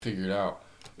Figured out.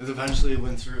 It eventually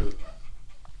went through.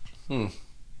 Yeah.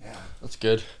 That's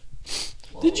good.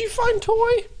 Whoa. Did you find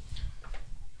Toy?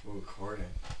 We're recording.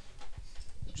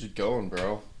 Just going,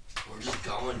 bro. We're just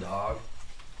going, dog.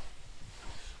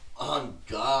 On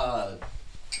God.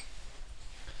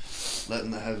 Letting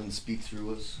the heavens speak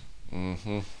through us.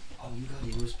 Mm-hmm. Oh, you got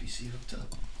a USB-C hooked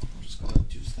up. I'm just gonna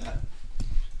use that.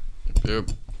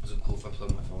 Yep. Is it cool if I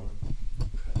plug my phone in?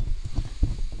 Okay.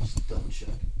 Just double check.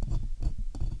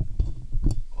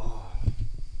 Oh.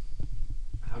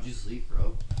 How'd you sleep,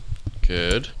 bro?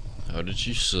 Good. How did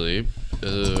you sleep?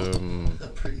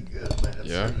 Pretty good. My head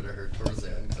started to hurt towards the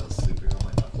end because I was sleeping on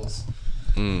my knuckles.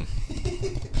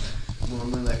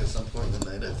 Normally, like at some point in the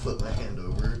night, I flip my hand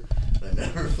over. And I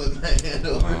never flipped my hand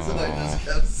over, so I just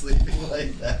kept sleeping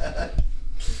like that.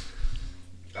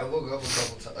 I woke up a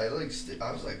couple times.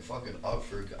 I was like fucking up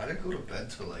for. I didn't go to bed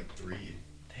till like 3.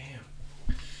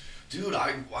 Damn. Dude,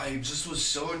 I just was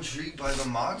so intrigued by the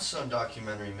Mod Sun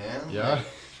documentary, man. Yeah. Like,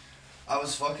 I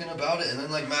was fucking about it, and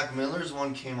then like Mac Miller's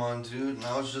one came on, dude, and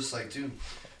I was just like, dude,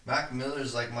 Mac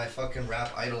Miller's like my fucking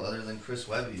rap idol other than Chris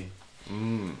Webby.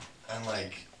 And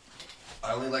like,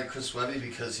 I only like Chris Webby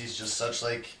because he's just such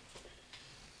like,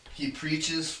 he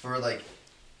preaches for like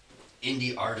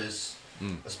indie artists,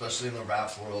 especially in the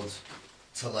rap world,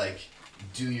 to like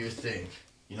do your thing,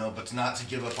 you know, but not to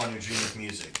give up on your dream of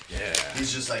music. Yeah.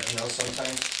 He's just like, you know,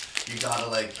 sometimes you gotta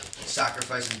like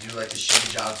sacrifice and do like a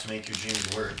shitty job to make your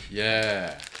dreams work.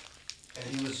 Yeah.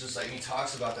 And he was just like, he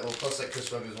talks about that. Well, plus like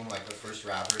Chris Webby was one of like the first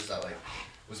rappers that like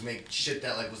was make shit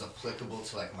that like was applicable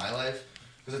to like my life.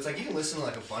 Because it's like you can listen to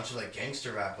like a bunch of like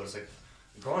gangster rap, but it's like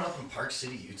growing up in Park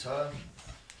City, Utah,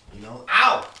 you know,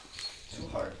 ow, too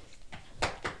hard.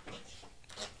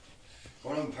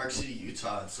 Growing up in Park City,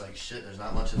 Utah, it's like shit. There's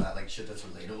not much of that like shit that's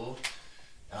relatable.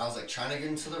 And I was like trying to get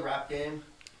into the rap game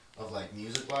of like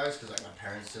music wise, because like my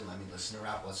parents didn't let me listen to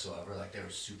rap whatsoever. Like they were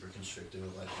super constrictive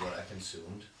of like what I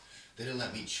consumed. They didn't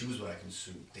let me choose what I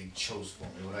consumed. They chose for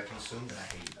me what I consumed, and I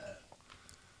hated that.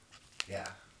 Yeah.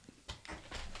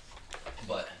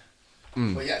 But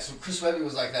yeah, so Chris Webby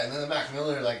was like that, and then the Mac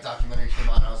Miller like documentary came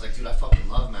out, and I was like, dude, I fucking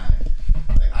love Mac.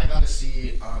 Like I got to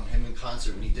see him in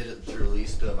concert when he did it, the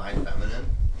release Divine Feminine.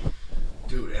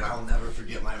 Dude, and I'll never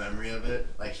forget my memory of it.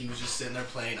 Like, he was just sitting there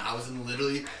playing. I was in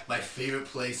literally my favorite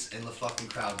place in the fucking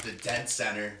crowd, the dead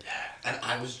center. And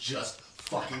I was just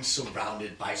fucking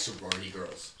surrounded by sorority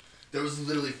girls. There was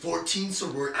literally 14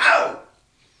 sorority... Ow!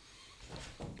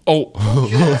 Oh.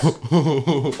 Punk ass!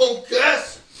 Punk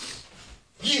ass!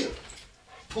 Yeah!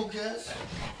 Punk ass!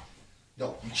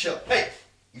 No, you chill. Hey!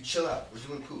 You chill out. We're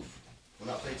doing poof. We're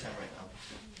not playtime right now.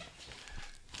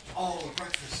 Oh,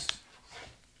 breakfast.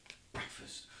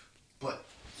 But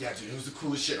yeah, dude, it was the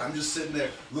coolest shit. I'm just sitting there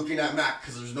looking at Mac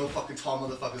because there's no fucking tall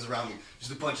motherfuckers around me.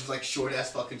 Just a bunch of like short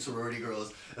ass fucking sorority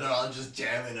girls, and they're all just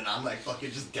jamming, and I'm like fucking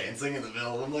just dancing in the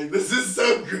middle. I'm like, this is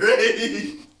so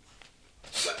great.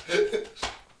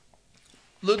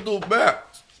 Little Mac.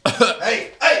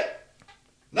 Hey,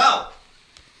 no.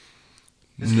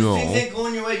 Just 'cause things ain't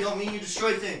going your way don't mean you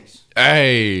destroy things.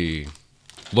 Hey.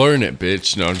 Learn it,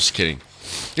 bitch. No, I'm just kidding.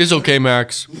 It's okay,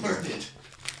 Max. Learn it.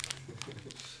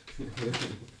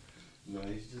 No,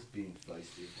 he's just being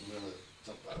feisty. I'm gonna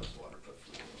dump out his water, put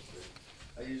food in real quick.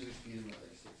 I usually feed him at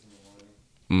like 6 in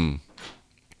the morning.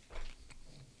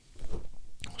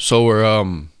 So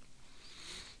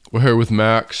we're here with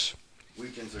Max.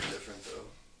 Weekends are different though.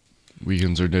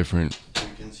 Weekends are different.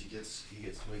 Weekends he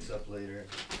wakes up later.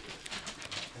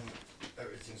 And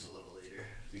everything's a little later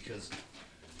because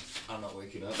I'm not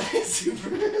waking up super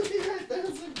early right now.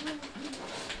 It's like,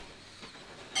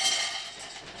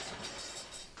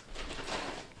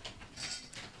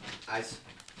 Ice.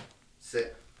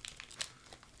 Sit.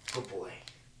 Good boy.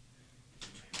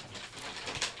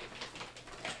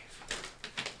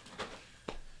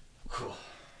 Cool.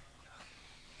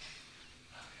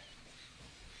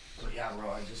 But yeah,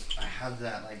 bro, I have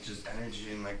that like just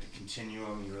energy and like the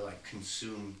continuum. You were like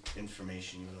consume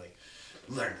information. You were like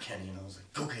learn Kenny, and I was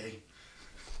like okay.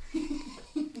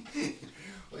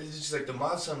 Well, it's just like the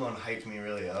Mod Sun one hyped me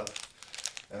really up,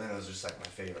 and then it was just like my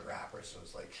favorite rapper. So it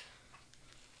was like.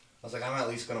 I was like, I'm at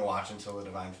least gonna watch until the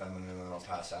Divine Feminine, and then I'll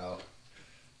pass out.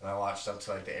 And I watched up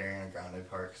to like the Ariana Grande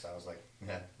part, because I was like,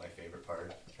 yeah, my favorite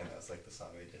part, and that's like the song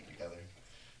they did together.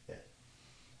 Yeah.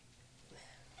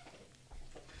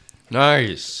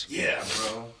 Nice. Yeah,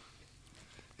 bro.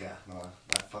 Yeah, no,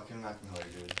 that fucking Mac Miller,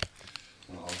 dude.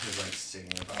 And all his like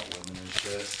singing about women and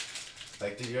shit.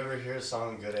 Like, did you ever hear a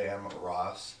song "Good AM"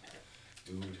 Ross?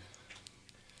 Dude.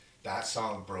 That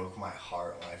song broke my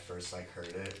heart when I first like heard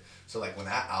it. So like when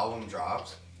that album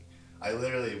dropped, I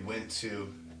literally went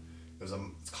to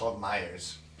It's called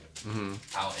Myers,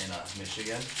 out in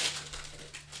Michigan,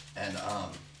 and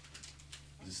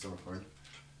is it still recording?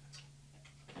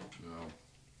 No.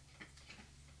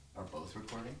 Are both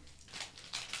recording?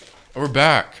 We're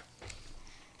back.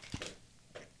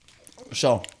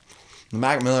 So, the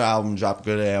Mac Miller album dropped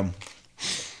Good AM.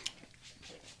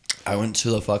 I went to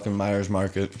the fucking Myers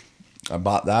Market. I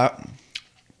bought that.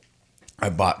 I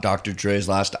bought Dr. Dre's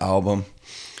last album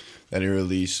that he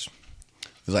released. It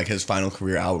was like his final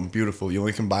career album. Beautiful. You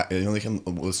only can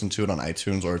listen to it on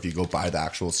iTunes, or if you go buy the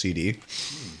actual CD.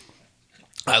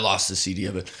 I lost the CD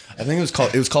of it. I think it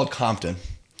was called Compton.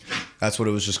 That's what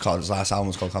it was just called. His last album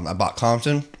was called Compton. I bought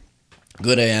Compton,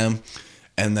 Good AM,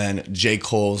 and then J.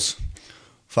 Cole's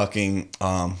fucking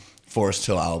Forest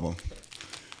Hill album.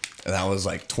 And that was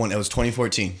like it was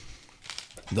 2014.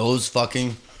 Those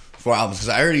fucking 4 albums, because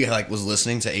I already like was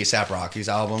listening to A$AP Rocky's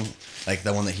album, like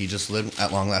the one that he just did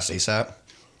at Long Last A$AP.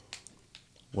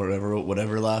 Whatever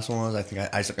the last one was, I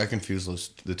think I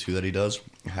confused the two that he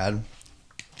had.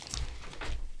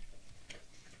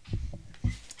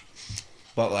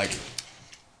 But like,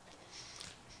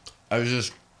 I was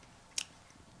just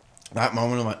that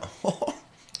moment of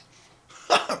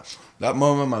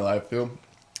my life, dude.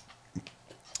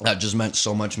 That just meant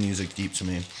so much music deep to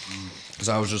me. Because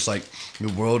I was just like,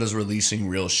 the world is releasing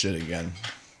real shit again.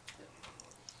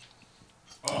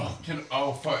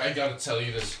 Oh fuck, I gotta tell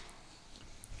you this.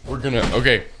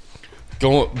 Okay,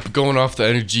 going off the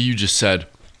energy you just said.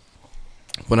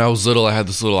 When I was little, I had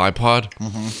this little iPod.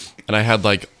 And I had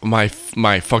like my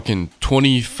fucking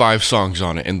 25 songs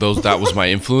on it. And that was my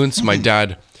influence. My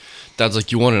dad's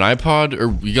like, you want an iPod? Or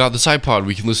we got this iPod,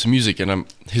 we can listen to music. And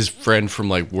his friend from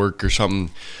like work or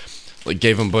something, like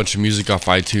gave him a bunch of music off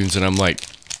iTunes. And I'm like,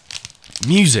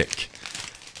 music.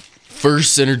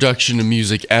 First introduction to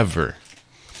music ever.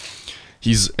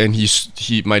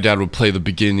 My dad would play the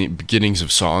beginnings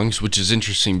of songs, which is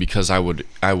interesting because I would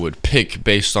pick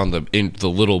based on the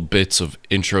little bits of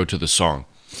intro to the song.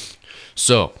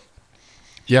 So,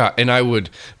 yeah, and I would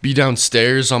be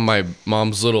downstairs on my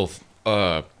mom's little thing,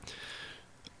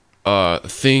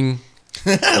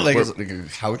 like a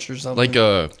couch or something.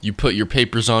 Like you put your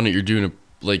papers on it. You're doing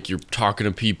you're talking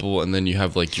to people, and then you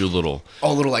have like your little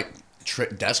like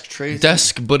desk tray.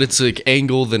 But it's like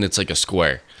angled, then it's like a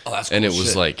square. Oh, that's cool. And it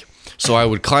was like, so I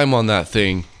would climb on that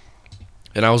thing,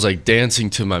 and I was like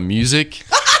dancing to my music,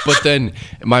 but then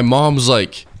my mom's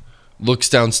like looks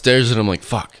downstairs, and I'm like,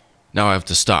 fuck. Now I have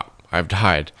to stop. I have to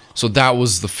hide. So that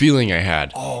was the feeling I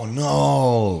had. Oh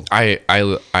no!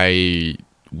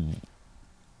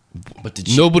 But did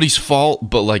she, nobody's fault,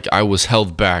 but like I was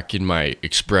held back in my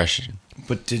expression.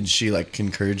 But did she like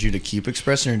encourage you to keep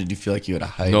expressing, or did you feel like you had to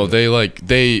hide? No,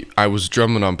 I was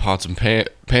drumming on pots and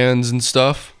pans and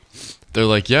stuff. They're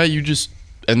like, yeah, you just,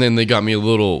 and then they got me a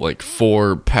little like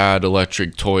 4-pad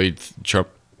electric toy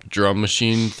drum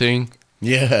machine thing.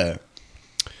 Yeah.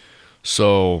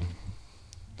 So.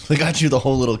 They got you the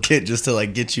whole little kit just to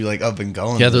like get you like up and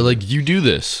going. Yeah, they're like, you do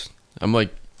this. I'm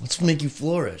like, let's make you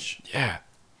flourish. Yeah.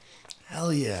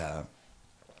 Hell yeah.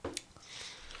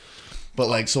 But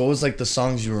like, so what was like the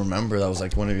songs you remember that was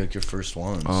like one of like your first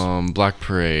ones? Black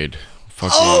Parade.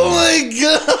 Fucking, oh my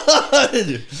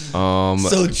god.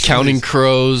 So Counting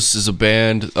Crows is a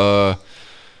band.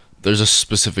 There's a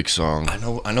specific song. I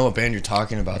know what band you're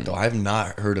talking about though. I have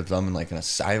not heard of them in like I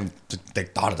haven't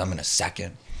thought of them in a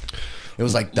second. It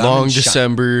was like Long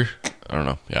December. I don't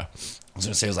know. Yeah. I was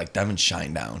gonna say it was like them and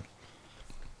Shinedown.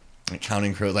 Like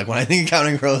Counting Crows. Like when I think of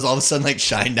Counting Crows, all of a sudden like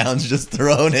Shinedown's just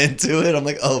thrown into it. I'm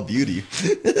like, oh, beauty.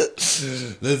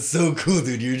 That's so cool,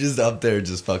 dude. You're just up there,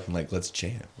 just fucking like, let's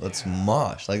jam, let's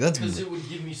mosh. Like that's because it would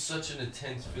give me such an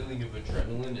intense feeling of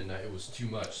adrenaline, and it was too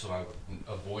much, so I would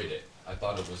avoid it. I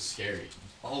thought it was scary.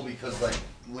 Oh, because like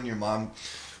when your mom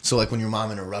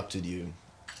interrupted you.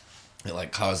 It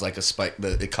like caused like a spike.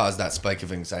 It caused that spike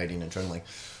of anxiety and adrenaline. Like,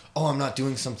 oh, I'm not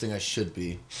doing something I should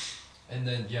be. And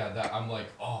then that I'm like,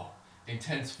 oh,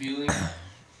 intense feeling.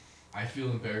 I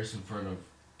feel embarrassed in front of.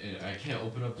 And I can't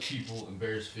open up to people.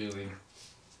 Embarrassed feeling.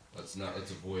 Let's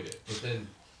avoid it. But then,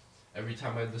 every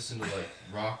time I listen to like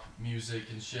rock music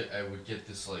and shit, I would get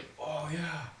this like, oh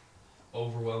yeah,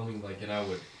 overwhelming like, and I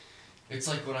would. It's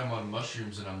like when I'm on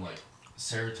mushrooms and I'm like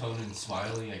serotonin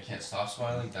smiling. I can't stop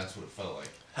smiling. That's what it felt like.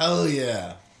 Hell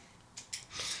yeah.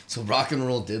 So rock and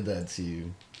roll did that to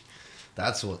you.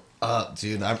 That's what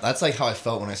dude, that's like how I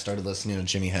felt when I started listening to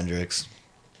Jimi Hendrix.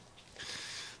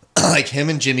 Like him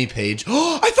and Jimmy Page.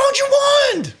 Oh, I found your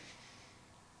wand!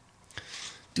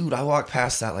 Dude, I walked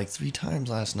past that like 3 times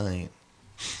last night.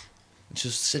 It's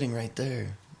just sitting right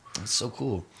there. It's so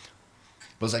cool.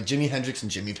 But it's like Jimi Hendrix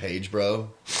and Jimmy Page,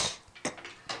 bro.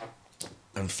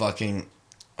 And fucking,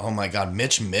 oh my god,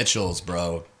 Mitch Mitchell's,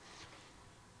 bro.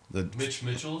 Mitch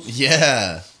Mitchell's?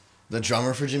 Yeah. The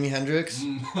drummer for Jimi Hendrix?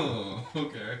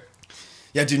 Okay.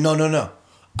 Yeah, dude, no.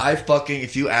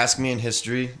 If you ask me in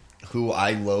history who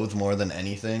I loathe more than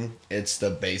anything, it's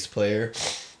the bass player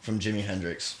from Jimi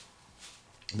Hendrix.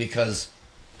 Because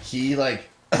he, like,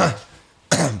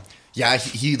 yeah,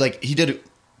 he did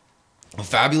a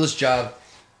fabulous job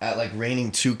at, like,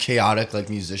 reining two chaotic, like,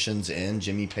 musicians in,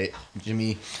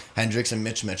 Jimi Hendrix and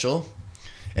Mitch Mitchell,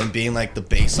 and being, like, the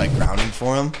bass, like, grounding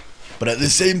for him. But at the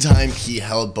same time, he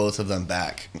held both of them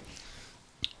back.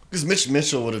 Because Mitch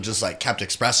Mitchell would have just, like, kept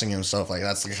expressing himself. Like,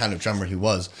 that's the kind of drummer he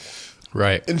was.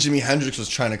 Right. And Jimi Hendrix was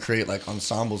trying to create, like,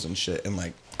 ensembles and shit. And,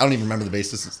 like, I don't even remember the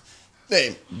bassist's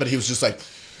name. But he was just like,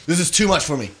 this is too much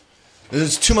for me.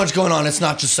 There's too much going on. It's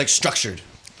not just, like, structured.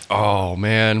 Oh,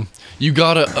 man. You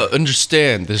gotta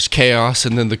understand. There's chaos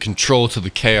and then the control to the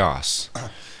chaos.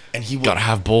 And he gotta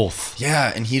have both.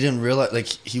 Yeah, and he didn't realize, like,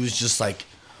 he was just like,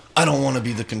 I don't want to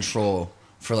be the control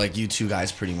for, like, you two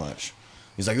guys, pretty much.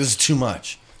 He's like, this is too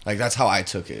much. Like, that's how I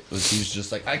took it. He was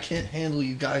just like, I can't handle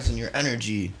you guys and your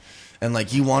energy. And,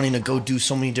 like, you wanting to go do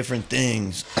so many different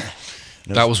things.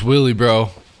 That was Willie, bro.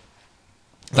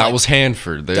 That was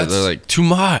Hanford. They're like, too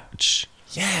much.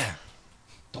 Yeah.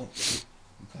 You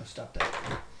gotta stop that.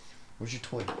 Where's your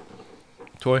toy?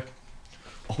 Toy?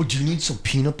 Oh, do you need some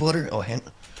peanut butter? Oh,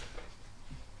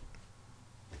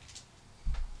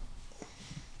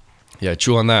 Yeah,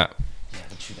 chew on that. Yeah,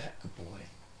 chew that. Good boy.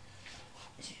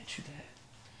 Yeah, chew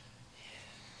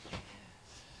that.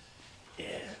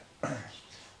 Yeah.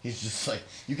 He's just like,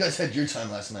 you guys had your time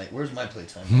last night. Where's my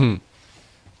playtime?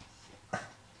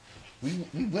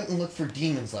 We went and looked for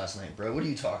demons last night, bro. What are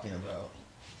you talking about?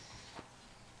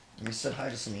 And we said hi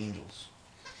to some angels.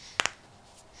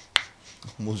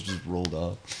 Almost just rolled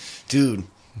off. Dude.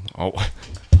 Oh.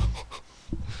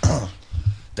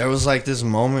 There was like this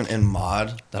moment in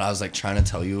Mod that I was like trying to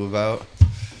tell you about.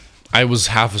 I was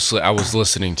half asleep. I was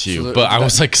listening to you, but I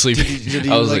was like sleeping. Did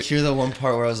you like hear the one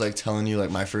part where I was like telling you like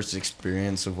my first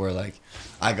experience of where like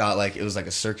I got like it was like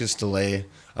a Circus Delay.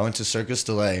 I went to Circus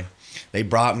Delay. They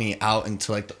brought me out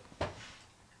into like the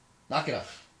knock it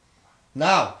off.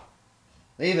 Now.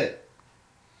 Leave it.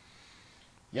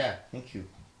 Yeah, thank you.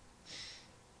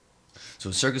 So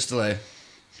Circus Delay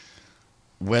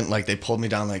went like they pulled me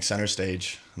down like center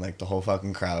stage, like the whole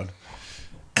fucking crowd.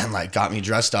 And like got me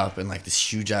dressed up in like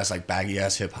this huge ass like baggy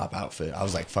ass hip hop outfit. I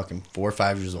was like fucking 4 or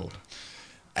 5 years old.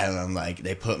 And then like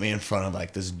they put me in front of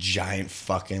like this giant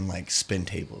fucking like spin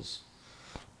tables.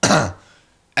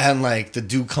 And like the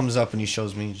dude comes up and he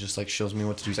shows me what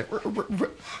to do. He's like, rrr, rrr, rrr.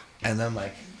 And then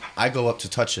like I go up to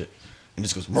touch it and it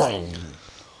just goes, rrr.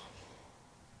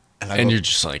 And you're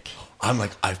just like, I'm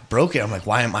like, I broke it. I'm like,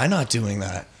 why am I not doing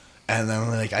that? And then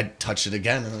like I touched it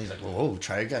again, and then he's like, "Whoa,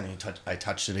 try again." And I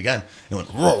touched it again, and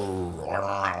it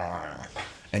went,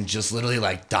 and just literally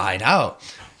like died out.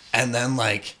 And then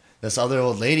like this other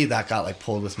old lady that got like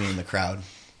pulled with me in the crowd,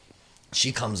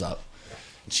 she comes up,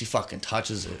 and she fucking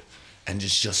touches it, and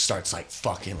just starts like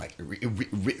fucking like, and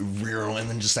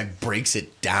then just like breaks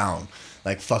it down,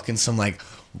 like fucking some like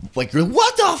what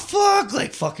the fuck,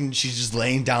 like fucking she's just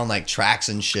laying down like tracks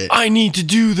and shit. I need to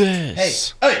do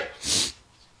this. Hey.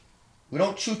 We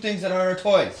don't chew things that aren't our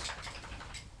toys.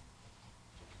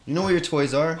 You know where your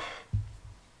toys are?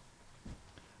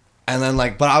 And then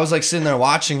like, but I was like sitting there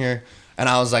watching her, and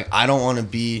I was like, I don't want to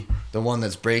be the one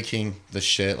that's breaking the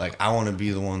shit. Like, I want to be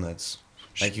the one that's,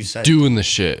 like you said, doing the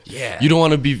shit. Yeah. You don't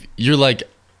want to be, you're like,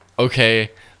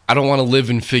 okay, I don't want to live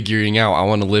in figuring out. I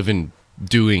want to live in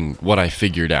doing what I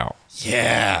figured out.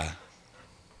 Yeah.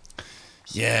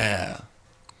 Yeah.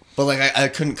 But like I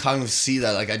couldn't kind of see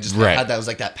that. Like I just had that, was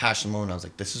like that passion moment. I was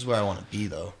like, this is where I want to be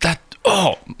though.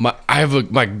 I have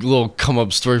my little come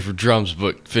up story for drums,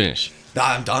 but finish. Nah,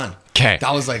 I'm done. Okay.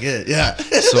 That was like it. Yeah.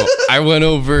 So I went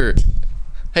over.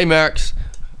 Hey Max.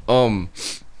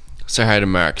 Say hi to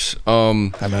Max.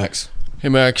 Hi Max. Hey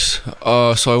Max.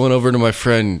 So I went over to my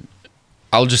friend.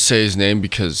 I'll just say his name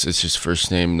because it's his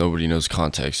first name. Nobody knows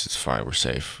context. It's fine. We're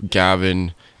safe.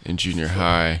 Gavin in junior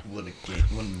high. What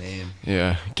a name.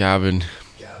 Yeah, Gavin.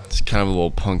 It's kind of a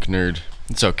little punk nerd.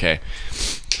 It's okay.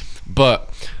 But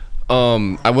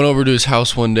I went over to his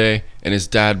house one day, and his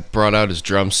dad brought out his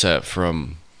drum set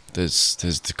from his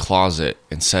closet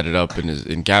and set it up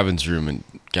in Gavin's room. And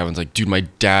Gavin's like, dude, my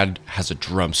dad has a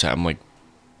drum set. I'm like,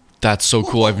 that's so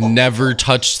cool. I've never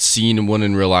seen one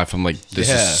in real life. I'm like, this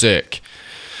is sick.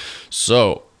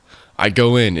 So I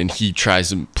go in and he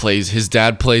tries and plays. His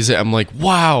dad plays it. I'm like,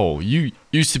 wow, you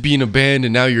used to be in a band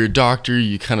and now you're a doctor.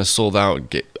 You kind of sold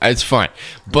out. It's fine,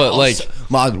 but like,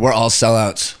 we're all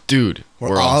sellouts, dude.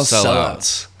 We're all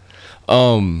sellouts.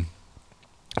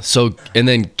 So and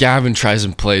then Gavin tries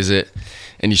and plays it,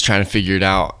 and he's trying to figure it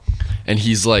out, and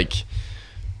he's like,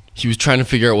 he was trying to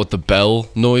figure out what the bell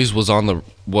noise was on the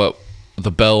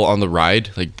bell on the ride,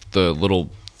 like the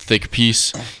little thick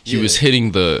piece. He was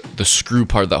hitting the screw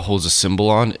part that holds a cymbal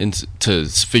on to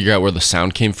figure out where the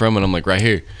sound came from, and I'm like, right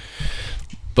here.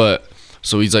 But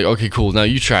so he's like, okay, cool, now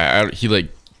you try. He like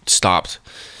stopped,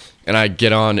 and I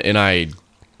get on and I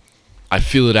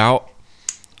feel it out,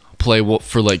 play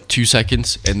for like 2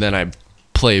 seconds, and then I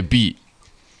play a beat,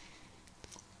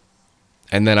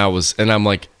 and then I'm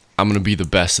like, I'm gonna be the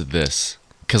best at this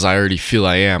because I already feel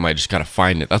I am. I just gotta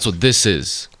find it. That's what this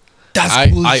is.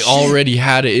 I already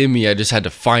had it in me. I just had to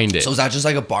find it. So is that just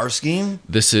like a bar scheme?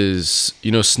 This is,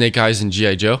 Snake Eyes and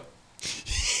G.I. Joe.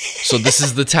 So this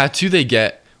is the tattoo they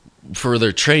get for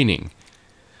their training.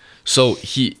 So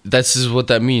this is what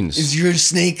that means. Is your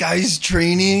Snake Eyes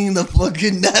training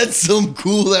that's some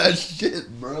cool ass shit,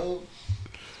 bro.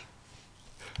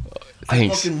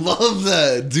 Thanks. I fucking love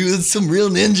that, dude. It's some real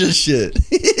ninja shit.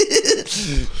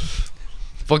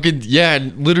 Fucking yeah,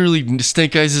 literally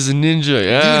Snake Eyes is a ninja.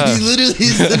 Yeah, dude, he literally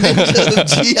is the ninja of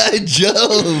G.I.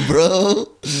 Joe, bro.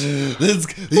 He was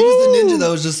the ninja that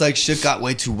was just like, shit got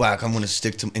way too whack, I'm gonna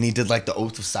stick to him. And he did like the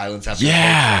oath of silence after his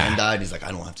man died. He's like,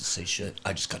 I don't have to say shit,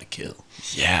 I just gotta kill.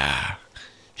 Yeah,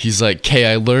 he's like, "K,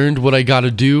 I learned what I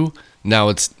gotta do. And then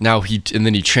he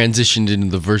transitioned into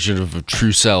the version of a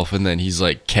true self, and then he's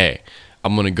like, K,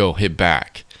 I'm gonna go hit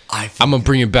back. I'm gonna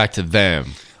bring it back to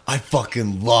them." I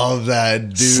fucking love that,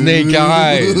 dude. Snake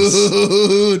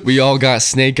Eyes. We all got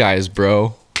snake eyes,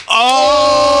 bro.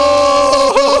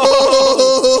 Oh!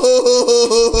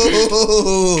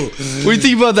 What do you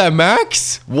think about that,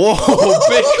 Max? Whoa,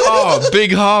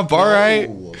 big hop. All right.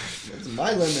 That's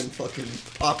my lemon fucking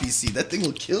poppy seed. That thing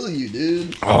will kill you,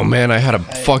 dude. Oh man, I had a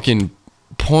fucking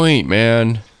point,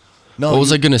 man. No, what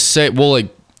was I gonna say? Well,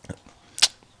 like,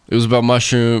 it was about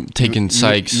mushroom taking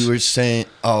psychs. You were saying,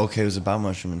 oh, okay, it was about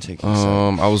mushroom and taking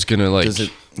psychs. I was gonna like.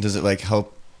 Does it like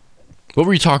help? What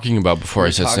were you talking about before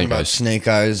I said snake eyes? Snake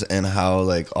Eyes, and how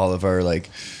like all of our like,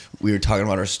 we were talking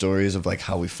about our stories of like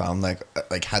how we found like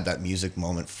had that music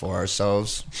moment for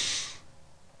ourselves.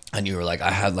 And you were like,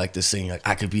 I had like this thing, like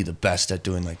I could be the best at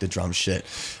doing like the drum shit.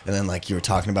 And then like you were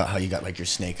talking about how you got like your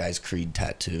Snake Eyes Creed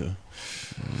tattoo.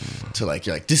 To like,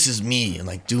 you're like, this is me, and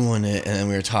like doing it. And then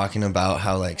we were talking about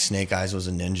how like Snake Eyes was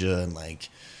a ninja and like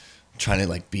trying to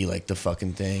like be like the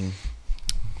fucking thing.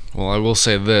 Well, I will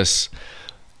say this.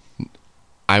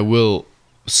 I will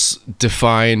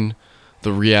define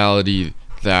the reality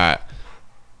that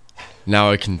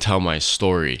now I can tell my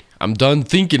story. I'm done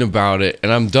thinking about it,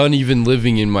 and I'm done even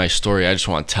living in my story. I just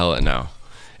want to tell it now.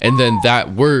 And then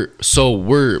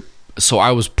so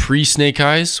I was pre-Snake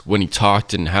Eyes when he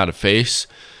talked and had a face.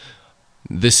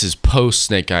 This is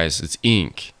post-Snake Eyes. It's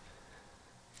ink.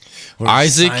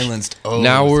 Isaac, silenced oaths.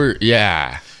 Now where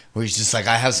he's just like,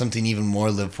 I have something even more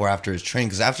to live for after his training.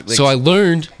 Because after, like, so I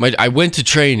learned, I went to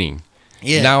training.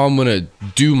 Yeah. Now I'm going to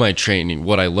do my training,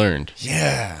 what I learned.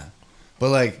 Yeah. But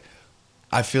like,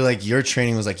 I feel like your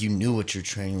training was like, you knew what your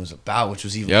training was about, which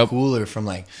was even cooler from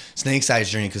like Snake's Eyes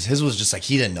journey, because his was just like,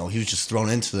 he didn't know, he was just thrown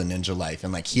into the ninja life,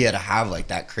 and like he had to have like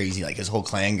that crazy, like his whole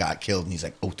clan got killed, and he's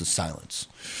like, oath of silence,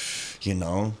 and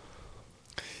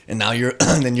now you're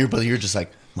you're just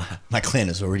like, my clan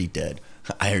is already dead,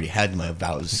 I already had my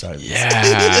vows of silence.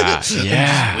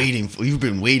 You've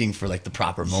been waiting for like the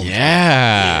proper moment.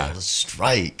 Let's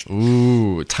strike.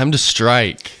 Ooh, time to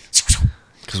strike.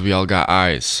 Because we all got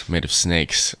eyes made of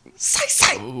snakes.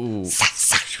 Rolling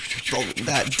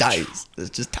that dice. That's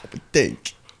just how we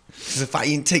think. Because if I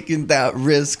ain't taking that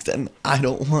risk, then I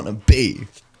don't want to be.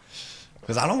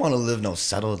 Because I don't want to live no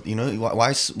settled,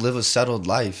 why live a settled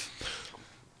life?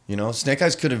 Snake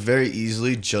Eyes could have very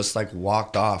easily just like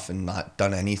walked off and not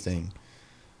done anything.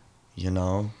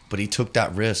 But he took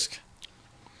that risk.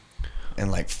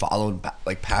 And like followed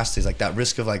like past his, like that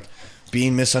risk of like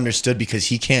being misunderstood because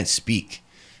he can't speak.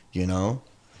 And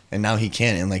now he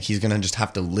can, and like he's gonna just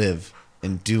have to live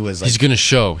and do as like he's gonna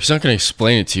show. He's not gonna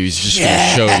explain it to you. He's just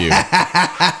gonna show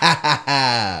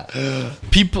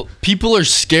you. People are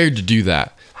scared to do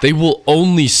that. They will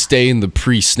only stay in the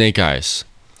pre-Snake Eyes.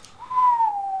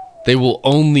 They will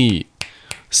only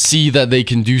see that they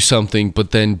can do something,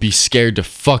 but then be scared to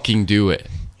fucking do it.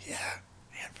 Yeah,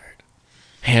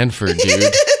 Hanford,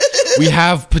 dude. We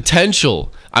have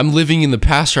potential. I'm living in the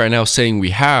past right now saying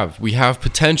we have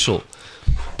potential.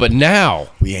 But now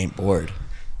we ain't bored.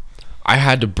 I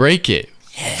had to break it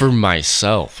for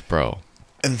myself, bro.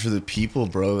 And for the people,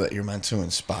 bro, that you're meant to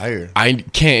inspire. I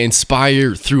can't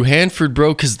inspire through Hanford,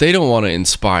 bro, because they don't want to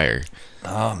inspire.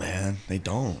 Oh, man, they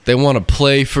don't. They want to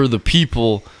play for the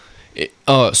people.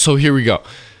 So here we go.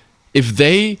 If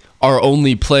they are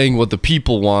only playing what the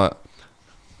people want,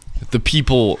 the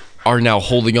people are now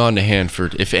holding on to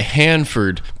Hanford. If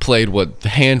Hanford played what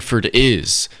Hanford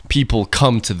is, people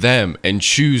come to them and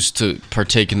choose to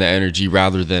partake in the energy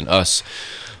rather than us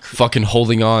fucking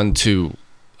holding on to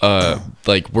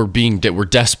like we're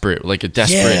desperate, like a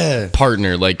desperate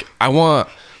partner. Like, I want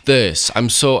this. I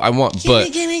want,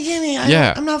 but gimme.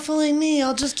 I'm not fooling me.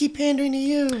 I'll just keep pandering to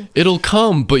you. It'll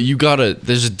come, but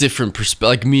there's a different perspective.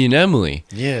 Like me and Emily.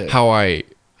 Yeah. How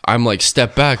I'm like,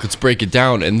 step back, let's break it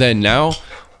down. And then now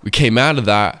we came out of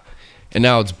that and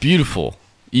now it's beautiful.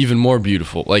 Even more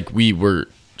beautiful. Like, we were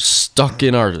stuck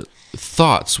in our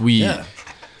thoughts. We're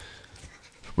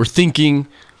thinking,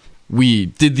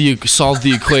 we solved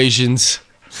the equations,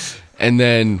 and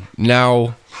then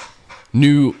now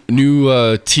new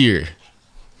tier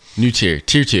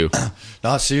 2.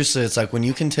 No, seriously, it's like when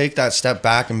you can take that step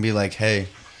back and be like, hey,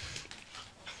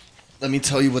 let me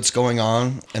tell you what's going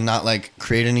on, and not like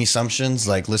create any assumptions,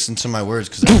 like listen to my words,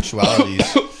 because actualities,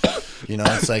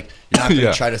 it's like you're not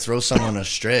gonna try to throw someone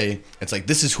astray. It's like,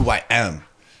 this is who I am.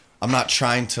 I'm not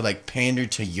trying to like pander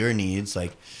to your needs.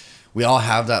 Like, we all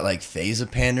have that like phase of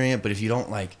pandering it, but if you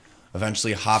don't like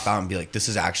eventually hop out and be like, this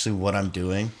is actually what I'm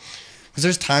doing. Because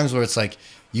there's times where it's like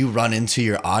you run into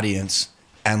your audience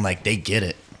and like they get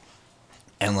it.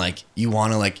 And like you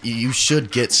want to like, you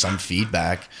should get some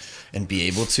feedback and be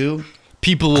able to.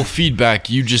 People will feedback.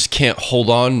 You just can't hold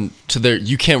on to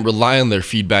you can't rely on their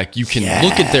feedback. You can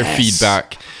look at their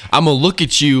feedback. I'm going to look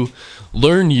at you,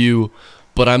 learn you,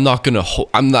 but it's not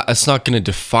going to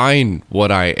define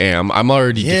what I am. I'm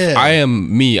already, I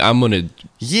am me. I'm going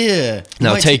to,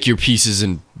 now take your pieces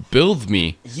and build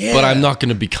me, but I'm not going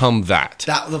to become that.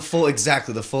 The full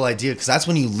idea, because that's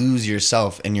when you lose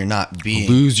yourself and you're not being.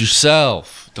 Lose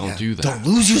yourself. Don't do that. Don't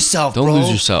lose yourself, Don't bro.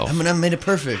 lose yourself. I made it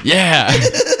perfect. Yeah.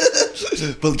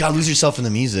 But you gotta lose yourself in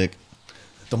the music.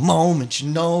 The moment you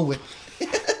know it.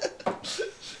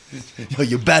 Yo,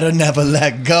 you better never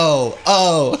let go.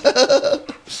 Oh.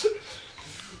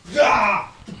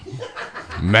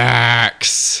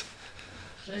 Max.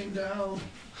 Shame down.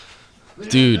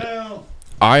 Dude,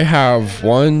 I have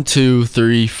 1, 2,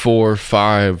 3, 4,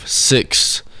 5,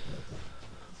 6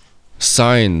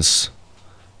 signs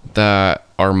that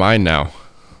are mine now.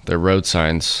 They're road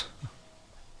signs.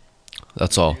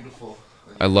 That's all. Beautiful.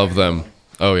 I love them.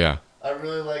 Oh, yeah. I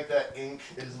really like that ink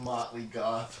is Motley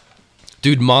Goth.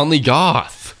 Dude, Motley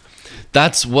Goth.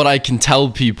 That's what I can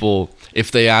tell people if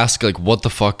they ask, like, what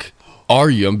the fuck are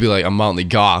you? I'm be like, I'm Motley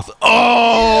Goth.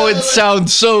 Oh, it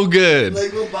sounds so good.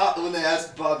 Like when they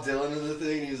asked Bob Dylan in the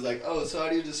thing, he was like, oh, so how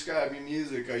do you describe your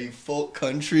music? Are you folk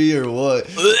country or what?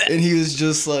 And he was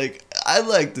just like, I'd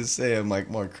like to say I'm like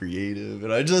more creative.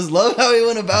 And I just love how he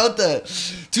went about that.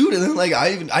 Dude, and then like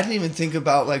I didn't even think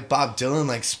about like Bob Dylan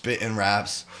like spitting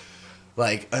raps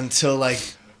like until like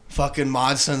fucking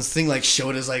Mod Sun's thing like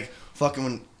showed us like fucking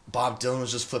when Bob Dylan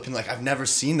was just flipping. Like, I've never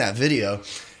seen that video.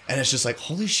 And it's just like,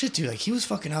 holy shit, dude. Like, he was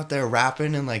fucking out there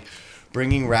rapping and like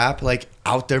bringing rap like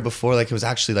out there before like it was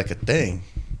actually like a thing.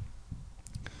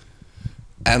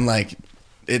 And like,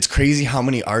 it's crazy how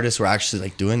many artists were actually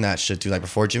like doing that shit, dude. Like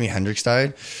before Jimi Hendrix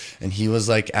died, and he was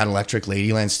like at Electric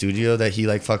Ladyland Studio that he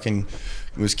like fucking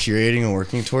was curating and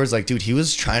working towards. Like, dude, he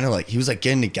was trying to like, he was like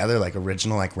getting together like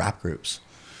original like rap groups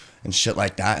and shit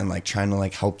like that, and like trying to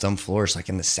like help them flourish like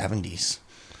in the 70s.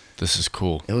 This is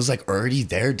cool. It was like already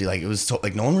there, dude. Like, it was so,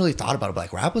 like no one really thought about it, but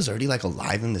like rap was already like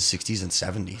alive in the 60s and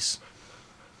 70s.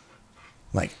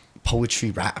 Like poetry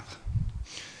rap.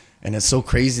 And it's so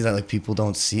crazy that like people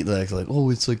don't see like oh,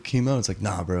 it's like came out. It's like,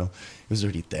 nah, bro. It was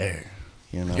already there.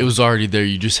 You know? It was already there.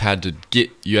 You just had to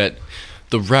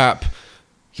the rap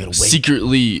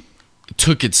secretly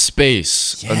took its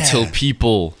space until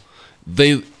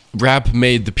rap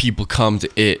made the people come to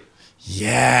it.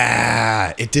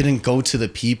 Yeah, it didn't go to the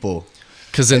people.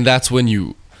 Because then that's when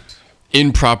you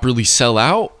improperly sell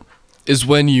out, is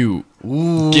when you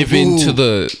give in to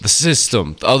the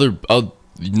system, the other,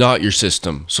 not your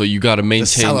system. So you got to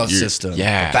maintain the sellout system.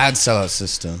 Yeah. The bad sellout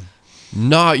system.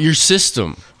 Not your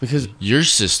system. Because your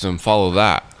system, follow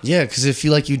that. Yeah, because if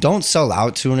you don't sell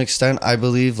out to an extent, I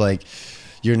believe, like,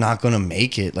 you're not going to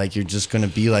make it. Like, you're just going to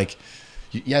be like,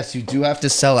 yes, you do have to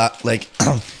sell out. Like,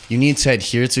 you need to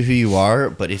adhere to who you are,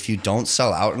 but if you don't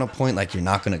sell out in a point, like, you're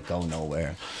not going to go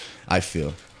nowhere, I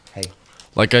feel. Hey.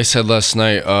 Like I said last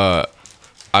night,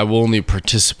 I will only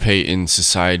participate in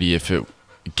society if it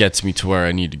gets me to where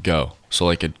I need to go. So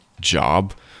like a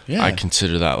job, I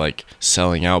consider that like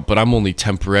selling out, but I'm only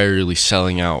temporarily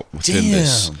selling out within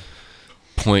this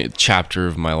chapter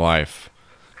of my life,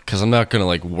 because I'm not gonna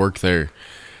like work there.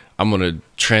 I'm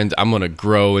gonna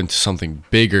grow into something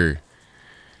bigger.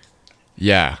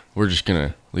 Yeah, we're just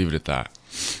gonna leave it at that.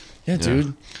 Yeah,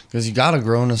 dude, because you gotta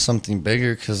grow into something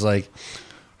bigger. Because like,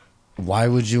 why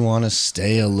would you want to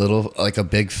stay a little like a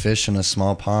big fish in a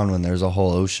small pond when there's a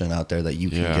whole ocean out there that you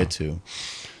can get to?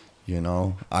 You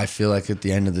know, I feel like at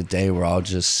the end of the day, we're all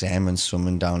just salmon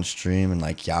swimming downstream, and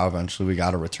like, eventually we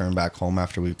got to return back home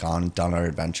after we've gone and done our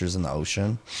adventures in the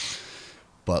ocean.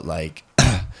 But like,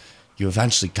 you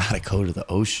eventually got to go to the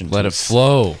ocean. Let it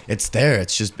flow. It's there.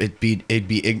 It's just, it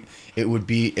would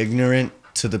be ignorant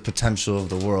to the potential of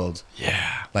the world.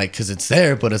 Yeah. Like, cause it's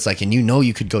there, but it's like, and you know,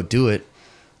 you could go do it,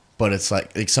 but it's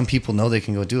like some people know they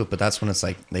can go do it, but that's when it's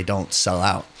like, they don't sell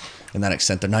out. In that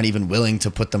extent, they're not even willing to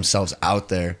put themselves out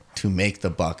there to make the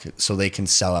buck so they can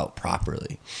sell out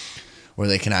properly, where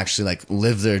they can actually like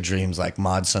live their dreams like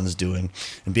Mod Son's doing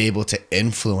and be able to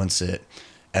influence it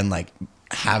and like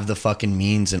have the fucking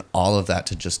means and all of that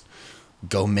to just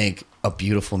go make a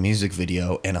beautiful music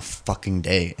video in a fucking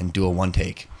day and do a one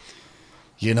take.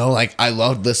 You know, like I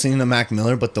loved listening to Mac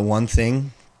Miller, but the one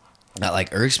thing that like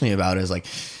irks me about it is like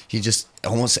he just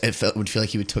almost would feel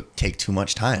like he would take too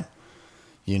much time.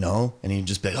 You know, and he'd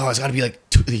just be like, oh, it's got to be like,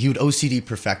 he would OCD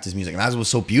perfect his music. And that's what's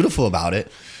so beautiful about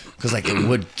it, because like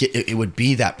it would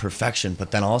be that perfection.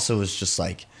 But then also it's just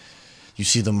like, you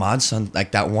see the Mod Son,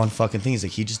 like that one fucking thing is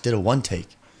like, he just did a one take.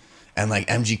 And like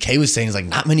MGK was saying, is like,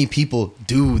 not many people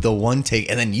do the one take.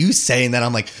 And then you saying that,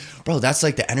 I'm like, bro, that's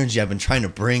like the energy I've been trying to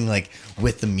bring like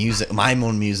with the music, my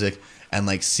own music, and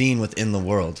like seeing within the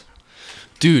world.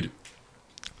 Dude,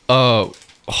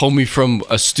 homie from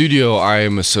a studio I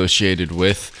am associated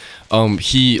with, I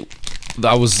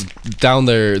was down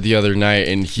there the other night,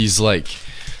 and he's like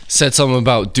said something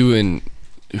about doing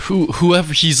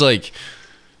whoever, he's like,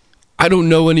 I don't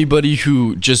know anybody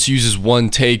who just uses one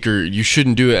take, or you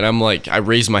shouldn't do it. And I'm like, I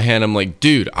raised my hand, I'm like,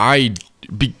 dude, I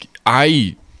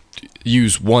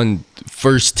use one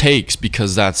first takes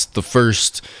because that's the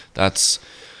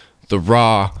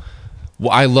raw. Well,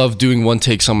 I love doing one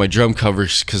takes on my drum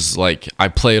covers because like I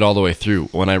play it all the way through.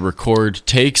 When I record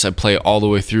takes, I play it all the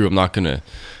way through. I'm not gonna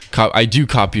I do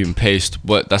copy and paste,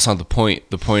 but that's not the point.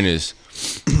 The point is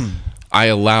I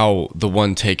allow the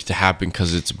one take to happen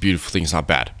because it's a beautiful thing. It's not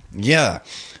bad. Yeah,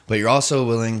 but you're also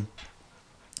willing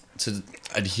to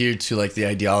adhere to like the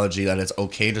ideology that it's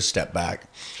okay to step back,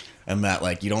 and that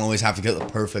like you don't always have to get the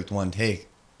perfect one take,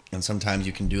 and sometimes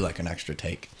you can do like an extra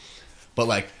take. But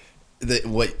like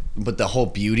the whole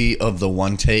beauty of the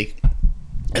one take,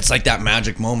 it's like that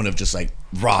magic moment of just like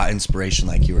raw inspiration,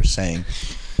 like you were saying.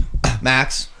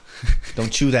 Max,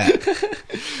 don't chew that.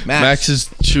 Max is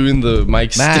chewing the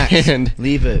mic stand.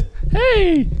 Leave it.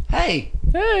 Hey,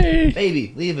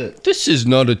 baby, leave it. This is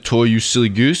not a toy, you silly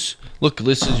goose. Look,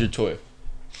 this is your toy.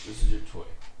 This is your toy.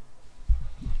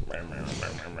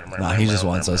 Nah, he just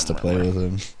wants us to play with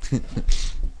him.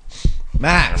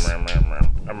 Max,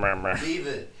 leave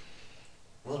it.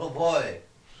 Little boy.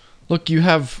 Look, you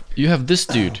have this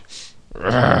dude.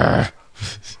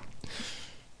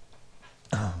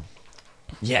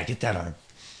 Yeah, get that arm.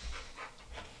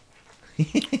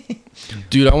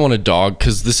 Dude, I want a dog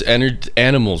because this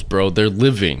animals, bro, they're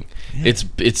living. Yeah.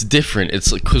 It's different.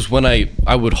 It's like, because when I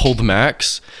would hold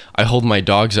Max, I hold my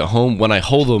dogs at home. When I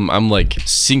hold them, I'm like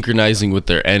synchronizing with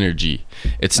their energy.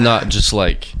 It's not just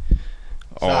like,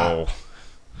 yeah.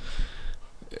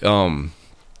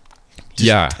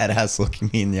 Dead ass looking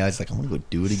me in the eyes like, I'm gonna go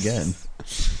do it again.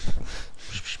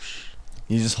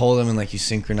 You just hold them and like you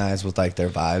synchronize with like their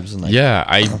vibes and like. Yeah,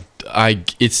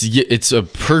 it's a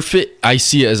perfect. I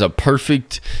see it as a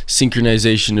perfect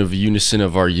synchronization of unison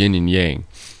of our yin and yang.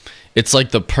 It's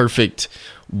like the perfect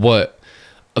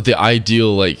the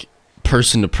ideal like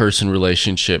person to person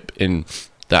relationship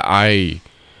that I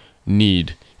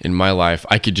need in my life.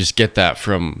 I could just get that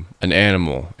from an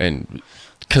animal, and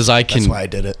because that's why I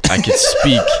did it. I could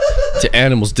speak to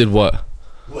animals. Did what?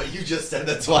 What you just said,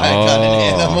 that's why I got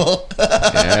an animal.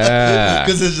 Yeah.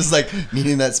 Because it's just like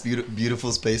needing that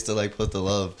beautiful space to like put the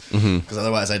love. Because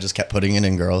otherwise I just kept putting it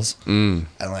in girls. And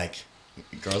like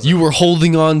girls. You were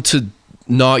holding on to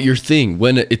not your thing.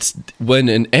 When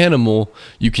an animal,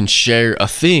 you can share a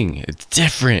thing. It's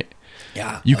different.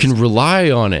 Yeah. You can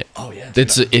rely on it. Oh yeah.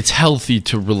 It's healthy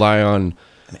to rely on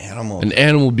an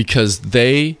animal because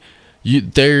their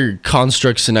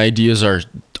constructs and ideas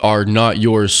are not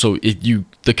yours, so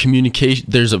the communication,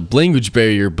 there's a language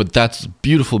barrier, but that's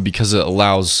beautiful because it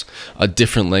allows a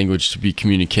different language to be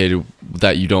communicated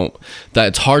that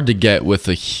it's hard to get with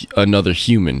another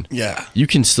human. Yeah. You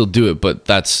can still do it, but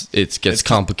it gets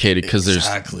complicated because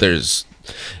there's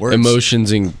words.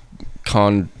 Emotions and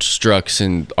constructs,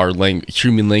 and our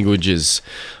human language is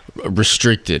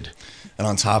restricted. And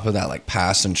on top of that, like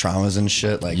past and traumas and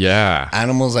shit, like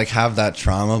animals like have that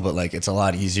trauma, but like it's a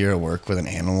lot easier to work with an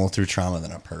animal through trauma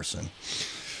than a person.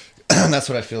 That's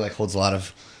what I feel like holds a lot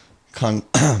of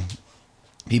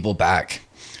people back,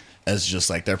 as just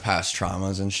like their past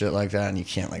traumas and shit like that, and you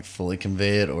can't like fully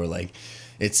convey it, or like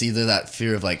it's either that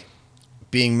fear of like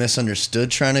being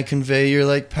misunderstood trying to convey your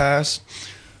like past,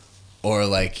 or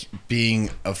like being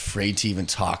afraid to even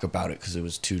talk about it because it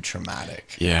was too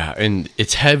traumatic. Yeah, and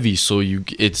it's heavy, so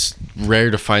it's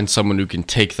rare to find someone who can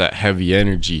take that heavy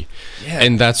energy. Yeah.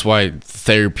 And that's why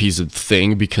therapy's a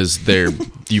thing, because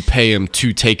you pay them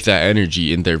to take that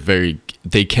energy, and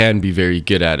they can be very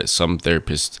good at it. Some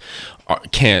therapists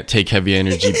can't take heavy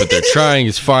energy, but they're trying.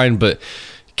 It's fine, but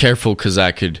careful, because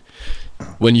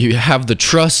when you have the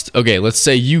trust, okay, let's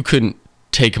say you couldn't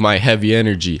take my heavy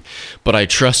energy, but I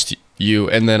trust you,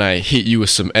 and then I hit you with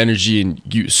some energy, and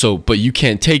but you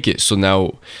can't take it, so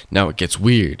now it gets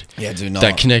weird. Yeah, dude, no.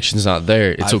 That connection's not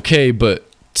there. It's okay, but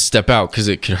step out, because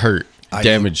it could hurt,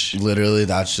 damage. Literally,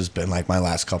 that's just been like my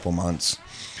last couple months.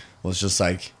 Was just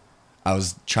like I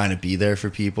was trying to be there for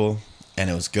people, and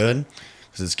it was good,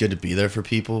 because it's good to be there for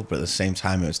people, but at the same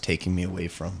time, it was taking me away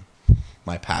from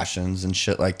my passions and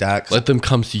shit like that. Let them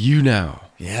come to you now.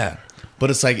 Yeah. But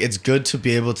it's like, it's good to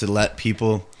be able to let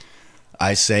people,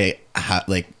 I say,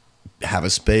 have a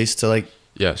space to like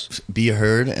be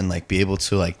heard, and like be able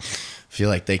to like feel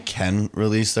like they can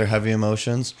release their heavy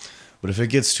emotions. But if it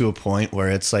gets to a point where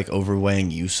it's like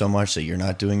overweighing you so much that you're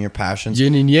not doing your passions,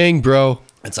 yin and yang, bro.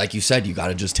 It's like you said, you got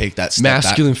to just take that step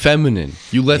masculine, back. Feminine.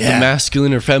 You let the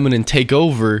masculine or feminine take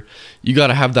over. You got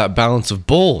to have that balance of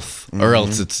both, or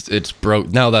else it's broke.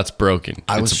 Now that's broken.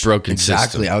 It's a broken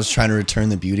system. I was trying to return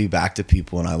the beauty back to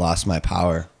people, and I lost my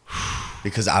power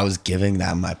because I was giving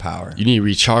them my power. You need to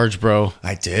recharge, bro.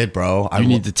 I did, bro. You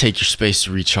need to take your space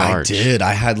to recharge. I did.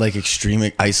 I had like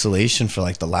extreme isolation for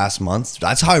like the last month.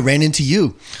 That's how I ran into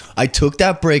you. I took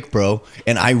that break, bro,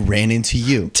 and I ran into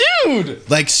you. Dude!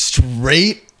 Like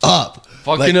straight up.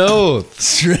 Fucking oath.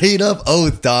 Straight up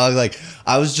oath, dog. Like,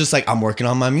 I was just like, I'm working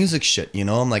on my music shit, you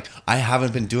know? I'm like, I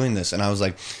haven't been doing this. And I was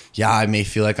like, yeah, I may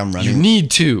feel like I'm running. You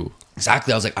need to.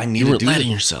 Exactly. I was like, I need to do it. You weren't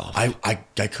letting yourself. I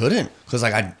couldn't. Because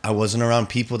like I wasn't around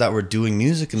people that were doing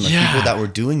music, and the people that were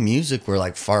doing music were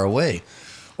like far away,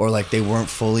 or like they weren't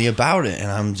fully about it.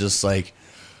 And I'm just like,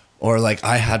 or like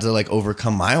I had to like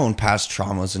overcome my own past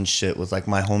traumas and shit with like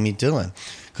my homie Dylan.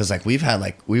 Because like we've had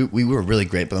like, we were really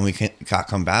great, but then we got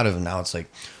combative, and now it's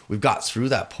like we've got through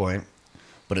that point,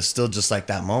 but it's still just like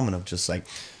that moment of just like,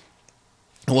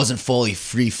 it wasn't fully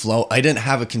free flow. I didn't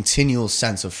have a continual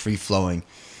sense of free flowing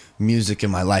music in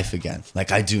my life again,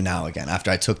 like I do now again, after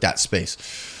I took that space.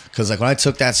 Because like when I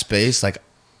took that space, like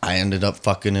I ended up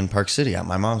fucking in Park City at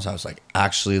my mom's house, like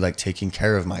actually like taking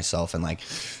care of myself and like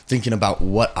thinking about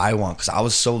what I want, because I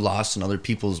was so lost in other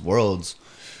people's worlds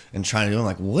and trying to do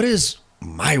like, what is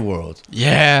my world?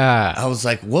 Yeah. I was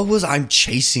like, what was I'm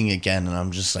chasing again? And I'm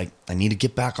just like, I need to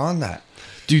get back on that.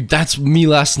 Dude, that's me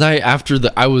last night after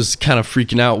I was kind of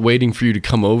freaking out waiting for you to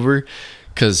come over,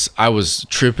 because I was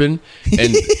tripping,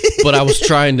 but I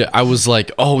was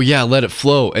like, oh yeah, let it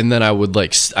flow. And then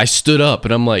I stood up,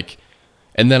 and I'm like,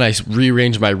 and then I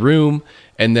rearranged my room,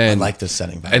 and then I like this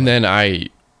setting back. And then I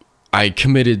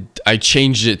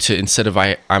changed it to, instead of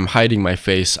I'm hiding my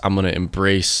face, I'm going to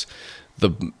embrace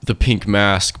the pink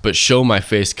mask, but show my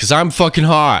face, because I'm fucking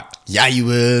hot. Yeah, you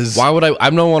is. Why would I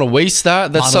don't want to waste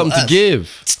that. That's Model something to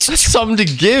give. That's something to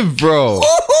give, bro.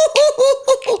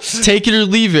 Take it or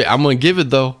leave it. I'm gonna give it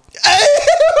though.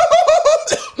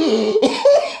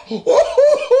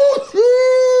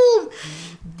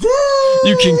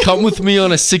 You can come with me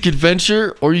on a sick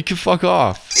adventure, or you can fuck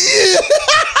off.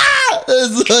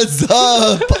 That's what's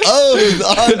up. Oh,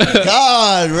 on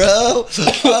God,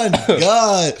 bro. On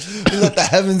God. We let the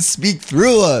heavens speak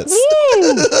through us.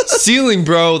 Ceiling,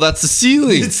 bro. That's the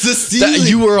ceiling. It's the ceiling.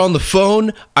 You were on the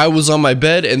phone. I was on my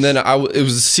bed, and then it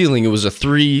was the ceiling. It was a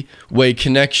 3-way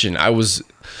connection. I was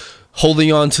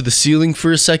holding on to the ceiling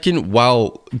for a second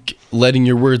while letting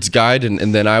your words guide,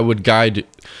 and then I would guide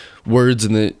words,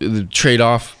 and the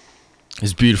trade-off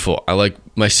is beautiful. I like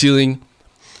my ceiling.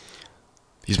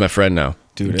 He's my friend now.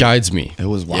 Dude, guides me. It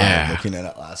was wild looking at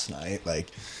it last night. Like,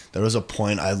 there was a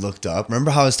point I looked up. Remember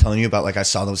how I was telling you about, like, I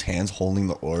saw those hands holding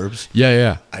the orbs?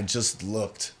 Yeah. I just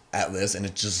looked at Liz, and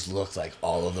it just looked like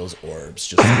all of those orbs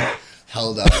just like,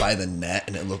 held up by the net,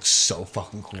 and it looked so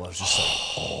fucking cool. I was just like,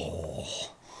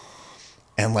 oh.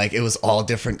 And like it was all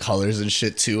different colors and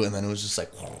shit too, and then it was just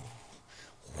like,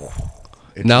 whoa.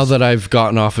 Now that I've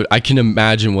gotten off it, I can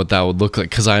imagine what that would look like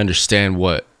because I understand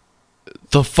what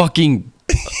the fucking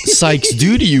psychs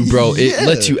do to you, bro. Yeah. It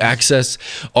lets you access.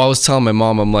 I was telling my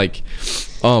mom, I'm like,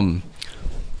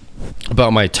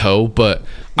 about my toe, but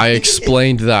I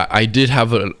explained that I did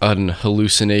have an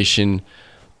hallucination,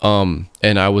 and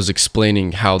I was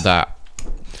explaining how that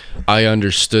I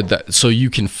understood that. So you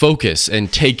can focus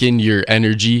and take in your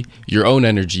energy, your own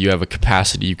energy. You have a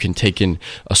capacity. You can take in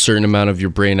a certain amount of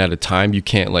your brain at a time. You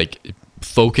can't like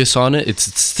focus on it. It's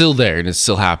still there and it's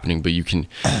still happening, but you can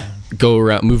go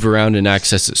around, move around and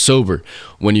access it sober.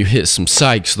 When you hit some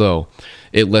psychs though,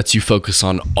 it lets you focus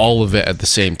on all of it at the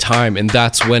same time, and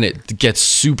that's when it gets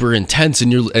super intense,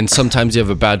 and sometimes you have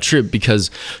a bad trip because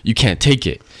you can't take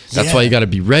it. That's why you got to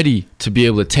be ready to be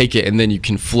able to take it, and then you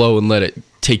can flow and let it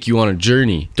take you on a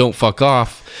journey. Don't fuck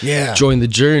off. Yeah. Join the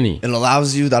journey. It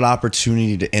allows you that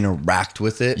opportunity to interact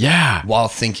with it. Yeah. While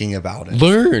thinking about it.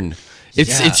 Learn.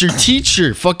 It's your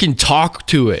teacher. Fucking talk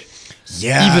to it.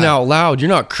 Yeah. Even out loud. You're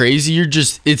not crazy. You're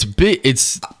just, it's big.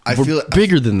 I feel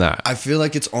bigger than that. I feel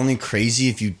like it's only crazy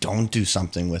if you don't do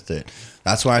something with it.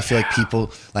 That's why I feel like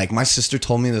people, like my sister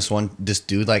told me this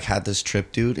dude like had this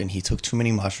trip, dude, and he took too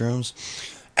many mushrooms.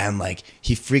 And like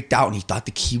he freaked out and he thought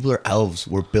the Keebler elves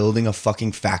were building a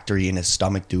fucking factory in his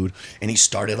stomach, dude. And he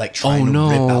started like trying to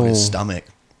rip out his stomach.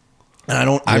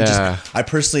 And I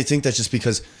personally think that's just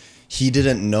because he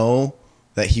didn't know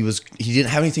that he didn't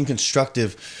have anything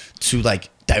constructive to like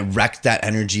direct that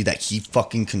energy that he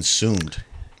fucking consumed.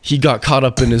 He got caught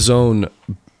up in his own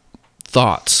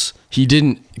thoughts. He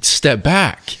didn't step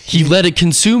back. He let it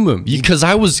consume him. Because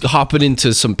I was hopping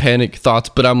into some panic thoughts,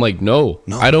 but I'm like, no,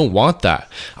 I don't want that.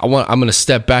 I'm gonna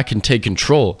step back and take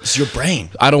control. It's your brain.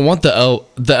 I don't want the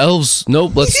elves.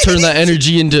 Nope. Let's turn that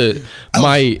energy into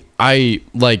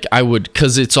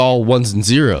because it's all ones and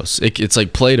zeros. It's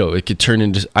like Play-Doh. It could turn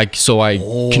into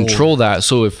control that.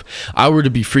 So if I were to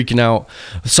be freaking out,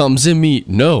 something's in me.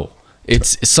 No.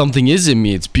 It's something is in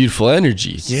me. It's beautiful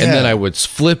energy. Yeah. And then I would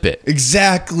flip it.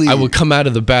 Exactly. I would come out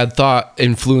of the bad thought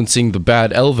influencing the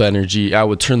bad elf energy. I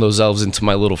would turn those elves into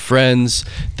my little friends.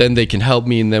 Then they can help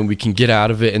me, and then we can get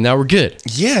out of it, and now we're good.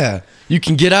 Yeah. You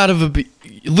can get out of it.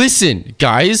 Listen,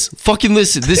 guys. Fucking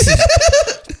listen. This is...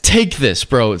 Take this,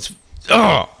 bro. It's...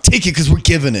 Take it because we're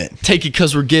giving it. Take it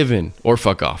because we're giving. Or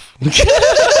fuck off.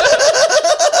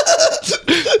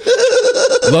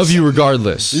 Love you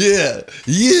regardless. Yeah,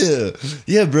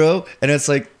 bro. And it's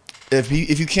like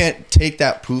if you can't take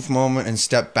that poof moment and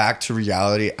step back to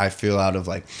reality, I feel out of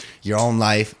like your own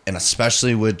life, and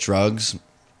especially with drugs,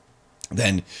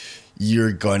 then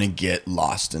you're gonna get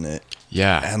lost in it.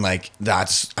 Yeah. And like I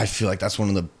feel like that's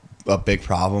one of a big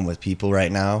problem with people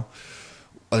right now.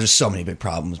 Well, there's so many big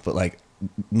problems, but like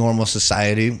normal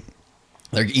society,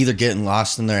 they're either getting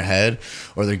lost in their head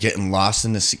or they're getting lost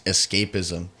in this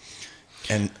escapism.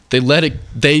 And they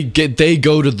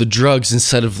go to the drugs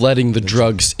instead of letting the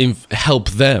drugs help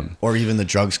them, or even the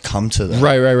drugs come to them.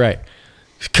 Right.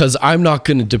 Because I'm not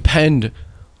going to depend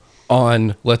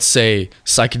on, let's say,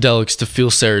 psychedelics to feel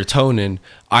serotonin.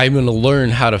 I'm going to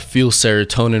learn how to feel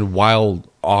serotonin while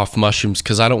off mushrooms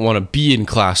because I don't want to be in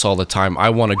class all the time. I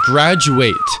want to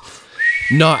graduate,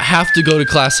 not have to go to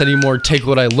class anymore. Take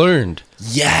what I learned.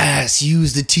 Yes,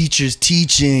 use the teacher's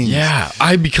teaching. Yeah,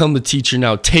 I become the teacher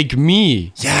now. Take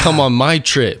me. Yeah. Come on my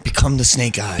trip. Become the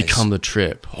snake eyes. Become the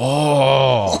trip.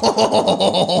 Oh,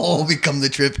 become the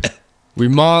trip. We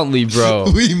motley,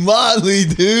 bro. We motley,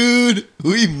 dude.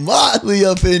 We motley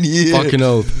up in here. Fucking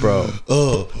oath, bro.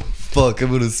 Oh, fuck.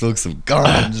 I'm gonna smoke some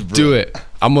garbage, bro. Do it.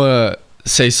 I'm gonna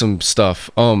say some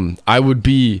stuff. I would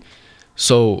be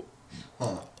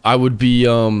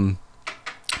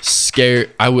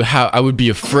scared. I would be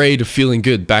afraid of feeling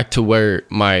good. Back to where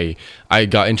I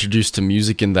got introduced to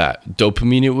music and that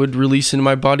dopamine it would release in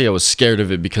my body. I was scared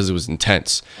of it because it was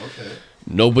intense. Okay.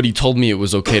 Nobody told me it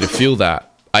was okay to feel that.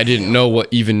 I didn't know what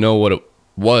it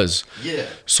was. Yeah.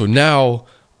 So now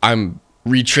I'm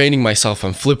retraining myself.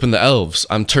 I'm flipping the elves.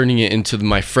 I'm turning it into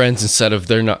my friends instead of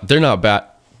they're not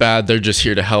bad. They're just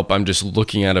here to help. I'm just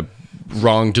looking at a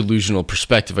wrong delusional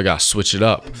perspective. I gotta switch it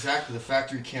up. Exactly. The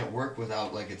factory can't work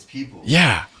without like its people.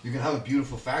 Yeah. You can have a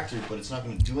beautiful factory, but it's not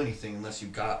going to do anything unless you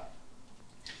got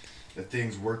the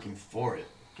things working for it,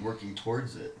 working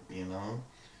towards it. You know,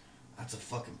 that's a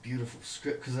fucking beautiful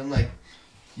script. Because then like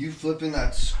you flipping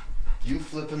that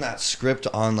script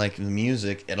on like the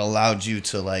music, it allowed you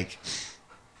to like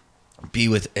be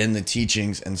within the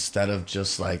teachings instead of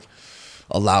just like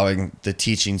allowing the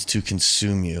teachings to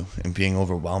consume you and being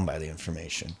overwhelmed by the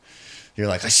information. You're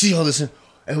like, I see all this.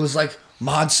 It was like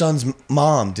Mod Sun's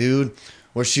mom, dude,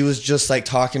 where she was just like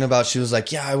talking about, she was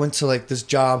like, yeah, I went to like this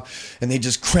job and they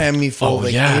just crammed me full of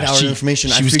like 8 hours of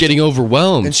information. She was getting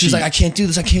overwhelmed. And she's like, I can't do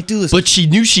this. But she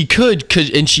knew she could,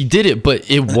 and she did it, but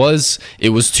it was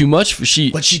too much for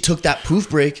she. But she took that poof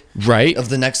break right of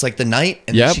the next, like the night,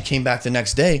 and then she came back the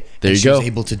next day and she was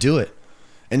able to do it.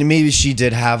 And maybe she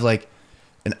did have like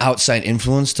an outside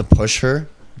influence to push her.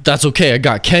 That's okay. I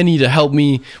got Kenny to help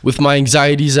me with my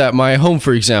anxieties at my home,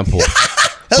 for example.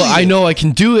 But I know I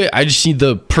can do it. I just need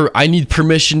I need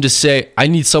permission to say, I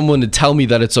need someone to tell me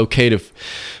that it's okay to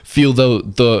feel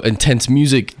the intense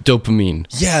music dopamine.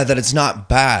 Yeah, that it's not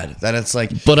bad. That it's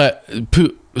like. But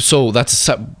so that's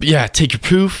take your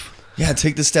poof. Yeah,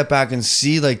 take the step back and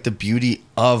see like the beauty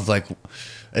of like,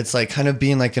 it's like kind of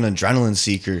being like an adrenaline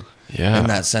seeker. Yeah. In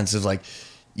that sense of like,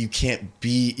 you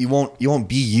won't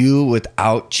be you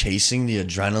without chasing the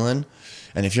adrenaline.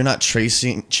 And if you're not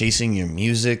chasing your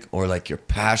music or like your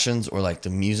passions or like the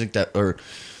music or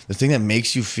the thing that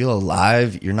makes you feel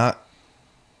alive, you're not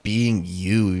being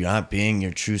you. You're not being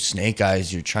your true snake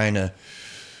eyes. You're trying to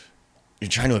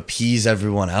appease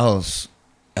everyone else.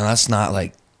 And that's not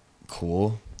like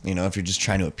cool. You know, if you're just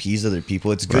trying to appease other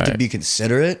people, it's good to be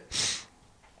considerate.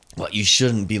 But you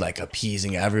shouldn't be like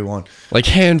appeasing everyone. Like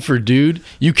Hanford, dude,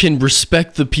 you can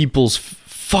respect the people's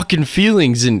fucking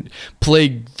feelings and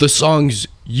play the songs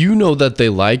you know that they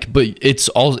like, but it's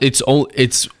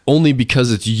only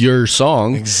because it's your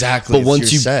song. Exactly. But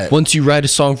once you write a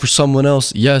song for someone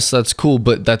else, yes, that's cool,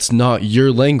 but that's not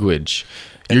your language.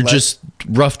 You're just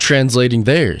rough translating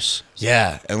theirs.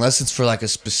 Yeah, unless it's for like a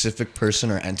specific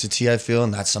person or entity, I feel,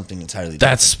 and that's something entirely different.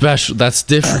 That's special. That's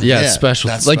different. Yeah, it's special.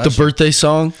 Like special. The birthday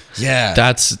song. Yeah,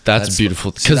 that's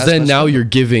beautiful. Because then now you're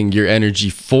giving your energy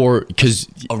because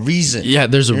a reason. Yeah,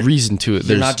 there's a reason to it.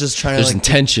 You're not just trying to. There's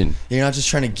intention. You're not just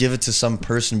trying to give it to some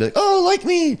person and be like, oh, like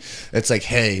me. It's like,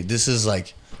 hey, this is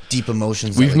like deep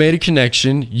emotions. We've made a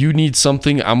connection. You need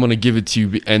something. I'm gonna give it to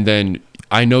you, and then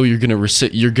I know you're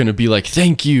gonna be like,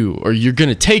 thank you, or you're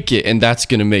gonna take it, and that's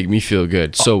gonna make me feel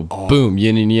good. So boom,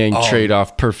 yin and yang trade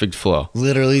off, perfect flow.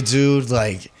 Literally, dude,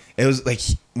 like it was like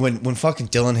when fucking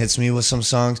Dylan hits me with some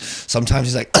songs, sometimes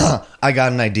he's like, I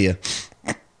got an idea.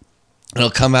 And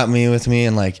he'll come at me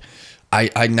and like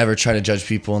I never try to judge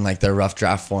people in like their rough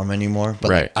draft form anymore. But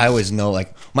like, I always know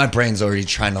like my brain's already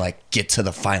trying to like get to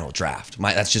the final draft.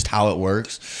 That's just how it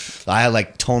works. I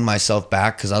like tone myself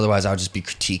back because otherwise I would just be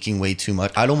critiquing way too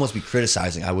much. I'd almost be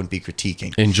criticizing. I wouldn't be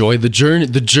critiquing. Enjoy the journey.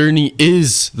 The journey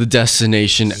is the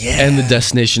destination, and the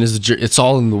destination is the journey. It's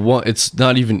all in the one. It's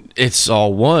not even. It's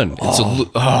all one. It's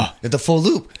the full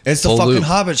loop. It's the fucking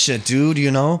Hobbit shit, dude.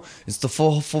 You know, it's the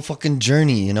full fucking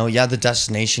journey. You know, yeah, the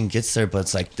destination gets there, but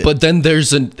it's like. But then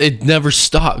it never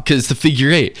stops because it's the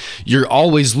figure eight. You're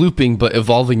always looping, but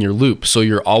evolving your loop. So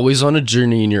you're always on a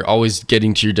journey, and you're always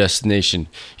getting to your destination.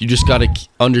 You just got to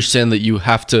understand that you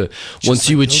have to. Just once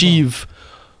you achieve,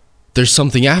 there's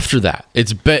something after that.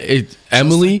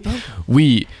 Emily,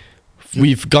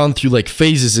 we've gone through like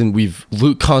phases, and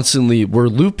we're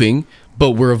looping.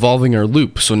 But we're evolving our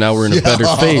loop. So now we're in a better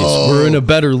phase. We're in a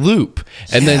better loop.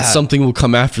 And then something will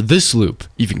come after this loop,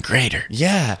 even greater.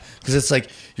 Yeah. Because it's like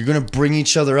you're going to bring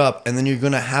each other up and then you're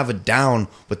going to have a down,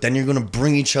 but then you're going to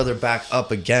bring each other back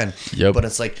up again. Yep. But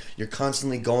it's like you're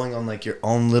constantly going on like your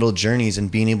own little journeys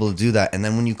and being able to do that. And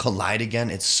then when you collide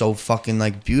again, it's so fucking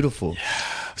like beautiful.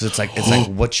 Because it's like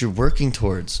what you're working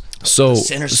towards. So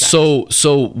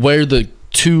where the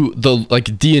like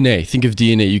DNA, think of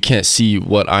DNA. You can't see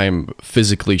what I'm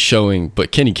physically showing,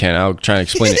 but Kenny can. I'll try and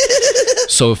explain it.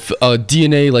 So if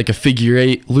DNA, like a figure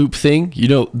eight loop thing, you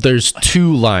know, there's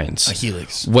two lines. A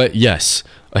helix. Yes,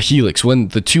 a helix. When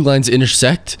the two lines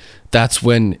intersect, that's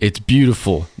when it's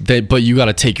beautiful. But you got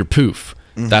to take your poof.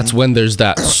 Mm-hmm. That's when there's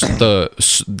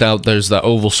there's that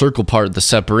oval circle part, the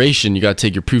separation. You got to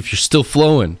take your poof. You're still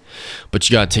flowing, but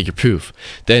you got to take your poof.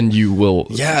 Then you will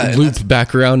loop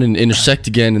back around and intersect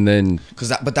again, and then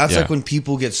that's like when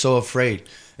people get so afraid.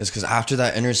 Is because after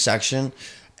that intersection,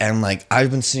 and like I've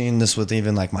been seeing this with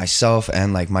even like myself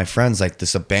and like my friends, like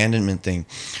this abandonment thing.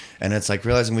 And it's like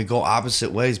realizing we go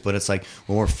opposite ways, but it's like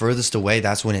when we're furthest away,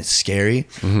 that's when it's scary.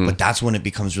 Mm-hmm. But that's when it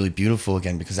becomes really beautiful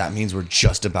again, because that means we're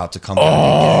just about to come back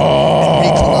again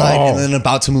and recollide and then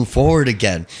about to move forward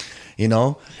again, you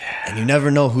know? Yeah. And you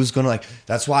never know who's going to like,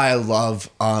 that's why I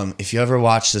love, if you ever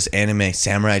watch this anime,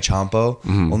 Samurai Champloo,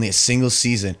 only a single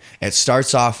season. It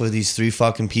starts off with these three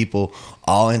fucking people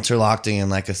all interlocking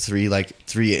in like a three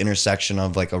intersection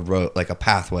of like a road, like a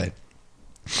pathway.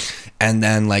 And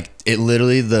then like it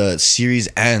literally, the series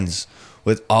ends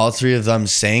with all three of them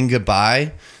saying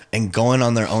goodbye and going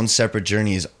on their own separate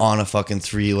journeys on a fucking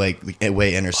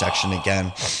way intersection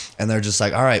again. And they're just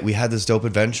like, all right, we had this dope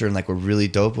adventure and like we're really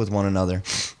dope with one another,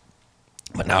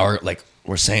 but now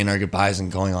we're saying our goodbyes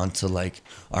and going on to like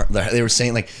they were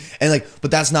saying like, and like,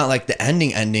 but that's not like the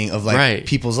ending of like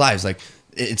people's lives. Like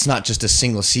it's not just a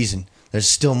single season. There's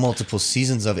still multiple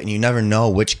seasons of it, and you never know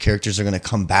which characters are going to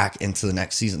come back into the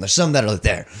next season. There's some that are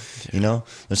there, you know?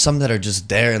 There's some that are just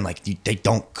there and like they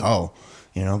don't go,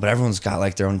 you know? But everyone's got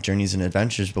like their own journeys and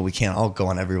adventures, but we can't all go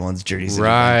on everyone's journeys and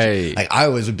adventures. Like I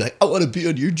always would be like, I want to be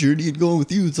on your journey and going with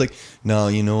you. It's like, no,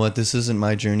 you know what? This isn't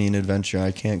my journey and adventure.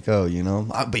 I can't go, you know?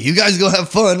 But you guys go have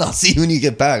fun. I'll see you when you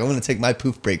get back. I'm going to take my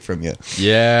poof break from you.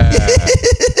 Yeah.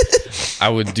 I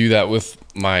would do that with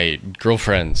my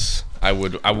girlfriends. I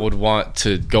would want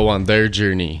to go on their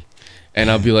journey, and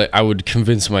I'll be like, I would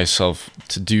convince myself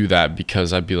to do that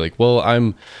because I'd be like,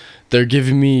 well, they're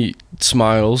giving me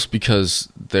smiles because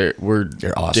we're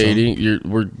awesome. dating.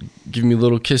 We're giving me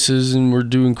little kisses and we're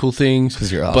doing cool things.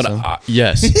 Because you're awesome. But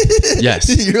yes, yes.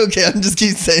 You're okay. I'm just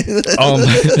keep saying that.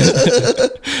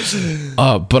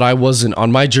 But I wasn't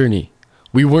on my journey.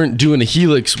 We weren't doing a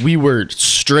helix. We were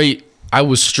straight. I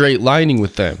was straight lining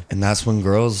with them. And that's when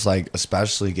girls, like,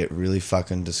 especially get really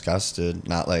fucking disgusted.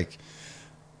 Not, like,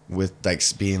 with, like,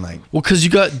 being, like... Well, because you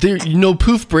got, there,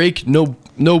 poof break,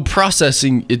 no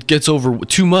processing. It gets over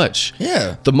too much.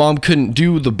 Yeah. The mom couldn't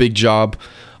do the big job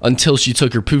until she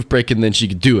took her poof break, and then she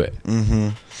could do it.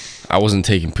 Mm-hmm. I wasn't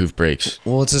taking poof breaks.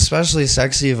 Well, it's especially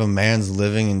sexy if a man's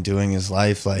living and doing his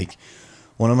life. Like,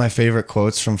 one of my favorite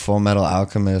quotes from Full Metal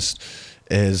Alchemist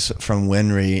is from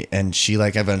Winry, and she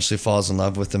like eventually falls in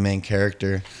love with the main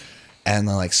character, and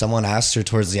like someone asked her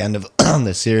towards the end of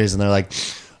the series, and they're like,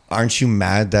 aren't you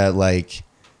mad that like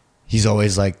he's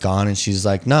always like gone? And she's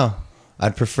like, no,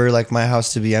 I'd prefer like my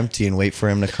house to be empty and wait for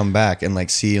him to come back and like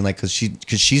see, and like because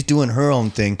she's doing her own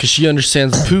thing, because she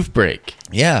understands the poof break.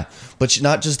 Yeah, but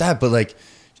not just that, but like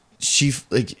she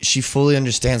fully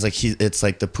understands like it's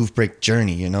like the poof break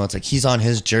journey, you know? It's like he's on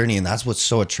his journey, and that's what's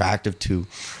so attractive to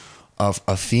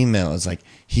a female. Is like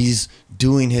he's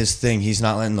doing his thing. He's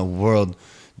not letting the world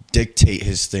dictate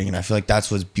his thing, and I feel like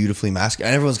that's what's beautifully masculine.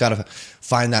 And everyone's got to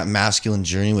find that masculine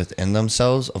journey within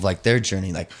themselves of like their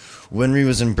journey. Like Winry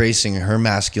was embracing her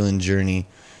masculine journey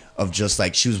of just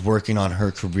like she was working on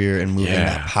her career and moving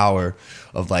that power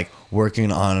of like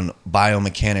working on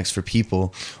biomechanics for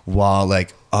people, while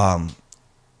like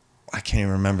I can't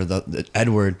even remember the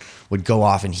Edward would go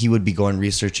off and he would be going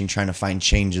researching, trying to find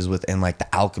changes within like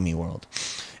the alchemy world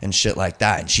and shit like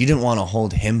that. And she didn't want to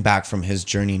hold him back from his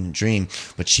journey and dream,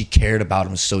 but she cared about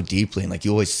him so deeply. And like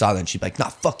you always saw that, and she'd be like, nah,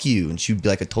 fuck you. And she'd be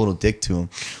like a total dick to him.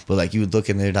 But like you would look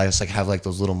in there and just like have like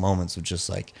those little moments of just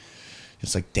like,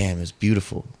 it's like, damn, it's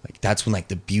beautiful. Like that's when like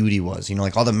the beauty was, you know,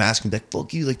 like all the masculine, like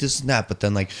fuck you, like this and that. But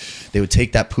then like they would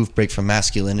take that poof break from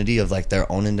masculinity of like their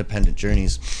own independent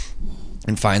journeys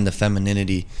and find the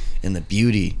femininity and the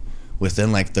beauty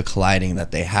within like the colliding that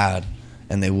they had,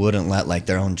 and they wouldn't let like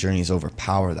their own journeys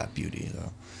overpower that beauty,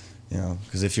 though, you know?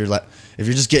 Because if you're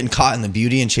just getting caught in the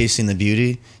beauty and chasing the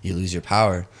beauty, you lose your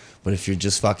power. But if you're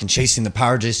just fucking chasing the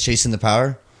power,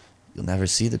 you'll never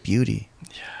see the beauty.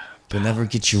 You'll never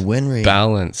get your win rate.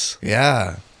 Balance.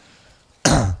 Yeah.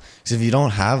 Because if you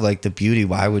don't have like the beauty,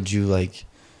 why would you like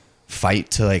fight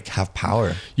to like have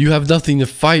power? You have nothing to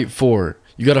fight for.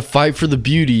 You got to fight for the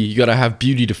beauty. You got to have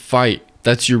beauty to fight.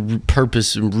 That's your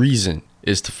purpose and reason,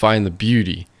 is to find the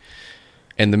beauty.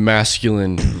 And the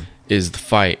masculine is the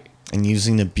fight. And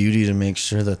using the beauty to make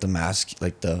sure that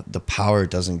the power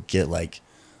doesn't get like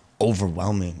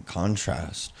overwhelming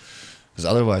contrast. Because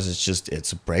otherwise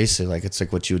it's abrasive. Like it's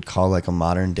like what you would call like a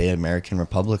modern day American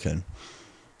Republican.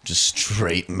 Just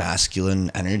straight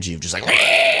masculine energy of just like,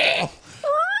 and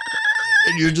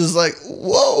you're just like,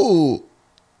 whoa.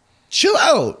 Chill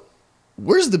out.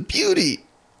 Where's the beauty?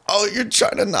 Oh, you're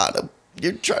trying to not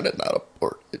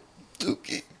abort it,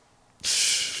 Dookie.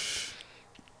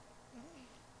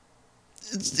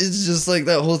 It's just like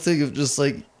that whole thing of just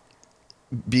like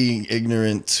being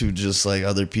ignorant to just like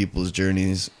other people's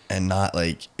journeys and not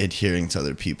like adhering to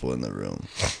other people in the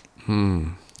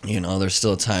room. You know, there's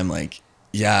still a time like,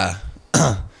 yeah,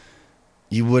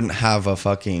 you wouldn't have a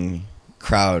fucking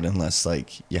crowd unless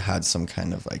like you had some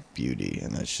kind of like beauty,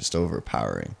 and it's just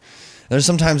overpowering. There's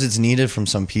sometimes it's needed from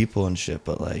some people and shit,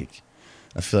 but like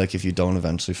I feel like if you don't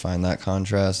eventually find that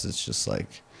contrast, it's just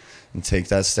like, and take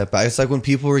that step back. It's like when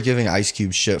people were giving Ice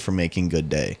Cube shit for making Good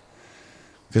Day,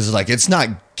 because like it's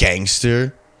not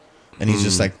gangster, and he's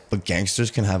just like, but gangsters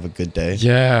can have a good day.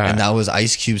 Yeah. And that was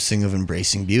Ice Cube's thing of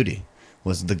embracing beauty.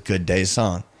 was the Good Day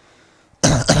song.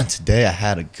 Today I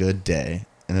had a good day.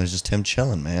 And it was just him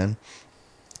chilling, man.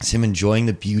 It's him enjoying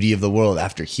the beauty of the world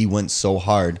after he went so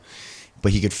hard.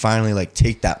 But he could finally like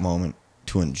take that moment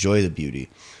to enjoy the beauty.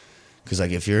 Because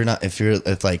like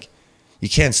if like you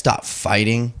can't stop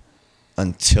fighting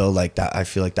until like that. I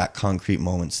feel like that concrete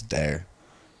moment's there.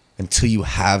 Until you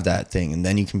have that thing. And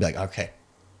then you can be like, okay,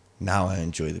 now I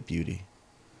enjoy the beauty.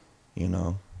 You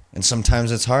know? And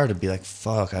sometimes it's hard to be like,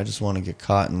 fuck, I just want to get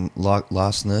caught and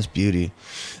lost in this beauty.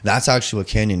 That's actually what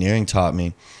canyoneering taught me.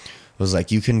 It was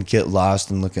like, you can get lost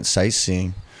and look at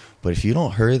sightseeing, but if you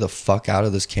don't hurry the fuck out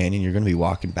of this canyon, you're going to be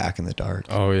walking back in the dark.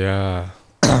 Oh, yeah.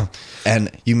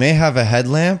 And you may have a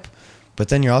headlamp, but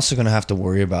then you're also going to have to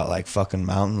worry about like fucking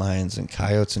mountain lions and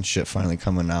coyotes and shit finally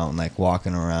coming out and like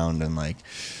walking around and like...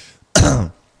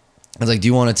 It's like, do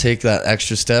you want to take that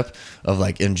extra step of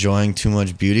like enjoying too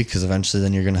much beauty? Because eventually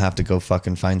then you're going to have to go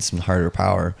fucking find some harder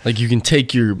power. Like you can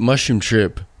take your mushroom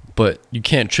trip, but you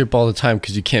can't trip all the time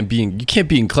because you can't be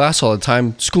in class all the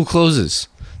time. School closes.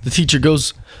 The teacher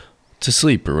goes to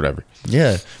sleep or whatever.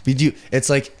 Yeah. It's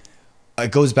like,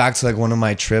 it goes back to like one of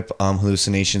my trip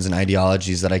hallucinations and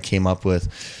ideologies that I came up with.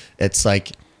 It's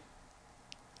like,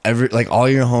 all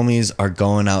your homies are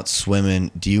going out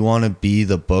swimming. Do you want to be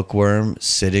the bookworm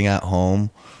sitting at home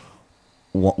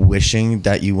wishing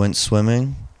that you went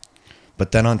swimming?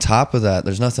 But then on top of that,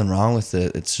 there's nothing wrong with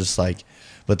it. It's just like,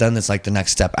 but then it's like the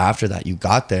next step after that. You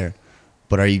got there,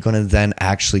 but are you going to then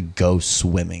actually go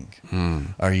swimming?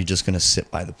 Or are you just going to sit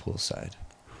by the poolside?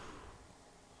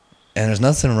 And there's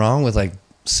nothing wrong with like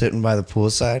sitting by the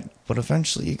poolside, but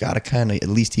eventually you got to kind of at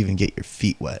least even get your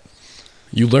feet wet.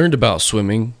 You learned about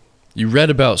swimming. You read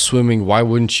about swimming. Why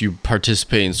wouldn't you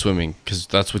participate in swimming? Because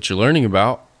that's what you're learning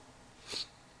about.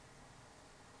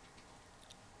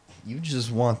 You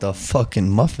just want the fucking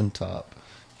muffin top.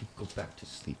 You go back to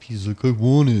sleep. He's like, I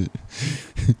want it.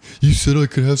 You said I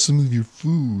could have some of your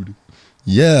food.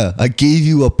 Yeah, I gave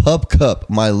you a pup cup,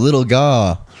 my little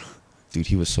guy. Dude,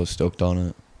 he was so stoked on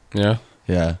it. Yeah?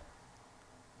 Yeah.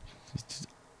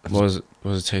 What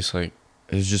does it taste like?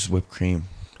 It was just whipped cream.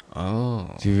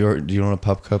 Oh. Do you know what a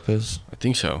pup cup is? I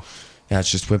think so. Yeah,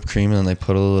 it's just whipped cream and then they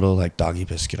put a little like doggy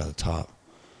biscuit on the top.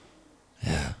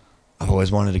 Yeah. I've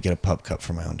always wanted to get a pup cup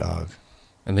for my own dog.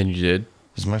 And then you did? It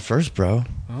was my first, bro.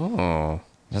 Oh.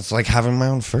 That's like having my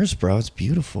own first, bro. It's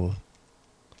beautiful.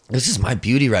 This is my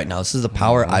beauty right now. This is the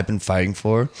power I've been fighting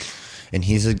for.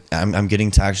 And I'm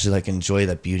getting to actually like enjoy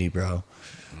that beauty, bro.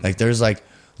 Like there's like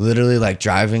literally like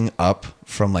driving up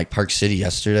from like Park City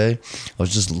yesterday, I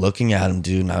was just looking at him,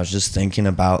 dude, and I was just thinking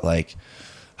about like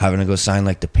having to go sign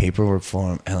like the paperwork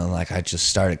for him, and then like I just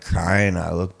started crying.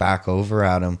 I looked back over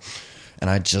at him and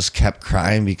I just kept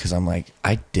crying because I'm like,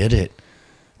 I did it.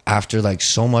 After like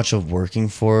so much of working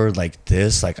for like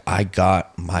this, like I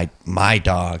got my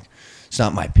dog. It's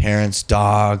not my parents'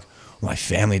 dog, my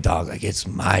family dog, like it's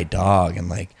my dog. And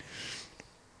like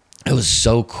it was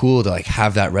so cool to like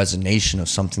have that resonation of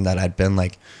something that I'd been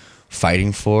like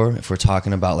fighting for. If we're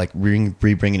talking about like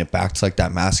bringing it back to like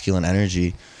that masculine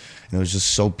energy, and it was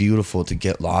just so beautiful to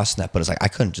get lost in that. But it's like I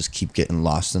couldn't just keep getting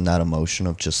lost in that emotion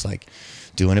of just like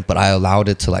doing it, but I allowed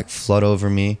it to like flood over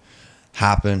me,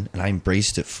 happen, and I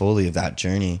embraced it fully of that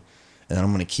journey. And then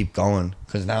I'm gonna keep going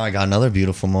because now I got another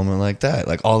beautiful moment like that.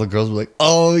 Like all the girls were like,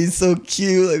 "Oh, he's so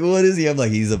cute. Like, what is he?" I'm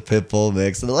like, "He's a pit bull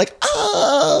mix," and they're like,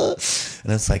 "Ah!"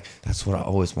 And it's like that's what I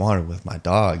always wanted with my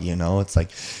dog. You know, it's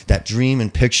like that dream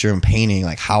and picture and painting,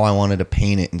 like how I wanted to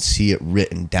paint it and see it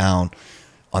written down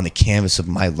on the canvas of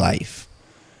my life,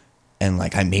 and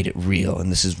like I made it real,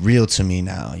 and this is real to me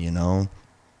now. You know.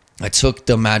 I took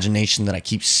the imagination that I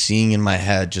keep seeing in my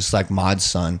head, just like Mod's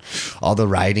son, all the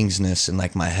writingsness in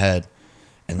like my head,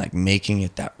 and like making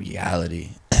it that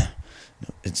reality.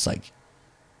 It's like,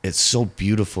 it's so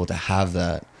beautiful to have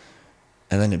that.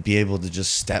 And then to be able to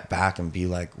just step back and be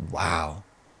like, wow,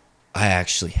 I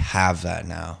actually have that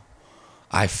now.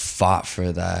 I fought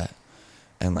for that.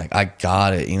 And like, I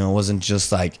got it. You know, it wasn't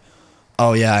just like,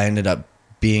 oh yeah, I ended up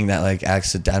being that like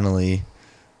accidentally.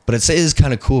 But it is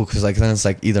kind of cool because like then it's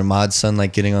like either Mod's son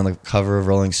like getting on the cover of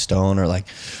Rolling Stone or like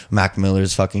Mac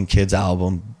Miller's fucking Kids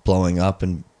album blowing up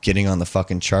and getting on the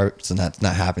fucking charts, and that's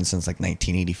not happened since like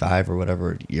 1985 or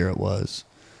whatever year it was.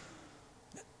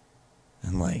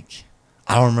 And like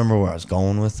I don't remember where I was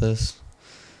going with this,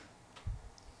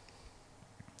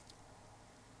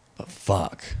 but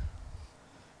fuck.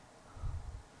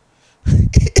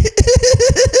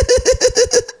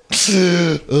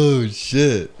 Oh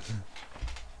shit.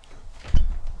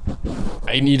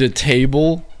 I need a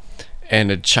table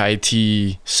and a chai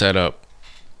tea setup.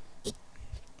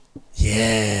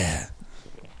 Yeah.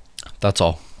 That's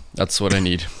all. That's what I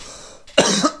need.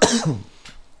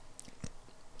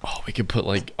 Oh, we could put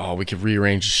like, we could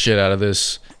rearrange the shit out of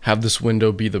this. Have this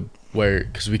window be the where,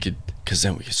 because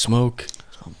then we could smoke.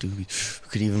 Oh, dude, we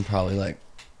could even probably like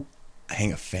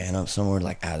hang a fan up somewhere,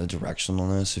 like add a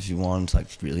directionalness if you wanted to like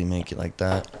really make it like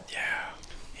that.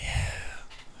 Yeah.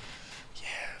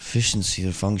 Efficiency,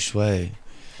 the feng shui,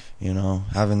 you know,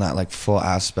 having that like full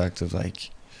aspect of like,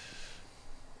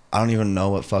 I don't even know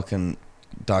what fucking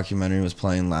documentary was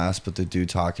playing last, but the dude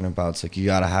talking about it's like you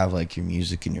gotta have like your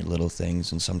music and your little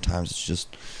things, and sometimes it's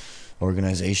just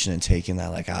organization and taking that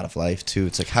like out of life too.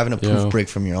 It's like having a poof break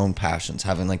from your own passions,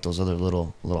 having like those other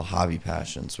little hobby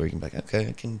passions where you can be like, okay,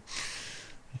 I can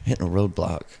hit a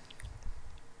roadblock.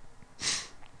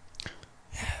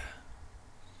 Yeah.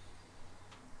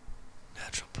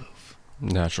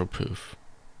 Natural poof.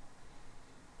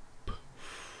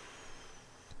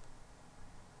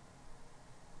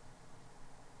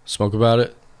 Smoke about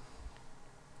it.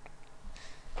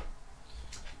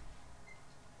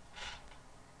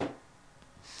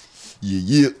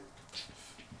 Yeah.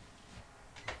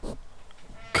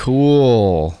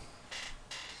 Cool.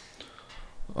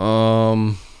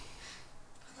 I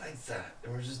like that.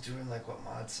 And we're just doing like what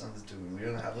Mod Son's doing. We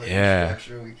don't have like a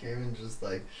structure. We came and just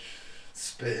like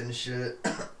spitting shit.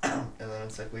 And then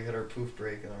it's like we hit our poof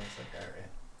break and then it's like, alright.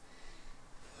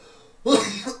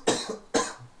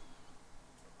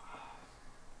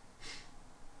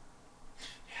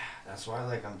 That's why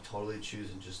like I'm totally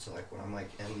choosing just to like when I'm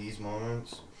like in these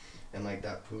moments and like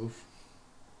that poof,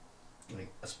 like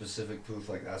a specific poof,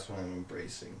 like that's when I'm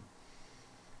embracing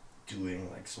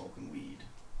doing like smoking weed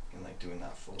and like doing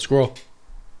that full squirrel.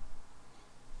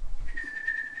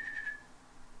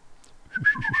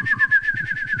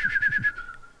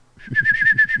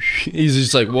 He's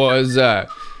just like, what is that?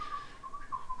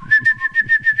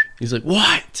 He's like,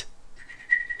 what?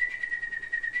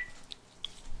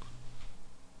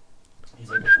 He's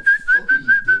like, what the fuck are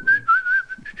you doing?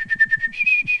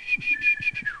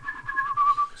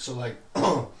 So like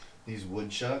these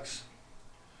woodchucks,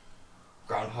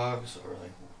 groundhogs, or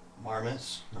like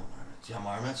marmots,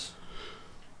 marmots.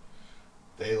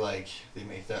 They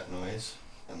make that noise,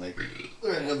 and like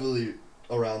they're heavily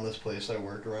around this place I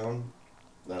work around.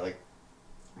 That like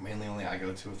mainly only I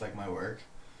go to with like my work,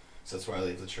 so that's where I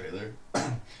leave the trailer.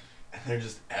 And they're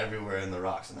just everywhere in the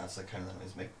rocks, and that's like kind of the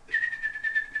noise make.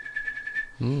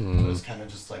 So it's kind of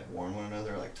just like warn one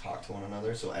another, like talk to one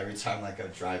another. So every time like I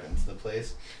drive into the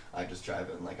place, I just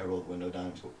drive in, like I roll the window down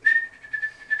and just go.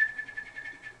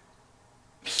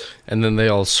 And then they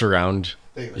all surround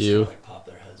you. Like pop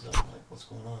their heads up, like what's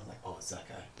going on? Like, oh, it's that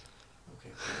guy.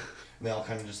 Okay, cool. And they all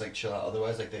kind of just like chill out.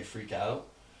 Otherwise, like they freak out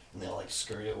and they'll like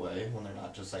scurry away when they're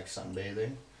not just like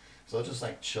sunbathing. So they'll just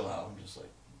like chill out and just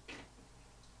like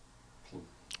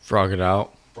Frog it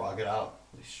out. Frog it out.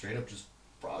 They straight up just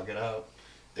frog it out.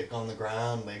 Dick on the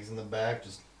ground, legs in the back,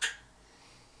 just.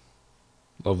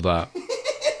 Love that.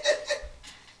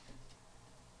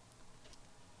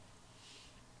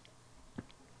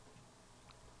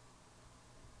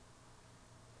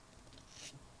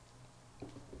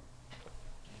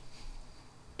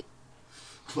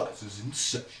 Class is in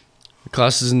session.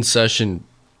 Class is in session.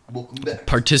 Welcome back.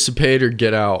 Participate or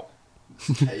get out.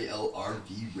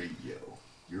 KLRV Radio,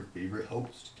 your favorite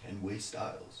host, Kenway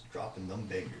Styles, dropping them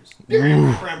bangers.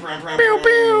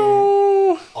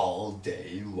 All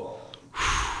day long.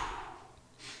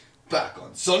 Back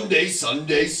on Sunday.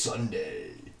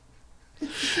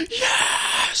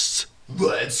 Yes!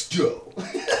 Let's go. Dude,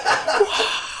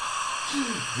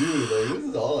 like this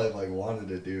is all I've like wanted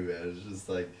to do, man. It's just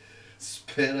like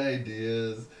spit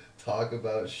ideas, talk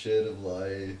about shit of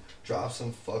life, drop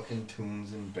some fucking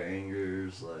tunes and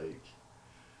bangers, like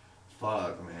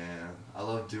fuck, man. I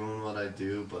love doing what I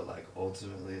do, but like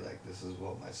ultimately like this is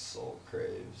what my soul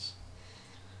craves.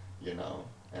 You know?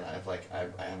 And I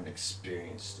haven't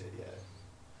experienced it yet.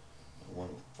 I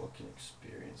want to fucking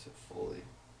experience it fully.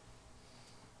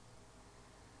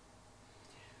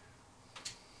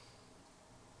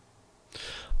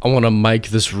 I want to mic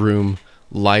this room,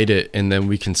 light it, and then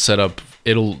we can set up.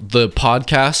 The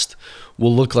podcast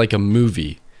will look like a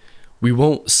movie. We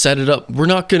won't set it up. We're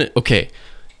not gonna. Okay,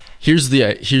 here's the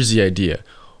idea.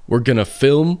 We're gonna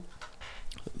film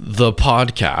the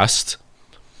podcast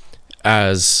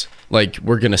as like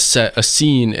we're gonna set a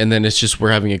scene, and then it's just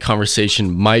we're having a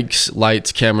conversation. Mics,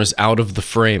 lights, cameras out of the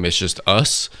frame. It's just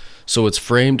us. So it's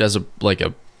framed as a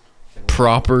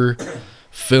proper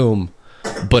film.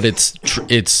 But it's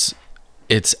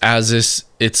as this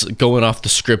it's going off the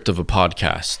script of a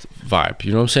podcast vibe.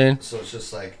 You know what I'm saying? So it's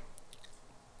just like,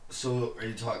 so are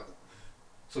you talking?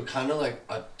 So kind of like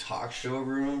a talk show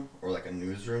room or like a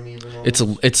newsroom even.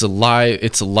 Almost. It's a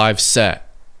live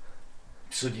set.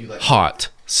 So do you like hot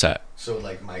set? So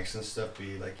like mics and stuff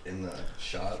be like in the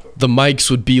shop. The mics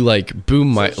would be like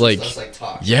boom mic, like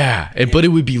talk. Yeah, but it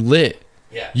would be lit.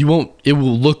 Yeah. You won't. It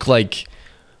will look like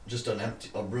just a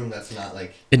room that's not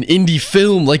like an indie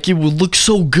film. Like it would look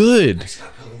so good. Like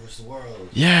Scott Pilgrim vs. the World.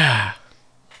 Yeah.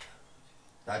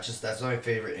 That's my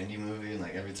favorite indie movie, and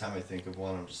like every time I think of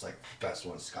one, I'm just like, best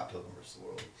one, Scott Pilgrim vs. the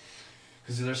World.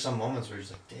 Because there's some moments where you're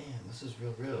just like, damn, this is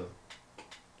real.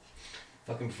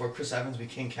 Fucking before Chris Evans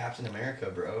became Captain America,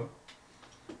 bro.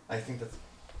 I think that's.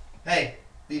 Hey,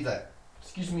 leave that.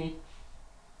 Excuse me.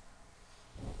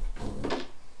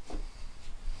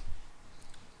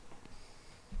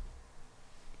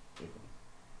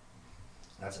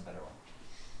 That's a better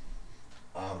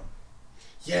one.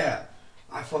 Yeah,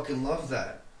 I fucking love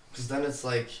that. Cause then it's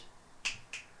like,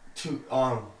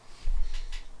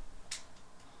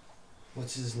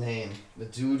 what's his name? The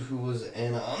dude who was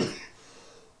in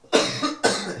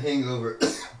Hangover.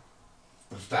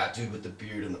 The fat dude with the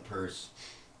beard and the purse.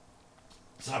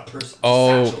 It's not a purse.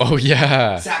 Oh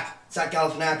yeah. Zach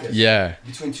Galifianakis. Yeah.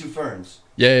 Between two ferns.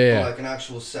 Yeah. Like an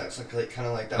actual sex, like kind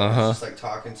of like that. Uh-huh. We're just like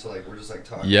talking to like we're just like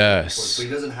talking. Yes. But he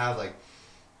doesn't have like,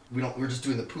 we're just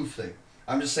doing the poof thing.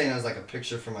 I'm just saying as like a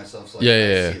picture for myself, so like I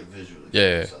see it visually.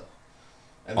 Yeah.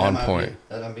 And on point.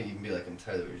 That might even be like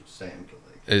entirely what you're saying, but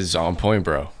like. Is on point,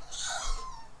 bro.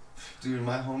 Dude,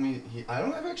 my homie,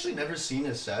 I've actually never seen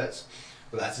his sets.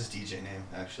 But that's his DJ name,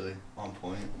 actually. On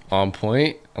Point. On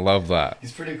Point? I love that.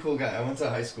 He's a pretty cool guy. I went to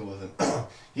high school with him.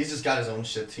 He's just got his own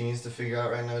shit he needs to figure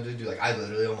out right now, dude. Like, I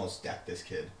literally almost decked this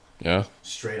kid. Yeah?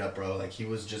 Straight up, bro. Like, he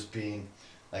was just being,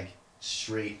 like,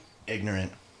 straight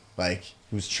ignorant. Like,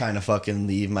 he was trying to fucking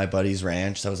leave my buddy's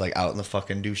ranch that was, like, out in the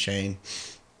fucking Duchesne.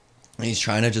 And he's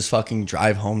trying to just fucking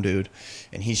drive home, dude.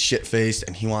 And he's shit-faced,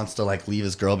 and he wants to, like, leave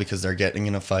his girl because they're getting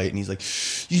in a fight. And he's like,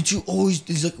 he's like,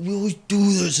 we always do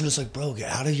this. And it's like, bro, get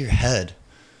out of your head.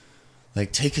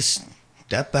 Like, take a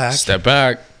step back. Step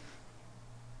back.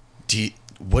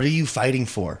 What are you fighting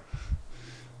for?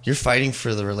 You're fighting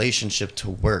for the relationship to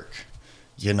work,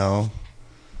 you know?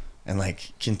 And,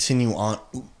 like, continue on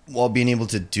while being able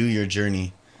to do your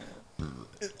journey.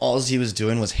 All he was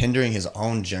doing was hindering his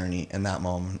own journey in that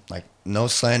moment. Like, no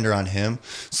slander on him.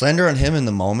 Slander on him in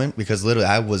the moment, because literally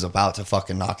I was about to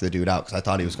fucking knock the dude out because I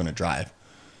thought he was going to drive.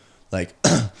 Like,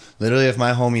 literally if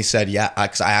my homie said, yeah,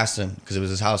 because I asked him, because it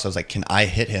was his house, I was like, can I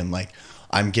hit him? Like,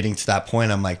 I'm getting to that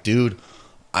point. I'm like, dude,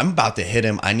 I'm about to hit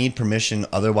him. I need permission.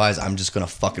 Otherwise, I'm just going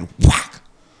to fucking whack.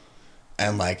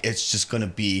 And, like, it's just going to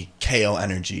be KO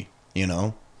energy, you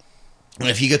know? And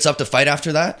if he gets up to fight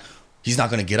after that, he's not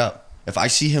going to get up. If I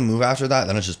see him move after that,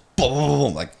 then it's just boom, boom,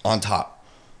 boom, like on top.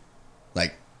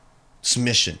 Like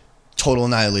submission, total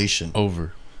annihilation.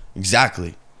 Over.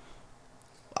 Exactly.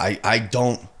 I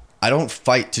don't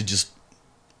fight to just,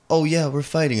 oh yeah, we're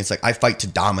fighting. It's like I fight to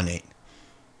dominate.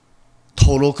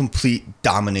 Total, complete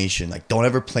domination. Like, don't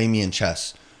ever play me in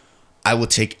chess. I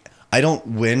don't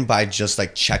win by just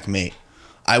like checkmate.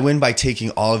 I win by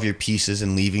taking all of your pieces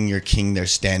and leaving your king there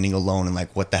standing alone and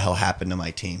like, what the hell happened to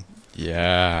my team?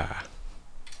 Yeah.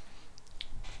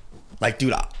 Like,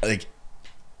 dude, like,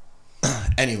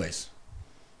 anyways.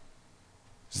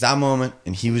 It's that moment,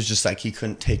 and he was just like, he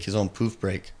couldn't take his own poof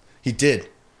break. He did.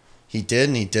 He did,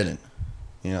 and he didn't.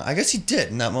 You know, I guess he did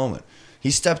in that moment.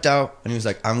 He stepped out, and he was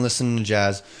like, I'm listening to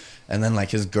jazz. And then, like,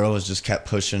 his girl was just kept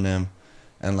pushing him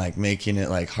and, like, making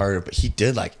it, like, harder. But he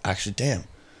did, like, actually, damn.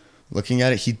 Looking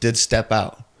at it, he did step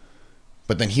out.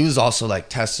 But then he was also, like,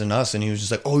 testing us, and he was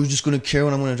just like, oh, you're just going to care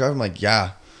when I'm going to drive? I'm like,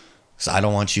 yeah, because I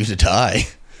don't want you to die.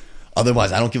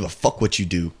 Otherwise, I don't give a fuck what you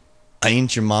do. I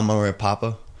ain't your mama or your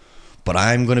papa. But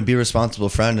I'm going to be a responsible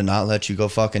friend and not let you go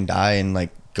fucking die and, like,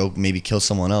 go maybe kill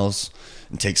someone else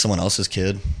and take someone else's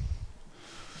kid.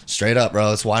 Straight up,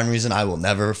 bro. It's one reason I will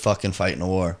never fucking fight in a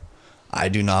war. I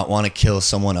do not want to kill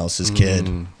someone else's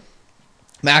kid.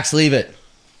 Max, leave it.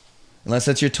 Unless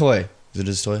that's your toy. Is it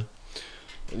his toy?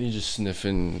 You just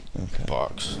sniffing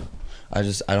box. I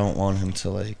don't want him to,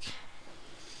 like,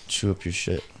 chew up your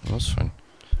shit. Well, that's fine.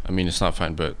 I mean, it's not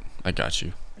fine, but I got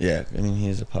you. Yeah, I mean, he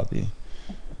is a puppy.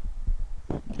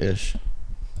 Ish.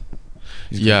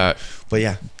 Yeah. But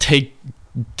yeah.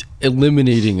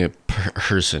 Eliminating a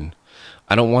person.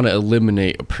 I don't want to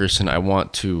eliminate a person. I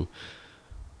want to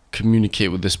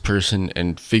communicate with this person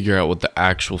and figure out what the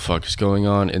actual fuck is going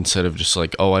on instead of just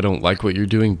like, oh, I don't like what you're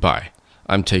doing. Bye.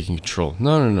 I'm taking control.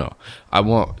 No. I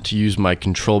want to use my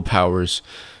control powers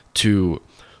to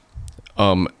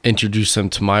introduce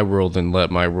them to my world and let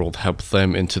my world help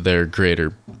them into their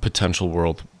greater potential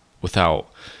world without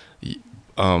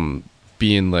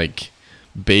being like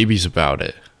babies about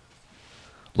it,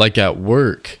 like at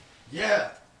work. Yeah,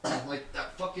 like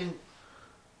that fucking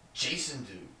Jason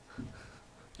dude.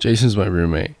 Jason's my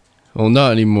roommate. Well,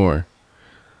 not anymore.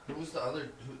 Who was the other?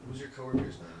 Who's your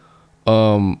coworker's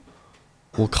name?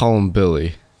 We'll call him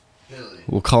Billy. Billy.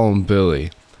 We'll call him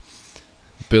Billy.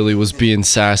 Billy was being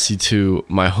sassy to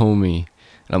my homie.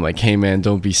 And I'm like, hey, man,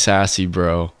 don't be sassy,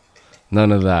 bro.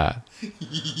 None of that.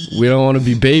 We don't want to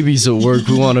be babies at work.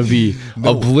 We want to be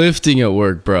uplifting at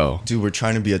work, bro. Dude, we're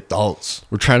trying to be adults.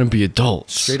 We're trying to be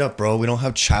adults. Straight up, bro. We don't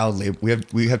have child labor.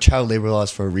 We have child labor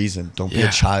laws for a reason. Don't be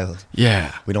a child.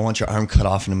 Yeah. We don't want your arm cut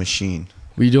off in a machine.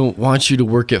 We don't want you to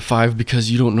work at 5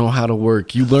 because you don't know how to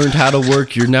work. You learned how to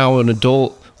work. You're now an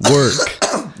adult. Work.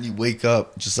 You wake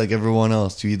up just like everyone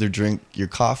else. You either drink your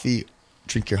coffee,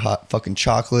 drink your hot fucking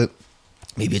chocolate.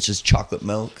 Maybe it's just chocolate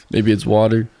milk. Maybe it's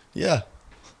water. Yeah.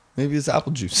 Maybe it's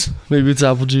apple juice. Maybe it's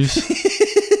apple juice.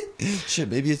 Shit,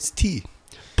 maybe it's tea.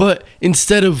 But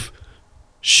instead of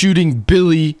shooting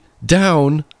Billy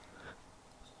down,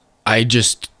 I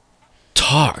just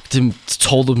talked and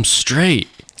told him straight.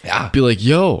 Yeah. Be like,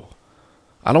 yo,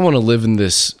 I don't want to live in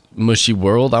this mushy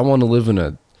world. I want to live in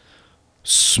a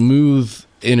smooth,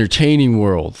 entertaining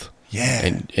world.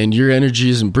 Yeah. And your energy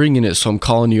isn't bringing it, so I'm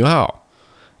calling you out.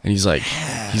 And he's like,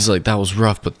 that was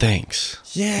rough, but thanks.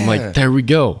 Yeah. I'm like, there we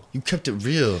go. You kept it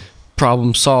real.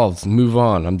 Problem solved. Move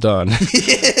on. I'm done.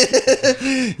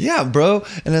 Yeah, bro.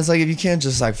 And it's like, if you can't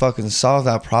just like fucking solve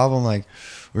that problem like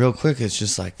real quick, it's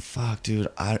just like, fuck, dude,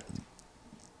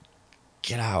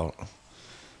 get out.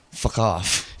 Fuck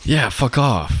off. Yeah, fuck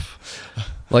off.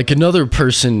 Like another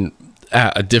person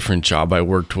at a different job I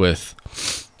worked with,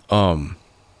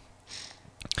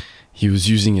 he was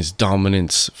using his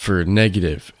dominance for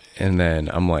negative, and then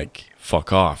I'm like,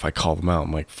 fuck off. I called him out.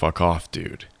 I'm like, fuck off,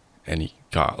 dude. And he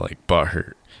got like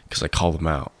butthurt because I called him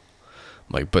out.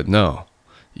 I'm like, but no,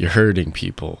 you're hurting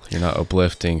people. You're not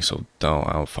uplifting, so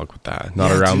I don't fuck with that.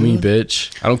 Not around me,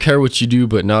 bitch. I don't care what you do,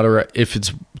 but not around. If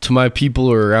it's to my people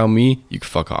or around me, you can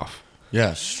fuck off.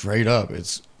 Yeah, straight up.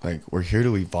 It's like, we're here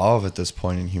to evolve at this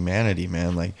point in humanity,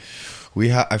 man. Like,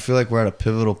 I feel like we're at a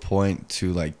pivotal point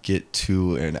to like get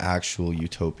to an actual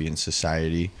utopian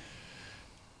society.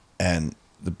 And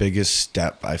the biggest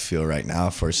step I feel right now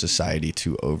for society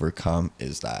to overcome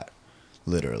is that,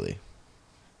 literally.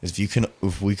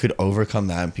 If we could overcome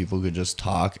that and people could just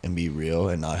talk and be real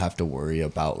and not have to worry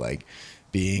about like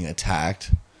being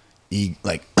attacked,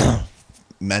 like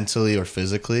mentally or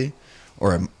physically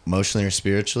or emotionally or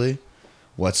spiritually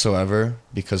whatsoever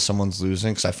because someone's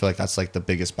losing. Because I feel like that's like the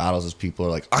biggest battles is people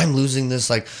are like, I'm losing this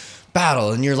like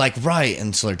battle and you're like, right.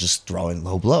 And so they're just throwing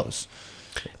low blows.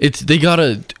 They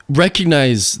gotta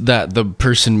recognize that the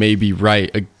person may be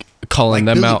right, calling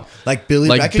like them Billy, out. Like Billy,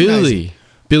 like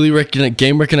Billy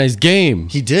recognized game.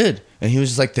 He did, and he was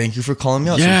just like, "Thank you for calling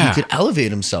me out." Yeah. So he could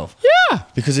elevate himself. Yeah,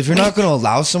 because if you're not gonna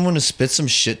allow someone to spit some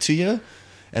shit to you,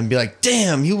 and be like,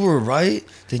 "Damn, you were right,"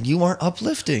 then you aren't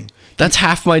uplifting. That's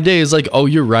half my day. Is like, "Oh,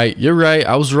 you're right.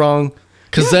 I was wrong."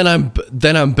 Because then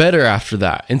I'm better after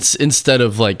that. Instead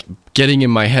of like getting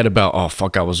in my head about, "Oh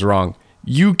fuck, I was wrong."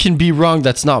 You can be wrong.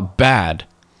 That's not bad.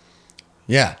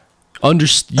 Yeah.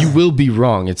 You will be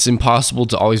wrong. It's impossible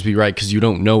to always be right because you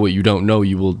don't know what you don't know.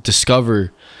 You will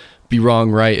discover, be wrong,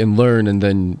 right, and learn, and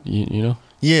then, you know?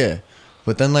 Yeah.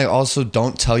 But then, like, also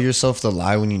don't tell yourself the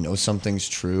lie when you know something's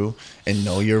true and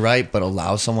know you're right, but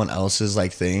allow someone else's,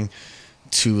 like, thing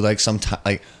to, like,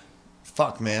 like,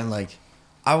 fuck, man, like,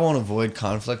 I won't avoid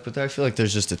conflict, but I feel like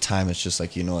there's just a time it's just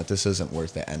like, you know what, this isn't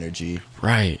worth the energy.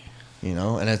 Right. You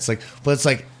know? And it's like, but it's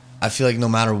like, I feel like no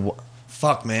matter what,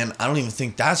 fuck, man, I don't even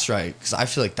think that's right. Because I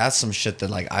feel like that's some shit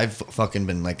that, like, I've fucking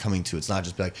been, like, coming to. It's not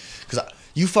just be like, because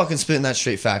you fucking spitting that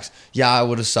straight facts. Yeah, I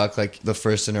would have sucked, like, the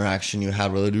first interaction you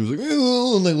had where the dude was like,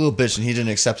 oh, like, little bitch, and he didn't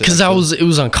accept it. Because it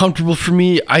was uncomfortable for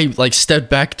me. I, like, stepped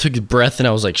back, took a breath, and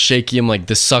I was, like, shaky. I'm like,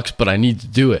 this sucks, but I need to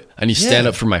do it. I need to stand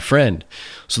up for my friend.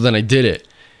 So then I did it.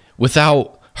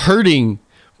 Without hurting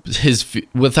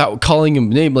without calling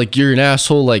him a name, like, you're an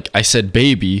asshole, like I said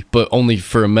baby, but only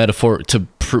for a metaphor to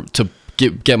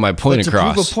get my point across.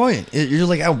 To prove a point. You're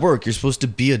like at work, you're supposed to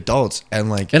be adults,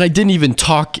 and I didn't even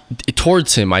talk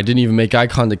towards him. I didn't even make eye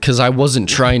contact because I wasn't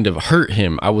trying to hurt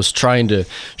him. I was trying to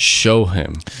show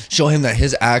him that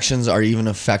his actions are even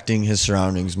affecting his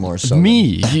surroundings more so.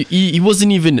 He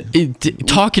wasn't even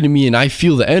talking to me, and I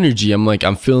feel the energy. I'm like,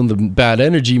 I'm feeling the bad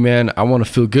energy, man. I want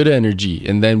to feel good energy,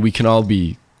 and then we can all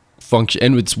be function.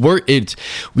 And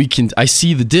I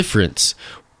see the difference.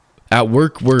 At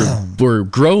work, we're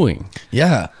growing.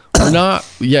 Yeah. We're not,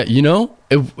 yeah, you know,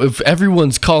 if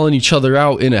everyone's calling each other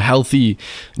out in a healthy,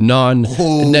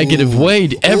 non-negative way,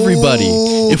 everybody,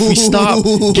 if we stop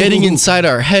getting inside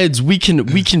our heads, we can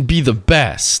be the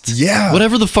best. Yeah.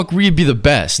 Whatever the fuck, we be the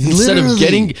best. Instead of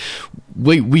getting,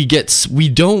 we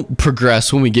don't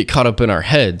progress when we get caught up in our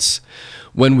heads.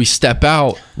 When we step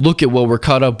out, look at what we're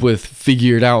caught up with,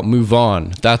 figure it out, move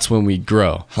on. That's when we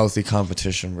grow. Healthy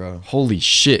competition, bro. Holy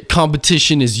shit.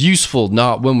 Competition is useful,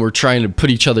 not when we're trying to put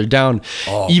each other down.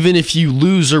 Even if you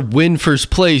lose or win first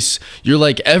place, you're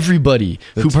like, everybody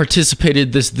who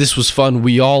participated, this was fun.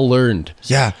 We all learned.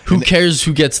 Yeah. Who cares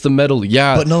who gets the medal?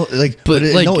 Yeah. But no,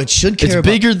 no, it should care it's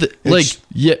bigger than,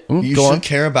 you should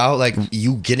care about, like,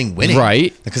 you winning.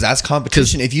 Right. Because that's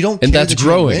competition. If you don't care and that's that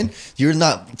growing. You win, you're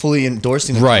not fully endorsing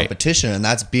the competition, and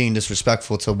that's being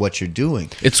disrespectful to what you're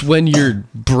doing. It's when you're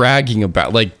bragging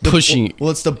about, like, pushing. Well,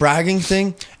 it's the bragging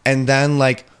thing, and then,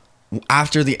 like,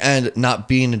 after the end, not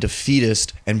being a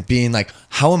defeatist and being like,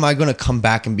 how am I going to come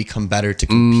back and become better to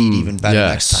compete even better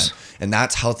next time? And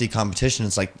that's healthy competition.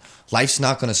 It's like, life's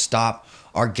not going to stop.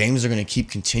 Our games are going to keep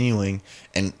continuing,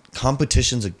 and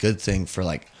competition's a good thing for,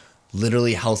 like,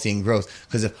 literally healthy and growth.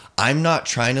 Because if I'm not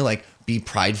trying to, like, be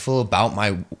prideful about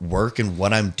my work and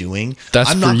what I'm doing,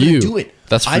 I'm not going to do it.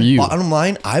 That's for you. Bottom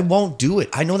line, I won't do it.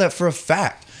 I know that for a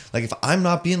fact. Like, if I'm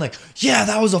not being like, yeah,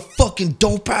 that was a fucking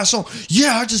dope ass song.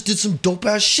 Yeah, I just did some dope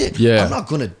ass shit. Yeah. I'm not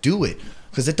going to do it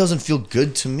because it doesn't feel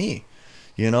good to me,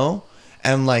 you know?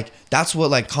 And, like, that's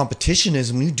what, like, competition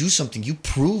is. When you do something, you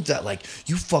prove that, like,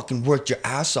 you fucking worked your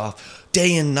ass off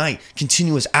day and night,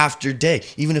 continuous after day.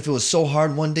 Even if it was so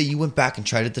hard one day, you went back and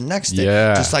tried it the next day.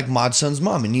 Yeah. Just like Mod Son's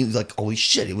mom. And you like, holy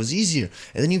shit, it was easier.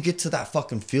 And then you get to that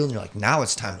fucking field and you're like, now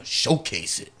it's time to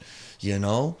showcase it, you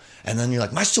know? And then you're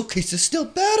like, my showcase is still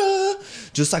better.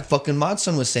 Just like fucking Mod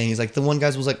Son was saying. He's like, the one guy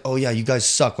was like, oh yeah, you guys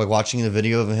suck. Like watching the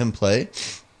video of him play.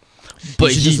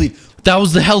 But that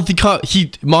was the healthy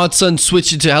Mod Son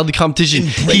switched it to healthy competition.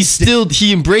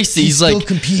 He embraced it. He's like,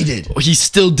 competed. He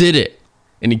still did it.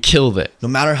 And he killed it. No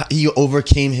matter how he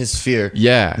overcame his fear.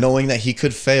 Yeah. Knowing that he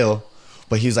could fail.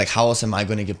 But he was like, how else am I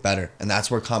going to get better? And that's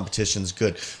where competition's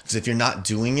good. Because if you're not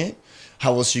doing it,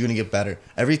 how else are you going to get better?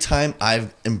 Every time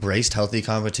I've embraced healthy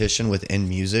competition within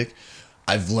music,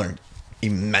 I've learned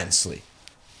immensely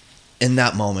in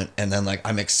that moment. And then, like,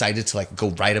 I'm excited to, like, go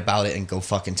write about it and go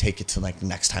fucking take it to, like,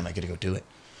 next time I get to go do it.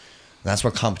 And that's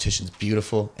where competition's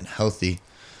beautiful and healthy.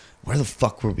 Where the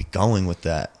fuck were we going with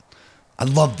that? I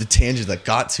love the tangent that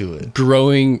got to it.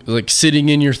 Growing, like, sitting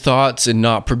in your thoughts and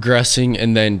not progressing,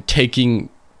 and then taking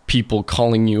people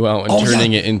calling you out and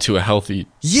turning it into a healthy,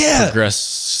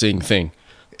 progressing thing.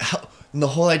 The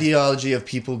whole ideology of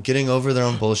people getting over their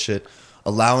own bullshit,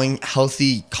 allowing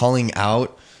healthy calling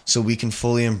out so we can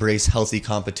fully embrace healthy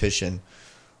competition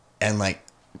and, like,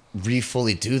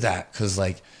 fully do that. Because,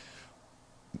 like,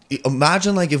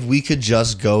 imagine, like, if we could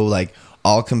just go, like,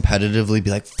 all competitively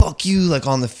be like, fuck you, like,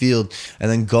 on the field,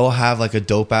 and then go have, like, a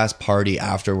dope ass party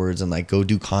afterwards and, like, go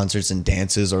do concerts and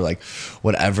dances or, like,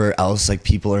 whatever else, like,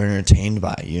 people are entertained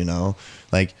by, you know?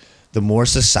 Like, the more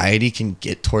society can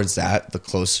get towards that, the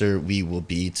closer we will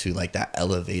be to, like, that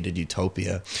elevated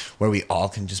utopia where we all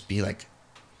can just be, like,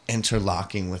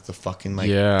 interlocking with the fucking,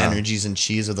 like, energies and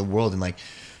cheese of the world and, like,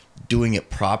 doing it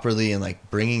properly and,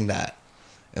 like, bringing that,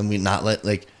 and we not let,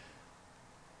 like,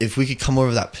 if we could come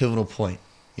over that pivotal point,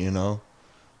 you know,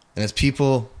 and as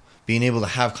people being able to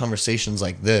have conversations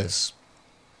like this,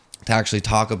 to actually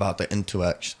talk about the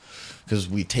intellect, because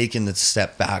we taken the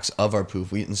step backs of our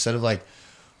poof. We, instead of, like,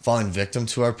 falling victim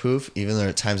to our poof, even though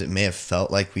at times it may have felt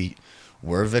like we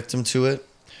were victim to it,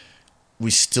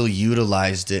 we still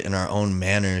utilized it in our own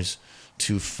manners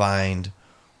to find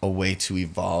a way to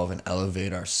evolve and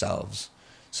elevate ourselves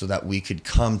so that we could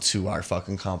come to our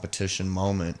fucking competition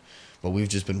moment. But we've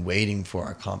just been waiting for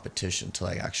our competition to,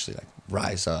 like, actually, like,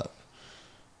 rise up.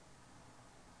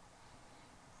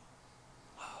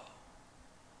 Wow.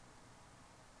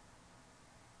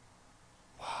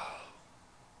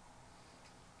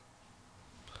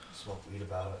 Smoke weed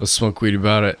about it. Let's smoke weed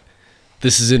about it.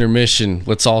 This is intermission.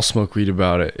 Let's all smoke weed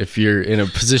about it. If you're in a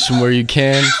position where you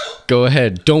can, go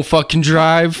ahead. Don't fucking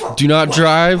drive. Do not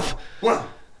drive.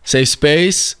 Save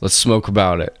space. Let's smoke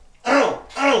about it.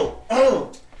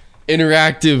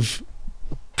 Interactive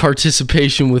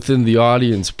participation within the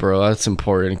audience, bro. That's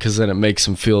important because then it makes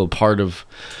them feel a part of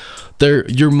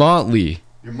your motley.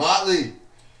 Your motley.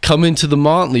 Come into the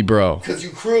motley, bro. Because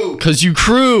you crew. Because you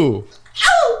crew.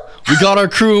 We got our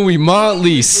crew and we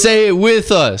motley. Say it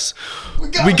with us.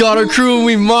 We got our crew and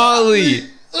we motley.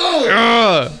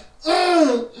 Oh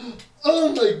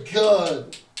my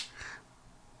god.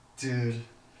 Dude.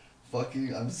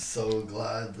 I'm so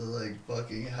glad to like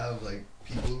fucking have like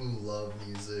people who love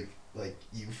music like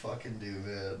you fucking do,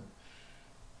 man.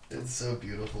 It's so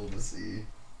beautiful to see.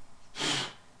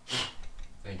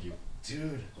 Thank you.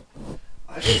 Dude,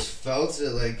 I just felt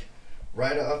it like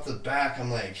right off the back.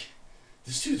 I'm like,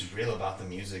 this dude's real about the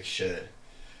music shit.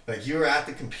 Like you were at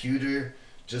the computer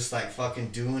just like fucking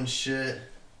doing shit.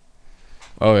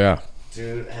 Oh yeah.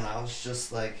 Dude, and I was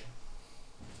just like,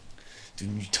 dude,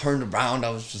 you turned around, I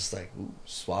was just like, ooh,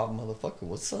 suave motherfucker,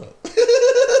 what's up?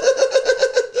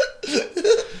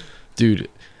 Dude,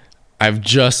 I've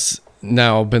just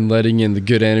now been letting in the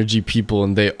good energy people,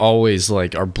 and they always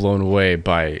like are blown away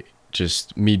by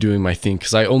just me doing my thing,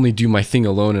 because I only do my thing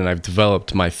alone, and I've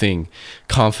developed my thing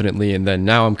confidently, and then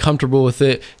now I'm comfortable with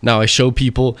it. Now I show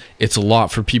people, it's a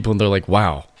lot for people, and they're like,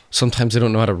 wow, sometimes they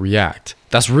don't know how to react.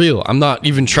 That's real. I'm not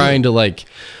even trying to like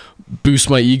boost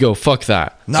my ego. Fuck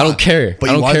that. I don't care. But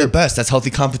I don't you are care. the best. That's healthy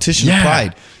competition and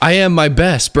pride. I am my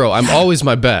best, bro. I'm always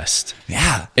my best.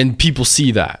 Yeah. And people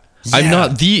see that.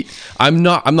 Yeah. I'm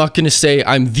not gonna say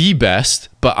I'm the best,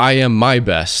 but I am my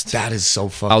best. That is so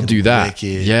fucking I'll do that.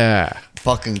 wicked. Yeah.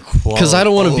 Fucking quote. Because I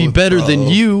don't want to be better bro. than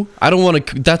you. I don't want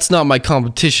to. That's not my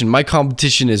competition. My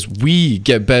competition is we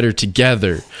get better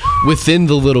together within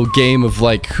the little game of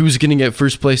like who's gonna get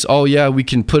first place. Oh yeah, we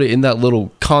can put it in that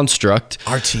little construct.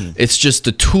 Our team. It's just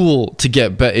a tool to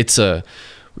get better.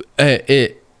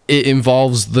 It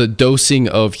involves the dosing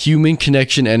of human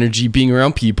connection energy, being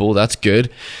around people. That's good.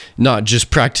 Not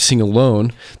just practicing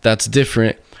alone. That's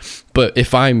different. But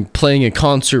if I'm playing a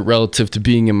concert relative to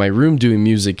being in my room doing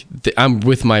music, I'm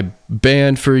with my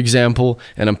band, for example,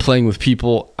 and I'm playing with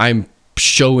people, I'm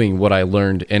showing what I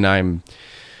learned, and I'm...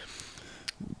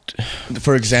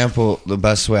 For example, the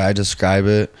best way I describe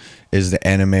it is the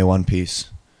anime One Piece.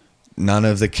 None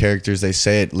of the characters, they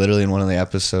say it literally in one of the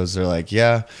episodes, they're like,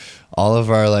 yeah, all of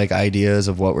our like ideas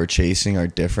of what we're chasing are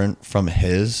different from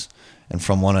his and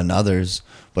from one another's,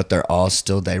 but they're all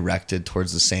still directed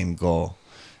towards the same goal.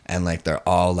 And like they're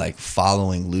all like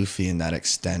following Luffy in that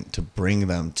extent to bring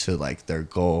them to like their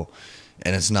goal.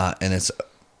 And it's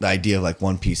the idea of like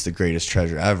One Piece, the greatest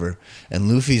treasure ever.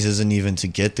 And Luffy's isn't even to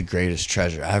get the greatest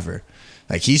treasure ever.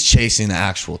 Like he's chasing the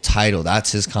actual title.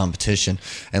 That's his competition.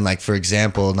 And like, for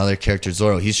example, another character,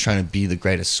 Zoro, he's trying to be the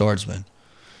greatest swordsman.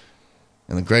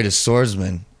 And the greatest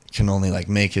swordsman can only like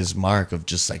make his mark of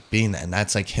just like being that. And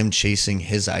that's like him chasing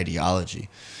his ideology.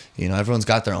 You know, everyone's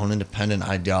got their own independent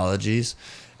ideologies.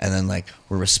 And then like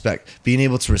being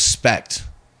able to respect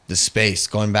the space,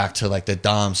 going back to like the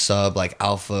Dom sub, like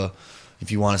alpha,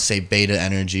 if you want to say beta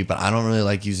energy, but I don't really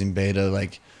like using beta,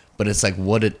 like, but it's like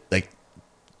what it like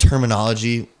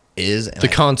terminology is. And the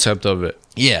concept of it.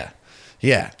 Yeah.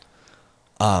 Yeah.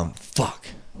 Fuck.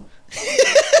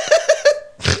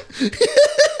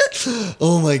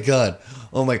 Oh my God.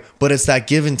 But it's that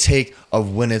give and take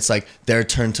of when it's like their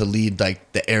turn to lead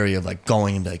like the area of like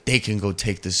going and be like they can go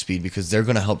take this speed because they're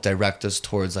gonna help direct us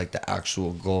towards like the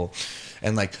actual goal.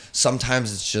 And like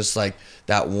sometimes it's just like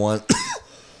that one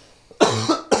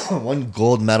one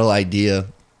gold medal idea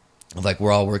of like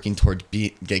we're all working towards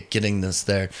getting this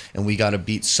there, and we gotta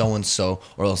beat so and so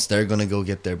or else they're gonna go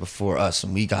get there before us,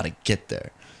 and we gotta get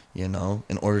there, you know,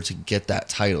 in order to get that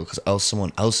title, because else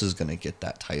someone else is gonna get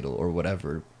that title or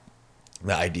whatever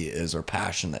the idea is, or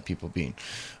passion that people being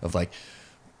of like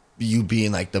you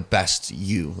being like the best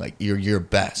you, like you're your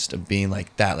best of being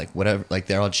like that, like whatever, like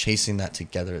they're all chasing that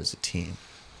together as a team.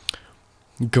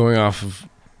 Going off of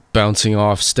bouncing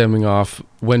off, stemming off,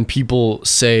 when people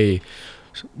say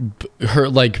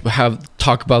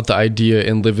talk about the idea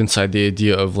and live inside the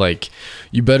idea of like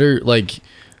you better like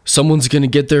someone's gonna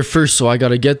get there first, so I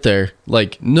gotta get there.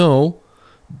 Like, no,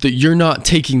 that you're not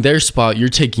taking their spot, you're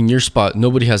taking your spot.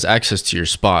 Nobody has access to your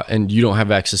spot, and you don't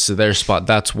have access to their spot.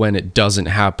 That's when it doesn't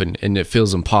happen and it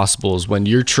feels impossible, is when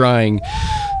you're trying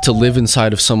to live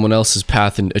inside of someone else's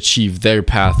path and achieve their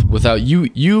path without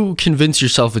you convince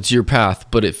yourself it's your path,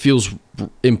 but it feels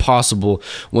impossible.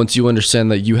 Once you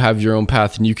understand that you have your own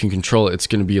path and you can control it, it's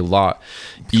going to be a lot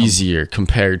easier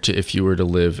compared to if you were to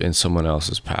live in someone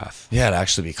else's path. Yeah, it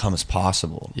actually becomes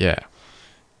possible. Yeah.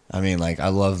 I mean, like, I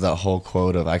love that whole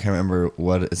quote of, I can't remember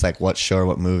what, it's like what show or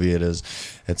what movie it is.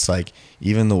 It's like,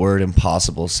 even the word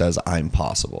impossible says I'm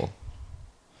possible.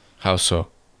 How so?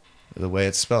 The way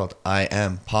it's spelled, I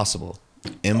am possible.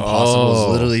 Impossible is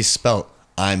literally spelled,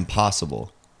 I'm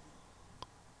possible.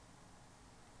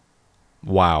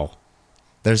 Wow.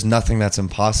 There's nothing that's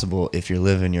impossible if you're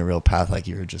living your real path, like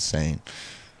you were just saying.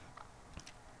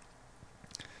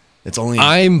 It's only...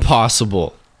 I'm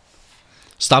possible.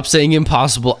 Stop saying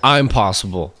impossible. I'm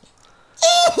possible.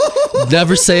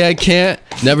 Never say I can't.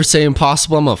 Never say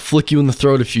impossible. I'm gonna flick you in the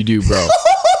throat if you do, bro.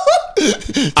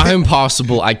 I'm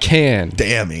possible. I can.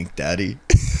 Damn, Ink Daddy.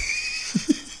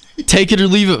 Take it or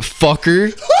leave it,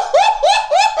 fucker.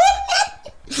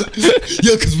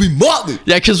 Yeah, cause we motley.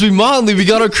 Yeah, cause we motley. We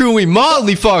got our crew and we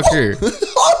motley, fucker.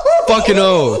 Fucking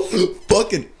oath.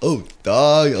 Fucking oath,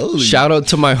 dog. Holy Shout out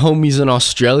to my homies in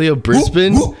Australia,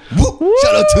 Brisbane. Woo, woo, woo.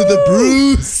 Shout out to the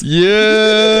Bruce.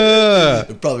 Yeah.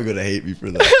 They're probably gonna hate me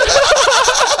for that.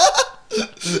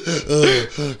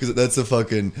 Because that's a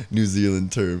fucking New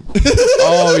Zealand term.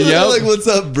 Oh yeah. Like, what's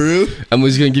up, bro?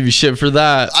 Emily's gonna give you shit for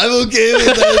that. I'm okay with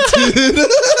that, dude.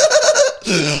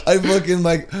 I fucking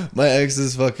my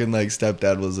ex's fucking like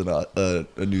stepdad was a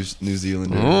New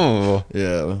Zealander. Oh.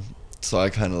 Yeah, so I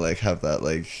kind of like have that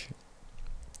like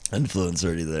influence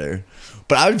already there.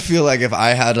 But I would feel like if I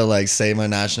had to like say my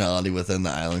nationality within the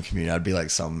island community, I'd be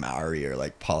like some Maori or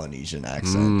like Polynesian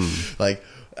accent. Like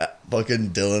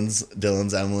fucking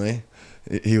Dylan's Emily.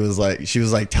 He was like, she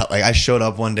was like, I showed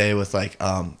up one day with like,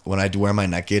 when I do wear my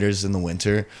neck gaiters in the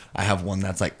winter, I have one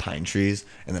that's like pine trees,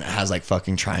 and then it has like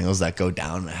fucking triangles that go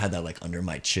down. And I had that like under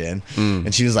my chin,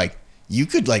 and she was like, you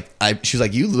could like, she was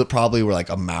like, you probably were like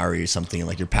a Maori or something in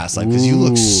like your past life, because you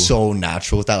look so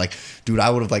natural with that. Like, dude, I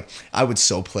would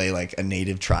so play like a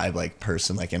native tribe like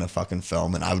person like in a fucking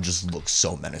film, and I would just look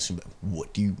so menacing. Like,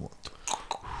 what do you want?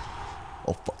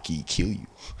 I'll fucking kill you.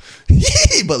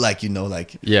 But like, you know,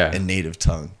 like in native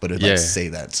tongue, but it like say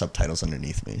that subtitles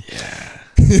underneath me.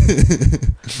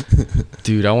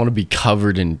 Dude, I want to be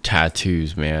covered in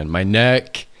tattoos, man. My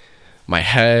neck, my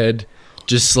head,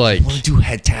 just like, you want to do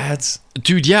head tats?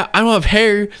 Dude, yeah, I don't have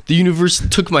hair. The universe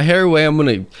took my hair away. I'm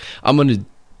gonna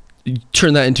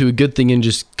turn that into a good thing and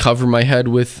just cover my head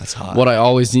with what I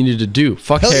always needed to do.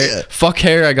 Fuck Hell hair. yeah. Fuck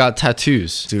hair. I got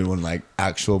tattoos. Dude, when like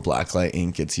actual blacklight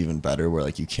ink gets even better, where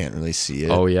like you can't really see it.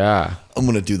 Oh yeah. I'm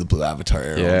gonna do the blue avatar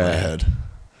arrow on my head.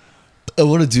 I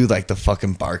want to do like the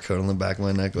fucking barcode on the back of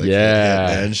my neck, like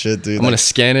and shit, dude. I'm gonna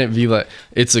scan it. Be like,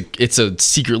 it's a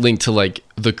secret link to like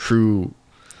the crew.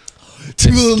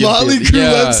 To the Motley Crew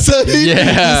website.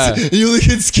 Yeah. You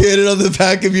can scan it on the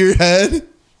back of your head.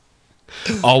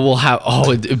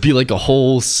 It'd be like a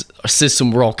whole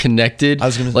system. We're all connected.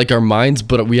 Like our minds,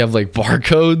 but we have like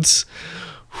barcodes.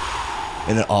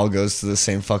 And it all goes to the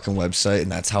same fucking website,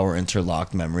 and that's how we're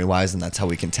interlocked memory-wise, and that's how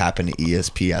we can tap into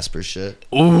ESP Esper shit.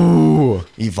 Ooh.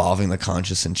 Evolving the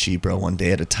conscious and chi, bro, one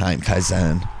day at a time.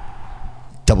 Kaizen.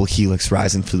 Double helix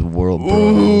rising through the world, bro.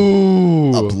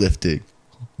 Ooh. Uplifting.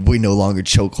 We no longer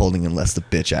choke holding unless the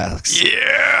bitch asks.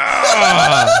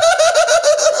 Yeah.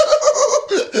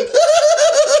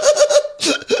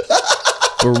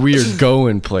 Where we are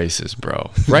going places,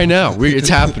 bro. Right now, it's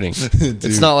happening.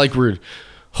 It's not like we're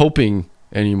hoping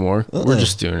anymore. We're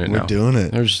just doing it now. We're doing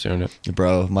it. We're just doing it.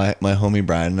 Bro, my homie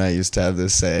Brian and I used to have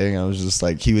this saying. I was just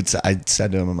like, I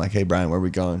said to him, I'm like, hey, Brian, where are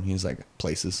we going? He's like,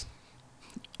 places.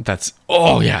 That's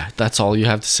all you have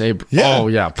to say. Yeah. Oh,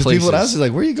 yeah, places. People would ask you,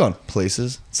 like, where are you going?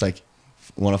 Places. It's like,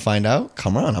 want to find out?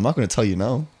 Come on. I'm not going to tell you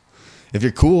no. If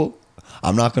you're cool,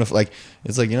 I'm not going to, like,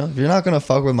 it's like, you know, if you're not going to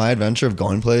fuck with my adventure of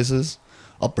going places,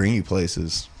 I'll bring you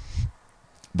places.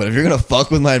 But if you're going to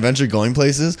fuck with my adventure going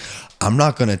places, I'm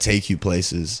not going to take you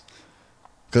places.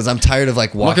 Because I'm tired of,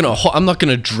 like, walking. I'm not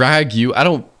going to drag you.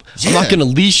 I'm not going to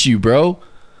leash you, bro.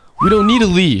 We don't need a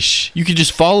leash. You could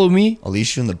just follow me. I'll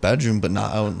leash you in the bedroom, but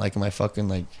not out, like, in my fucking,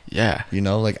 like, you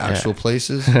know, like, actual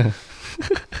places.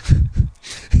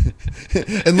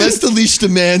 Unless the leash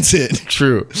demands it.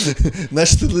 True.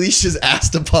 Unless the leash is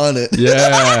asked upon it.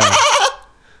 Yeah.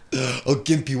 I'll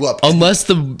gimp you up. Unless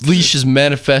the leash is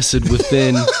manifested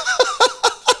within.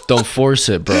 Don't force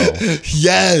it, bro.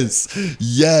 Yes.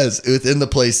 Within the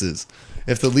places.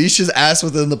 If the leash is asked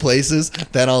within the places,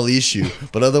 then I'll leash you.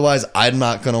 But otherwise, I'm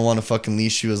not going to want to fucking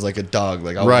leash you as like a dog.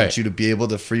 Like, I want you to be able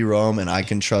to free roam, and I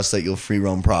can trust that you'll free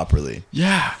roam properly.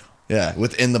 Yeah. Yeah,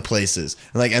 within the places.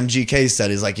 And like MGK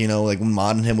said, is like, you know, like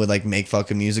Mod and him would like make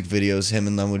fucking music videos. Him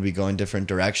and them would be going different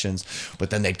directions, but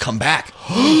then they'd come back.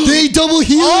 They double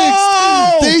helix.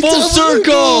 Oh, they full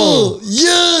circle.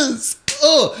 Yes.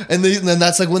 Oh, and then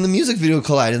that's like when the music video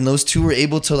collided, and those two were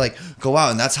able to like go out,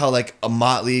 and that's how like a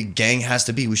motley gang has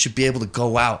to be. We should be able to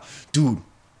go out, dude.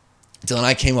 Dylan and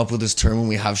I came up with this term when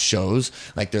we have shows.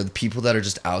 Like, they're the people that are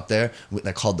just out there.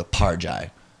 They're called the Parjai.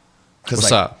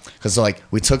 What's up? Because like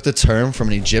we took the term from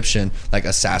an Egyptian like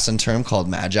assassin term called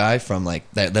magi from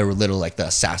like they were literal like the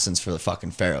assassins for the fucking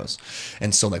pharaohs,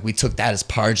 and so like we took that as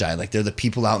parjai, like they're the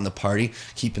people out in the party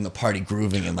keeping the party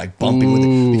grooving and like bumping with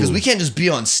it, because we can't just be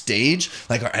on stage,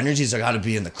 like our energies are got to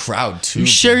be in the crowd too. You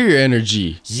share your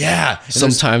energy. Yeah, and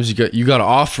sometimes you got to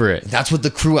offer it. That's what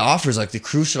the crew offers. Like the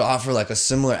crew should offer like a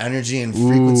similar energy and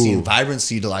frequency and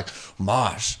vibrancy to like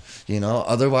mosh, you know.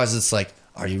 Otherwise it's like,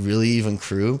 are you really even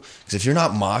crew? Because if you're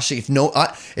not moshing,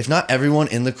 if not everyone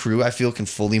in the crew, I feel, can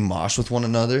fully mosh with one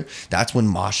another, that's when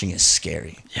moshing is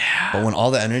scary. Yeah. But when all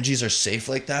the energies are safe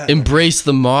like that, embrace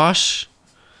the mosh.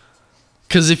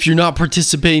 Because if you're not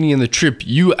participating in the trip,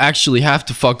 you actually have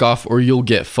to fuck off, or you'll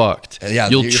get fucked. Yeah,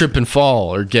 you'll trip and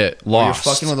fall or get lost.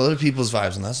 You're fucking with other people's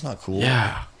vibes, and that's not cool.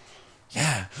 Yeah.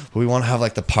 Yeah, but we want to have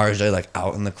like the parjai like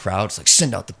out in the crowd. It's like,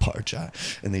 send out the parjai,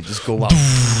 and they just go out,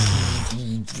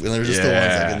 and they're just the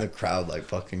ones like in the crowd like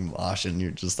fucking moshing.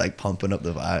 You're just like pumping up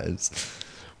the vibes.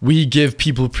 We give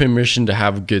people permission to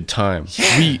have a good time.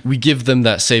 Yeah. We give them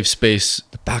that safe space.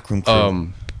 The backroom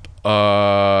crew.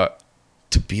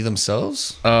 To be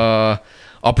themselves.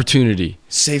 Opportunity.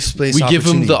 Safe space. We give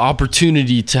them the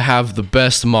opportunity to have the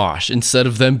best mosh, instead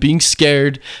of them being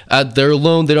scared. They're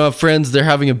alone. They don't have friends. They're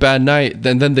having a bad night.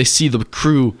 Then they see the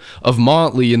crew of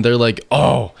Motley and they're like,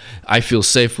 "Oh, I feel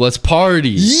safe. Let's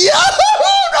party." Yeah,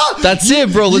 that's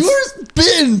it, bro. You're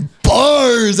spitting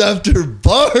bars after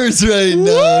bars right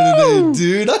now today,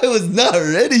 dude. I was not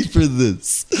ready for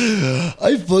this.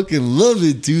 I fucking love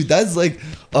it, dude. That's like,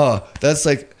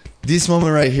 this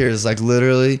moment right here is like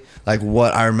literally like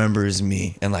what I remember is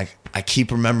me. And like I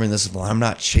keep remembering this. Well, I'm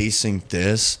not chasing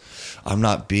this. I'm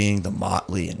not being the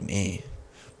Motley in me,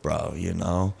 bro, you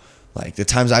know? Like the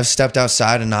times I've stepped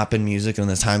outside and not been music, and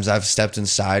the times I've stepped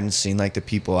inside and seen like the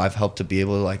people I've helped to be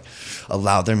able to like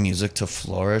allow their music to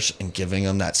flourish, and giving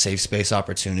them that safe space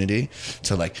opportunity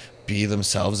to like be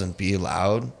themselves and be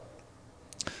loud.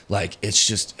 Like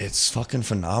it's fucking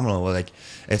phenomenal. Like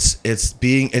it's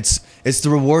the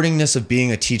rewardingness of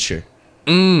being a teacher.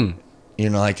 You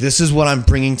know, like this is what I'm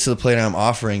bringing to the plate and I'm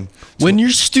offering. When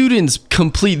your students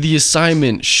complete the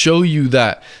assignment, show you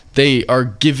that they are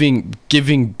giving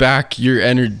back your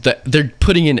energy. That they're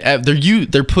putting in,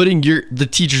 they're putting the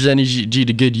teacher's energy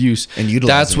to good use. And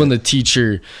that's when the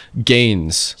teacher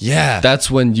gains. Yeah,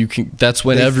 that's when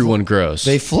everyone grows.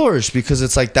 They flourish, because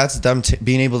it's like that's them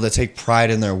being able to take pride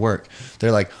in their work.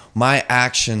 They're like, my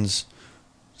actions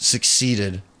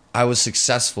succeeded. I was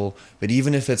successful, but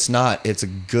even if it's not, it's a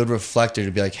good reflector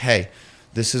to be like, hey,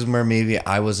 this is where maybe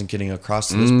I wasn't getting across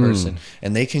to this person.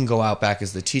 And they can go out back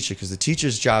as the teacher, because the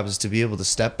teacher's job is to be able to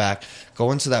step back,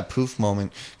 go into that poof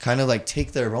moment, kind of like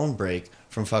take their own break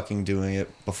from fucking doing it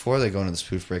before they go into this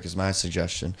poof break, is my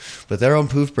suggestion. But their own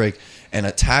poof break, and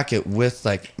attack it with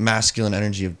like masculine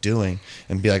energy of doing,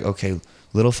 and be like, okay,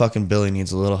 little fucking Billy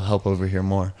needs a little help over here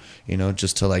more, you know,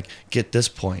 just to like get this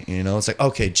point, you know. It's like,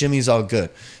 okay, Jimmy's all good,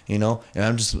 you know, and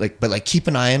I'm just like, but like keep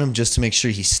an eye on him just to make sure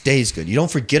he stays good. You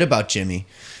don't forget about Jimmy,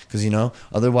 because, you know,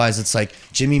 otherwise it's like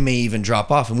Jimmy may even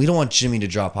drop off, and we don't want Jimmy to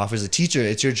drop off. As a teacher,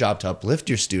 it's your job to uplift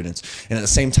your students, and at the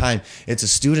same time, it's a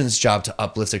student's job to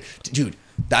uplift their dude.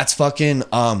 That's fucking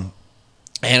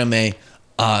anime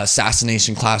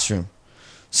assassination classroom.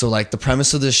 So like the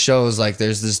premise of this show is like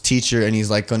there's this teacher, and he's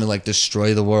like going to like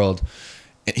destroy the world.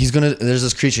 There's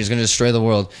this creature, he's going to destroy the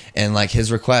world, and like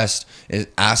his request is,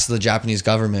 ask the Japanese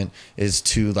government, is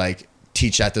to like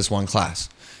teach at this one class.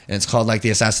 And it's called like the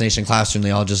assassination classroom.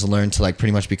 They all just learn to like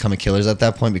pretty much become killers at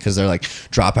that point, because they're like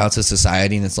dropouts of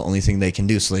society, and it's the only thing they can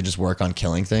do. So they just work on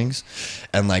killing things.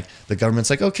 And like the government's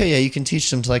like, okay, yeah, you can teach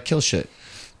them to like kill shit.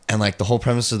 And like the whole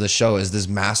premise of the show is this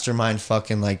mastermind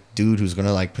fucking like dude who's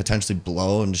gonna like potentially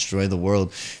blow and destroy the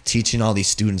world, teaching all these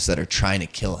students that are trying to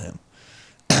kill him.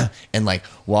 And like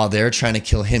while they're trying to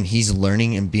kill him, he's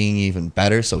learning and being even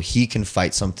better, so he can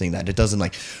fight something that it doesn't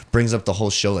like, brings up the whole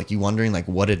show like you wondering like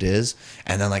what it is,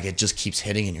 and then like it just keeps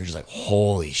hitting, and you're just like,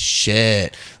 holy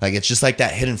shit. Like it's just like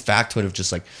that hidden factoid of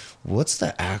just like, what's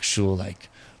the actual like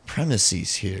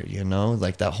premises here, you know,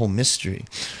 like that whole mystery.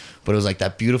 But it was like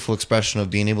that beautiful expression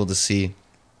of being able to see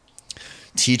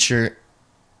teacher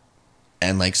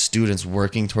and like students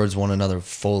working towards one another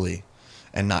fully,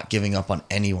 and not giving up on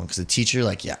anyone. Because the teacher,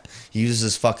 like, yeah, he uses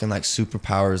his fucking like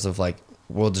superpowers of like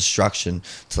world destruction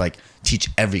to like teach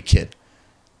every kid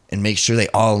and make sure they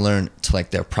all learn to like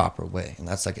their proper way. And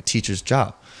that's like a teacher's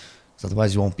job, because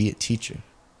otherwise you won't be a teacher.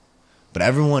 But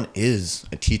everyone is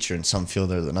a teacher in some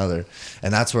field or another.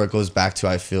 And that's where it goes back to,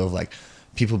 I feel, like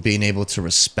people being able to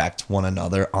respect one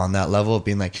another on that level of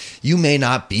being like, you may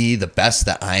not be the best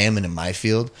that I am in my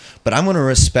field, but I'm going to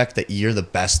respect that you're the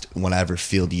best whatever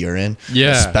field you're in.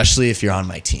 Yeah. Especially if you're on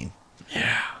my team.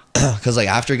 Yeah. Because like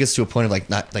after it gets to a point of like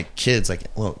not like kids like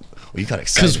you got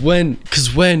excited.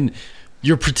 Because when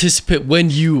you're participant, when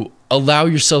you allow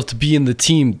yourself to be in the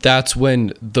team, that's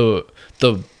when the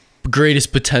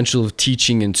greatest potential of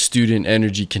teaching and student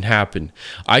energy can happen.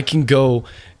 I can go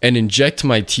and inject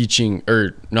my teaching,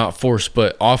 or not force,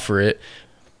 but offer it,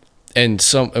 and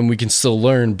we can still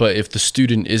learn. But if the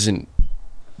student isn't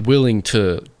willing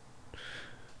to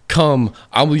come,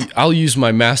 I'll use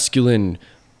my masculine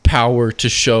power to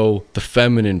show the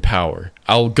feminine power.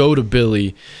 I'll go to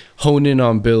Billy, hone in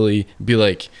on Billy, be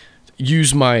like,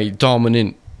 use my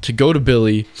dominant to go to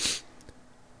Billy,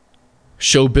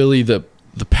 show Billy the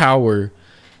power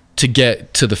to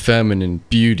get to the feminine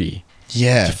beauty.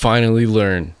 Yeah. To finally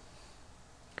learn.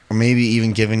 Or maybe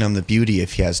even giving him the beauty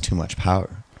if he has too much power.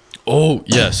 Oh,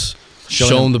 yes.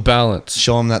 Show him the balance.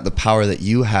 Show him that the power that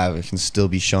you have can still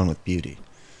be shown with beauty.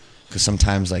 Because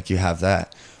sometimes like you have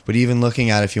that. But even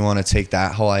looking at if you want to take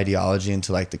that whole ideology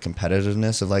into like the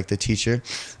competitiveness of like the teacher,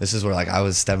 this is where like I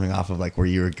was stepping off of like where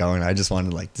you were going. I just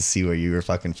wanted like to see where you were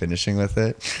fucking finishing with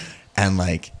it. And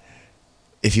like,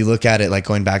 if you look at it, like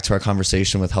going back to our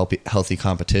conversation with healthy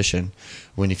competition,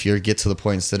 if you get to the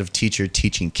point, instead of teacher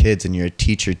teaching kids and you're a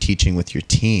teacher teaching with your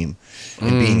team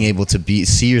and being able to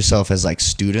see yourself as like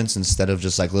students instead of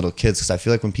just like little kids. Because I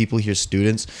feel like when people hear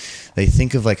students, they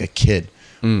think of like a kid.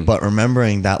 But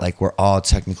remembering that like we're all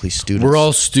technically students. We're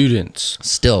all students.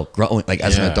 Still growing like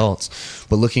as an adults.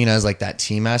 But looking at it as like that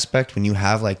team aspect, when you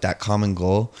have like that common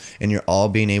goal and you're all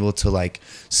being able to like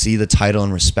see the title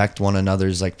and respect one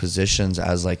another's like positions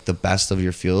as like the best of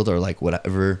your field or like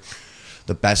whatever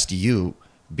the best you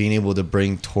being able to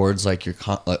bring towards like your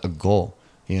like a goal,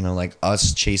 you know, like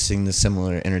us chasing the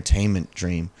similar entertainment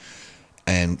dream,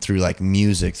 and through like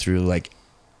music, through like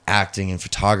acting and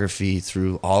photography,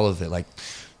 through all of it, like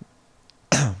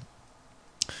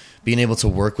being able to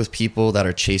work with people that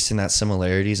are chasing that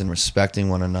similarities and respecting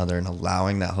one another and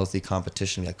allowing that healthy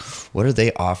competition. Like, what are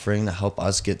they offering to help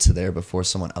us get to there before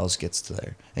someone else gets to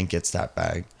there and gets that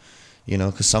bag? You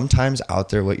know, because sometimes out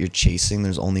there, what you're chasing,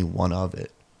 there's only one of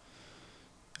it.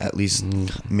 At least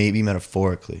maybe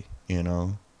metaphorically, you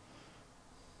know.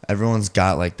 Everyone's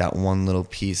got like that one little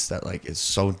piece that like is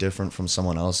so different from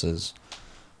someone else's.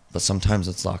 But sometimes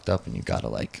it's locked up and you gotta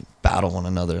like battle one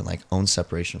another and like own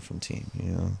separation from team,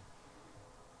 you know?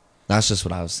 That's just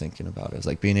what I was thinking about. It was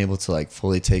like being able to like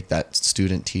fully take that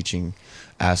student teaching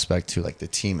aspect to like the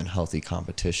team and healthy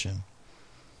competition.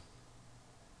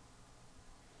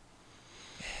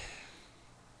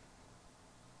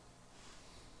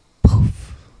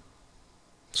 Poof.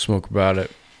 Smoke about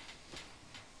it.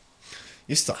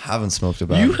 You still haven't smoked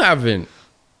about You it. haven't.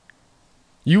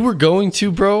 You were going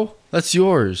to, bro. That's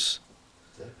yours.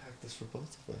 Did I pack this for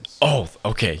both of us? Oh,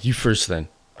 okay. You first then.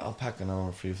 I'll pack another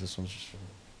one for you if this one's just for me.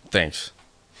 Thanks.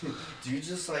 Do you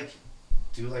just like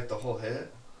do like the whole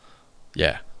hit?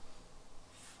 Yeah.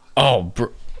 Oh,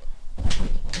 bro.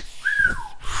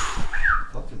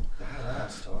 Fucking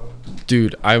badass, dog.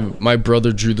 Dude, my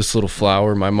brother drew this little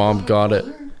flower. My mom got it.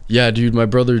 Yeah, dude, my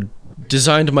brother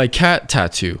designed my cat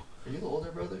tattoo. Are you the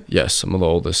older brother? Yes, I'm the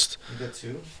oldest. You got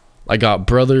two? I got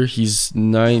brother, he's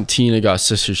 19. I got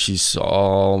sister, she's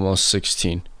almost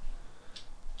 16.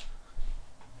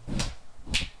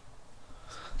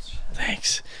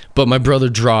 Thanks. But my brother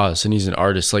draws and he's an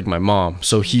artist like my mom.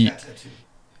 So he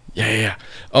Yeah.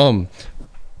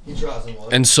 He draws in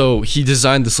what? And so he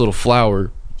designed this little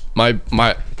flower.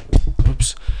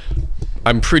 Oops.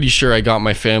 I'm pretty sure I got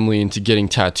my family into getting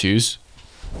tattoos.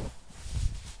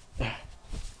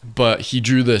 But he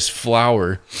drew this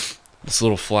flower. This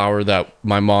little flower that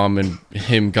my mom and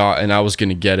him got, and I was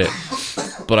gonna get it,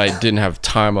 but I didn't have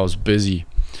time. I was busy.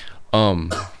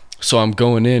 So I'm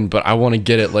going in, but I want to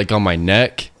get it like on my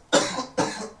neck,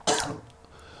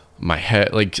 my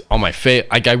head, like on my face.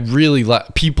 Like I really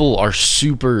people are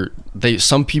super.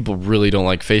 Some people really don't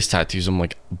like face tattoos. I'm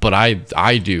like, but I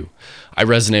do. I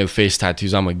resonate with face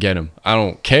tattoos. I'm gonna get them. I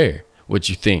don't care what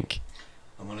you think.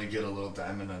 I'm gonna get a little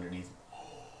diamond underneath.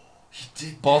 He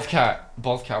did. Bald cat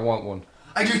want one.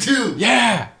 I do too.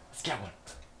 Yeah, let's get one.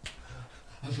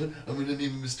 I'm gonna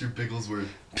name him Mr. Bigglesworth.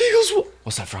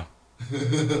 What's that from?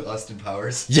 Austin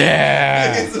Powers.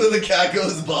 Yeah. So the cat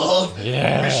goes bald.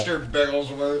 Yeah. Mr.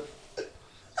 Bigglesworth.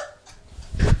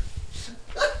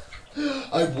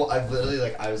 I've literally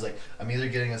like I was like I'm either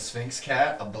getting a Sphinx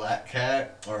cat, a black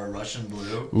cat, or a Russian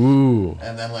blue. Ooh.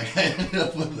 And then like I ended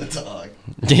up with the dog.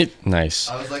 Nice.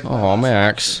 I was like, oh,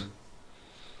 Max.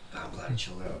 I'm glad gotta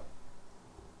chill out.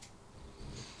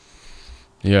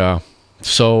 Yeah.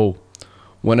 So,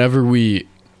 whenever we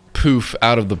poof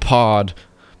out of the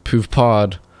poof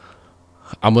pod,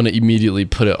 I'm gonna immediately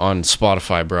put it on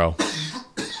Spotify, bro.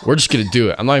 We're just gonna do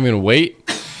it. I'm not even gonna wait.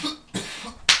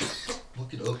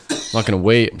 Look it up. I'm not gonna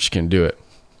wait. I'm just gonna do it.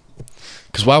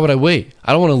 Cause why would I wait?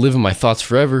 I don't want to live in my thoughts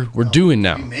forever. We're doing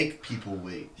now. We make people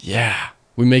wait. Yeah.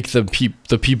 We make the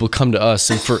people come to us,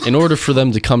 and in order for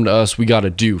them to come to us, we gotta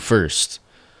do first.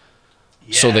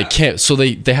 Yeah. So they can't. So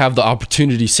they have the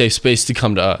opportunity, safe space to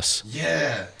come to us.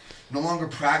 Yeah. No longer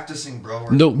practicing, bro.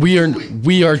 No,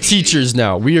 we are teachers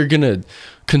now. We are gonna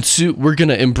consume. We're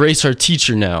gonna embrace our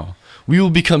teacher now. We will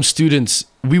become students.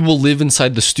 We will live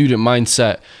inside the student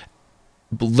mindset.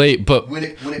 But when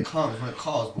it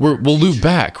calls, we'll loop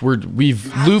back. We're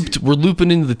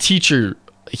looping into the teacher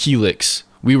helix.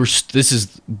 This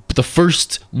is the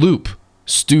first loop,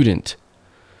 student.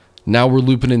 Now we're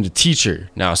looping into teacher.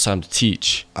 Now it's time to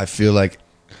teach. I feel like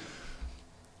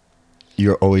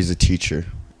you're always a teacher,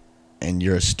 and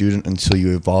you're a student until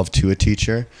you evolve to a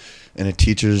teacher. And a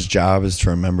teacher's job is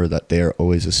to remember that they are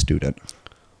always a student.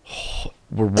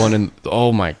 We're one in.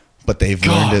 Oh my. But they've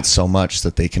learned it so much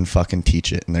that they can fucking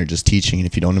teach it, and they're just teaching. And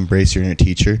if you don't embrace your inner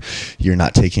teacher, you're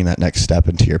not taking that next step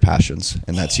into your passions,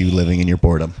 and that's you living in your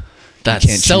boredom.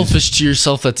 That's selfish to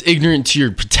yourself. That's ignorant to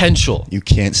your potential. You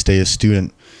can't stay a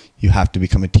student. You have to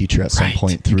become a teacher at some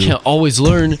point through. You can't always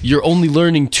learn. You're only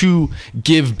learning to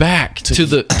give back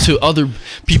to other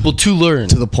people to learn.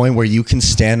 To the point where you can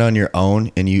stand on your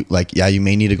own, and you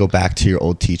may need to go back to your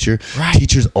old teacher. Right.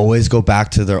 Teachers always go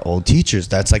back to their old teachers.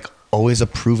 That's like always a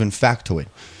proven factoid.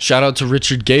 Shout out to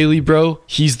Richard Gailey, bro.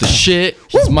 He's the shit.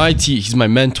 He's he's my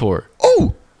mentor.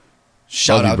 Oh,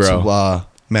 shout out bro. to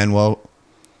Manuel.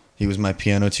 He was my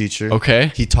piano teacher.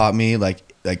 Okay. He taught me like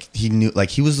he knew, like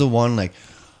he was the one, like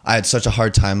I had such a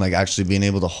hard time like actually being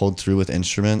able to hold through with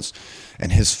instruments,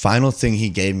 and his final thing he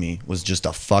gave me was just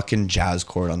a fucking jazz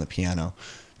chord on the piano,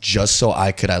 just so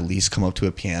I could at least come up to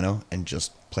a piano and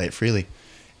just play it freely.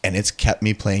 And it's kept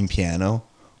me playing piano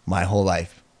my whole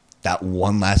life. That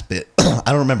one last bit, I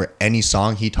don't remember any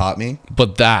song he taught me,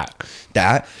 but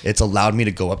it's allowed me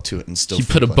to go up to it and still. He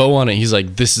put a bow on it. He's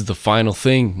like, "This is the final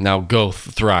thing. Now go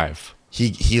thrive."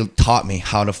 He taught me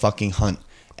how to fucking hunt,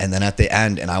 and then at the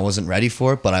end, and I wasn't ready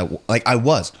for it, but I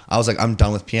was like, I'm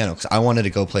done with piano because I wanted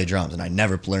to go play drums, and I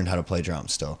never learned how to play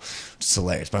drums. Still, it's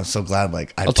hilarious, but I'm so glad.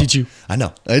 Like I'll teach you. I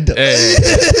know. Hey.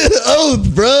 Oh,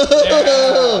 bro!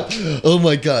 Yeah. Oh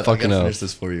my god! Fucking I gotta finish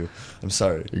this for you. I'm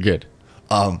sorry. You're good.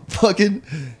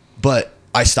 But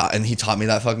I stopped, and he taught me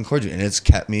that fucking chord, and it's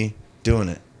kept me doing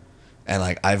it, and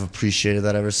like I've appreciated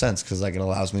that ever since, because like it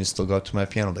allows me to still go up to my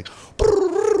piano, like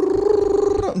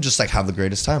just like have the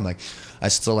greatest time. Like I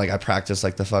still I practice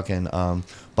like the fucking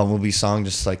Bumblebee song,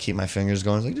 just like keep my fingers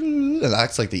going. It's like, and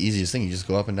that's like the easiest thing. You just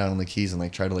go up and down on the keys and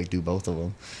like try to like do both of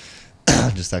them.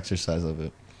 Just exercise of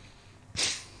it.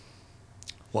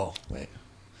 Whoa, wait.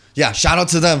 Yeah, shout out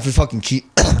to them for fucking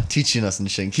keep teaching us and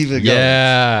shit. Keep it going.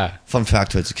 Yeah. Fun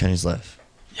factoids of Kenny's life.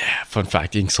 Yeah, fun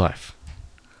fact, Ink's life.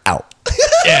 Out.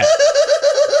 Yeah.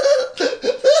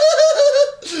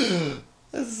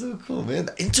 That's so cool, man.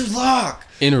 The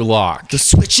interlock. The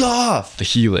switch off. The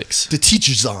helix. The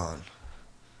teacher's on.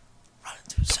 Running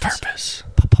through the purpose.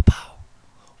 Pow, pow, pow.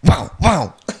 Wow,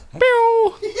 wow.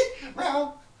 Meow.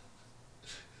 Meow.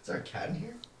 Is there a cat in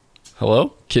here?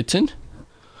 Hello? Kitten?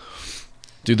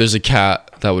 Dude, there's a cat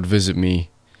that would visit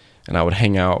me, and I would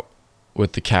hang out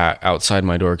with the cat outside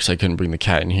my door because I couldn't bring the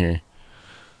cat in here.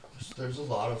 There's a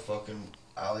lot of fucking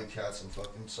alley cats in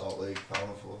fucking Salt Lake,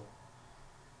 Bountiful.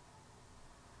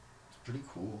 It's pretty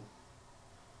cool.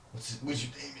 What'd you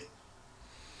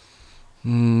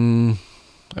name it?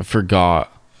 I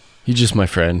forgot. He's just my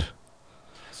friend.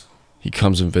 He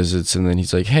comes and visits, and then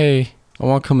he's like, "Hey, I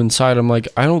want to come inside." I'm like,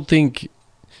 "I don't think..."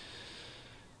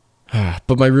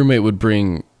 But my roommate would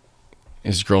bring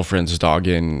his girlfriend's dog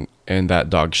in, and that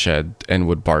dog shed and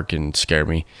would bark and scare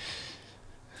me.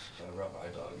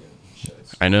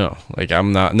 I know. Like,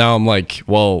 I'm not... Now I'm like,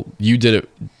 well, you did it...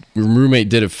 Your roommate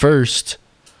did it first,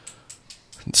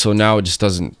 so now it just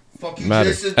doesn't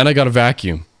matter. Jason. And I got a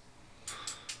vacuum.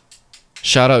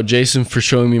 Shout out Jason for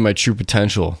showing me my true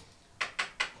potential.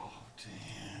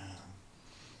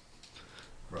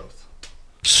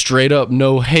 Straight up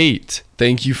no hate.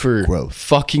 Thank you for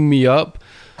fucking me up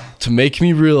to make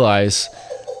me realize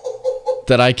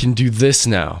that I can do this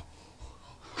now.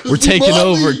 We're taking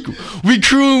over. We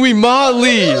crew and we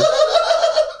motley.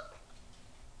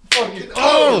 Fucking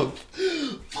oh.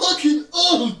 Fucking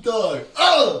oh, dog.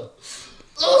 Oh.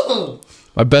 Oh.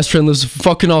 My best friend lives in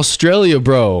fucking Australia,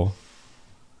 bro.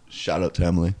 Shout out to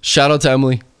Emily. Shout out to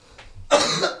Emily.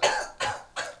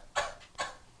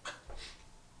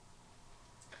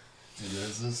 Dude,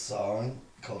 there's this song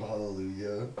called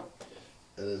Hallelujah.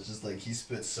 And it's just like, he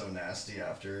spits so nasty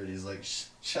after it. He's like,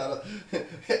 shout out.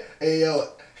 Hey, yo,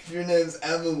 if your name's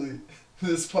Emily,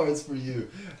 this part's for you.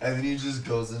 And then he just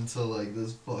goes into like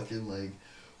this fucking like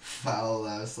foul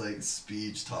ass like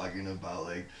speech talking about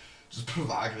like just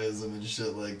provocatism and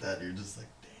shit like that. You're just like,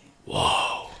 dang.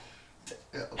 Whoa.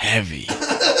 Damn. Heavy.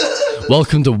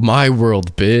 Welcome to my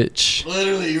world, bitch.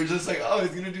 Literally, you're just like, oh, he's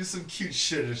gonna do some cute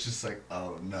shit. It's just like,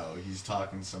 oh no, he's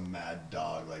talking some mad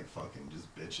dog, like fucking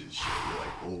just bitches shit. You're like,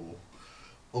 oh.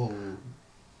 Okay.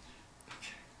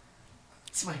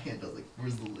 It's my hand. I was like,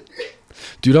 where's the liquor?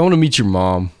 Dude, I want to meet your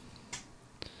mom.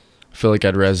 I feel like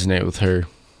I'd resonate with her.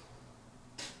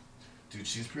 Dude,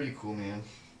 she's pretty cool, man.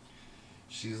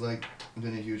 She's like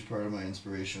been a huge part of my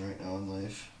inspiration right now in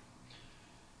life.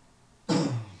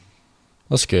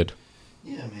 That's good.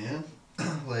 Yeah, man.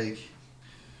 Like,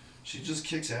 she just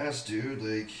kicks ass, dude.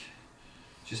 Like,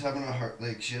 she's having a hard,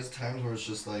 like, she has times where it's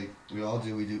just like, we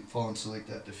do fall into like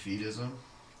that defeatism.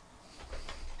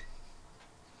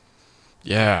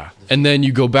 Yeah. And then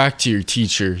you go back to your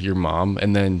teacher, your mom,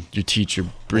 and then your teacher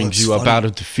brings you up out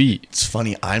of defeat. It's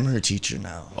funny, I'm her teacher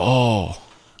now. Oh.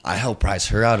 I help rise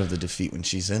her out of the defeat when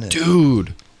she's in it.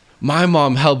 Dude, my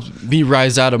mom helped me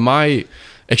rise out of my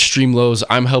extreme lows.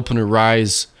 I'm helping her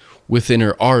rise within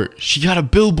her art. She got a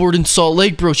billboard in Salt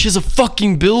Lake, bro. She has a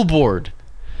fucking billboard.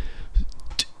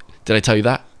 Did I tell you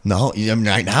that? No, I mean,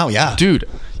 right now, yeah. Dude,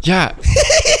 yeah.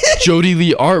 Jody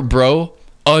Lee Art, bro.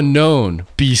 Unknown,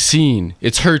 be seen.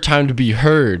 It's her time to be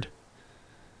heard.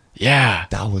 Yeah.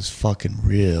 That was fucking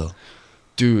real.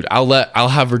 Dude, I'll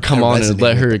have her come on and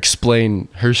let her explain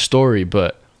her story,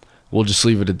 but we'll just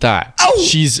leave it at that. Ow!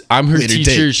 I'm her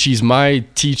teacher. Date. She's my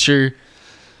teacher.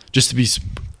 Just to be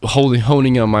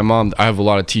honing on my mom. I have a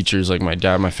lot of teachers, like my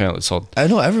dad, my family. It's all, I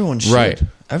know everyone should. Right.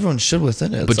 Everyone should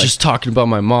within it. But just talking about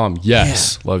my mom,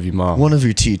 yes, yeah. Love you, mom. One of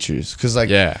your teachers, because like,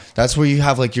 yeah, that's where you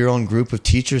have like your own group of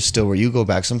teachers still, where you go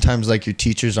back. Sometimes like your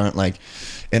teachers aren't like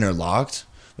interlocked,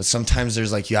 but sometimes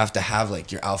there's like you have to have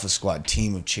like your Alpha Squad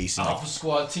team of chasing. Alpha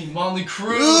Squad team, Motley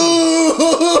Crew.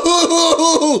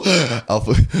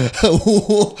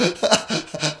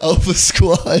 Alpha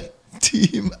Squad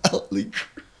team, Motley Crew.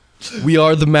 We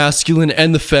are the masculine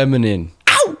and the feminine.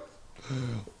 Ow!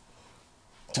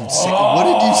 Dude, what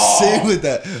did you say with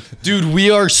that? Dude,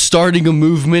 we are starting a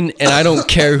movement, and I don't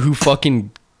care who fucking...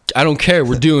 I don't care.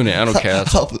 We're doing it. I don't care.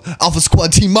 Alpha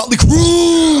Squad team, Motley Crew!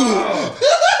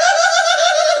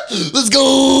 Let's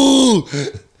go!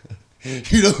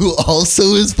 You know who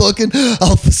also is fucking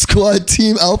Alpha Squad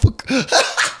team, Alpha... God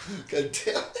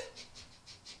damn it.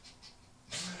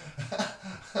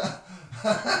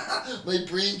 My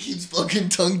brain keeps fucking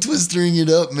tongue twistering it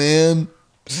up, man.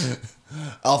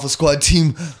 Alpha Squad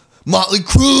team, Motley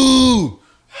Crew.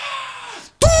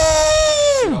 Dude,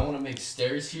 I want to make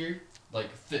stairs here, like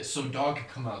so dog could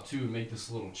come out too and make this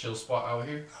little chill spot out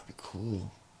here. That'd be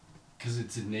cool. Cause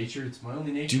it's in nature. It's my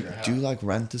only nature. Do you like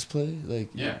rent this place? Like,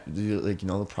 yeah. Do you like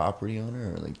the property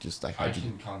owner or like just like? I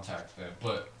can contact them,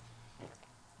 but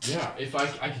yeah, if I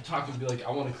could talk and be like,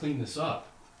 I want to clean this up,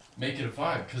 make it a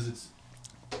vibe, cause it's.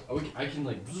 I can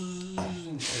like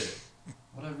and shit,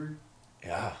 whatever.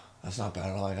 Yeah, that's not bad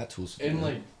at all. I got tools. To and do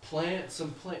like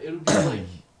some plant. It'll be like.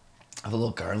 I have a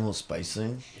little garden, a little spice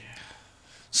thing. Yeah.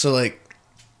 So like.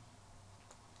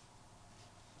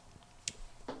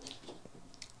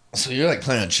 So you're like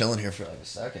planning on chilling here for like a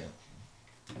second.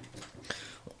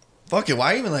 Fuck it,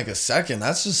 why even like a second?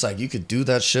 That's just like you could do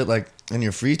that shit like in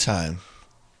your free time.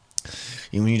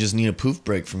 Even when you just need a poof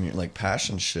break from your like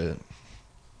passion shit.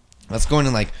 That's going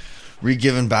to like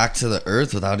re-giving back to the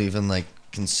earth without even like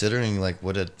considering like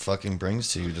what it fucking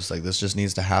brings to you. Just like this just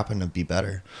needs to happen to be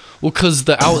better. Well, cause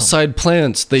the outside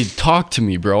plants, they talk to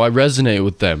me, bro. I resonate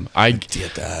with them. I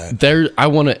get that. I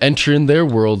want to enter in their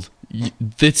world.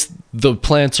 The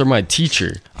plants are my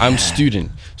teacher. I'm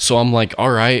student. So I'm like,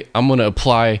 all right, I'm going to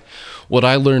apply what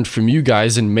I learned from you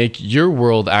guys and make your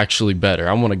world actually better.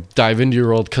 I want to dive into your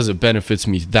world because it benefits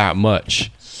me that much.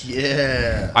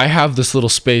 Yeah. I have this little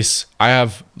space.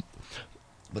 But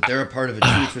they're a part of it too.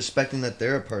 It's respecting that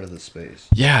they're a part of the space.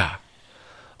 Yeah.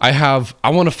 I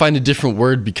want to find a different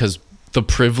word because the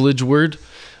privilege word,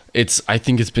 I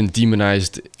think it's been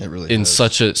demonized it really in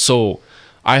does. So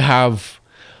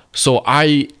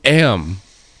I am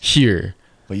here.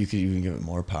 But you could even give it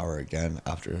more power again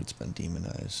after it's been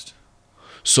demonized.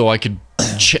 So I could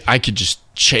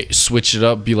switch it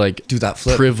up, be like, do that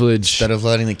flip. Privilege. Instead of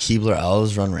letting the Keebler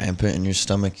elves run rampant in your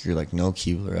stomach, you're like, no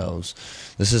Keebler elves.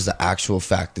 This is the actual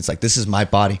fact. It's like, this is my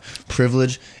body.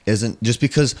 Privilege isn't, just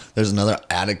because there's another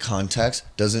added context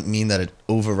doesn't mean that it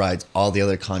overrides all the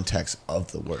other contexts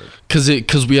of the word.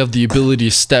 Because we have the ability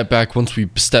to step back. Once we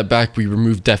step back, we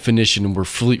remove definition and we're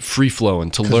free flowing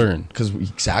to learn.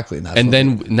 Exactly. And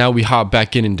then now we hop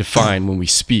back in and define when we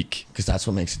speak. Because that's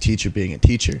what makes a teacher being a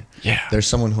teacher. Yeah. There's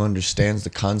someone who understands the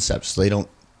concepts. So they don't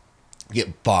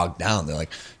get bogged down. They're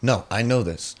like, no, I know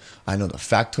this. I know the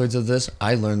factoids of this.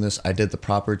 I learned this. I did the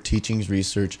proper teachings,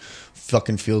 research,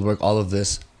 fucking fieldwork, all of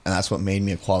this. And that's what made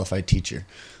me a qualified teacher.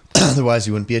 Otherwise,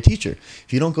 you wouldn't be a teacher.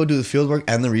 If you don't go do the fieldwork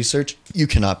and the research, you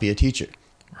cannot be a teacher.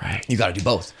 Right. You got to do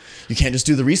both. You can't just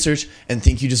do the research and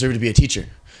think you deserve to be a teacher.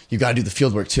 You got to do the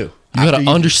fieldwork too. You got to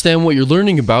understand what you're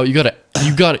learning about.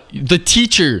 The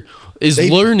teacher is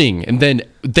learning, and then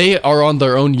they are on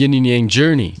their own yin and yang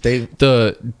journey.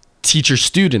 The teacher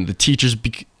student, the teacher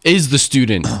is the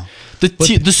student.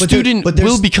 The student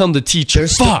will become the teacher.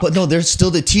 They're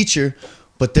still the teacher,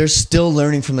 but they're still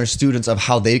learning from their students of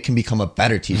how they can become a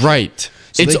better teacher. Right.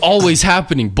 So it's always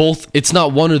happening. Both. It's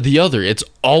not one or the other. It's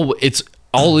all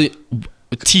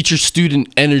teacher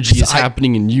student energy is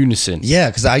happening in unison. Yeah,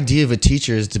 because the idea of a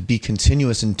teacher is to be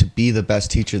continuous and to be the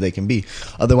best teacher they can be.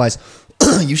 Otherwise,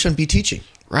 you shouldn't be teaching.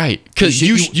 Right, because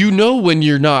you know when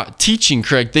you're not teaching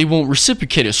correct, they won't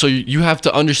reciprocate it. So you have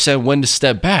to understand when to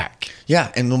step back.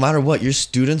 Yeah, and no matter what, your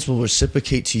students will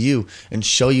reciprocate to you and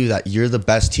show you that you're the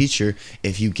best teacher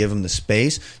if you give them the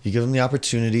space, you give them the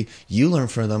opportunity, you learn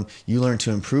from them, you learn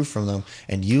to improve from them,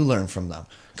 and you learn from them.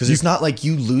 Because it's not like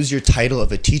you lose your title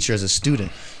of a teacher as a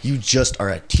student. You just are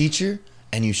a teacher,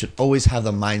 and you should always have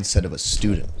the mindset of a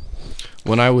student.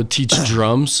 When I would teach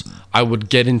drums, I would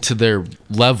get into their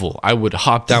level. I would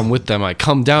hop down with them. I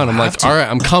come down. I'm like, all right,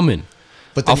 I'm coming.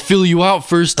 But I'll fill you out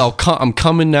first. I'm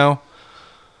coming now.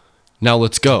 Now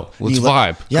let's go. Let's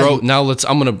vibe. Yeah, now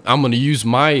I'm gonna use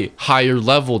my higher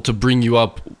level to bring you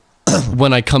up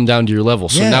when I come down to your level.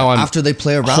 So now I'm after they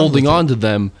play around holding on to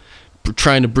them,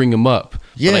 trying to bring them up.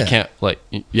 Yeah, but I can't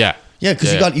Yeah,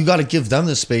 because you got to give them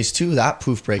the space too, that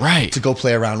poof break, to go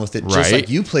play around with it, just like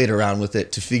you played around with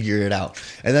it to figure it out.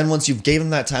 And then once you've gave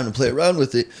them that time to play around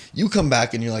with it, you come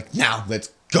back and you're like, now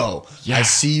let's go. Yeah. I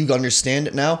see you understand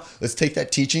it now. Let's take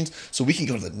that teachings so we can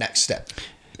go to the next step.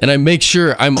 And I make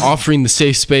sure I'm offering the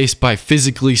safe space by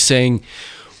physically saying,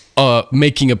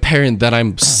 making apparent that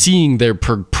I'm seeing their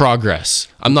progress.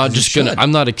 I'm not just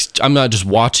I'm not just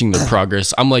watching their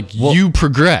progress. I'm like, you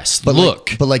progressed. But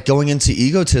look. But like going into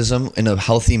egotism in a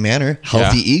healthy manner,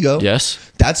 healthy ego.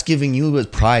 Yes. That's giving you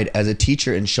with pride as a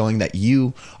teacher and showing that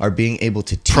you are being able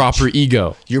to teach. Proper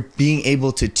ego. You're being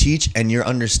able to teach, and your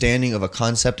understanding of a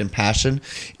concept and passion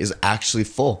is actually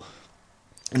full.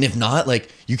 And if not,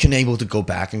 like, you can able to go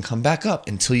back and come back up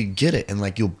until you get it, and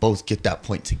like you'll both get that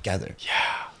point together.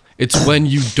 Yeah. It's when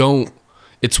you don't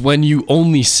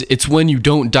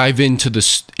dive into the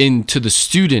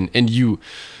student, and you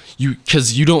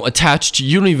because you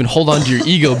don't even hold on to your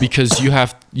ego, because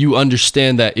you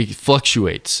understand that it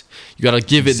fluctuates. You got to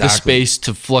give it the space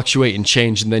to fluctuate and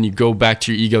change, and then you go back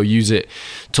to your ego, use it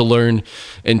to learn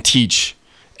and teach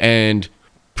and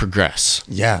progress.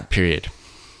 Yeah. Period.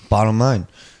 Bottom line.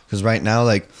 Because right now,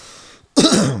 like,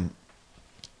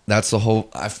 that's the whole.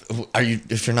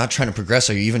 If you're not trying to progress,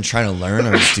 are you even trying to learn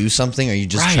or do something? Are you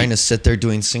just trying to sit there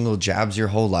doing single jabs your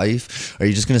whole life? Are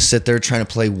you just gonna sit there trying to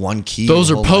play one key?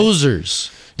 Those are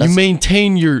posers.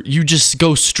 You just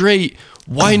go straight.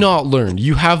 Why not learn?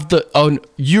 You have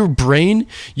your brain.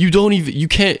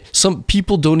 Some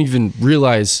people don't even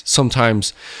realize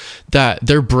sometimes that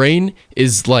their brain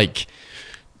is like.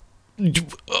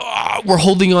 We're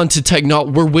holding on to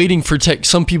we're waiting for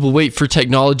some people wait for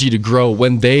technology to grow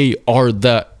when they are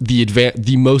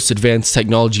the most advanced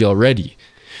technology already.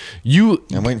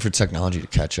 I'm waiting for technology to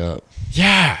catch up.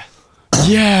 Yeah.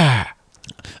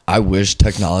 I wish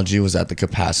technology was at the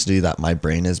capacity that my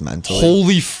brain is mentally.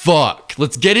 Holy fuck.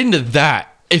 Let's get into that.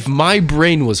 If my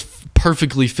brain was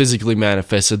perfectly physically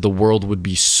manifested, the world would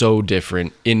be so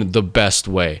different in the best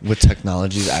way. With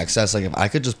technology's access, like if I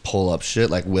could just pull up shit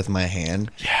like with my hand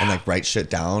and like write shit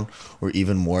down, or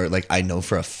even more, like I know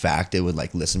for a fact it would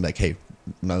like listen, like, hey,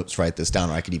 notes, write this down,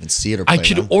 or I could even see it or play I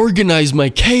could organize my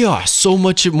chaos so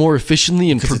much more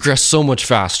efficiently and progress so much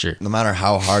faster. No matter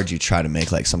how hard you try to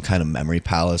make like some kind of memory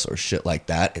palace or shit like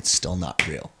that, it's still not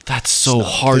real. That's so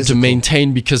hard to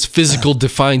maintain because physical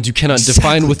defines. You cannot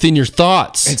define within your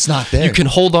thoughts. It's not there. You can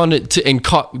hold on it to and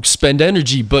spend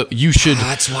energy, but you should.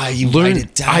 That's why you learn. write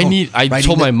it down. I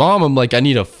told my mom, I'm like, I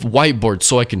need a whiteboard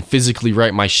so I can physically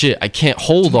write my shit. I can't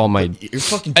hold all my. You're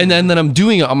fucking. And then I'm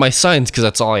doing it on my signs because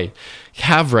that's all I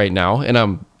have right now, and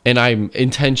I'm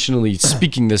intentionally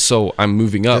speaking this, so I'm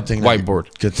moving up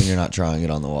whiteboard. Good thing you're not drawing it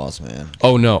on the walls, man.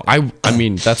 Oh no, I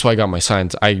mean that's why I got my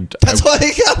signs. That's why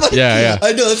I got my. Yeah.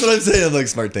 I know, that's what I'm saying. I'm like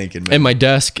smart thinking, man. And my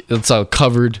desk, it's all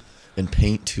covered. And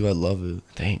paint too. I love it.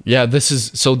 Dang. Yeah, this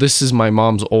is my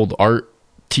mom's old art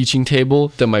teaching table.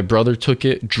 Then my brother took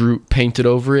it, painted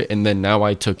over it, and then now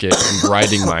I took it and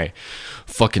writing my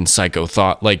fucking psycho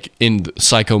thought, like in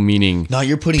psycho meaning. No,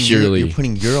 you're putting purely, you're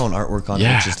putting your own artwork on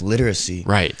it, which is literacy.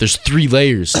 Right. There's 3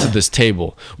 layers to this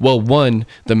table. Well, 1,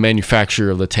 the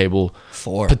manufacturer of the table.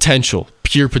 4. Potential.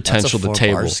 Pure potential. That's a 4 the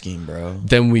table. bar scheme, bro.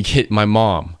 Then we hit my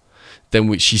mom.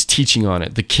 Then she's teaching on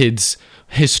it. The kids'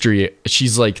 history.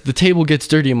 She's like, the table gets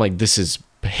dirty. I'm like, this is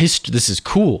history. This is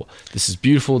cool. This is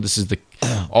beautiful. This is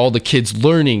all the kids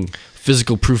learning.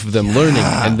 Physical proof of them learning.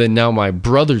 And then now my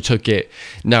brother took it.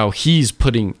 Now he's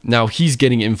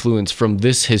getting influence from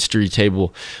this history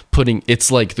table,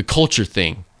 it's like the culture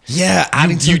thing. Yeah,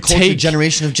 adding to the culture,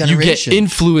 generation of generation. You get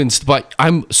influenced by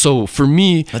for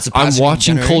me, I'm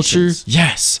watching culture.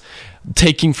 Yes.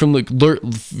 Taking from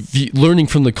learning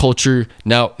from the culture.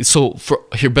 Now,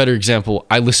 better example,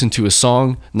 I listen to a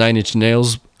song, 9 Inch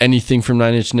Nails, anything from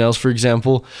 9 Inch Nails, for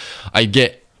example. I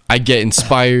get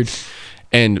inspired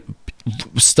and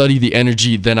study the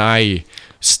energy, then I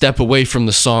step away from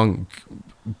the song,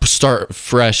 start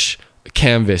fresh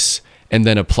canvas, and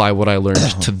then apply what I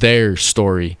learned to their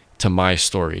story, to my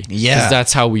story. Yeah, because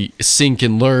that's how we sync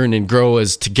and learn and grow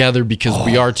as together, because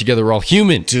we are together. We're all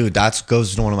human. Dude, that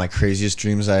goes to one of my craziest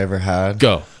dreams I ever had.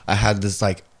 Go. I had this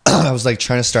I was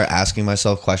trying to start asking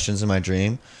myself questions in my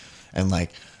dream, and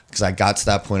because I got to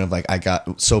that point of I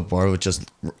got so bored with just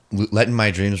letting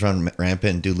my dreams run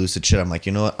rampant and do lucid shit. I'm like,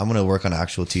 you know what? I'm gonna work on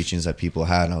actual teachings that people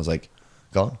had. And I was like,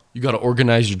 go on. You got to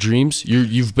organize your dreams.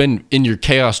 You've been in your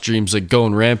chaos dreams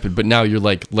going rampant, but now you're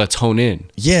like, let's hone in.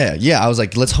 Yeah. I was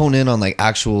like, let's hone in on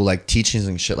actual teachings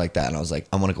and shit like that. And I was like,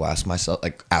 I want to go ask myself,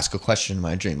 ask a question in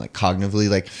my dream,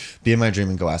 cognitively, be in my dream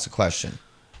and go ask a question.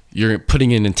 You're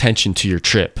putting an intention to your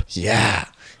trip. Yeah.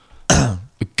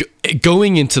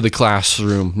 Going into the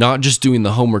classroom, not just doing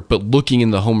the homework, but looking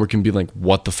in the homework and being like,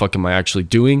 what the fuck am I actually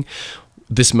doing?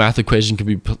 This math equation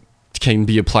can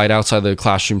be applied outside the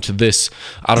classroom to this,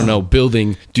 I don't know,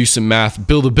 building, do some math,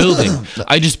 build a building.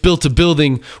 I just built a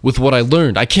building with what I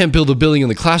learned. I can't build a building in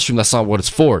the classroom. That's not what it's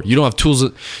for. You don't have tools.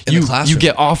 You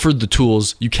get offered the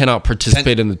tools. You cannot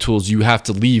participate in the tools. You have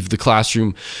to leave the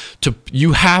classroom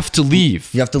you have to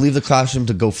leave. You have to leave the classroom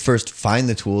to go first find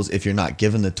the tools if you're not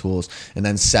given the tools, and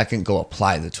then second go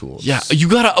apply the tools. Yeah, you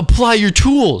got to apply your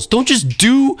tools. Don't just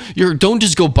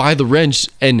go buy the wrench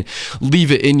and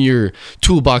leave it in your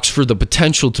toolbox for the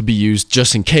potential to be used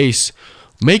just in case.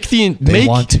 Make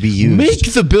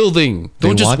the building.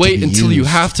 Don't just wait until you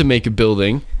have to make a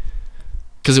building,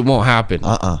 because it won't happen.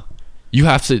 You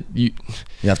have to do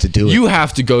it. You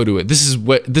have to go to it.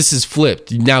 This is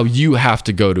flipped. Now you have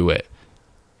to go to it.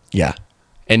 Yeah.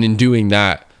 And in doing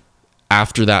that,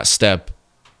 after that step,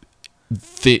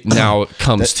 now it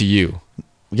comes to you.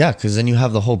 Yeah, because then you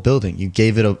have the whole building. You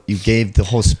gave the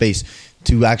whole space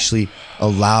to actually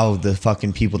allow the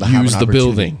fucking people to use the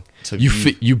building.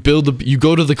 You go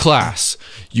to the class.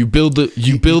 You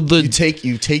take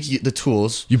the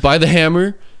tools. You buy the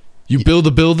hammer. You build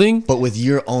a building, but with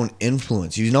your own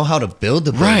influence. You know how to build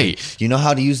the building. Right. You know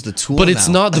how to use the tool. But it's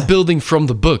not the building from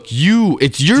the book.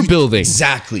 It's your building.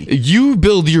 Exactly. You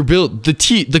build your build.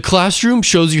 The classroom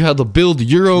shows you how to build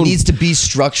your own. It needs to be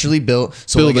structurally built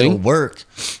so it'll work.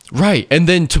 Right. And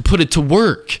then to put it to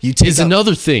work is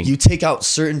another thing. You take out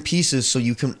certain pieces so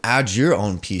you can add your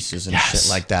own pieces and shit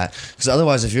like that. Because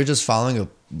otherwise, if you're just following a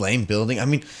plain building, I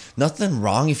mean, nothing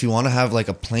wrong if you want to have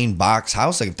a plain box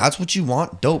house. If that's what you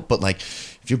want, dope. But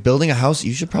if you're building a house,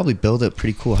 you should probably build it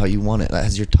pretty cool how you want it. That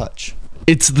has your touch.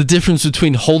 It's the difference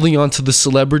between holding on to the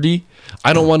celebrity.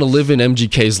 I don't want to live in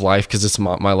MGK's life because it's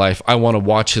not my life. I want to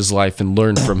watch his life and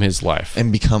learn from his life.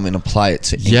 And become and apply it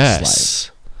to Ink's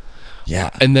life.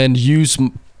 Yeah. And then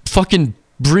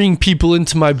bring people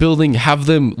into my building, have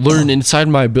them learn inside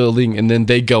my building, and then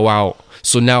they go out.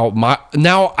 So now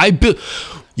I build.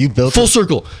 You built full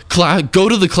circle. Go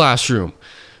to the classroom.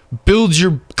 Build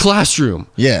your classroom.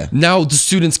 Yeah. Now the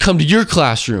students come to your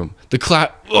classroom.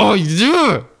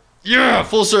 Yeah,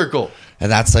 full circle.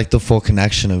 And that's like the full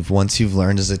connection of once you've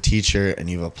learned as a teacher and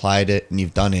you've applied it and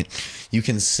you've done it, you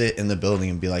can sit in the building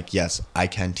and be like, yes, I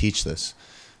can teach this.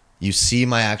 You see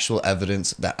my actual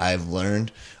evidence that I've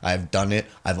learned, I've done it,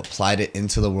 I've applied it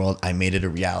into the world, I made it a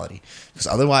reality. Because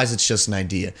otherwise it's just an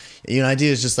idea. An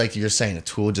idea is just like you're saying, a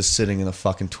tool just sitting in a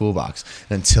fucking toolbox.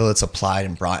 And until it's applied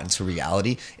and brought into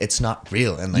reality, it's not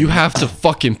real. And like, you have to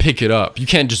fucking pick it up. You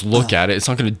can't just look at it. It's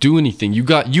not going to do anything.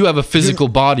 You have a physical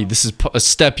body. This is a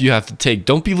step you have to take.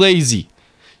 Don't be lazy.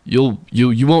 You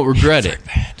won't regret it.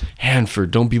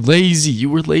 Hanford, don't be lazy. You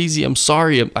were lazy. I'm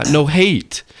sorry. No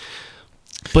hate.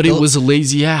 But it was a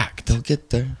lazy act. They'll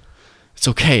get there. It's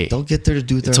okay. They'll get there to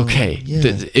do their It's okay. own.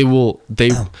 Yeah. It will.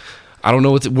 I don't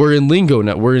know we're in lingo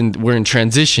now. We're in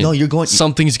transition. No, you're going.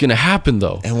 Something's gonna happen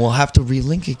though. And we'll have to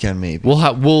relink again, maybe. We'll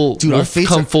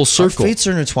come full circle. Our fates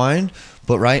are intertwined,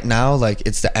 but right now, like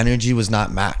it's the energy was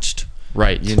not matched.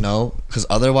 Right. Because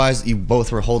otherwise, you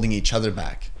both were holding each other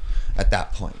back at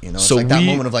that point. It's so like that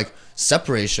moment of like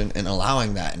separation and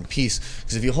allowing that and peace.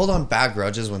 Because if you hold on bad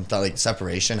grudges when like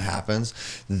separation happens,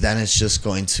 then it's just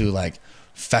going to like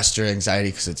fester anxiety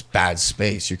because it's bad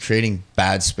space. You're creating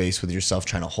bad space with yourself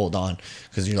trying to hold on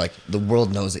because you're like, the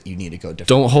world knows that you need to go different.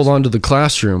 Don't hold on to the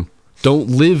classroom. Don't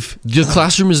live. The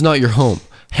classroom is not your home.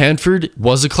 Hanford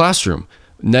was a classroom.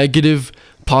 Negative,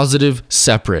 positive,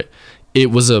 separate. It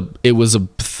was a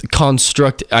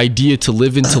construct idea to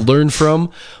live in, to learn from,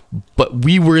 but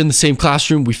we were in the same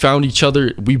classroom. We found each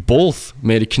other. We both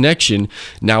made a connection.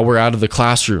 Now we're out of the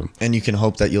classroom. And you can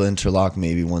hope that you'll interlock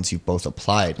maybe once you've both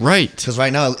applied. Right. Because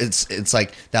right now it's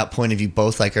like that point of you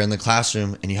both like are in the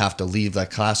classroom and you have to leave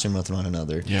that classroom with one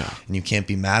another. Yeah. And you can't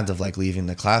be mad of like leaving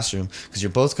the classroom because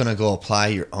you're both going to go apply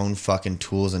your own fucking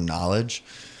tools and knowledge.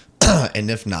 And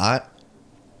if not,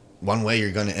 one way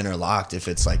you're going to interlock if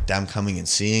it's like them coming and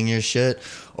seeing your shit,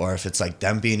 or if it's like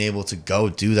them being able to go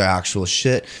do their actual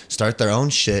shit, start their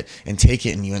own shit and take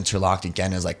it, and you interlocked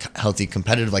again as like healthy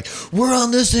competitive, like we're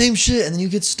on the same shit, and then you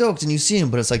get stoked and you see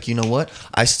them. But it's like, you know what,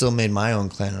 I still made my own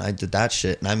clan and I did that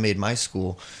shit and I made my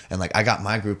school, and like I got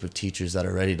my group of teachers that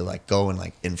are ready to like go and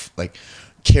like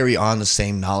carry on the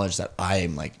same knowledge that I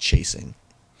am like chasing.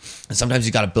 And sometimes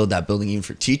you got to build that building even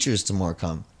for teachers to more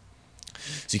come.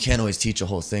 So you can't always teach a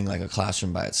whole thing like a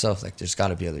classroom by itself. Like there's got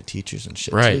to be other teachers and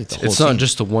shit. Right. Too, it's not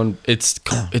just the one. It's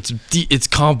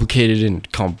complicated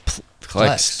and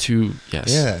complex too.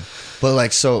 Yes. Yeah. But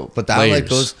like but that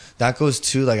Layers. goes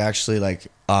to like actually like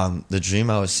the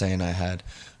dream I was saying I had.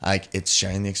 Like it's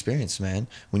sharing the experience, man.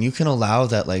 When you can allow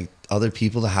that like other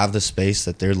people to have the space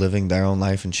that they're living their own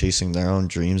life and chasing their own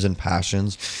dreams and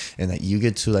passions, and that you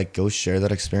get to like go share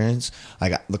that experience.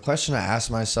 Like the question I asked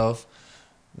myself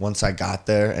once I got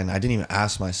there, and I didn't even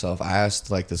ask myself, I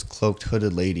asked like this cloaked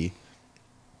hooded lady,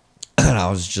 and I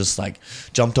was just like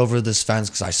jumped over this fence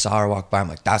because I saw her walk by. I'm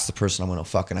like, that's the person I'm gonna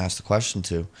fucking ask the question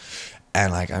to.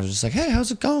 And like I was just like, hey,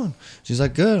 how's it going? She's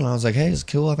like, good. And I was like, hey, is it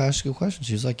cool if I ask you a question?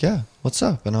 She was like, yeah, what's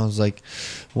up? And I was like,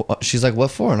 she's like,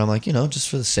 what for? And I'm like, just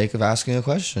for the sake of asking a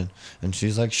question. And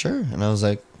she's like, sure. And I was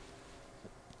like,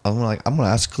 I'm gonna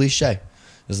ask a cliche.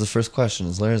 This is the first question.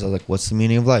 It's hilarious. I was like, what's the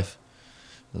meaning of life?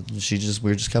 We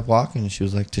just kept walking, and she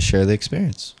was like, to share the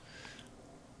experience.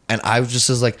 And I was just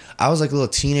I was like a little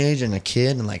teenager and a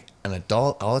kid and like an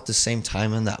adult all at the same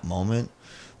time in that moment,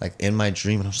 like in my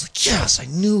dream. And I was like, yes, I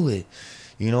knew it.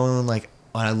 And like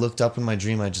when I looked up in my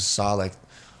dream, I just saw like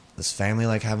this family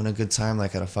like having a good time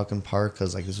like at a fucking park,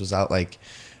 because like this was out like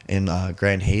in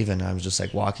Grand Haven. I was just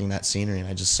like walking that scenery, and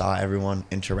I just saw everyone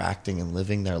interacting and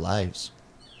living their lives,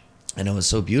 and it was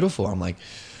so beautiful. I'm like,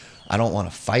 I don't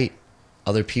want to fight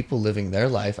other people living their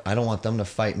life. I don't want them to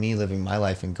fight me living my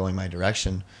life and going my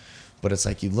direction. But it's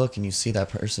like you look and you see that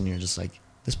person, you're just like,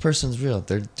 this person's real.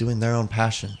 They're doing their own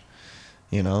passion,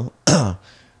 At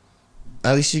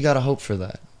least you gotta hope for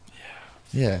that.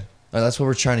 Yeah. That's what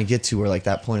we're trying to get to. Where like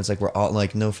that point, it's like we're all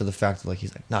like, know for the fact that like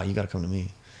he's like, nah, you gotta come to me,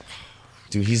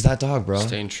 dude. He's that dog, bro.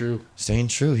 Staying true.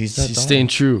 He's that dog. Staying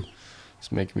true.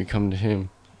 It's making me come to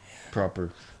him. Proper.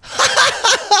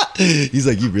 He's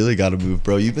like, you really gotta move,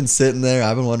 bro. You've been sitting there.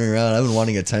 I've been wandering around. I've been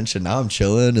wanting attention. Now I'm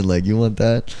chilling, and like, you want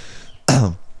that?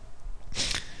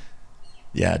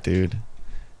 Yeah, dude.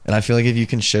 And I feel like if you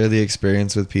can share the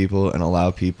experience with people and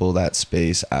allow people that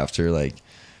space after like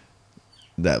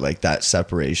that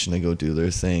separation to go do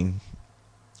their thing,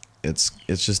 it's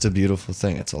just a beautiful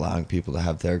thing. It's allowing people to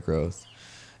have their growth,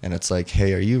 and it's like,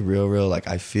 hey, are you real? Like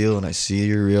I feel and I see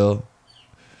you're real.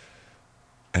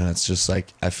 And it's just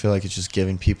like, I feel like it's just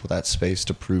giving people that space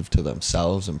to prove to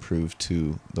themselves and prove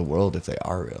to the world if they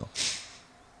are real.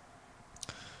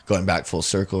 Going back full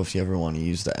circle, if you ever want to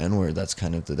use the N-word, that's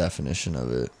kind of the definition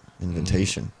of it.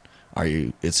 Invitation.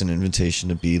 It's an invitation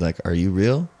to be like, are you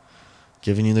real?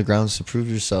 Giving you the grounds to prove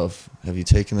yourself. Have you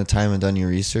taken the time and done your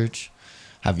research?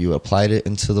 Have you applied it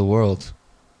into the world?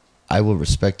 I will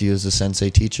respect you as a sensei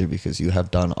teacher because you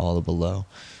have done all the below.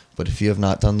 But if you have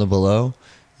not done the below,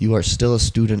 you are still a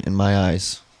student in my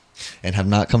eyes and have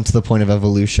not come to the point of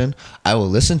evolution. I will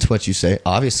listen to what you say,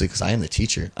 obviously, because I am the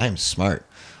teacher. I am smart.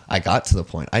 I got to the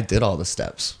point. I did all the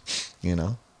steps,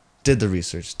 did the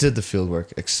research, did the field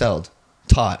work, excelled,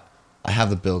 taught. I have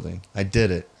the building. I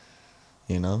did it,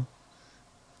 And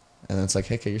it's like,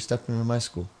 hey, okay, you're stepping into my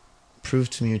school. Prove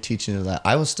to me you're teaching to that.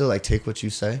 I will still take what you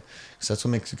say because that's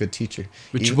what makes a good teacher.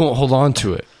 But you won't hold on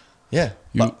to it. Yeah.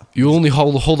 You only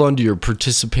hold on to your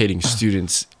participating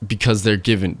students because they're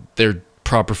given their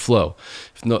proper flow.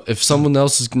 If someone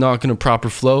else is not going to proper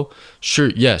flow, sure,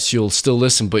 yes, you'll still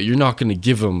listen, but you're not going to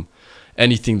give them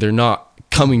anything they're not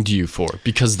coming to you for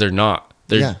because they're not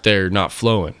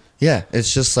flowing. Yeah,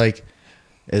 it's just like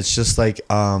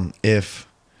if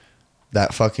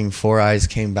that fucking Four Eyes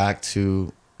came back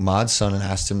to Mod's son and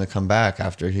asked him to come back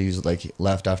after he's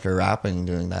left after rapping and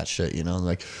doing that shit,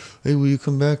 like, hey, will you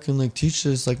come back and teach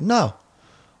this? No.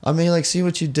 I mean, see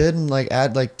what you did and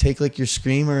add take your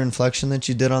scream or inflection that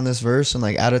you did on this verse and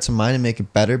add it to mine and make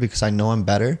it better because I know I'm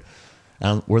better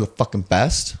and we're the fucking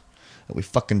best that we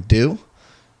fucking do.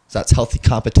 So that's healthy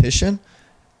competition.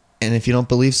 And if you don't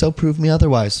believe so, prove me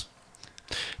otherwise.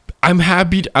 I'm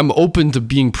open to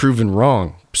being proven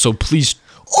wrong. So please,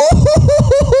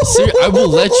 I will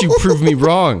let you prove me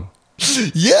wrong.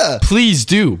 Yeah. Please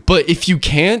do. But if you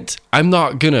can't, I'm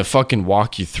not going to fucking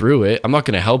walk you through it. I'm not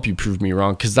going to help you prove me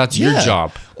wrong because that's your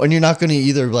job. And you're not going to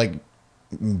either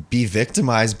be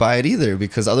victimized by it either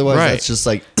because otherwise that's just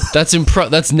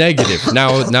that's negative.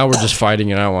 Now we're just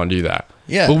fighting and I don't want to do that.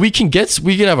 Yeah. But we can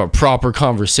have a proper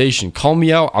conversation. Call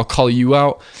me out. I'll call you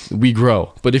out. We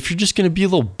grow. But if you're just going to be a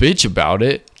little bitch about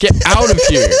it, get out of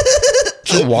here.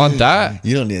 I don't want that.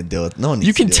 You don't need to deal with. No one needs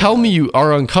You can to deal tell with me you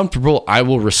are uncomfortable. I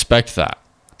will respect that.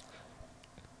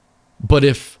 But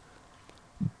if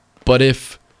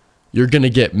you're gonna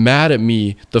get mad at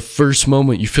me the first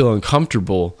moment you feel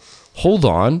uncomfortable, hold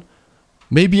on.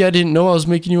 Maybe I didn't know I was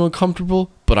making you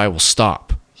uncomfortable, but I will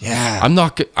stop. Yeah. I'm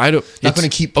not. I don't. Not gonna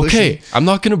keep pushing. Okay. I'm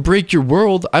not gonna break your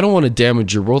world. I don't want to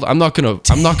damage your world. I'm not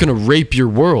gonna rape your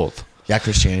world. Yeah,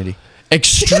 Christianity.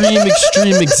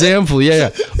 Extreme example.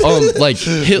 Yeah. Like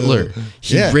Hitler,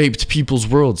 he raped people's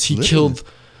worlds. He killed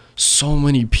so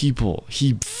many people.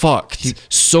 He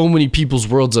fucked so many people's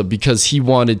worlds up because he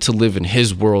wanted to live in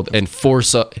his world and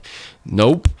force up.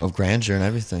 Nope. Of grandeur and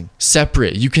everything.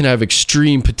 Separate. You can have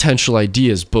extreme potential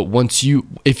ideas, but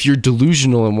if you're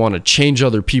delusional and want to change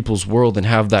other people's world and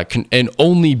have that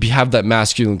have that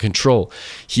masculine control,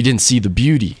 he didn't see the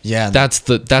beauty. Yeah.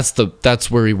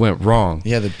 That's where he went wrong.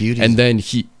 Yeah, the beauty. And then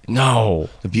the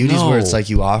beauty is where it's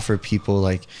you offer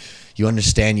people you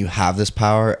understand you have this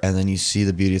power, and then you see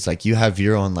the beauty. It's you have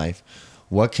your own life.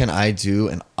 What can I do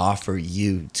and offer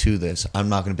you to this? I'm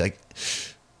not going to be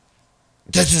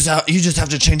this is how you just have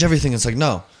to change everything. It's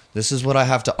no, this is what I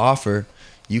have to offer.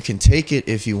 You can take it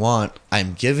if you want.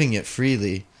 I'm giving it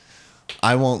freely.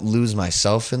 I won't lose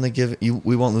myself in the giving.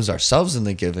 We won't lose ourselves in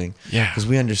the giving. Yeah. Because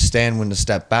we understand when to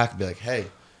step back and be hey,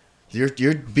 you're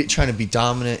trying to be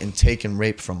dominant and take and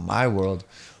rape from my world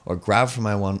or grab from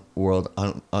my one world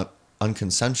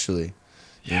unconsensually,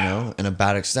 in a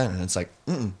bad extent. And it's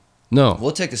no,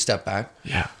 we'll take a step back.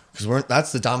 Yeah. Because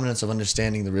that's the dominance of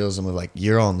understanding the realism of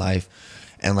your own life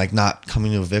and not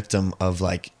coming to a victim of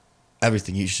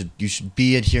everything. You should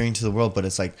be adhering to the world, but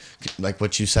it's like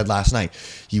what you said last night.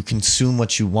 You consume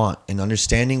what you want, and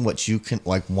understanding what you can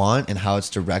want and how it's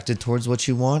directed towards what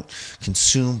you want.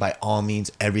 Consume by all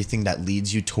means everything that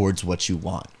leads you towards what you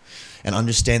want, and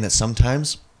understand that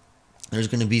sometimes there's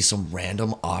going to be some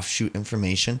random offshoot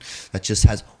information that just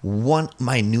has one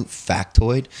minute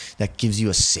factoid that gives you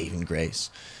a saving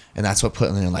grace. And that's what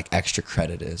putting in extra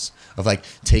credit is, of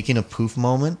taking a poof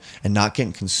moment and not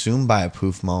getting consumed by a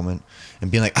poof moment and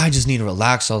being I just need to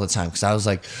relax all the time. Because I was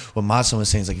what Matson was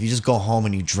saying is if you just go home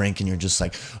and you drink and you're just I'm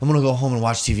going to go home and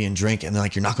watch TV and drink, and then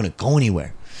you're not going to go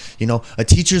anywhere. A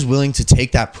teacher's willing to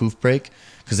take that poof break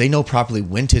because they know properly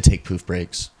when to take poof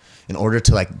breaks in order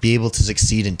to be able to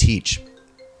succeed and teach.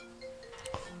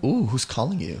 Ooh, who's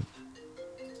calling you?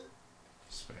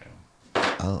 Spam.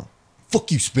 Oh.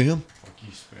 Fuck you, spam.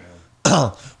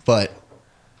 But,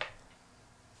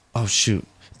 oh shoot,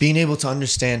 being able to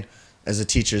understand as a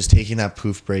teacher is taking that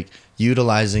poof break,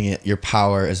 utilizing it, your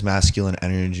power as masculine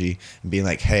energy, and being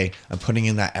hey, I'm putting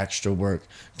in that extra work.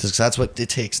 Because that's what it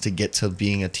takes to get to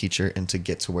being a teacher and to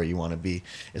get to where you want to be,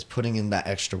 is putting in that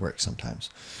extra work sometimes.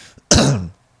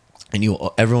 And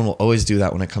everyone will always do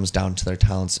that when it comes down to their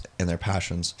talents and their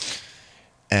passions.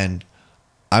 And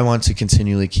I want to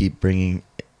continually keep bringing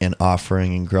and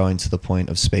offering and growing to the point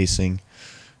of spacing,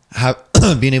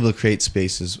 being able to create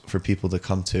spaces for people to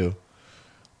come to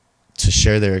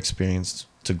share their experience,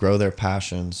 to grow their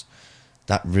passions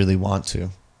that really want to,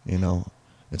 you know.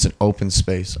 It's an open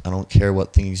space. I don't care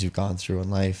what things you've gone through in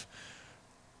life.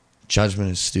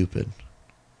 Judgment is stupid.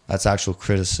 That's actual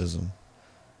criticism.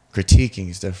 Critiquing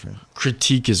is different.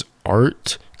 Critique is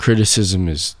art. Criticism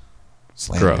is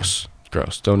Slander.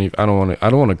 gross. Don't even. I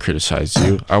don't want to criticize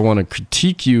you. I want to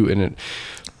critique you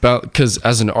because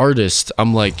as an artist,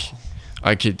 I'm like,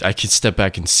 I could step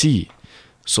back and see.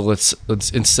 So let's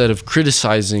instead of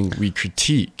criticizing, we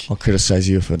critique. I'll criticize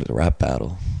you for the rap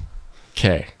battle.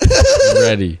 Okay,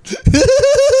 ready.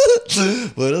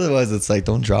 But otherwise, it's like,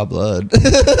 don't draw blood.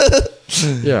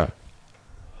 Yeah.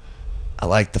 I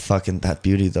like that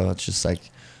beauty though. It's just like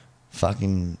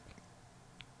fucking.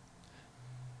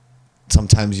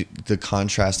 Sometimes the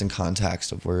contrast and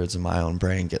context of words in my own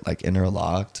brain get like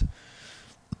interlocked,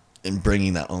 and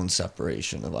bringing that own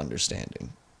separation of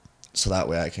understanding, so that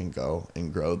way I can go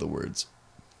and grow the words,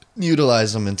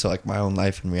 utilize them into like my own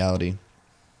life and reality,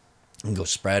 and go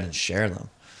spread and share them,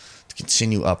 to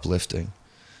continue uplifting.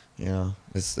 You know,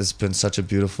 it's been such a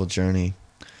beautiful journey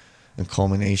and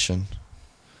culmination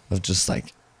of just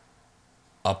like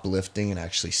uplifting and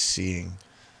actually seeing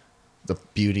the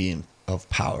beauty of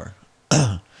power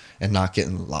and not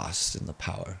getting lost in the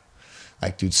power.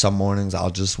 Like, dude, some mornings I'll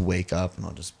just wake up and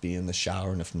I'll just be in the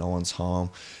shower, and if no one's home,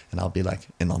 and I'll be like,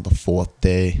 and on the fourth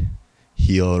day,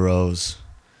 he arose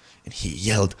and he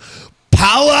yelled,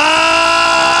 "Power!"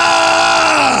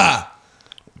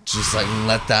 Just like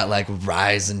let that like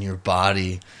rise in your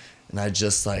body. And I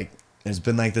just like, there's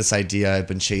been like this idea I've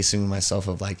been chasing myself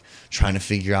of like trying to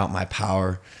figure out my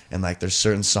power. And like there's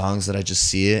certain songs that I just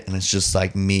see it, and it's just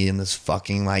like me in this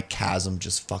fucking like chasm,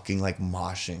 just fucking like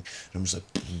moshing. And I'm just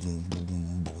like boom,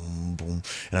 boom, boom, boom.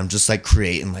 And I'm just like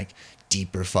creating like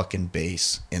deeper fucking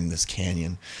bass in this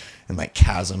canyon and like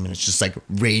chasm, and it's just like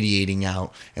radiating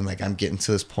out. And like I'm getting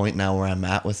to this point now where I'm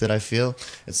at with it. I feel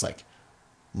it's like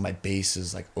my bass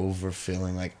is like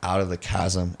overfilling like out of the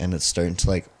chasm, and it's starting to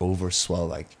like overswell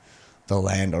like the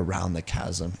land around the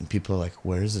chasm, and people are like,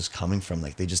 where is this coming from?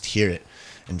 Like they just hear it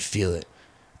and feel it.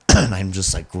 And I'm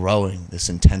just like growing this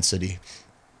intensity,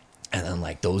 and then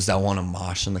like those that want to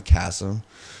mosh in the chasm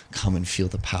come and feel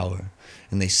the power,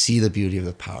 and they see the beauty of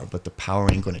the power, but the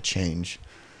power ain't going to change,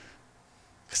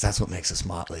 because that's what makes us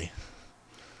motley.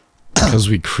 Because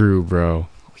we crew, bro.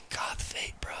 We got the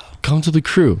fate, bro. Come to the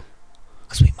crew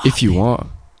if you want,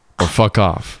 or fuck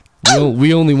off.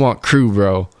 We only want crew,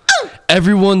 bro.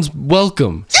 Everyone's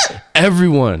welcome.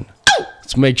 Everyone.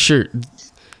 Let's make sure.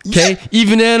 Okay?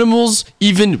 Even animals,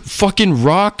 even fucking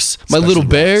rocks, my Especially little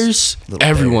rocks. Bears, Little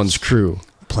everyone's bears. crew.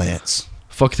 Plants.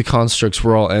 Fuck the constructs,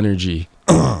 we're all energy.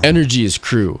 Energy is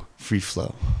crew. Free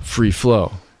flow. Free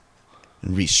flow.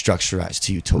 And restructurize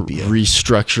to utopia.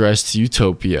 Restructurize to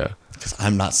utopia. Because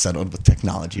I'm not settled with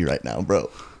technology right now, bro.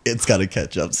 It's got to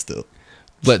catch up still.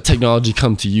 Let technology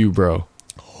come to you, bro.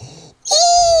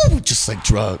 Ooh, just like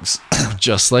drugs.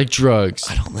 Just like drugs.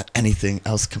 I don't let anything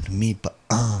else come to me but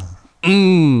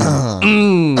Fucking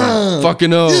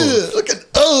O. Yeah, look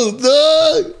at dog.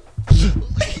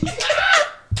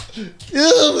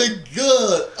 Oh my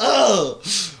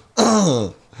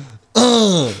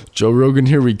god. Joe Rogan,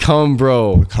 here we come,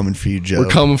 bro. We're coming for you, Joe. We're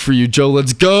coming for you, Joe.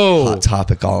 Let's go. Hot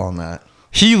topic all on that.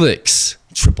 Helix.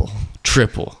 Triple.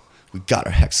 We got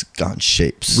our hexagon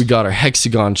shapes. We got our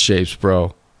hexagon shapes,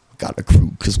 bro. Got a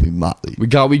crew because we motley. We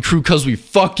crew because we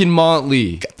fucking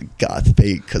motley. Got the goth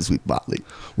fate because we motley.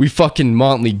 We fucking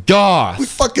motley goth. We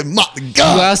fucking motley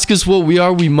goth. You ask us what we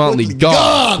are, we motley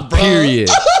goth. bro.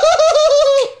 Period.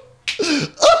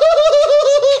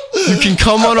 You can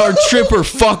come on our trip or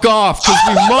fuck off because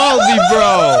we motley,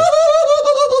 bro.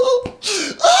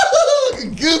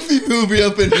 Goofy movie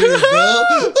up in here, bro.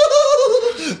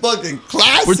 Fucking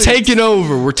classic. We're taking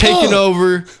over.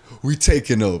 We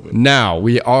taking over. Now,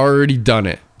 we already done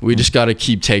it. We just got to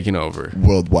keep taking over.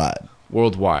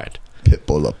 Worldwide.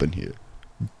 Pitbull up in here.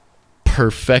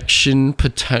 Perfection,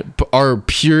 our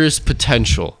purest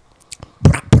potential.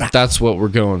 That's what we're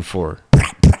going for.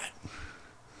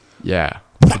 Yeah.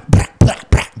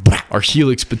 Our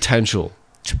helix potential.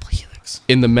 Triple helix.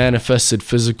 In the manifested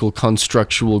physical,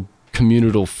 constructual,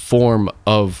 communal form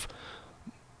of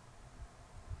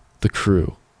the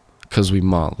crew. Because we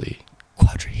motley.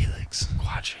 Quadrihelix.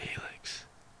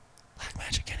 Black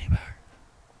magic anywhere.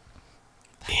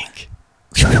 Ink.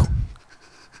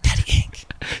 Daddy ink.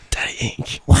 Daddy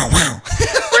ink. Wow.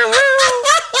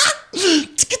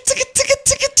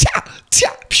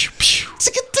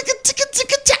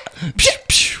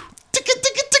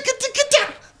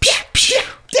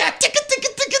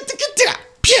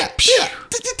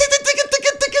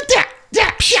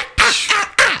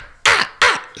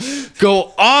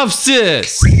 Go off,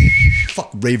 sis.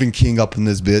 Fuck Raven King up in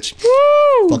this bitch.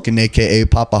 Woo. Fucking AKA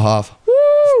Papa Hoff. Woo.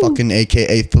 Fucking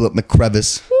AKA Philip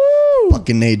McCrevis. Woo.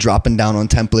 Fucking A dropping down on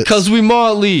templates. Cause we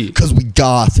motley. Cause we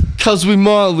goth. Cause we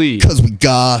motley. Cause we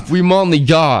goth. We motley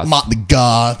goth. Motley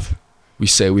goth. We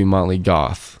say we motley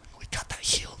goth. We got that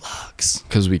heel lugs.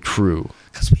 Cause we crew.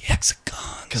 Cause we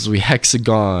hexagons. Cause we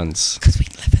hexagons. Cause we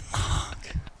live in long.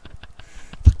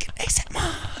 Fucking ASAP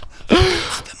ma.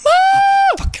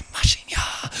 Fucking mashing ya.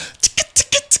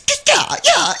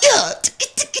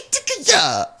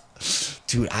 Yeah.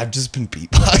 Dude, I've just been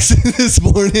beatboxing this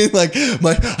morning. Like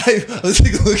I was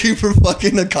like looking for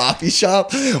fucking a coffee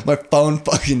shop. My phone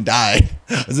fucking died.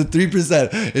 I was at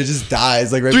 3%. It just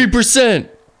dies. Like 3%.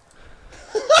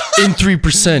 In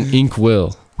 3%, ink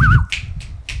will.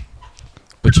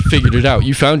 But you figured it out.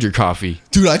 You found your coffee.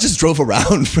 Dude, I just drove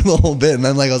around for the whole bit. And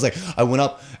then like I went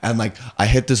up and like I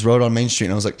hit this road on Main Street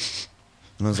and I was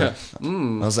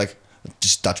like,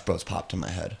 just Dutch Bros popped in my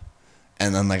head.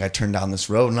 And then like I turned down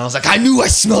this road and I was like, I knew I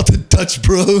smelled the Dutch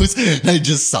Bros. And I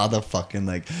just saw the fucking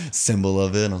like symbol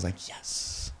of it and I was like,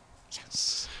 yes.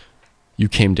 You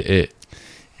came to it.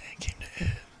 I came to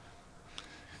it.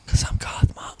 Cause I'm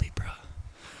goth motley, bro.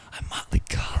 I'm motley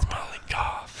goth, bro.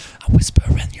 Goth. I whisper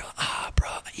in your eye, bro.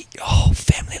 I eat your whole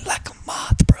family like a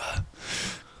moth, bro.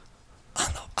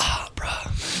 I know, bro.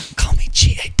 Call me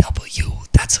GAW.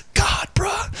 That's a god,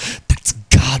 bro. That's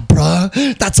God, bro.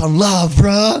 That's on love,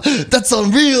 bro. That's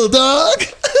on real, dog.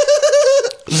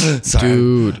 Sorry,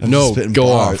 dude, I'm no, go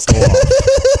bars. off.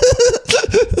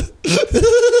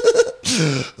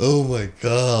 Oh my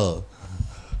god.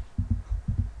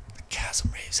 The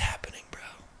chasm rave's happening, bro.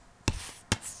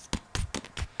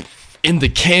 In the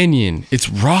canyon, it's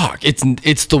rock.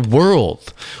 It's the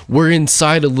world. We're in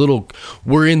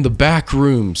the back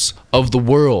rooms of the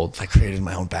world. I created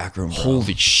my own back room, bro.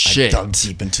 Holy shit. I dug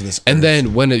deep into this and earth.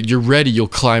 then when you're ready, you'll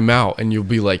climb out and you'll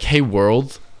be like, hey,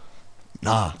 world.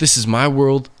 Nah. This is my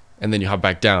world. And then you hop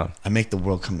back down. I make the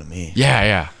world come to me.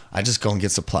 Yeah. I just go and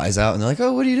get supplies out and they're like,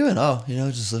 oh, what are you doing? Oh,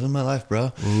 just living my life,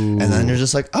 bro. Ooh. And then you're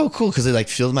just like, oh, cool. Cause they like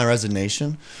feel my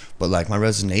resignation, but like my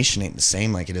resignation ain't the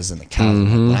same like it is in the chasm.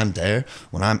 Mm-hmm. Like, when I'm there,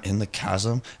 when I'm in the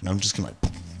chasm and I'm just gonna like,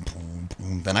 boom, boom,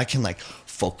 boom, then I can like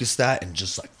focus that and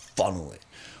just like funnel it.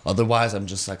 Otherwise I'm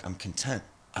just like, I'm content.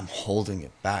 I'm holding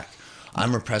it back.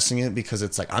 I'm repressing it because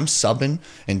it's like, I'm subbing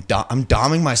and I'm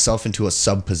doming myself into a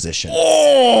sub position.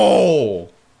 Oh,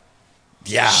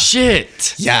 yeah.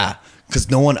 Shit. Yeah. Because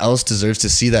no one else deserves to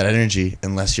see that energy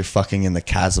unless you're fucking in the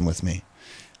chasm with me.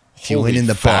 If you went in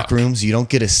the back rooms, you don't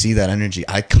get to see that energy.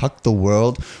 I cuck the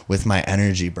world with my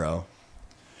energy, bro.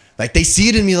 Like, they see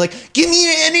it in me like, give me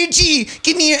your energy.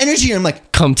 Give me your energy. And I'm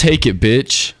like, come take it,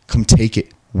 bitch. Come take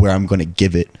it where I'm going to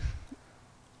give it.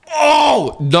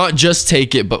 Oh, not just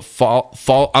take it, but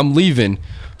I'm leaving.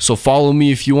 So follow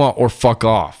me if you want or fuck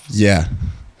off. Yeah.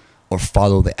 Or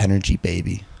follow the energy,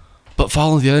 baby. But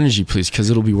follow the energy, please, because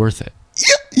it'll be worth it.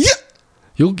 Yeah.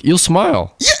 You'll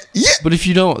smile. Yeah. But if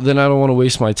you don't, then I don't want to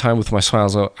waste my time with my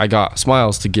smiles. I got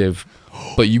smiles to give,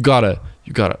 but you gotta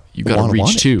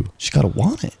reach too. You gotta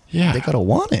want it. Yeah, they gotta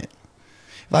want it.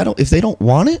 If they don't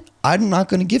want it, I'm not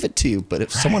gonna give it to you. But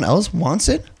if someone else wants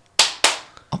it,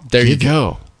 there you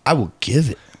go. I will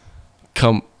give it.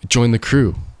 Come join the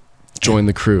crew. Join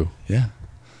the crew. Yeah,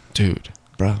 dude,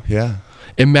 bro. Yeah.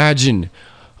 Imagine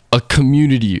a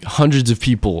community, hundreds of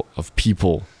people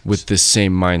with this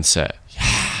same mindset.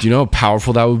 Yeah. Do you know how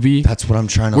powerful that would be? That's what I'm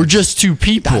trying to... We're just two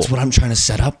people. That's what I'm trying to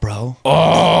set up, bro.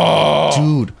 Oh!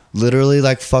 Dude, literally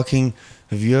like fucking...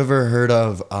 Have you ever heard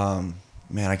of...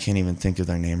 man, I can't even think of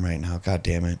their name right now. God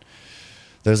damn it.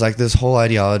 There's like this whole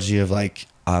ideology of like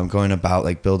going about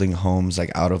like building homes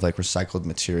like out of like recycled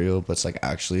material, but it's like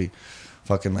actually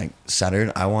fucking like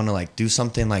centered. I want to like do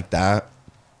something like that.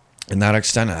 In that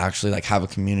extent, and actually like have a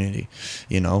community.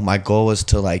 My goal was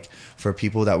to like, for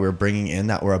people that we're bringing in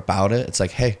that were about it, it's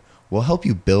like, hey, we'll help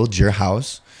you build your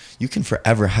house. You can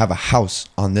forever have a house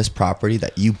on this property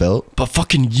that you built, but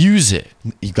fucking use it.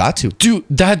 You got to, dude.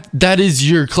 That is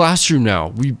your classroom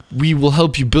now. We will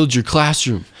help you build your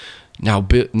classroom.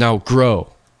 Now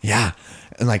grow. Yeah,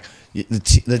 and like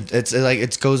it's like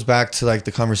it goes back to like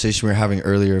the conversation we were having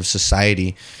earlier of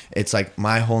society. It's like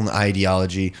my whole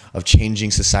ideology of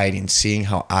changing society and seeing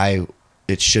how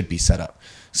it should be set up.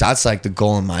 So that's like the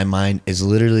goal in my mind, is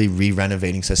literally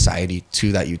re-renovating society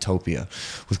to that utopia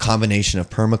with combination of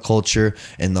permaculture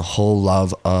and the whole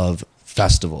love of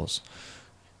festivals.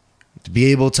 To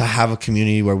be able to have a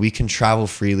community where we can travel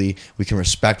freely, we can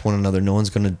respect one another, no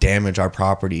one's going to damage our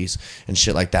properties and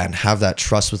shit like that, and have that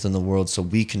trust within the world so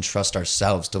we can trust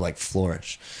ourselves to like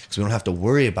flourish, because we don't have to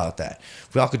worry about that.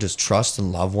 If we all could just trust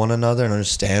and love one another and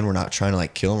understand we're not trying to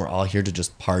like kill them, we're all here to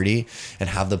just party and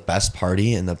have the best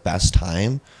party and the best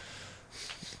time.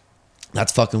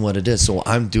 That's fucking what it is. So what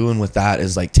I'm doing with that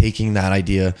is like taking that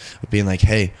idea of being like,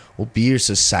 hey, we'll be your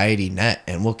society net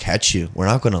and we'll catch you. We're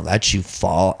not going to let you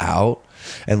fall out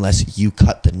unless you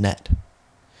cut the net.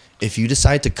 If you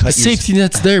decide to cut the safety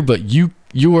net's there, but you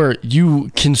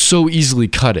can so easily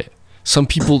cut it. Some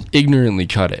people ignorantly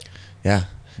cut it. Yeah,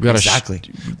 exactly.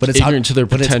 But it's ignorant to their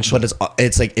potential. But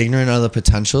it's like ignorant of the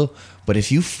potential. But if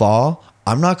you fall,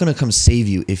 I'm not going to come save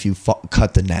you if you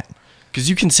cut the net. Because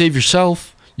you can save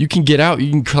yourself. You can get out,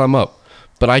 you can climb up,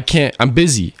 but I can't. I'm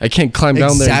busy. I can't climb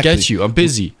down there and get you. I'm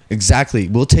busy. Exactly.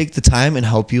 We'll take the time and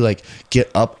help you like get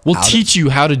up. We'll teach you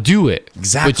how to do it.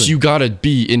 Exactly. But you gotta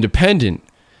be independent,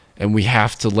 and we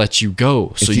have to let you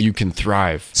go so you can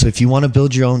thrive. So if you want to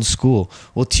build your own school,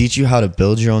 we'll teach you how to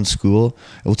build your own school.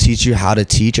 We'll teach you how to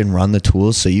teach and run the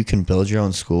tools so you can build your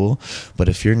own school. But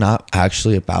if you're not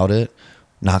actually about it,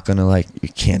 not gonna like, you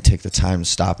can't take the time to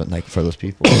stop and like for those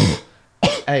people.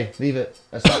 Hey, leave it.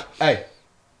 That's not. Hey,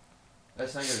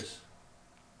 that's not yours.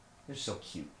 You're so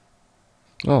cute.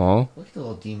 Oh, look at the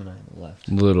little demon eye on the left.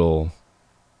 Little.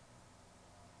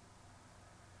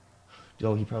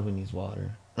 Oh, he probably needs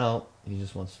water. No, he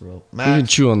just wants the rope. You can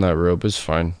chew on that rope. It's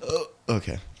fine.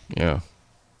 Okay. Yeah.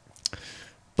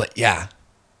 But yeah,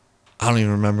 I don't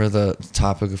even remember the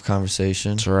topic of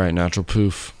conversation. It's all right. Natural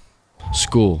poof.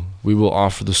 School. We will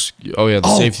offer the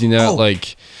safety net.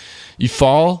 Like, you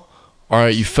fall. All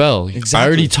right, you fell. Exactly. I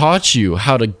already taught you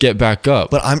how to get back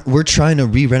up. But we're trying to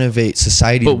re-renovate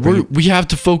society. But we have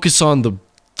to focus on the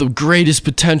greatest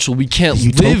potential. We can't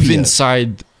live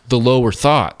inside the lower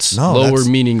thoughts. No, lower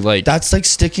meaning like... That's like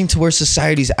sticking to where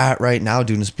society's at right now,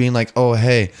 dude. It's being like, oh,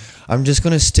 hey, I'm just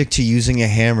going to stick to using a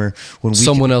hammer when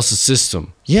someone else's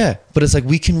system. Yeah, but it's like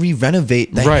we can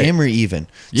re-renovate the hammer even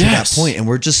to that point, and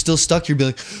we're just still stuck here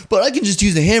being like, but I can just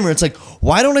use the hammer. It's like,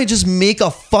 why don't I just make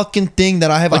a fucking thing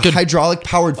that I have like a hydraulic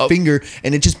powered finger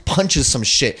and it just punches some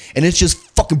shit and it's just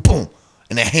fucking boom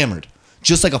and it hammered.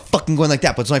 Just like a fucking going like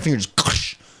that, but it's my finger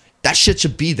just that shit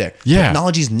should be there. Yeah.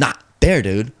 Technology's not there,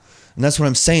 dude. And that's what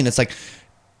I'm saying. It's like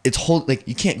like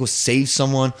you can't go save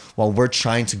someone while we're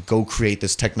trying to go create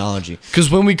this technology.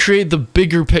 Because when we create the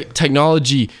bigger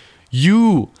technology,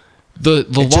 the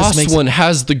lost one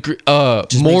has the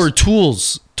more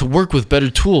tools to work with,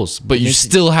 better tools, but you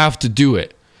still have to do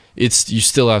it. You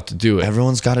still have to do it.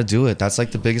 Everyone's got to do it. That's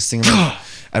like the biggest thing.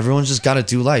 Everyone's just got to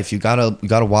do life. You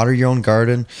gotta water your own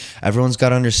garden. Everyone's got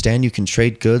to understand you can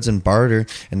trade goods and barter,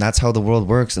 and that's how the world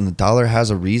works. And the dollar has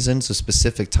a reason, it's a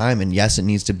specific time, and yes, it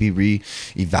needs to be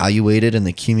re-evaluated, and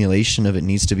the accumulation of it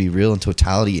needs to be real in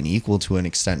totality and equal to an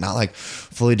extent. Not like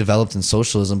fully developed in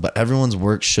socialism, but everyone's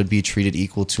work should be treated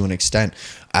equal to an extent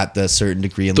at the certain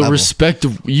degree and level. The respect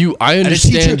of you, I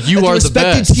understand you are the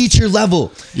best. Respected teacher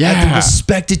level. Yeah. At the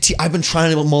respected I've been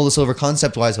trying to mull this over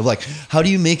concept-wise of like, how do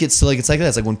you make it so like it's like that?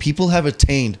 It's like when people have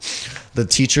attained the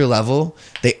teacher level,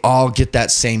 they all get that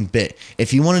same bit.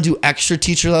 If you want to do extra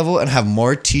teacher level and have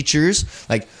more teachers,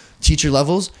 like teacher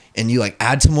levels, and you like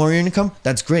add to more income,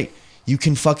 that's great. You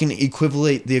can fucking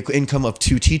equivalent the income of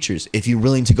 2 teachers if you're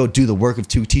willing to go do the work of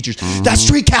 2 teachers. Mm-hmm. That's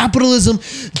straight capitalism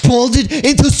molded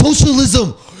into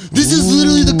socialism. This is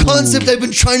literally the concept I've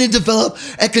been trying to develop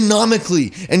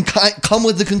economically and come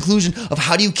with the conclusion of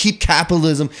how do you keep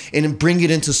capitalism and bring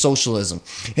it into socialism.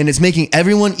 And it's making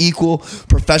everyone equal,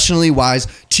 professionally wise,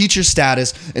 teacher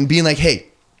status, and being like, hey,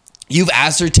 you've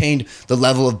ascertained the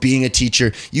level of being a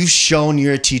teacher. You've shown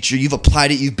you're a teacher. You've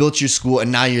applied it. You've built your school,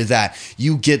 and now you're that.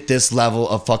 You get this level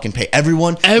of fucking pay.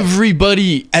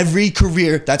 Everybody, every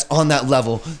career that's on that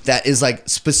level that is like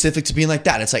specific to being like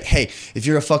that. It's like, hey, if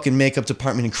you're a fucking makeup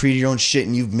department and created your own shit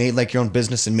and you've made like your own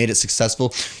business and made it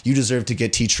successful, you deserve to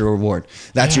get teacher award.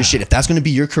 That's your shit. If that's going to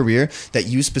be your career that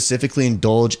you specifically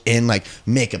indulge in like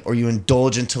makeup or you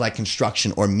indulge into like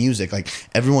construction or music, like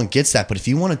everyone gets that. But if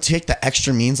you want to take the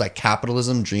extra means like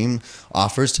capitalism dream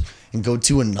offers and go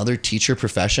to another teacher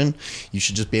profession, you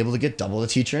should just be able to get double the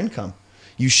teacher income.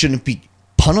 You shouldn't be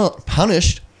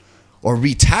punished or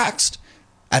retaxed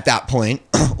at that point.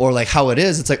 Or like how it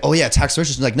is, it's like, oh yeah, tax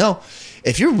versus like, no,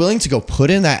 if you're willing to go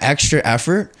put in that extra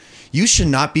effort, you should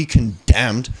not be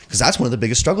condemned, because that's one of the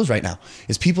biggest struggles right now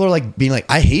is people are like being like,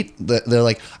 I hate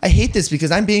this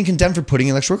because I'm being condemned for putting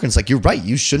in extra work. And it's like, you're right.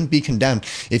 You shouldn't be condemned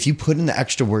if you put in the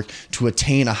extra work to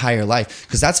attain a higher life,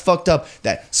 because that's fucked up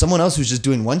that someone else who's just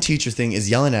doing one teacher thing is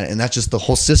yelling at it. And that's just the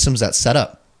whole system's that's set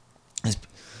up.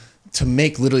 to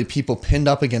make literally people pinned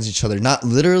up against each other, not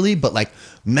literally, but like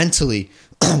mentally.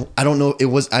 I don't know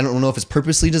if it's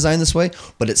purposely designed this way,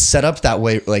 but it's set up that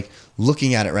way. Like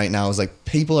looking at it right now is like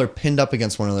people are pinned up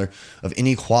against one another of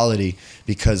inequality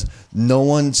because no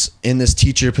one's in this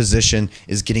teacher position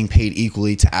is getting paid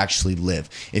equally to actually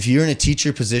live. If you're in a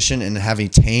teacher position and have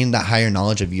attained that higher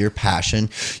knowledge of your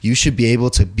passion, you should be able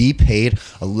to be paid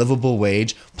a livable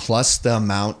wage plus the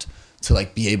amount to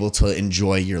like be able to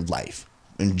enjoy your life,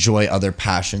 enjoy other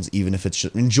passions, even if it's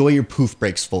just enjoy your poof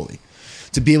breaks fully.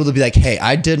 To be able to be like, hey,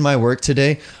 I did my work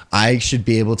today. I should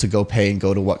be able to go pay and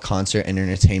go to what concert and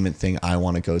entertainment thing I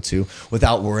want to go to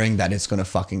without worrying that it's going to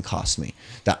fucking cost me.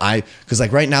 Because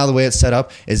like right now, the way it's set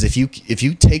up is if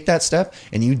you take that step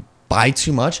and you buy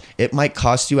too much, it might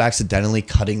cost you accidentally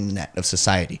cutting the net of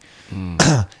society. And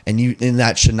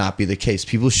that should not be the case.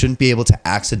 People shouldn't be able to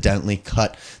accidentally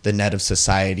cut the net of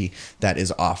society that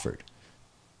is offered.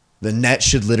 The net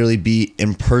should literally be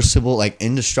imperceptible, like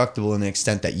indestructible in the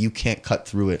extent that you can't cut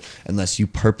through it unless you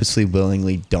purposely,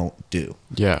 willingly don't do.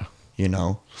 Yeah. You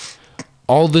know?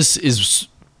 All this is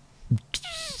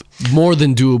more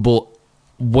than doable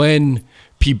when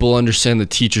people understand the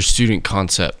teacher-student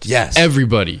concept. Yes.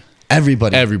 Everybody.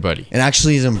 And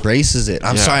actually embraces it.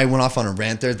 I'm sorry I went off on a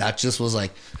rant there. That just was like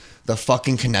the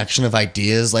fucking connection of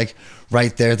ideas like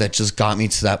right there that just got me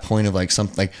to that point of like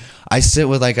something like I sit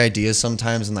with like ideas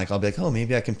sometimes and like I'll be like, oh,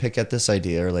 maybe I can pick at this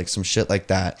idea or like some shit like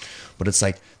that. But it's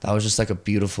like that was just like a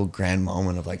beautiful grand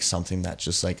moment of like something that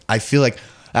just like I feel like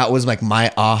that was like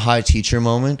my aha teacher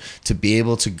moment to be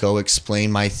able to go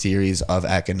explain my theories of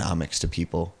economics to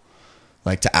people,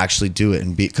 like to actually do it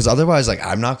and be, because otherwise like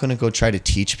I'm not going to go try to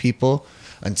teach people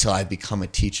until I become a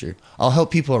teacher. I'll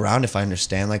help people around if I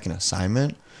understand like an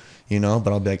assignment, you know,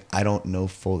 but I'll be like, I don't know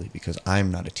fully because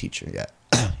I'm not a teacher yet,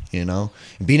 you know,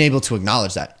 and being able to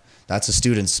acknowledge that's a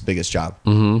student's biggest job.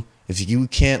 Mm-hmm. If you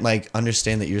can't like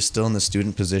understand that you're still in the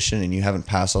student position and you haven't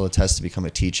passed all the tests to become a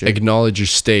teacher, acknowledge your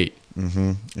state.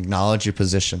 Mm-hmm. Acknowledge your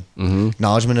position. Mm-hmm.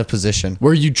 Acknowledgement of position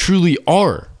where you truly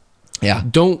are. Yeah.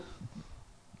 Don't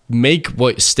make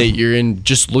what state you're in.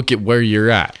 Just look at where you're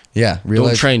at. Yeah.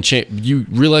 Don't try and change. You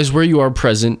realize where you are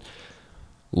present.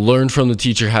 Learn from the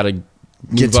teacher how to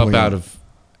move up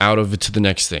out of it to the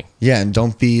next thing. Yeah, and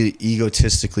don't be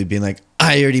egotistically being like,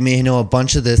 I already may know a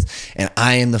bunch of this and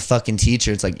I am the fucking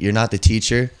teacher. It's like, you're not the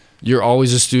teacher. You're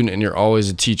always a student and you're always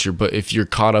a teacher. But if you're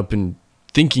caught up in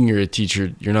thinking you're a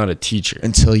teacher, you're not a teacher.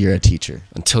 Until you're a teacher.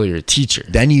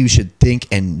 Then you should think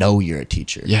and know you're a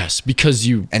teacher. Yes, because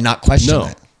you... And not question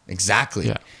it. Exactly.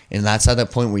 Yeah. And that's at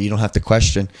that point where you don't have to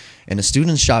question. And a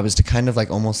student's job is to kind of like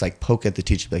almost like poke at the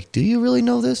teacher. Be like, do you really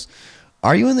know this?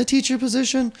 Are you in the teacher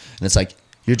position? And it's like,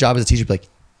 your job as a teacher, be like,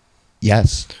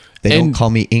 yes. They don't call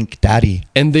me Ink Daddy.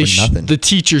 And the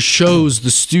teacher shows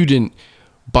the student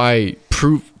by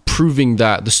proving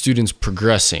that the student's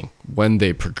progressing when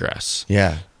they progress.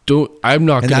 Yeah. I'm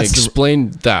not going to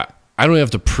explain that. I don't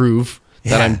have to prove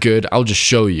that I'm good. I'll just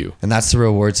show you. And that's the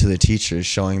reward to the teachers,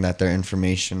 showing that their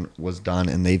information was done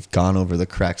and they've gone over the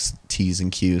correct T's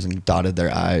and Q's and dotted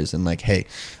their I's and like, hey,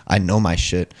 I know my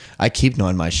shit. I keep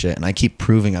knowing my shit and I keep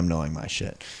proving I'm knowing my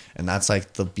shit. And that's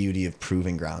like the beauty of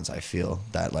proving grounds, I feel,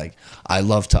 that like I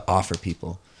love to offer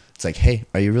people. It's like, hey,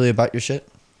 are you really about your shit?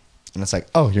 And it's like,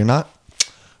 oh, you're not?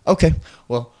 Okay,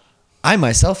 well, I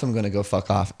myself am going to go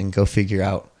fuck off and go figure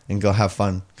out and go have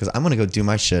fun because I'm going to go do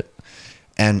my shit.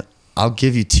 And I'll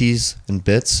give you T's and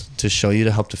bits to show you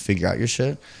to help to figure out your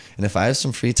shit. And if I have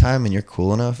some free time and you're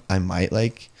cool enough, I might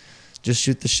like just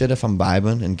shoot the shit if I'm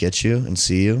vibing and get you and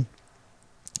see you.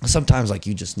 Sometimes like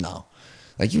you just know.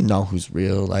 Like you know who's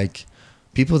real. Like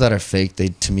people that are fake,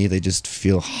 they just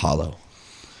feel hollow.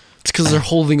 It's because they're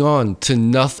holding on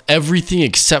to everything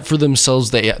except for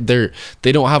themselves. They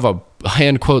don't have a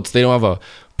hand quotes. They don't have a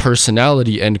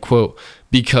personality end quote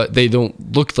because they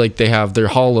don't look like they have. They're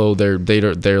hollow.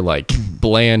 They're like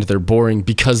bland. They're boring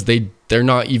because they're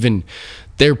not even.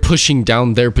 They're pushing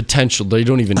down their potential. They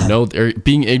don't even know. They're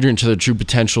being ignorant to their true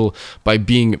potential by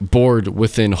being bored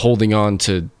within holding on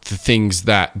to the things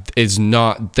that is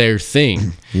not their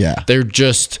thing. Yeah. They're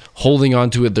just holding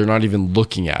on to it. They're not even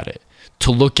looking at it.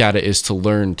 To look at it is to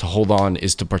learn. To hold on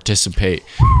is to participate.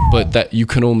 But that you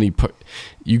can only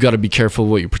you got to be careful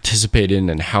what you participate in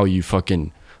and how you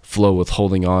fucking flow with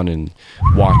holding on and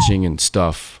watching and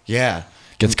stuff. Yeah.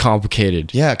 Gets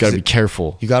complicated. Yeah, gotta be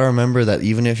careful. You gotta remember that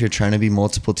even if you're trying to be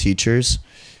multiple teachers,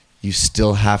 you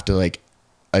still have to like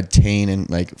attain and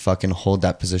like fucking hold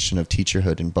that position of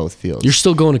teacherhood in both fields. You're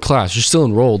still going to class. You're still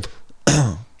enrolled.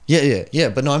 Yeah.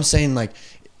 But no, I'm saying like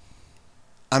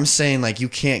you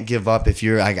can't give up if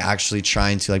you're like actually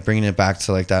trying to like bringing it back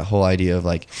to like that whole idea of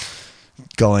like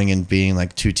going and being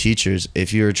like two teachers.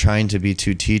 If you're trying to be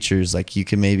two teachers, like you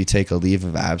can maybe take a leave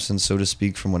of absence, so to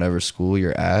speak, from whatever school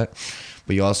you're at,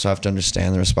 but you also have to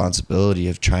understand the responsibility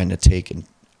of trying to take and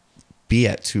be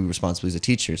at two responsibilities of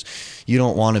teachers. You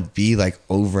don't want to be like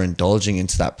overindulging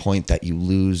into that point that you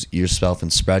lose yourself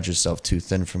and spread yourself too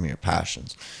thin from your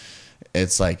passions.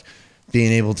 It's like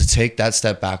being able to take that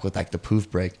step back with like the poof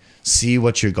break, see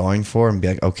what you're going for and be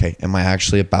like, okay, am I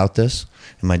actually about this?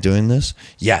 Am I doing this?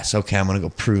 Yes. Okay. I'm going to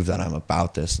go prove that I'm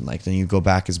about this. And like, then you go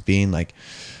back as being like,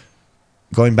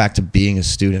 going back to being a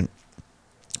student.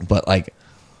 But like,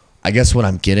 I guess what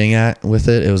I'm getting at with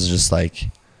it, it was just like,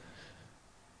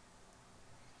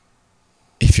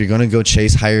 if you're going to go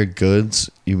chase higher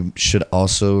goods, you should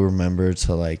also remember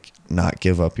to like not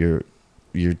give up your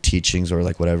teachings or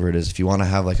like whatever it is. If you want to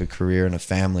have like a career and a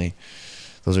family,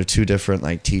 those are two different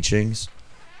like teachings,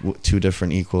 two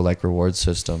different equal like reward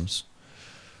systems.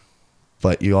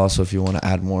 But you also, if you want to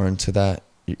add more into that,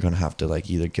 you're going to have to like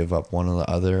either give up one or the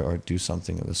other or do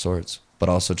something of the sorts. But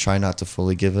also try not to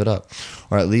fully give it up,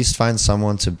 or at least find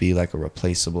someone to be like a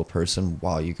replaceable person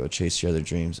while you go chase your other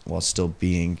dreams while still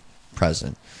being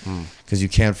present. Because you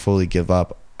can't fully give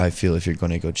up, I feel, if you're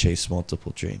going to go chase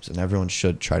multiple dreams. And everyone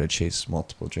should try to chase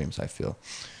multiple dreams, I feel,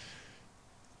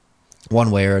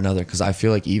 one way or another. Because I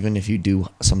feel like even if you do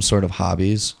some sort of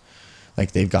hobbies,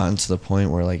 like they've gotten to the point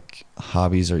where like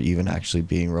hobbies are even actually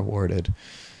being rewarded.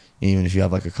 Even if you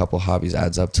have like a couple hobbies,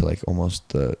 adds up to like almost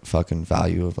the fucking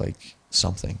value of like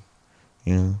something,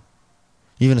 you know.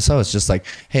 Even so, it's just like,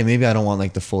 hey, maybe I don't want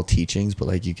like the full teachings, but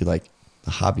like you could like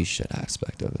the hobby shit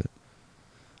aspect of it.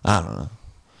 I don't know.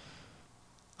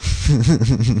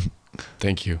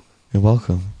 Thank you. You're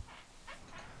welcome.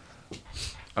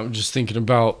 I'm just thinking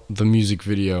about the music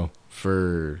video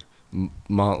for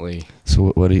Motley. So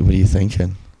what are you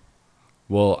thinking?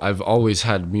 Well, I've always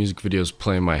had music videos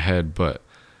play in my head, but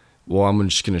well, I'm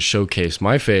just gonna showcase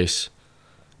my face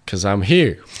because I'm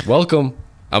here. Welcome.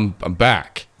 I'm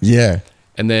back. Yeah.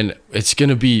 And then it's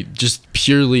gonna be just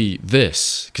purely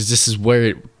this, because this is where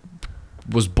it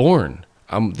was born.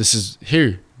 This is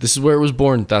here. This is where it was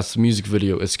born. That's the music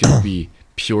video. It's gonna be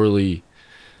purely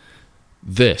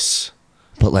this.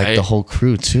 But like the whole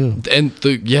crew too. And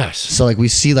yes. So like we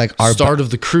see like our start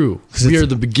of the crew. We are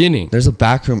the beginning. There's a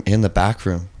back room in the back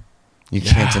room. You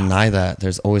can't deny that.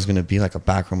 There's always going to be like a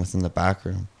back room within the back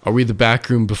room. Are we the back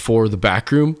room before the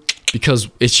back room? Because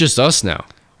it's just us now.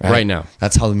 Right now.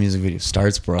 That's how the music video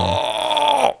starts, bro.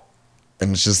 Oh.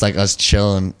 And it's just like us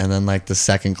chilling. And then like the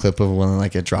second clip of when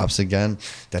like it drops again,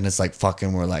 then it's like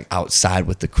fucking we're like outside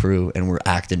with the crew and we're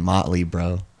acting motley,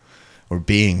 bro. We're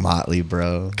being motley,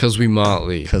 bro. Cause we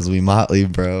motley. Cause we motley,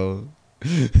 bro.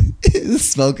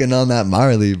 Smoking on that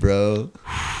Marley, bro.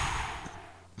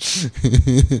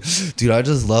 Dude, I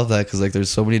just love that because like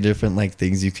there's so many different like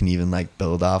things you can even like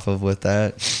build off of with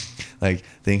that. Like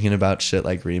thinking about shit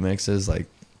like remixes, like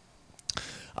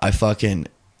I fucking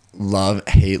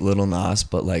hate Lil Nas,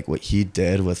 but like what he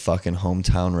did with fucking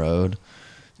Hometown Road,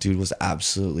 dude, was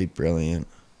absolutely brilliant.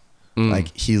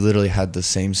 Like he literally had the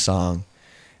same song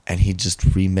and he just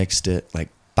remixed it like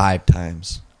 5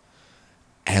 times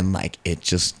and like it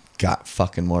just got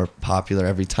fucking more popular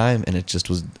every time and it just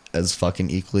was as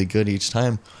fucking equally good each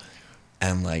time.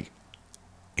 And like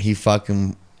he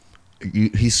sold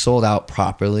out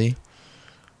properly,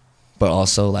 but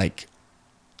also like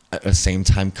at the same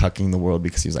time cucking the world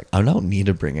because he's like, I don't need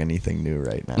to bring anything new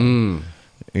right now.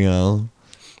 You know,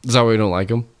 is that why you don't like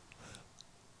him?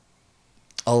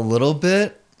 A little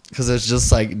bit, because it's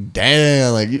just like,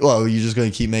 damn, like, well, you're just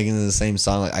gonna keep making the same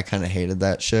song. Like I kind of hated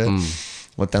that shit.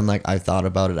 But then like I thought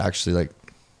about it actually like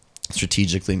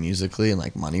strategically, musically, and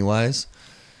like money wise,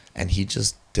 and he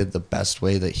just did the best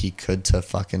way that he could to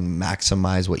fucking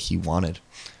maximize what he wanted,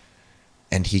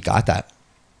 and he got that.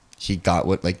 He got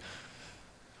what, like,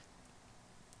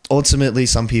 ultimately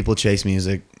some people chase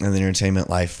music and the entertainment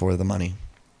life for the money,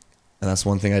 and that's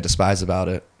one thing I despise about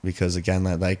it, because again,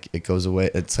 that like it goes away.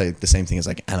 It's like the same thing as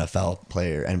like NFL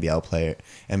player, NBL player,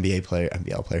 NBA player,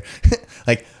 NBL player,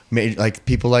 like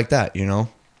people like that, you know,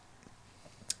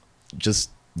 just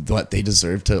what they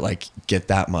deserve to like get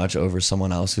that much over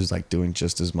someone else who's like doing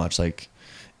just as much like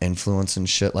influence and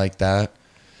shit like that.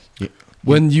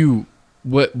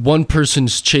 What one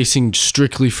person's chasing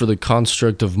strictly for the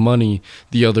construct of money,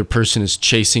 the other person is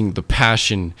chasing the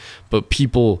passion. But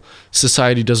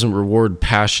society doesn't reward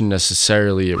passion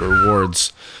necessarily. It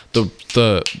rewards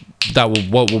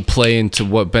what will play into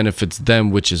what benefits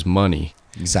them, which is money.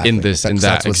 Exactly. In that that's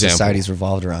what example, society's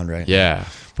revolved around, right? Yeah.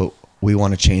 But we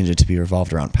want to change it to be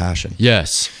revolved around passion.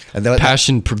 Yes. And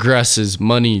passion progresses,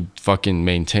 money fucking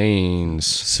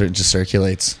maintains. Just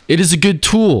circulates. It is a good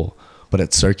tool. But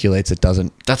it circulates. It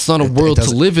doesn't. That's not a world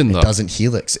to live in, though. It doesn't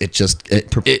helix. It's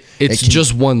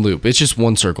just one loop. It's just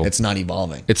one circle. It's not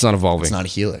evolving. It's not evolving. It's not a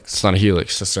helix. It's not a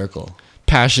helix. It's a circle.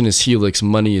 Passion is helix.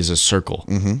 Money is a circle.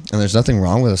 Mm-hmm. And there's nothing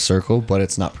wrong with a circle, but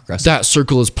it's not progressive. That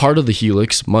circle is part of the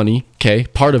helix. Money, okay,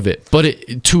 part of it.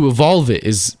 But to evolve it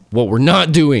is what we're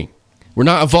not doing. We're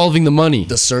not evolving the money.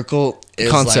 The circle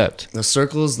is concept. The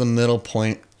circle is the middle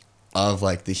point of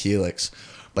like the helix.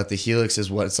 But the helix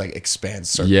is what it's like expands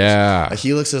circles. Yeah. A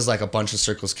helix is like a bunch of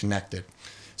circles connected.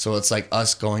 So it's like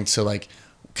us going to like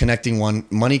connecting one.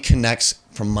 Money connects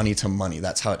from money to money.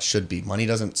 That's how it should be. Money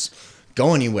doesn't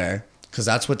go anywhere because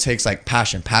that's what takes like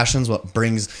passion. Passion's what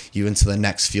brings you into the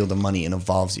next field of money and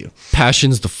evolves you.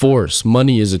 Passion's the force.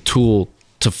 Money is a tool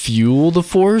to fuel the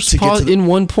force in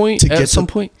one point, at some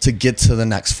point. To get to the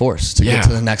next force. To get to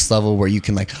the next level where you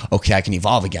can like, okay, I can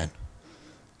evolve again.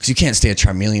 Because you can't stay at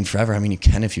Charmeleon forever. I mean, you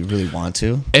can if you really want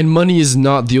to. And money is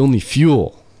not the only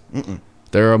fuel.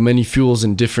 There are many fuels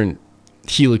in different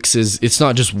helixes. It's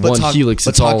not just one helix. But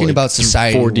it's talking all about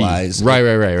society-wise.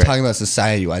 Right. Talking about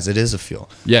society-wise, it is a fuel.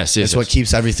 Yes. It's what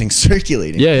keeps everything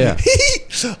circulating. Yeah.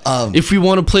 If we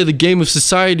want to play the game of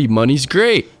society, money's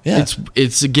great. Yeah.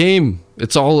 It's a game.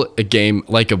 It's all a game.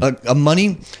 Like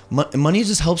money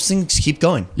just helps things keep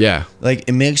going. Yeah. Like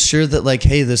it makes sure that like,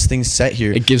 hey, this thing's set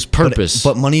here. It gives purpose.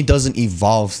 But money doesn't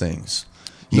evolve things.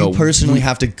 You personally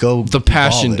have to go. The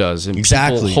passion does. And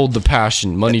exactly. People hold the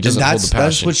passion. Money doesn't hold the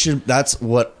passion. That's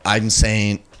what I'm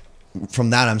saying. From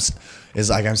that, I'm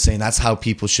saying that's how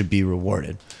people should be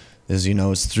rewarded.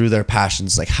 Is through their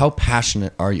passions. Like, how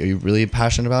passionate are you? Are you really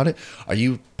passionate about it? Are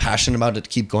you passionate about it to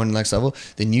keep going to the next level?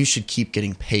 Then you should keep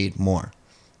getting paid more.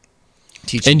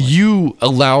 You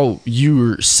allow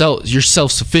you're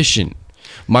self-sufficient.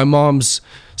 My mom's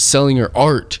selling her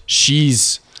art.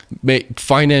 She's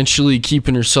financially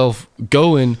keeping herself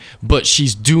going, but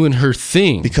she's doing her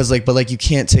thing. But you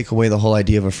can't take away the whole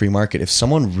idea of a free market. If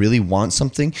someone really wants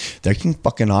something, they can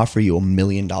fucking offer you $1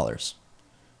 million.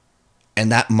 And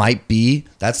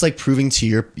that's like proving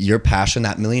to your passion.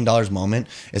 That $1 million moment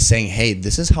is saying, hey,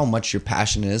 this is how much your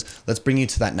passion is. Let's bring you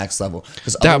to that next level.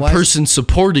 Because that person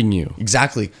supporting you.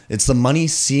 Exactly. It's the money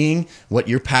seeing what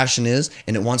your passion is,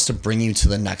 and it wants to bring you to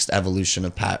the next evolution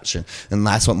of passion. And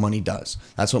that's what money does.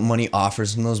 That's what money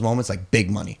offers in those moments, like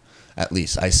big money, at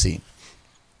least I see.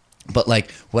 But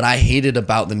like what I hated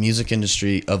about the music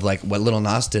industry of like what Lil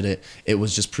Nas did, it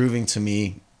was just proving to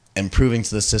me and proving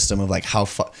to the system of like how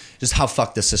fucked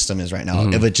the system is right now.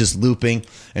 If it's just looping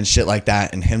and shit like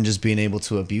that, and him just being able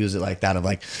to abuse it like that, of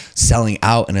like selling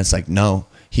out. And it's like, no,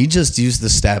 he just used the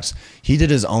steps. He did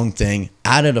his own thing,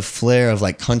 added a flair of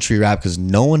like country rap because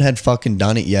no one had fucking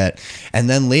done it yet. And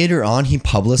then later on, he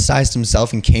publicized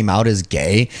himself and came out as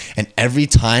gay. And every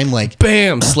time, like,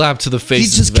 bam, slap to the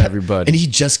faces of everybody. And he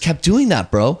just kept doing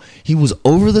that, bro. He was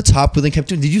over the top with it. Kept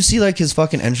doing. Did you see like his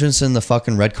fucking entrance in the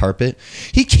fucking red carpet?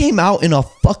 He came out in a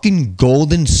fucking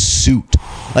golden suit,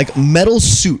 like metal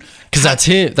suit. Because that's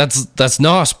him. That's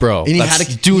Nas, bro. And he had a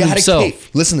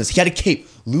cape. Listen to this. He had a cape.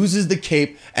 Loses the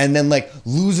cape and then like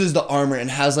loses the armor and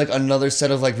has like another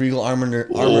set of like regal armor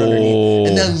underneath,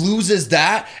 and then loses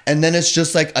that, and then it's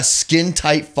just like a skin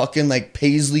tight fucking like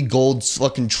paisley gold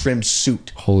fucking trimmed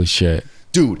suit. Holy shit,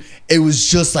 dude! It was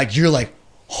just like, you're like,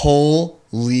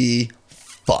 holy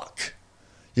fuck!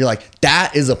 You're like,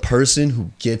 that is a person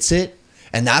who gets it.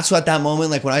 And that's what, at that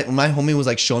moment, like when my homie was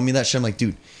like showing me that shit, I'm like,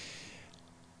 dude,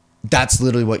 that's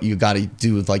literally what you got to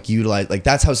do, like utilize, like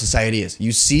that's how society is.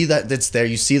 You see that it's there,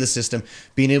 you see the system,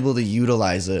 being able to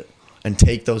utilize it and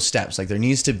take those steps. Like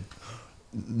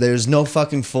there's no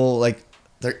fucking full, like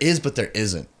there is, but there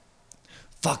isn't.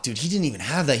 Fuck, dude, he didn't even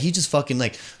have that. He just fucking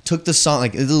like took the song,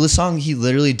 like the song he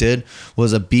literally did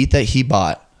was a beat that he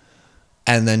bought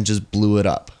and then just blew it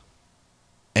up.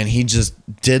 And he just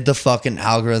did the fucking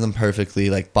algorithm perfectly,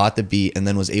 like bought the beat and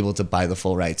then was able to buy the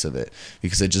full rights of it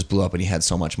because it just blew up and he had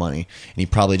so much money. And he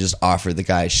probably just offered the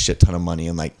guy a shit ton of money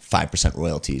and like 5%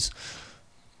 royalties.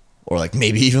 Or like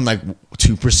maybe even like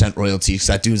 2% royalties.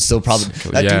 That dude still probably,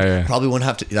 probably wouldn't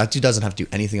have to, that dude doesn't have to do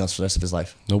anything else for the rest of his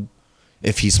life. Nope.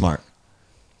 If he's smart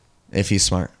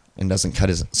and doesn't cut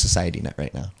his society net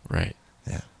right now. Right.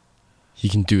 Yeah. He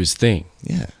can do his thing.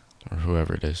 Yeah. Or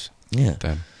whoever it is. Yeah.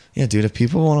 Them. Yeah, dude, if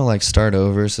people want to like start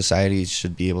over, society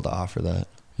should be able to offer that.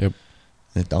 Yep.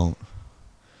 It don't.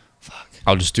 Fuck.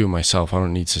 I'll just do it myself. I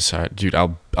don't need society. Dude,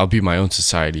 I'll be my own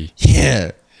society.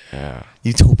 Yeah. Yeah.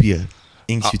 Utopia.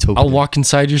 Ink's Utopia. I'll walk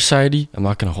inside your society. I'm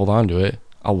not going to hold on to it.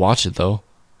 I'll watch it though.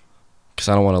 Because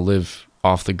I don't want to live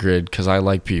off the grid because I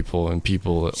like people, and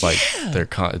people like their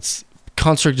it's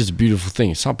construct is a beautiful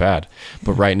thing. It's not bad,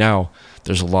 but right now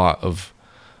there's a lot of,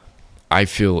 I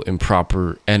feel,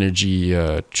 improper energy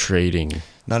trading.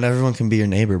 Not everyone can be your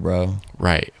neighbor, bro.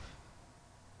 Right.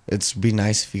 It's be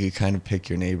nice if you could kind of pick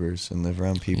your neighbors and live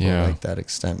around people like that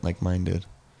extent, like mine did.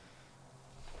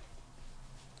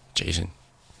 Jason.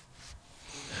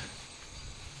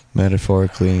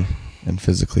 Metaphorically and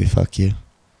physically, fuck you.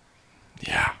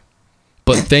 Yeah.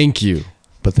 But thank you.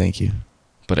 But thank you.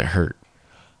 But it hurt.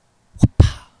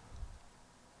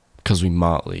 Because we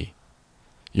motley.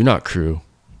 You're not crew.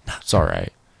 No. It's all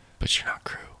right. But you're not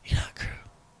crew. You're not crew.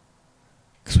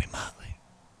 Because we motley.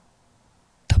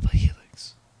 Double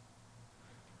helix.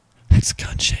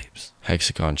 Hexagon shapes.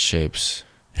 Hexagon shapes.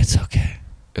 It's okay.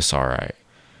 It's all right.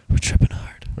 We're tripping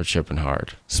hard. We're tripping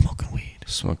hard. Smoking weed.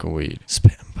 Smoking weed.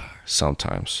 Spitting bars.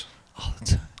 Sometimes. All the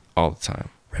time. All the time.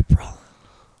 Rip rolling.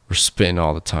 We're spitting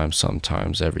all the time,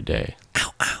 sometimes, every day.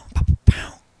 Ow, ow, pow,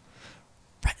 pow.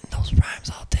 Writing those rhymes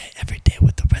all day, every day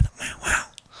with the rhythm. Wow, wow.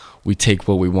 We take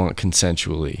what we want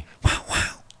consensually. Wow,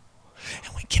 wow.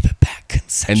 And we give it back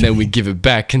consensually. And then we give it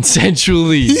back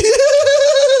consensually.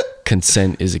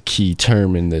 Consent is a key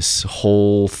term in this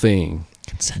whole thing.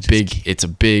 Consent big. is key. It's a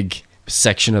big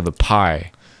section of the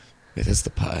pie. It is the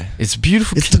pie. It's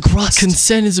beautiful. It's the crust.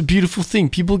 Consent is a beautiful thing.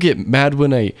 People get mad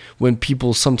when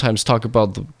people sometimes talk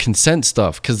about the consent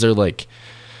stuff because they're like,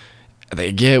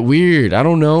 they get weird. I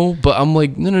don't know, but I'm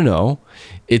like, no.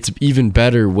 It's even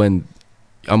better when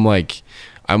I'm like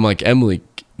Emily.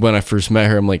 When I first met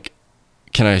her, I'm like,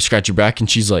 can I scratch your back? And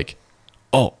she's like,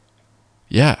 oh,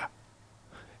 yeah.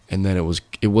 And then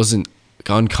it wasn't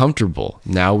uncomfortable.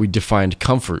 Now we defined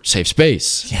comfort, safe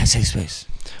space. Yeah, safe space.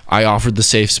 I offered the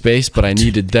safe space, but I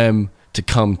needed them to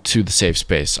come to the safe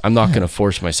space. I'm not going to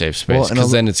force my safe space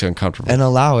because then it's uncomfortable. And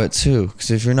allow it too,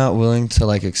 because if you're not willing to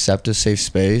like accept a safe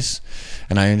space,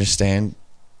 and I understand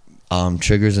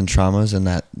triggers and traumas, and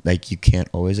that like you can't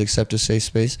always accept a safe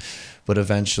space, but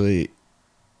eventually,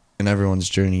 in everyone's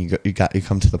journey, you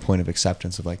come to the point of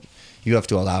acceptance of like you have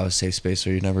to allow a safe space,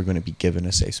 or you're never going to be given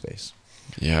a safe space.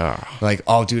 Yeah. Like,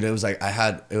 oh, dude, it was like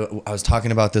I was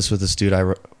talking about this with this dude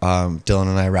Dylan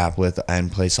and I rap with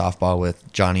and play softball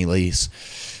with, Johnny Lease.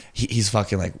 He's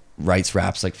fucking like writes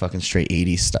raps like fucking straight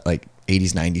 80s like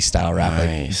 80s 90s style rap.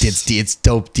 Nice. Like it's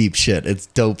dope deep shit. It's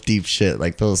dope deep shit,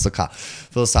 like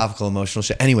philosophical emotional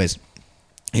shit. Anyways,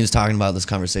 he was talking about this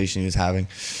conversation he was having,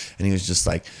 and he was just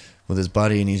like with his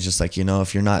buddy, and he's just like,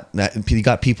 if you're not, you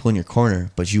got people in your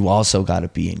corner, but you also got to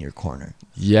be in your corner.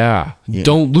 Yeah.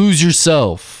 Don't lose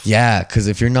yourself. Yeah, because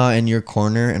if you're not in your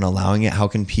corner and allowing it, how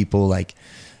can people like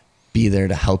be there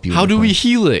to help you? How do we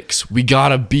helix? We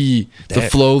gotta be the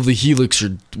flow of the helix,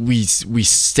 or we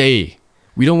stay.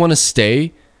 We don't want to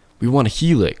stay. We want to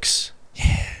helix.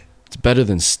 Yeah, it's better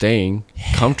than staying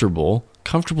comfortable.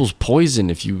 Comfortable's poison.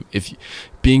 If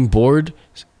being bored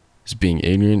is being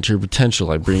ignorant to your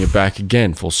potential. I bring it back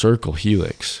again, full circle.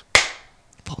 Helix.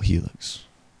 Full helix.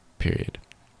 Period.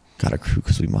 Got our crew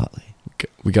because we motley.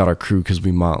 We got our crew because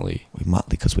we motley. We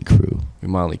motley because we crew. We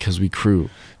motley because we crew.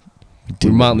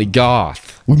 We're motley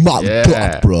goth. We motley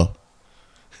goth, bro.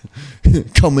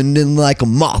 Coming in like a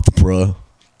moth, bro.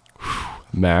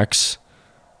 Max,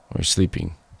 we're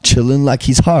sleeping. Chilling like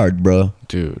he's hard, bro.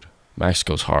 Dude, Max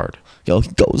goes hard. Yo, he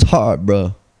goes hard,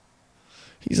 bro.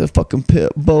 He's a fucking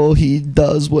pit bull. He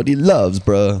does what he loves,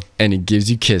 bro. And he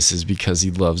gives you kisses because he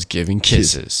loves giving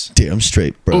kisses. Damn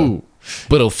straight, bro. Ooh.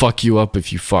 But it'll fuck you up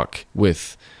if you fuck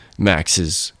with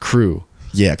Max's crew.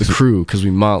 Yeah, the crew, because we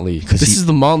motley. This is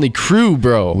the motley crew,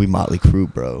 bro. We motley crew,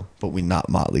 bro. But we not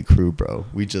motley crew, bro.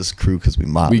 We just crew because we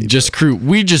motley. We just crew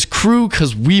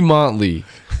because we motley.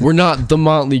 We're not the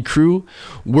motley crew.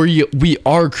 We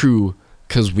are crew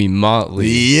because we motley.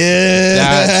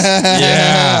 Yeah.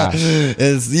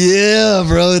 It's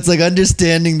bro. It's like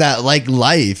understanding that like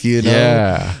life,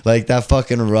 Yeah. Like that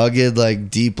fucking rugged,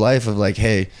 like deep life of like,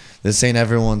 hey, this ain't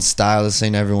everyone's style. This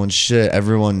ain't everyone's shit.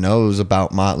 Everyone knows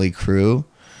about Motley Crue,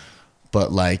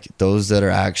 but like those that are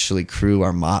actually crew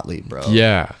are Motley, bro.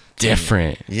 Yeah,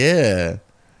 different. Yeah.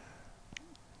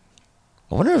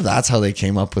 I wonder if that's how they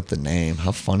came up with the name.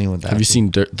 How funny would that be? Have you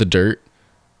seen The Dirt?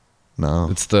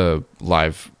 No. It's the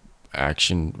live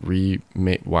action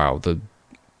remake. Wow.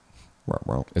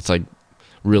 It's like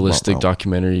realistic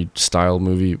documentary style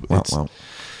movie.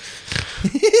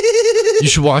 You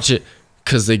should watch it.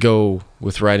 Because they go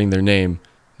with writing their name.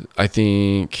 I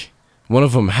think one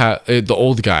of them had the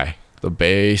old guy, the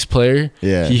bass player.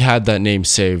 Yeah, he had that name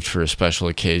saved for a special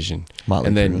occasion. Motley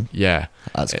and then Crue. yeah,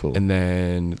 that's cool. And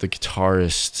then the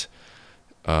guitarist,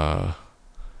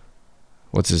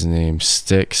 what's his name?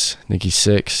 Six. Nikki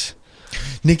Sixx.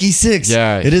 Nikki Sixx.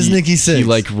 Yeah. It is Nikki Sixx. He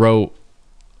like wrote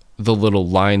the little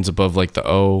lines above like the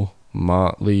O,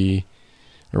 Motley,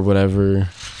 or whatever.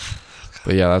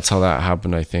 But yeah, that's how that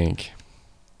happened, I think.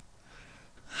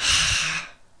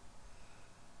 Fuck,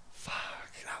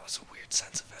 that was a weird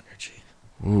sense of energy.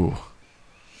 Ooh.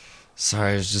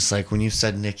 Sorry, it's just like when you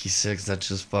said Nikki Sixx, that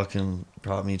just fucking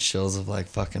brought me chills of like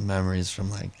fucking memories from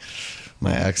like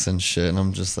my ex and shit. And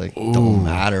I'm just like, don't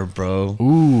matter, bro.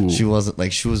 Ooh. She wasn't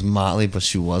like, she was Motley, but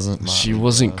she wasn't Motley. She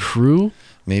wasn't bro. Crew?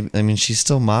 Maybe, I mean, she's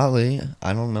still Motley.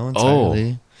 I don't know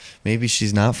entirely. Maybe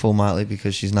she's not full Motley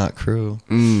because she's not Crew.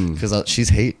 Because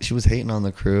she was hating on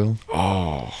the Crew.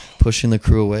 Oh. Pushing the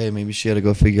Crew away. Maybe she had to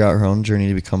go figure out her own journey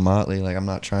to become Motley. Like, I'm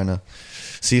not trying to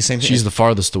see the same thing. She's the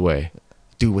farthest away.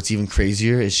 Dude, what's even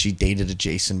crazier is she dated a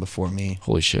Jason before me.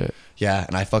 Holy shit. Yeah,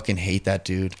 and I fucking hate that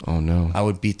dude. Oh no. I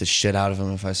would beat the shit out of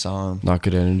him if I saw him. Not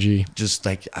good energy. Just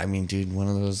like, I mean, dude, one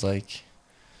of those like,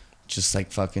 just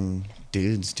like fucking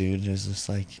dudes, dude. There's this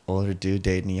like older dude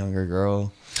dating a younger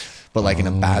girl, but like in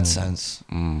a bad sense.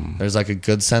 There's like a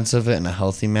good sense of it and a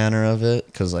healthy manner of it.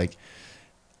 Because like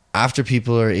after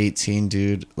people are 18,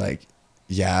 dude, like,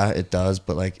 yeah, it does.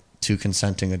 But like two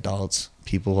consenting adults,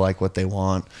 people like what they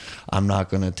want. I'm not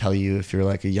going to tell you if you're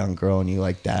like a young girl and you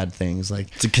like dad things.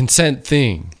 Like, it's a consent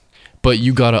thing, but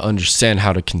you got to understand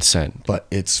how to consent. But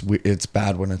it's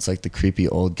bad when it's like the creepy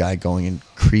old guy going and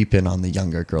creeping on the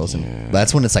younger girls. And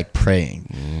that's when it's like preying.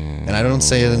 And I don't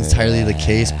say it's entirely the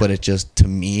case, but it just, to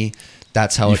me,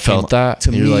 that's how you it felt came, that?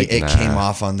 To You're me, like, it came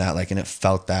off on that. Like, and it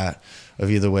felt that of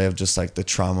either way of just like the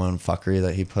trauma and fuckery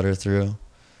that he put her through.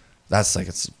 That's like,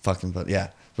 it's fucking, but yeah.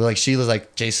 But like, she was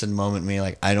like Jason moment me.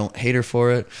 Like, I don't hate her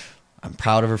for it. I'm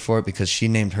proud of her for it because she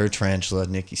named her tarantula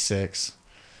Nikki Sixx.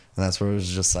 And that's where it was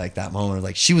just like that moment of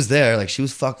like, she was there, like she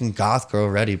was fucking goth girl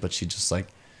ready, but she just like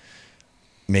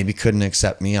maybe couldn't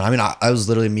accept me. And I mean, I was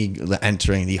literally me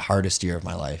entering the hardest year of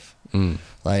my life.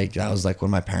 Like that was like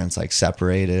when my parents like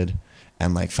separated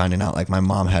and like finding out like my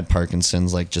mom had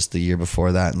Parkinson's like just the year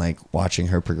before that and like watching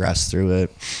her progress through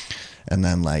it. And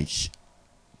then like,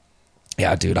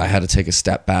 yeah, dude, I had to take a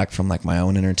step back from like my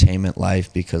own entertainment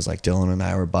life because like Dylan and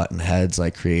I were butting heads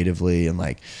like creatively and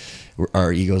like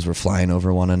our egos were flying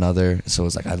over one another. So it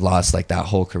was like I lost like that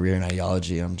whole career and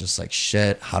ideology. I'm just like,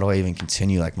 shit, how do I even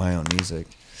continue like my own music?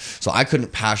 So I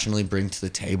couldn't passionately bring to the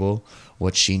table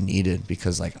what she needed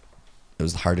because like it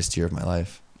was the hardest year of my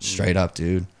life. Straight up,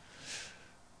 dude.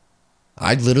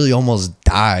 I literally almost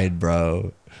died,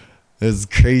 bro. It was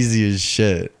crazy as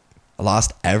shit. I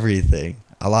lost everything.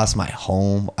 I lost my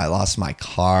home. I lost my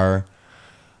car.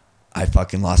 I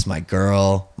fucking lost my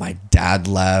girl. My dad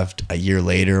left. A year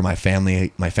later, my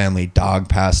family dog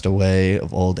passed away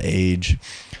of old age.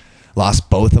 Lost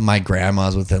both of my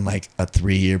grandmas within like a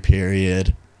 3-year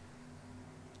period.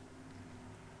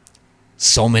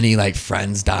 So many like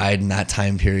friends died in that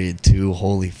time period too.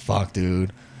 Holy fuck,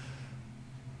 dude.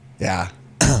 Yeah.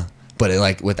 But it,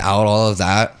 like without all of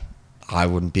that, I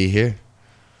wouldn't be here.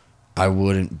 I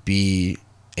wouldn't be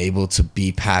able to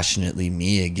be passionately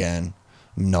me again,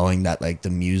 knowing that like the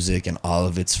music and all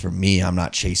of it's for me. I'm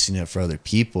not chasing it for other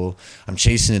people. I'm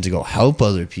chasing it to go help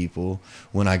other people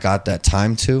when I got that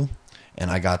time to and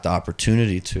I got the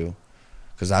opportunity to,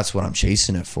 because that's what I'm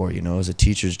chasing it for. You know, as a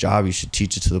teacher's job, you should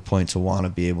teach it to the point to want to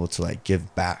be able to like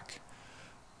give back.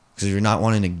 Because if you're not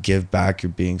wanting to give back,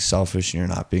 you're being selfish and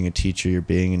you're not being a teacher, you're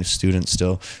being a student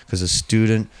still. Because a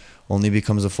student only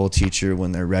becomes a full teacher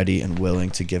when they're ready and willing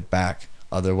to give back.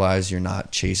 Otherwise, you're not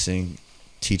chasing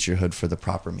teacherhood for the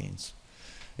proper means.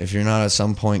 If you're not at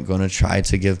some point going to try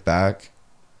to give back,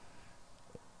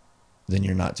 then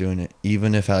you're not doing it.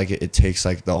 Even if like it takes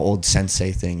like the old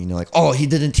sensei thing, you know, like, oh, he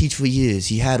didn't teach for years.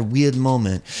 He had a weird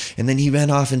moment. And then he ran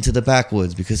off into the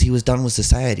backwoods because he was done with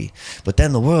society. But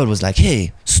then the world was like,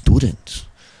 hey, students,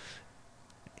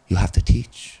 you have to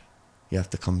teach. You have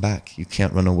to come back. You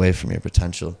can't run away from your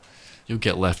potential. You'll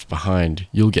get left behind.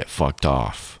 You'll get fucked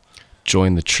off.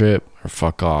 Join the trip or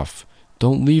fuck off.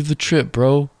 Don't leave the trip,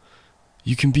 bro.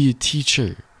 You can be a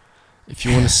teacher. If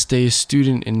you want to stay a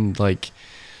student and like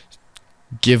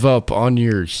give up on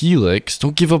your helix,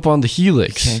 don't give up on the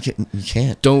helix. You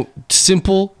can't. Don't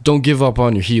give up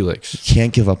on your helix. You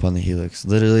can't give up on the helix.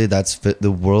 Literally,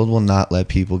 the world will not let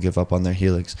people give up on their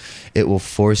helix. It will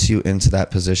force you into that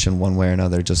position one way or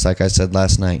another. Just like I said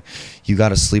last night, you got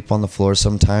to sleep on the floor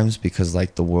sometimes because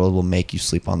like the world will make you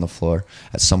sleep on the floor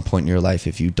at some point in your life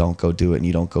if you don't go do it and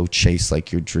you don't go chase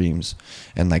like your dreams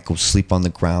and like go sleep on the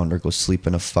ground or go sleep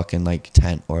in a fucking like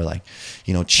tent or like,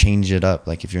 you know, change it up.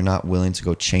 Like if you're not willing to to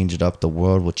go change it up, the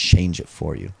world will change it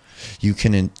for you. You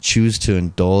can choose to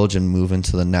indulge and move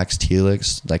into the next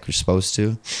helix like you're supposed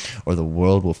to, or the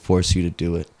world will force you to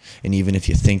do it. And even if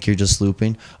you think you're just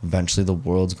looping, eventually the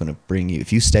world's going to bring you.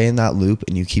 If you stay in that loop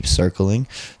and you keep circling,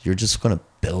 you're just going to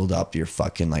build up your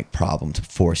fucking like problem to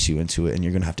force you into it, and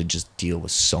you're going to have to just deal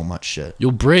with so much shit.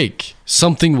 You'll break.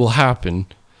 Something will happen.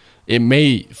 It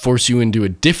may force you into a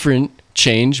different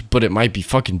change, but it might be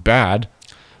fucking bad.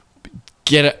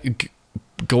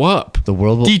 Go up. The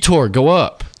world will detour. Go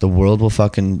up. The world will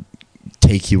fucking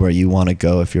take you where you want to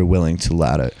go if you're willing to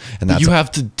let it. And that's you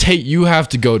have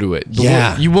to go to it.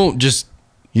 You won't just.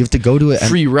 You have to go to it.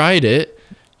 Free ride it.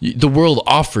 The world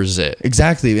offers it.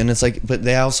 Exactly, and it's like, but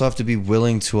they also have to be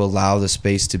willing to allow the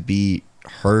space to be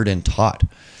heard and taught.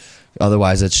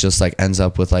 Otherwise, it's just like ends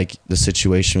up with like the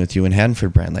situation with you and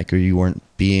Hanford Brand, like, or you weren't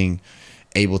being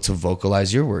able to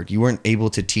vocalize your word. You weren't able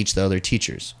to teach the other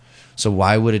teachers. So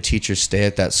why would a teacher stay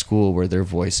at that school where their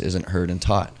voice isn't heard and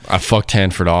taught? I fucked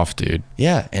Hanford off, dude.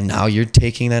 Yeah, and now you're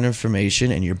taking that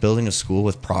information and you're building a school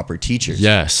with proper teachers.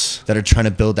 Yes. That are trying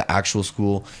to build the actual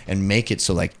school and make it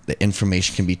so like the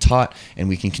information can be taught and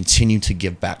we can continue to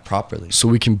give back properly. So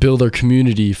we can build our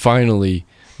community, finally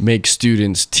make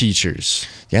students teachers.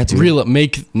 Yeah, dude.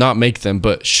 Not make them,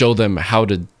 but show them how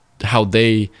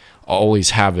they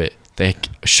always have it. They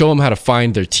show them how to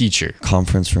find their teacher.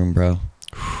 Conference room, bro.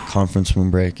 Conference room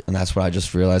break. And that's what I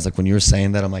just realized, like when you were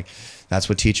saying that, I'm like, that's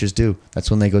what teachers do. That's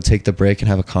when they go take the break and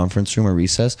have a conference room or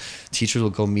recess. Teachers will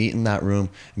go meet in that room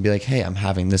and be like, hey, I'm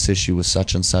having this issue with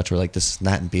such and such, or like this and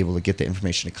that, and be able to get the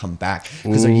information to come back.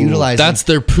 Because they're utilizing. That's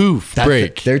their poof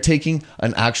break. They're taking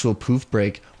an actual poof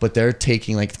break, but they're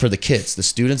taking like for the kids, the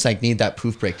students like need that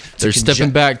poof break. They're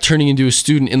stepping back, turning into a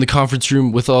student in the conference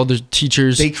room with all the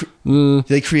teachers. They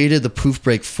created the poof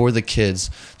break for the kids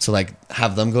to like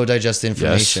have them go digest the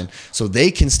information, so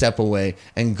they can step away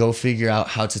and go figure out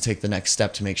how to take the next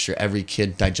step to make sure every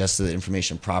kid digested the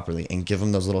information properly, and give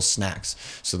them those little snacks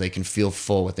so they can feel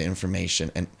full with the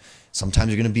information. And sometimes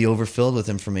you're going to be overfilled with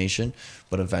information,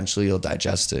 but eventually you'll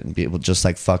digest it and be able to, just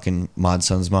like fucking Mod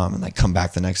Son's mom, and like come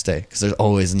back the next day, because there's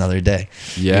always another day.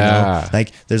 Yeah. You know?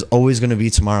 Like there's always going to be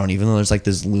tomorrow. And even though there's like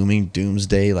this looming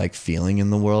doomsday like feeling in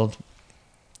the world,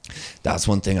 that's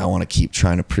one thing I want to keep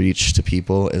trying to preach to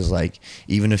people is like,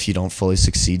 even if you don't fully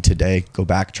succeed today, go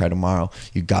back, try tomorrow.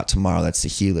 You got tomorrow. That's the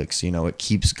helix. You know, it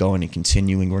keeps going and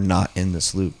continuing. We're not in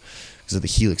this loop, because the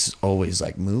helix is always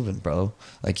like moving, bro,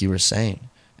 like you were saying.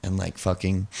 And like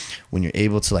fucking when you're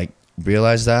able to like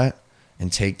realize that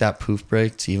and take that poof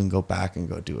break to even go back and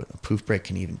go do it. A poof break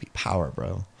can even be power,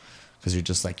 bro, because you're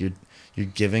just like, you're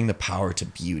giving the power to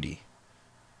beauty.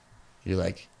 You're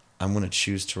like, I'm going to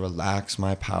choose to relax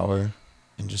my power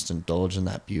and just indulge in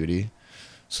that beauty.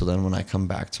 So then when I come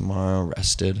back tomorrow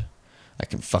rested, I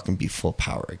can fucking be full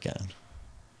power again.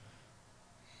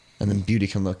 And then beauty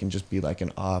can look and just be like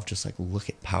in awe of just like, look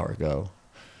at power go.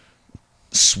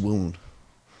 Swoon.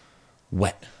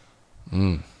 Wet.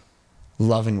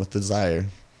 Loving with desire.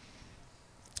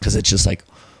 Because it's just like,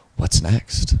 what's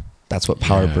next? That's what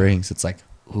power brings. It's like,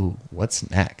 ooh, what's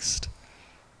next?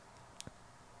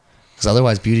 Because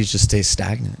otherwise beauty just stays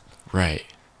stagnant. Right.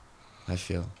 I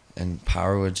feel. And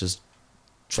power would just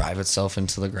drive itself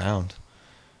into the ground.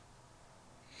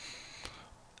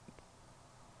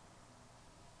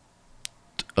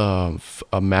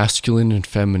 A masculine and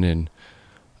feminine,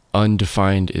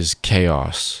 undefined is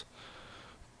chaos.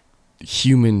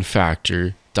 Human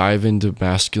factor, dive into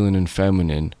masculine and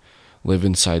feminine, live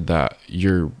inside that,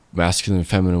 your masculine and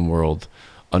feminine world,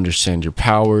 understand your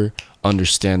power,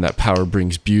 understand that power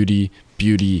brings beauty.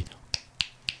 Beauty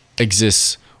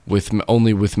exists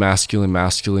only with masculine.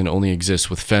 Masculine only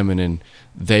exists with feminine.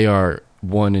 They are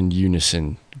one in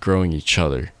unison, growing each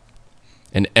other.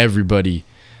 And everybody,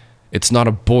 it's not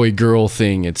a boy-girl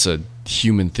thing. It's a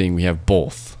human thing. We have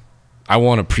both. I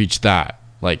want to preach that.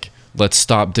 Like, let's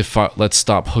stop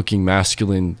hooking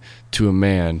masculine to a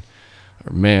man,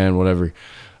 or man, whatever,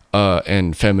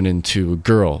 and feminine to a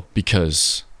girl,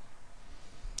 because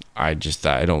I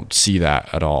don't see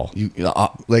that at all.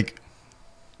 Like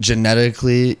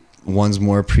genetically, one's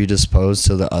more predisposed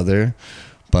to the other,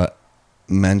 but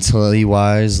mentally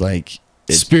wise, like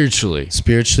spiritually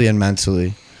and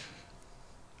mentally,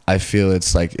 I feel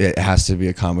it's like it has to be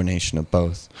a combination of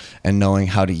both, and knowing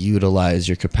how to utilize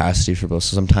your capacity for both.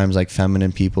 So sometimes like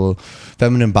feminine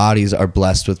bodies are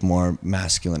blessed with more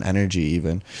masculine energy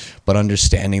even, but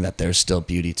understanding that there's still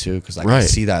beauty too, because like I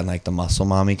see that in like the muscle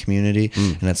mommy community,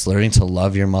 and it's learning to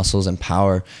love your muscles and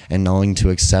power, and knowing to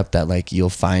accept that like you'll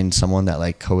find someone that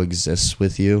like coexists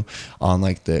with you on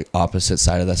like the opposite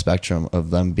side of the spectrum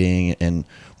of them being in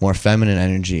more feminine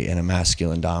energy and a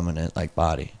masculine dominant like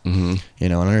body. You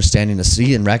know, and understanding to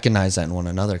see and recognize that in one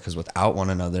another, because without one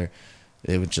another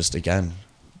it would just again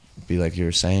be like you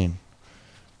were saying,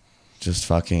 just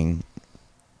fucking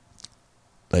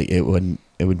like it wouldn't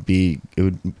be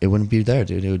there,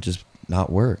 dude. It would just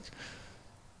not work,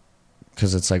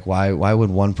 because it's like why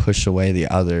would one push away the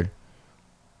other,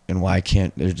 and why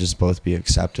can't they just both be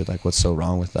accepted? Like, what's so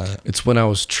wrong with that? It's when I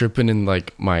was tripping and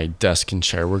like my desk and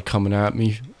chair were coming at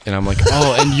me, and I'm like,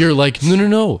 oh, and you're like,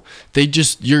 no, they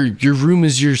just your room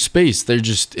is your space. They're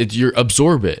just you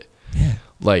absorb it. Yeah.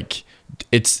 Like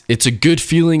it's a good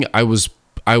feeling. I was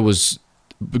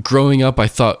growing up, I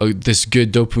thought this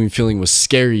good dopamine feeling was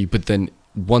scary, but then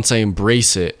once I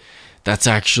embrace it, that's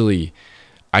actually,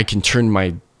 I can turn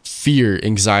my fear,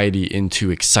 anxiety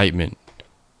into excitement.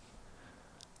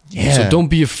 Yeah. So don't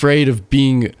be afraid of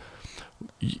being,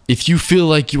 if you feel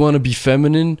like you want to be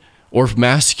feminine or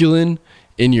masculine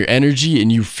in your energy,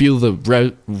 and you feel the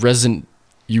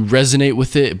you resonate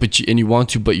with it, but you want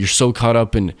to, but you're so caught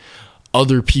up in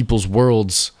other people's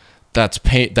worlds, that's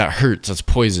pain, that hurts, that's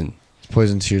poison. It's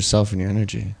poison to yourself and your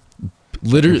energy.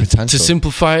 Literally, to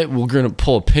simplify it, we're gonna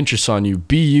pull a Pinterest on you.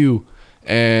 Be you,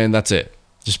 and that's it.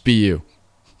 Just be you.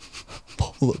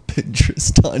 Pull a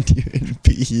Pinterest on you and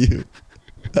be you.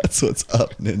 That's what's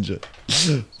up, ninja.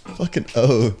 Fucking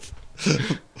oath.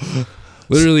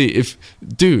 Literally,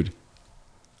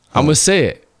 I'm gonna say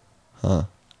it. Huh?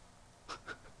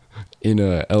 In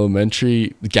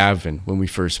elementary, Gavin, when we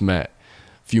first met,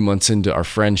 a few months into our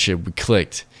friendship, we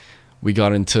clicked. We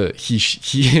got into,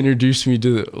 he introduced me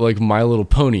to like My Little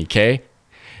Pony, okay?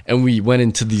 And we went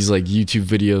into these like YouTube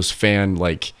videos,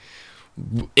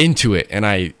 into it,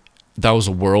 and that was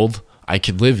a world I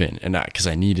could live in, and because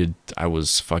I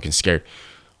was fucking scared,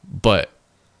 but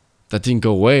that didn't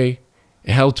go away.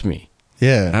 It helped me.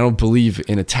 Yeah. I don't believe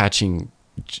in attaching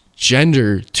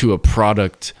gender to a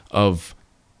product of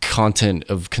content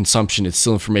of consumption. It's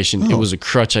still information. It was a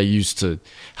crutch I used to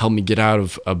help me get out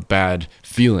of a bad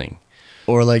feeling,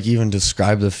 or like even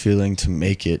describe the feeling to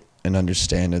make it and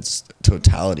understand its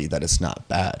totality, that it's not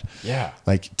bad. Yeah.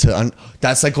 Like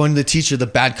that's like going to the teacher, the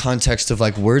bad context of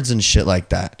like words and shit like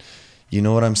that. You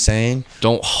know what I'm saying?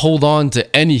 Don't hold on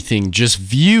to anything. Just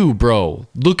view, bro.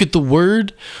 Look at the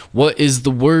word. What is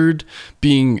the word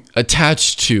being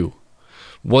attached to?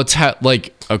 What's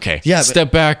okay. Yeah.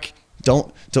 Step back.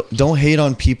 Don't hate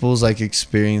on people's like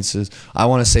experiences. I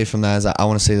want to say from that is I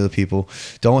want to say to the people,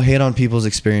 don't hate on people's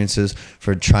experiences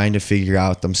for trying to figure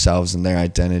out themselves and their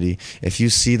identity. If you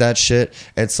see that shit,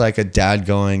 it's like a dad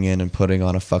going in and putting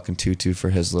on a fucking tutu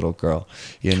for his little girl,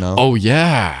 you know? Oh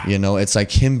yeah. You know, it's like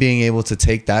him being able to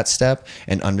take that step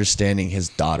and understanding his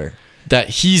daughter. That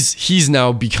he's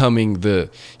now becoming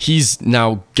he's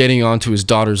now getting onto his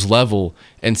daughter's level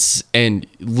and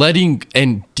letting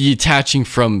and detaching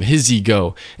from his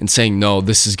ego and saying, no,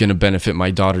 this is going to benefit my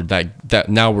daughter, that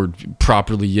now we're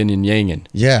properly yin and yanging.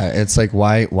 Yeah. It's like,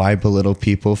 why belittle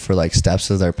people for like steps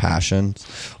of their passions,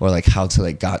 or like how to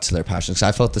like got to their passions? 'Cause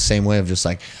I felt the same way of just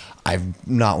like, I've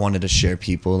not wanted to share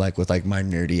people like with like my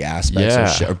nerdy aspects or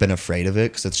shit, or been afraid of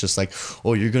it, because it's just like,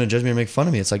 oh, you're gonna judge me or make fun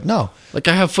of me. It's like, no, like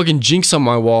I have fucking Jinx on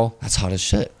my wall. That's hot as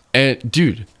shit. And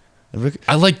dude,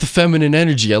 I like the feminine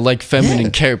energy. I like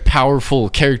feminine powerful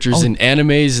characters in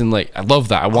animes, and like I love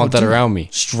that. I want that around me.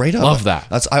 Straight up, love that.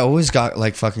 I always got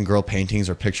like fucking girl paintings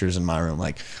or pictures in my room.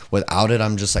 Like without it,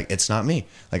 I'm just like, it's not me.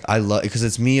 Like I love, because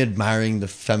it's me admiring the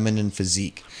feminine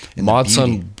physique.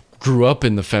 Mod-san grew up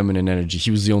in the feminine energy.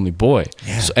 He was the only boy.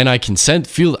 Yeah. So, and I can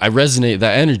feel, I resonate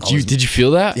that energy. Did you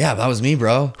feel that? Yeah, that was me,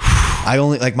 bro. I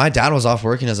only, like, my dad was off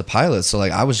working as a pilot, so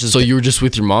like I was just. So you were just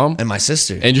with your mom and my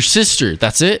sister and your sister.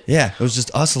 That's it. Yeah, it was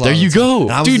just us. There you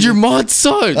go, dude. Your Mod's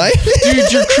son,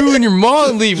 dude. Your crew and your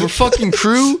Motley were fucking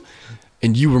crew,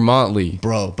 and you were Motley,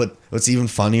 bro. But what's even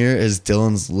funnier is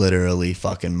Dylan's literally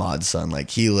fucking Mod's son. Like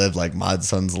he lived like Mod's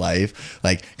son's life,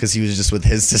 like because he was just with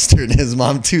his sister and his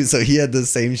mom too. So he had the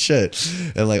same shit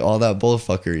and like all that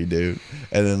bullfuckery, dude.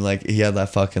 And then like he had that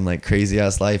fucking like crazy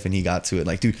ass life, and he got to it.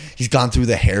 Like, dude, he's gone through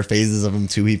the hair phases of him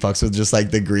too. He fucks with just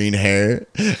like the green hair,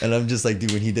 and I'm just like,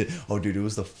 dude, when he did, oh, dude, it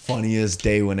was the funniest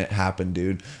day when it happened,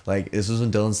 dude. Like this was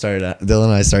when Dylan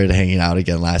and I started hanging out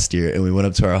again last year, and we went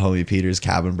up to our homie Peter's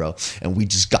cabin, bro, and we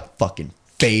just got fucking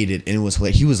faded, and it was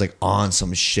hilarious. He was like on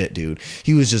some shit, dude.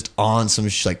 He was just on some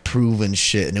like proven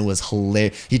shit, and it was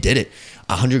hilarious. He did it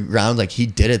 100 rounds, like he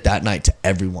did it that night to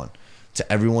everyone. To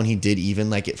everyone he did, even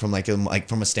like it from like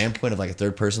from a standpoint of like a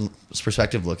third person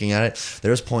perspective looking at it,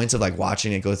 there's points of like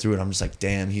watching it go through and I'm just like,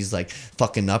 damn, he's like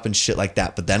fucking up and shit like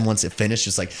that. But then once it finished,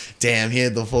 it's like, damn, he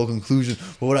had the full conclusion.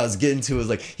 But what I was getting to was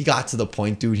like, he got to the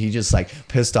point, dude. He just like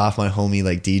pissed off my homie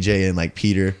like DJ and like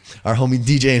Peter, our homie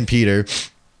DJ and Peter.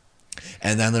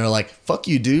 And then they're like, fuck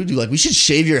you, dude. Like, we should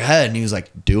shave your head. And he was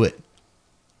like, do it.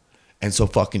 And so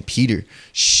fucking Peter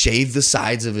shaved the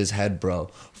sides of his head, bro.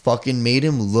 Fucking made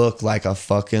him look like a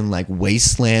fucking like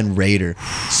wasteland raider.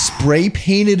 Spray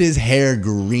painted his hair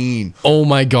green. Oh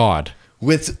my God.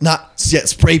 With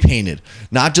spray painted.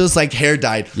 Not just like hair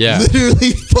dyed. Yeah.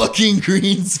 Literally fucking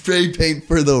green spray paint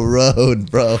for the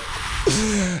road, bro.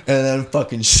 And then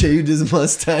fucking shaved his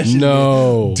mustache.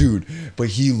 No. Dude, but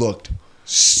he looked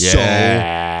so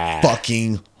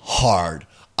fucking hard.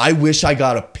 I wish I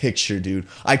got a picture, dude.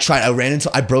 I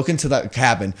broke into that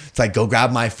cabin to like go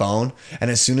grab my phone. And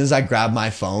as soon as I grabbed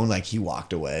my phone, like he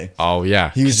walked away. Oh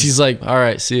yeah. He's like, all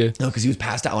right, see ya. No, because he was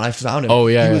passed out when I found him. Oh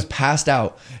yeah. He was passed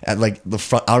out at like the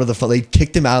front, out of the front. They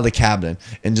kicked him out of the cabin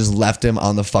and just left him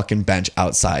on the fucking bench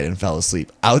outside and fell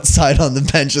asleep. Outside on the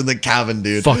bench in the cabin,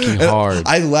 dude. Fucking hard.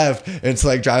 I left and to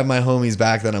like drive my homies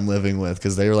back that I'm living with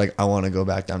because they were like, I want to go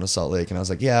back down to Salt Lake. And I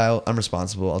was like, yeah, I'm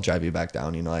responsible. I'll drive you back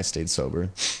down. You know, I stayed sober.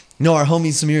 No, our homie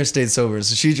Samira stayed sober,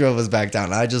 so she drove us back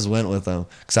down. I just went with them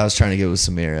because I was trying to get with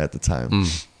Samira at the time.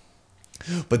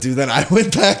 But dude, then I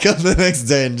went back up the next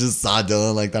day and just saw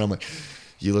Dylan like that. I'm like,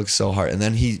 you look so hard. And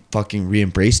then he fucking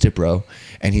re-embraced it, bro.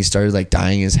 And he started like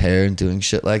dyeing his hair and doing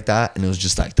shit like that. And it was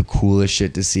just like the coolest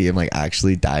shit to see him like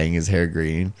actually dyeing his hair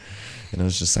green. And it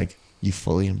was just like, you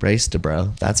fully embraced it,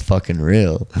 bro. That's fucking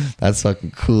real. That's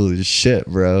fucking cool as shit,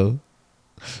 bro.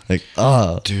 Like,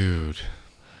 oh. Dude.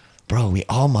 Bro, we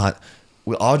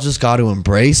all just got to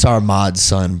embrace our mod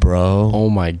son, bro. Oh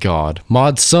my God.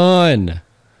 Mod son.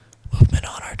 Movement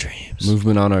on our dreams.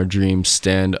 Movement on our dreams.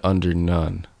 Stand under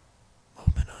none.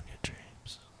 Movement on your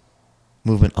dreams.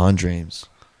 Movement on dreams.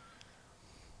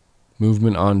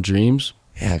 Movement on dreams?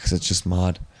 Yeah, because it's just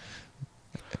mod.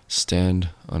 Stand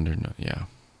under none. Yeah.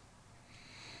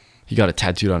 He got it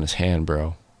tattooed on his hand,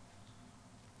 bro.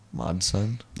 Mod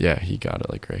son? Yeah, he got it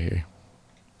like right here.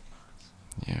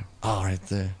 Yeah. Oh, right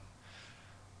there.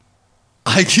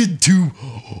 I could do.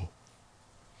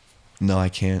 No, I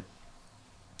can't.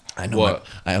 I know. What?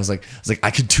 I was like, I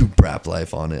could do Brap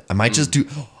Life on it. I might just do.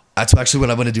 That's actually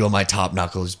what I'm gonna do on my top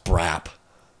knuckle is Brap.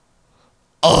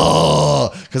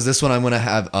 Oh, because this one I'm gonna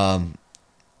have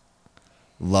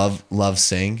love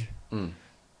sing,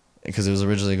 because it was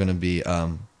originally gonna be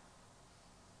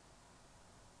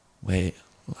wait.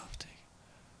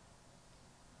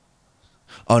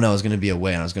 Oh no, it was gonna be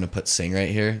away, and I was gonna put sing right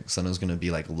here. So then it was gonna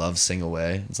be like love sing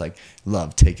away. It's like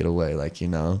love take it away, like, you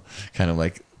know, kind of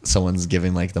like someone's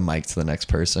giving like the mic to the next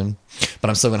person. But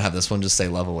I'm still gonna have this one just say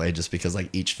love away, just because like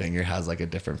each finger has like a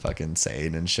different fucking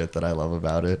saying and shit that I love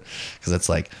about it. Because it's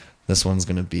like this one's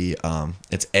gonna be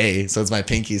it's A, so it's my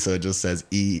pinky, so it just says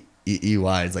E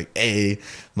Y. It's like A.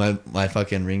 My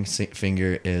fucking ring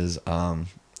finger is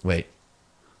wait,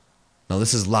 no,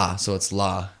 this is La, so it's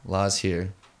La. La's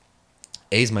here.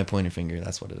 A's my pointer finger.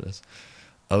 That's what it is.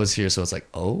 O is here, so it's like,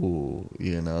 oh,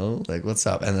 you know, like, what's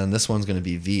up? And then this one's going to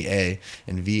be VA,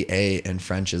 and VA in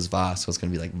French is Va, so it's going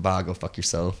to be like, Va, go fuck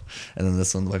yourself. And then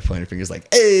this one, my pointer finger is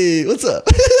like, hey, what's up?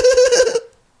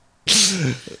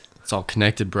 It's all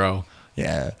connected, bro.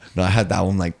 Yeah. No, I had that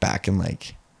one like back in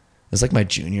like, it was like my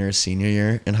junior or senior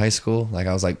year in high school. Like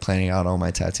I was like planning out all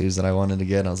my tattoos that I wanted to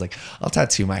get. And I was like, I'll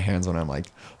tattoo my hands when I'm like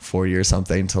 40 or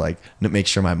something to like make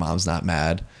sure my mom's not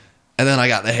mad. And then I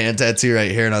got the hand tattoo right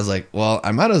here, and I was like, well,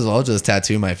 I might as well just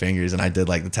tattoo my fingers. And I did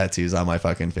like the tattoos on my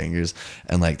fucking fingers,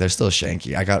 and like they're still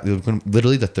shanky. I got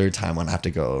literally the third time when I have to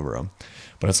go over them.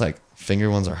 But it's like finger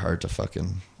ones are hard to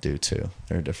fucking do too.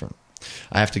 They're different.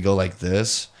 I have to go like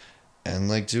this and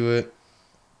like do it.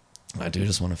 I do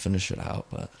just want to finish it out,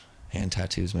 but hand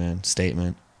tattoos, man,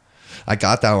 statement. I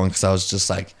got that one because I was just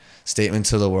like statement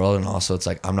to the world, and also it's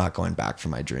like I'm not going back for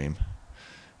my dream.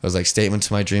 It was like statement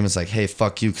to my dream. It's like, hey,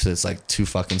 fuck you, because it's like two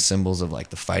fucking symbols of like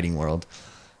the fighting world.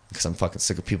 Because I'm fucking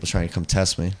sick of people trying to come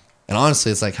test me. And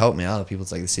honestly, it's like help me out. People,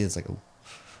 it's like they see it's like, oh,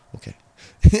 okay.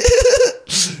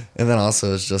 And then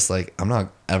also it's just like I'm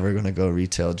not ever gonna go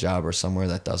retail job or somewhere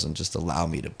that doesn't just allow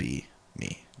me to be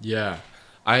me. Yeah,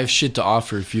 I have shit to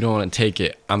offer. If you don't want to take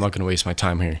it, I'm not gonna waste my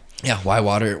time here. Yeah, why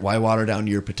water down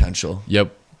your potential?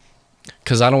 Yep.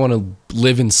 Because I don't want to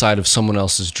live inside of someone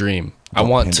else's dream. I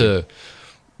want to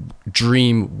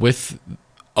dream with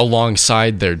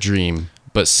alongside their dream,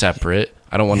 but separate.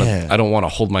 I don't want to. Yeah. I don't want to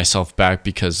hold myself back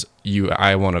because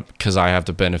I have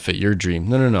to benefit your dream.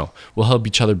 No. We'll help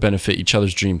each other benefit each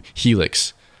other's dream.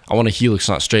 Helix. I want a helix,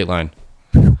 not straight line.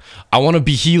 I want to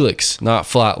be helix, not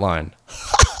flat line.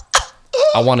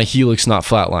 I want a helix, not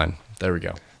flat line. There we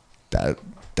go.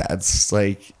 That's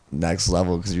like next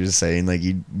level, because you're just saying like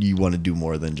you want to do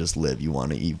more than just live. You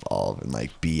want to evolve and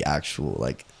like be actual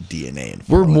like DNA. And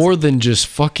we're more than just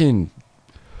fucking.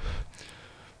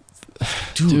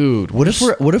 Dude, what if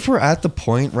we're at the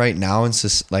point right now in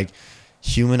like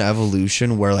human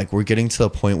evolution where like we're getting to the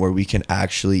point where we can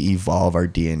actually evolve our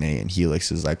DNA and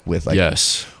helixes like with like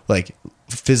yes, like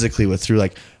physically with through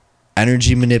like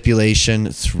energy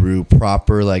manipulation, through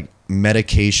proper like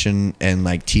medication and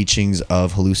like teachings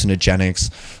of hallucinogenics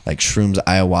like shrooms,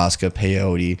 ayahuasca,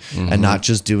 peyote, and not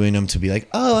just doing them to be like,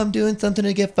 oh, I'm doing something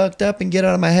to get fucked up and get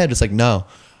out of my head. It's like, no,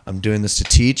 I'm doing this to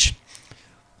teach,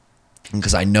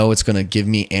 because I know it's going to give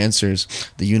me answers.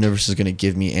 The universe is going to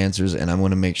give me answers, and I'm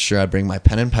going to make sure I bring my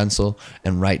pen and pencil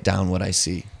and write down what I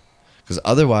see, because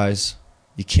otherwise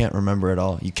you can't remember it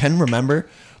all. You can remember,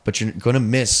 but you're going to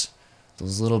miss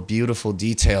those little beautiful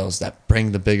details that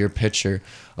bring the bigger picture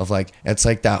of like, it's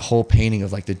like that whole painting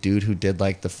of like the dude who did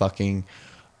like the fucking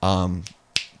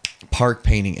park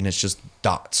painting, and it's just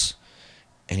dots.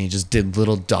 And he just did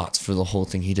little dots for the whole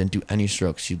thing. He didn't do any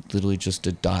strokes. He literally just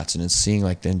did dots. And it's seeing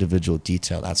like the individual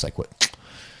detail. That's like what,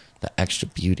 the extra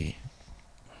beauty.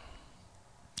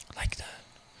 I like that.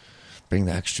 Bring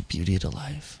the extra beauty to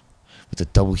life with the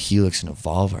double helix and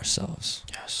evolve ourselves.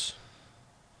 yes.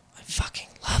 I fucking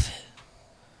love it.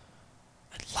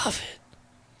 I love it.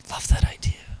 Love that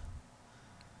idea.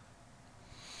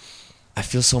 I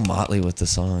feel so motley with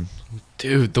this on.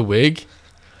 Dude, the wig.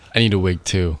 I need a wig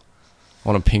too. I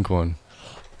want a pink one.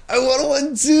 I want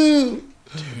one too.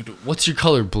 Dude, what's your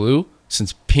color? Blue?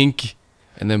 Since pink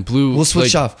and then blue. We'll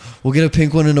switch off. We'll get a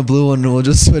pink one and a blue one, and we'll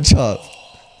just switch off.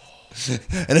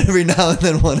 And every now and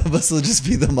then one of us will just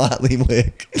be the Motley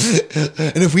wig.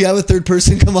 And if we have a third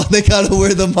person come on, they gotta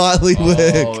wear the Motley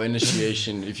wig. Oh,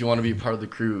 initiation. If you want to be part of the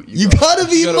crew, you gotta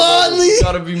be Motley. You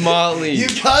gotta be Motley. You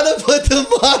gotta put the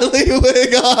Motley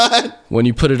wig on. When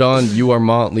you put it on, you are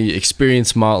Motley.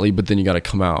 Experience Motley, but then you gotta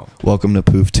come out. Welcome to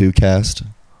Poof 2 Cast.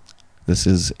 This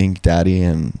is Ink Daddy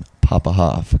and Papa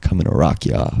Hoff coming to rock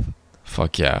you off.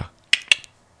 Fuck yeah.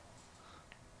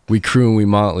 We crew and we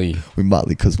Motley. We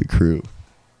Motley because we crew.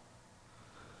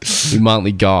 We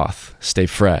Motley goth. Stay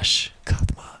fresh.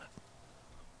 Goth mod.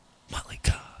 Motley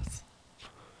goth.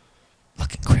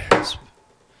 Looking crisp.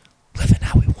 Living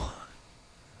how we want.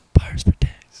 Bars for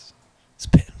days.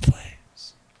 Spitting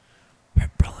flames.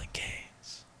 Rip rolling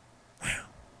gains. Wow.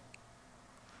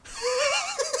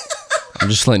 I'm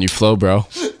just letting you flow, bro.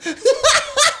 I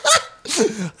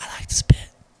like to spit.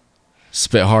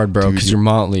 Spit hard, bro, because you're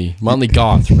Motley. Motley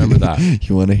goth. Remember that.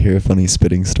 You want to hear a funny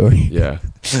spitting story? Yeah.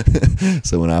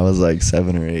 So when I was like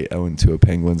 7 or 8, I went to a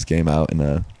Penguins game out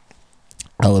in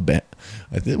Alabama.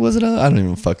 Was it? I don't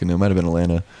even fucking know. It might have been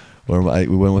Atlanta. Where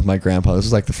we went with my grandpa. This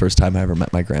was like the first time I ever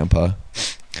met my grandpa.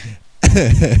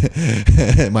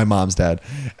 My mom's dad.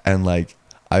 And like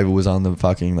I was on the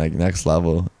fucking like next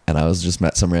level, and I was just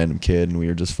met some random kid, and we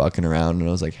were just fucking around, and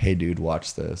I was like, hey dude,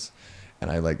 watch this. And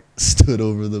I like stood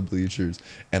over the bleachers,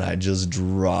 and I just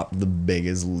dropped the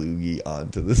biggest loogie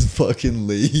onto this fucking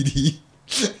lady.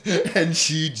 And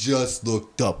she just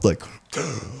looked up like,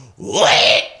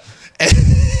 what?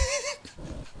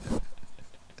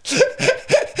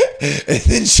 And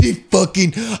then she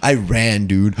fucking, I ran,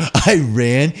 dude. I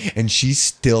ran, and she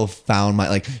still found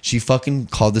she fucking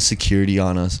called the security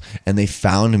on us, and they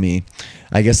found me.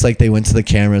 I guess like they went to the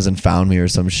cameras and found me or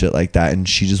some shit like that, and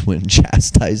she just went and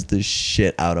chastised the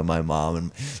shit out of my mom.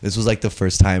 And this was like the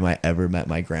first time I ever met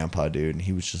my grandpa, dude, and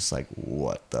he was just like,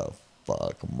 what the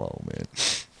fuck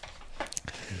moment.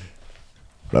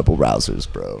 Rebel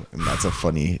rousers, bro. And that's a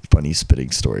funny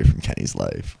spitting story from Kenny's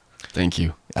life. Thank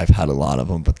you. I've had a lot of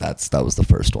them, but that was the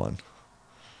first one.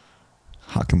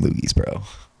 Hawking loogies, bro.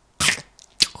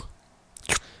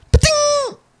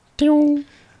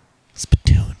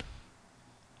 Spittoon.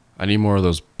 I need more of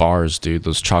those bars, dude.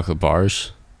 Those chocolate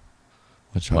bars.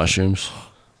 What Mushrooms.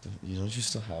 Don't you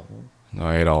still have them? No,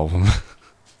 I ate all of them.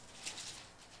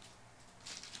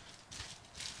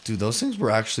 Dude, those things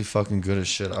were actually fucking good as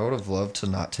shit. I would have loved to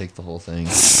not take the whole thing.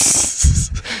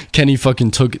 Kenny fucking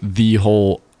took the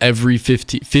whole, every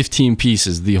 15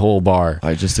 pieces, the whole bar.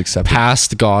 I just accepted.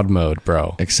 Past God mode,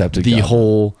 bro. Accepted the God.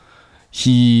 whole,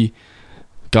 he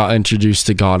got introduced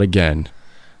to God again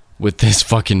with this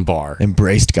fucking bar.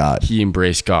 Embraced God. He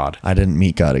embraced God. I didn't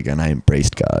meet God again. I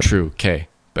embraced God. True. Okay.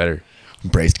 Better.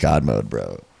 Embraced God mode,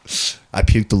 bro. I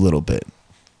puked a little bit,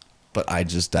 but I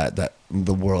just that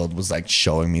the world was like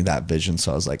showing me that vision,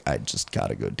 so I was like, I just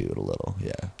gotta go do it a little.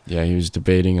 Yeah. Yeah, he was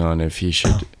debating on if he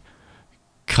should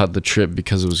cut the trip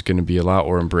because it was going to be a lot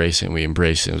or embrace it. And we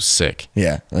embraced it. It was sick.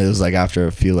 Yeah, it was like after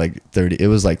a few like 30. It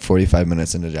was like 45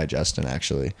 minutes into digestion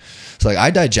actually. So like I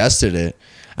digested it,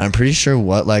 and I'm pretty sure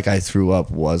what like I threw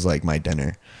up was like my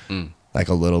dinner, like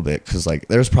a little bit, because like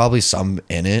there's probably some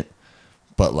in it,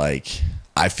 but like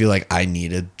I feel like I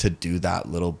needed to do that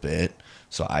little bit,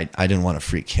 so I didn't want to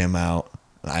freak him out.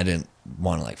 I didn't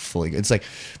want to like fully. It's like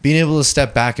being able to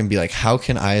step back and be like, how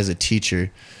can I as a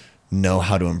teacher know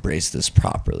how to embrace this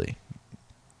properly?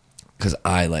 Because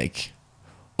I like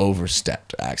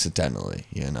overstepped accidentally,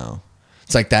 you know.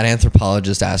 It's like that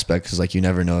anthropologist aspect, because like you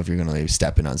never know if you're gonna like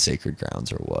step in on sacred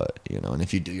grounds or what, you know. And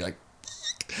if you do, you're like,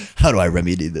 how do I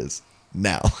remedy this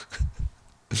now?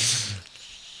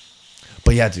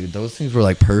 But yeah, dude, those things were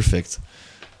like perfect,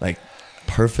 like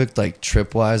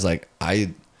trip wise. Like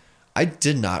I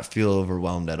did not feel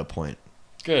overwhelmed at a point.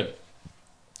 Good.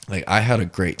 Like I had a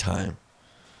great time.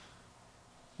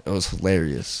 It was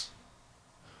hilarious.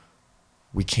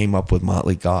 We came up with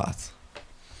Motley Goth.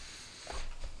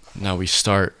 Now we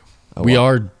start. We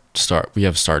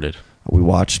have started. We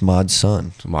watched Mod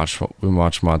Sun. We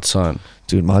watched Mod Sun.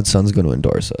 Dude, Mod Sun's going to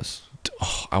endorse us.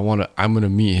 Oh, I'm gonna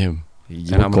meet him.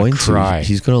 And I'm going to cry.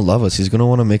 He's going to love us. He's going to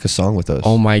want to make a song with us.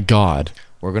 Oh my God.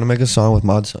 We're going to make a song with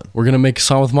Mod Sun. We're gonna make a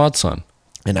song with Mod Sun.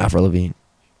 And Avril Lavigne.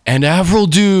 And Avril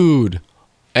Dude.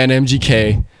 And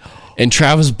MGK. And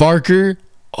Travis Barker.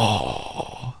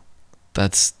 Oh,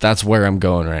 that's where I'm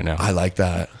going right now. I like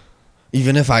that.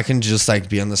 Even if I can just like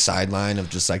be on the sideline of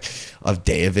just like a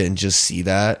day of it and just see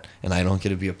that, and I don't get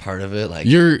to be a part of it, like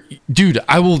you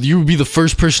will be the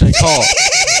first person I call.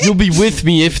 You'll be with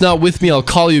me. If not with me, I'll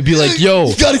call you. Be like, yo,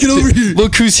 you gotta get over here.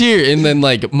 Look who's here. And then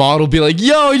like Maud will be like,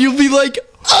 yo, and you'll be like,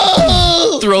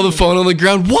 oh, throw the phone on the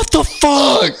ground. What the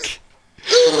fuck?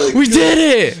 Oh we did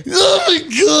it. Oh my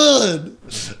God.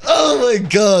 Oh my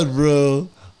God, bro.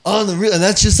 On the real, and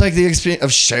that's just like the experience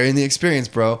of sharing the experience,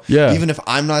 bro. Yeah. Even if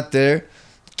I'm not there,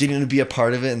 getting to be a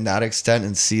part of it in that extent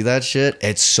and see that shit,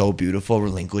 it's so beautiful.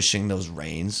 Relinquishing those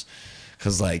reins,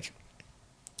 because like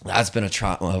that's been a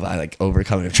trauma of I like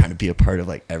overcoming of trying to be a part of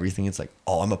like everything. It's like,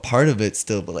 oh, I'm a part of it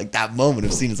still, but like that moment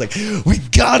of seeing it's like, we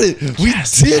got it, we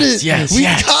did it, we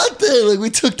got there. Like we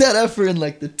took that effort and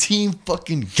like the team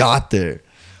fucking got there.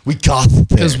 We got there.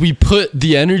 Because we put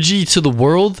the energy to the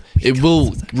world, it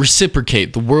will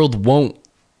reciprocate. The world won't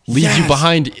leave you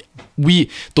behind. The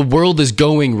world is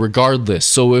going regardless.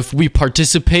 So if we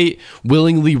participate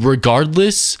willingly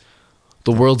regardless,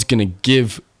 the world's going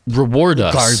to reward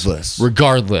us.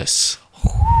 Regardless.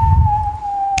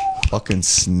 Fucking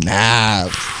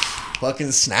snaps.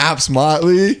 Fucking snaps,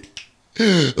 Motley.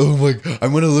 Oh my God.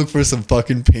 I'm going to look for some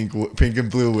fucking pink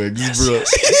and blue wigs, bro.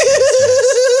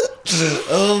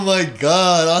 Oh my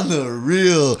God, on the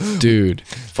real. Dude,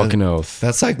 fucking oath.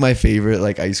 That's like my favorite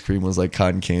like ice cream was like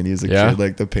cotton candy as a kid,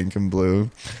 like the pink and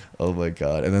blue. Oh my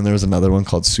God. And then there was another one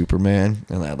called Superman,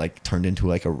 and that like turned into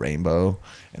like a rainbow,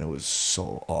 and it was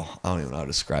so, I don't even know how to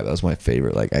describe it. That was my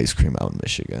favorite like ice cream out in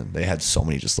Michigan. They had so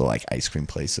many just little like ice cream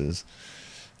places.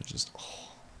 It's just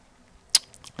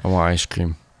I want ice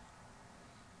cream.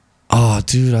 Oh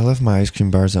dude, I left my ice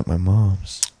cream bars at my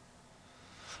mom's.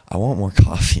 I want more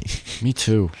coffee. Me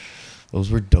too. Those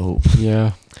were dope.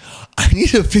 Yeah. I need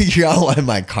to figure out why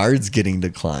my card's getting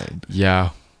declined. Yeah.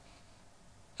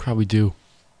 Probably do.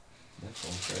 My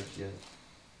phone charged yet?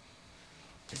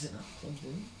 Is it not plugged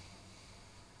in?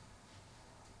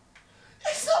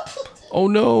 It's not plugged in. Oh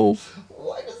no.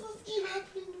 Why does this keep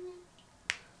happening to me?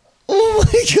 Oh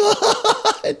my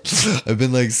God. I've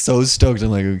been like so stoked.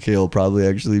 I'm like, okay, it'll probably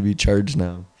actually be charged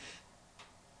now.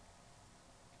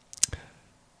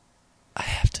 I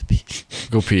have to pee.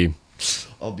 Go pee.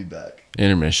 I'll be back.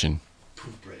 Intermission.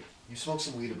 Poof break. You smoke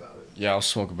some weed about it. Yeah, I'll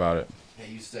smoke about it.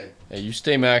 Hey, you stay. Hey, you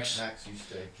stay, Max. Max, you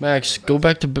stay. Max, go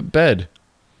back to bed.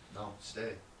 No,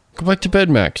 stay. Go back to bed,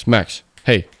 Max. Max,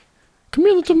 hey. Come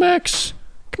here, little Max.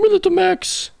 Come here, little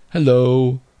Max.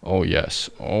 Hello. Oh, yes.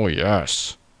 Oh,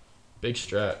 yes. Big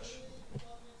stretch.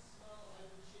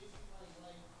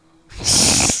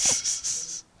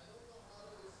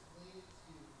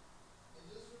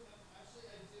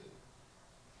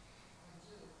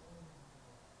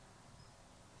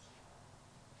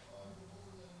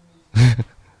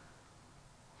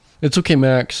 It's okay,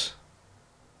 Max.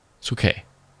 It's okay.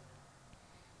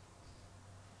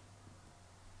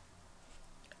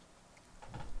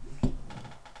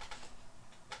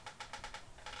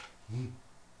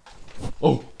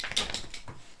 Oh.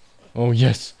 Oh,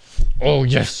 yes. Oh,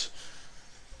 yes.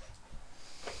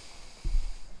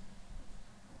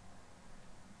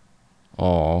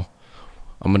 Oh,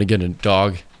 I'm gonna get a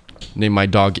dog. Name my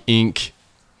dog Ink.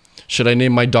 Should I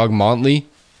name my dog Motley?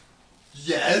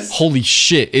 Yes. Holy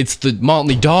shit! It's the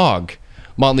Motley dog,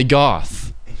 Motley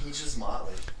Goth. And he's just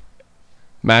Motley.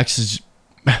 Max is,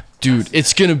 dude.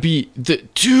 It's gonna be the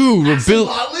dude. Max We're and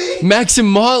Motley? Max and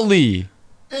Motley.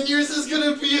 And yours is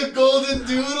gonna be a golden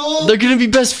doodle? They're gonna be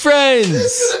best friends.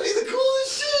 It's gonna be the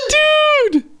coolest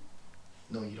shit! Dude.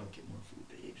 No, you don't get more food,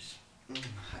 babes.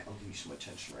 I'll give you some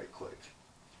attention right quick.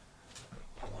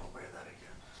 I wanna wear that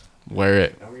again. Wear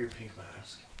it. Now wear your pink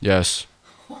mask. Yes.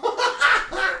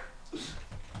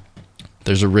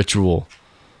 There's a ritual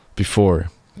before.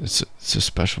 It's a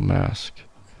special mask.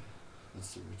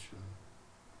 That's the ritual.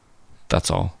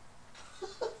 That's all.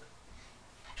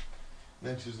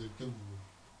 Max is like,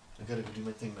 I gotta go do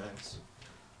my thing, Max.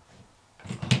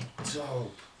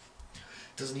 Dope.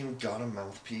 Doesn't even got a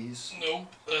mouthpiece. Nope,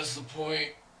 that's the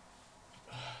point.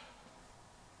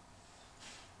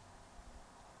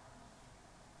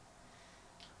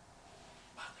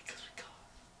 Motley, cause we got.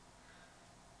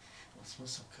 It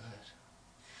smells so good.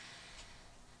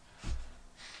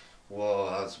 Whoa,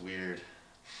 that was weird.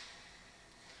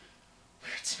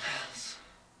 Weird smells.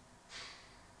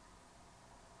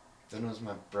 Then it was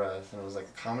my breath, and it was like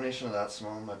a combination of that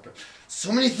smell and my breath.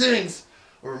 So many things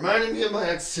were reminding me of my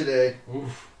ex today.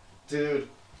 Oof. Dude,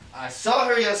 I saw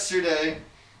her yesterday,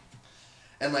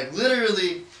 and like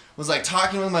literally was like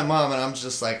talking with my mom, and I'm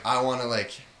just like, I want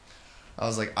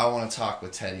to talk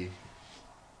with Teddy.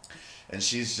 And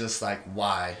she's just like,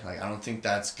 why? Like, I don't think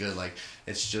that's good. Like,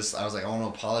 it's just, I was like, I want to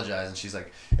apologize. And she's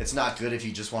like, it's not good if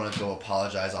you just want to go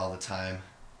apologize all the time.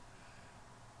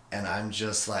 And I'm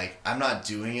just like, I'm not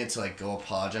doing it to like go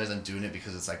apologize. I'm doing it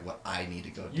because it's like what I need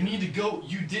to go do. You need to go.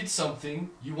 You did something.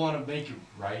 You want to make it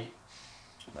right.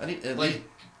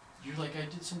 You're like, I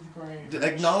did something right.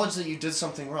 Acknowledge that you did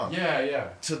something wrong. Yeah.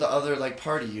 To the other like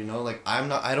party, you know, like I'm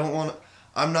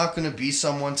not gonna be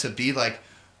someone to be like,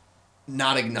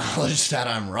 not acknowledge that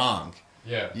I'm wrong.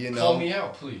 Yeah. You know? Call me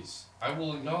out, please. I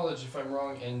will acknowledge if I'm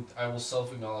wrong, and I will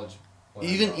self-acknowledge.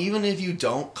 Even if you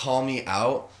don't call me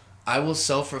out, I will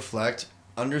self-reflect,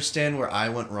 understand where I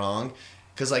went wrong,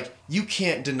 because like you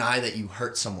can't deny that you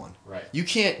hurt someone. Right. You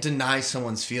can't deny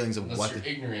someone's feelings of Unless you're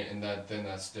ignorant, and then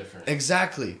that's different.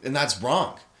 Exactly, and that's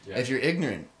wrong. Yeah. If you're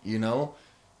ignorant, you know,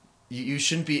 you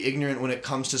shouldn't be ignorant when it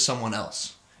comes to someone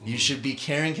else. You should be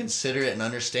caring, considerate, and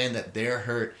understand that they're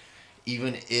hurt.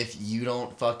 Even if you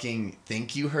don't fucking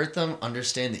think you hurt them,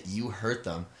 understand that you hurt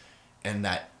them and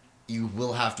that you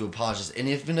will have to apologize. And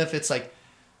even if it's like,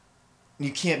 you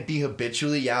can't be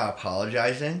habitually,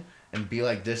 apologizing and be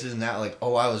like, this isn't that, like,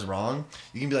 oh, I was wrong.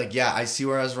 You can be like, yeah, I see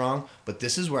where I was wrong, but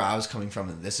this is where I was coming from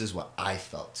and this is what I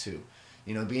felt too.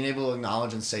 You know, being able to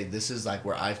acknowledge and say, this is like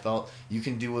where I felt. You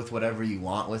can do with whatever you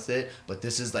want with it, but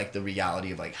this is like the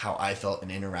reality of like how I felt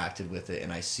and interacted with it,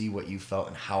 and I see what you felt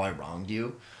and how I wronged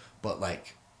you. But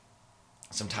like,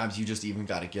 sometimes you just even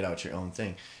got to get out your own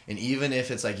thing. And even if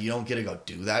it's like you don't get to go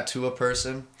do that to a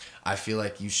person, I feel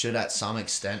like you should at some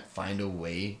extent find a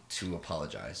way to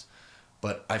apologize.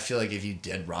 But I feel like if you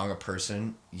did wrong a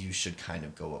person, you should kind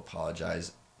of go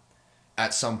apologize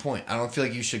at some point. I don't feel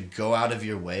like you should go out of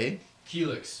your way.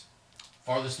 Helix.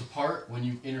 Farthest apart, when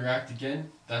you interact again,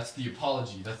 that's the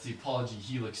apology. That's the apology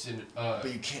helix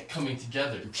But you can't coming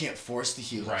together. You can't force the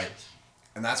helix. Right.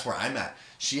 And that's where I'm at.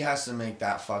 She has to make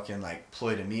that fucking like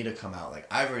ploy to me to come out. Like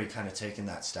I've already kind of taken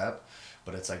that step,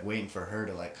 but it's like waiting for her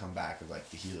to like come back with like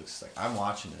the helix. Like I'm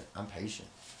watching it. I'm patient.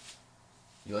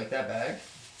 You like that bag?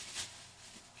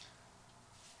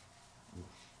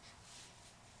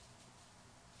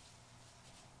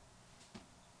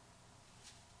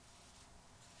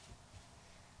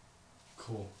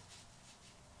 Cool.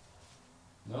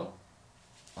 No?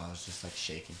 Oh, I was just like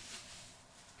shaking.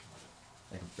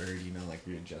 Like a bird, you know, like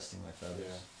readjusting my feathers.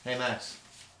 Yeah. Hey Max,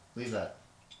 leave that.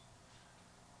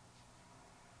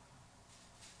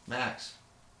 Max.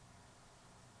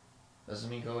 Doesn't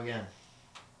mean go again.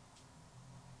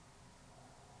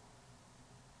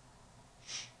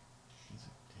 He's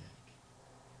a dick.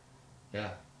 Yeah.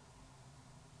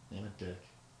 Name it dick.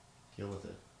 Deal with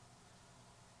it.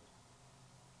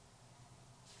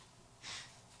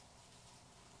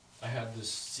 I had this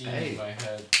scene Hey. in my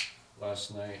head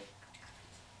last night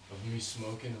of me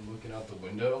smoking and looking out the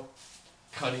window,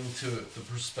 cutting to the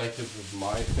perspective of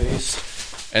my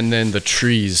face, and then the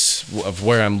trees of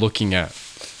where I'm looking at.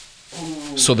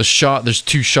 Ooh. So there's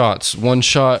two shots. One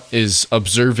shot is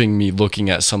observing me looking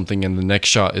at something, and the next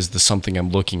shot is the something I'm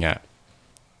looking at.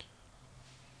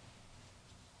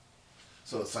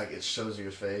 So it's like it shows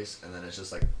your face, and then it's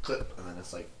just like clip, and then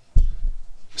it's like.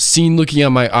 scene looking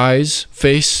at my eyes,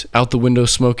 face out the window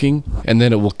smoking, and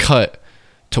then it will cut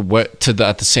to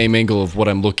at the same angle of what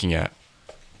I'm looking at.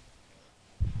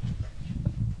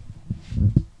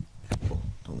 Oh,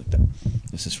 don't like that.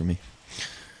 This is for me.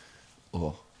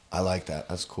 Oh, I like that.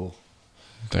 That's cool.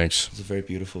 Thanks. It's a very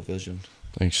beautiful vision.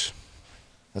 Thanks.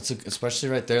 Especially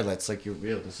right there. That's like you're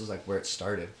real. This is like where it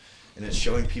started, and it's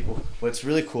showing people. What's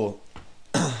really cool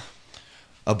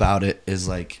about it is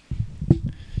like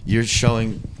you're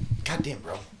showing. Goddamn,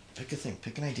 bro. Pick a thing.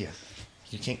 Pick an idea.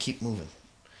 You can't keep moving.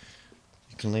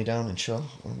 You can lay down and chill,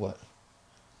 or what?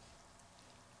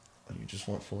 Or you just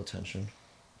want full attention.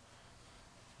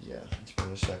 Yeah, let's give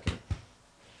it a second.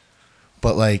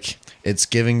 But like it's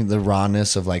giving the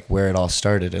rawness of like where it all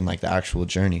started and like the actual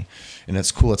journey, and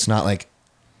it's cool. It's not like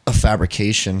a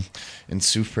fabrication and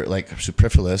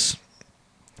superfluous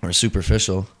or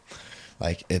superficial.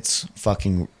 Like it's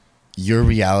fucking your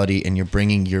reality, and you're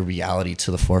bringing your reality to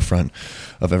the forefront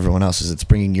of everyone else's. It's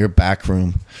bringing your back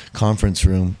room, conference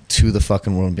room to the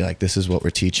fucking world and be like, this is what we're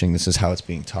teaching. This is how it's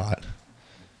being taught.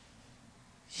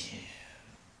 Yeah,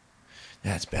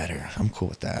 that's better. I'm cool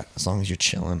with that as long as you're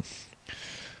chilling.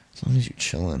 As long as you're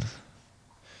chilling.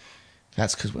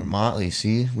 That's because we're motley,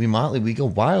 see? We motley. We go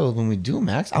wild when we do,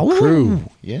 Max. Oh, crew.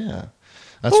 Yeah.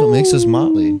 That's what makes us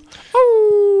motley.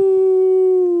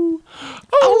 Oh.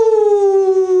 Oh.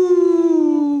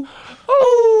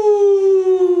 Oh.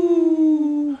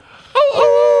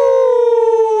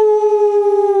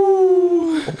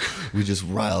 Oh. We just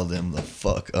riled them the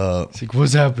fuck up. It's like,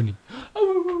 what's happening?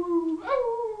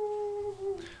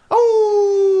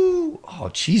 Oh,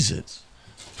 Jesus.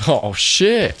 Oh,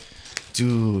 shit.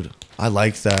 Dude, I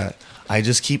like that. I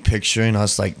just keep picturing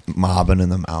us like mobbing in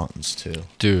the mountains too.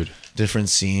 Dude. Different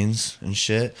scenes and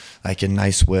shit. Like in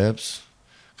nice whips.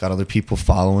 Got other people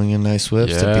following in nice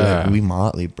whips to be like, we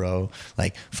motley, bro.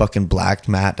 Like fucking blacked,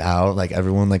 matte out. Like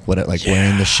everyone like what like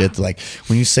wearing the shit. Like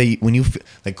when you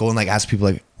like go and like ask people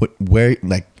like where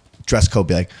like dress code,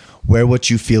 be like, wear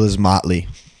what you feel is motley.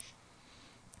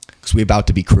 Cause we about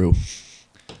to be crew.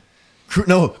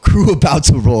 Crew about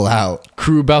to roll out.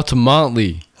 Crew about to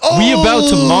motley. Oh! We about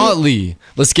to motley.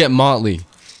 Let's get motley.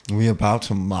 We about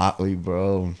to motley,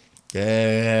 bro.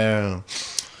 Yeah.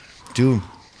 Dude,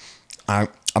 I'm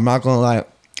not gonna lie.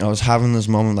 I was having this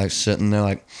moment like sitting there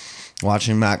like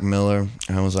watching Mac Miller,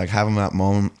 and I was like having that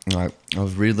moment like I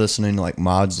was re-listening to like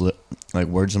Mod's like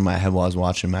words in my head while I was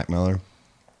watching Mac Miller.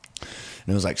 And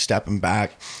it was like stepping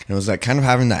back, and it was like kind of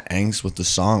having that angst with the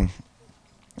song.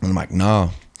 And I'm like,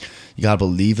 no. You gotta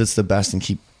believe it's the best and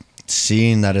keep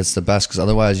seeing that it's the best, because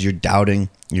otherwise you're doubting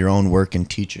your own work and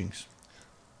teachings.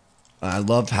 And I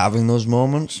loved having those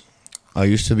moments. I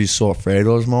used to be so afraid of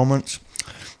those moments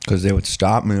because they would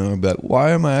stop me and I'd be like,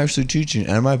 why am I actually teaching?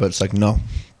 Am I? But it's like, no.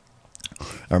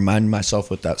 I reminded myself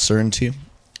with that certainty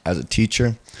as a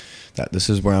teacher that this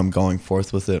is where I'm going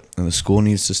forth with it, and the school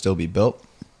needs to still be built,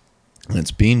 and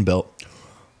it's being built.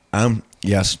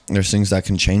 Yes, there's things that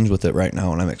can change with it right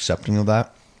now, and I'm accepting of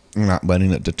that. I'm not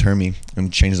letting it deter me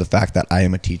and change the fact that I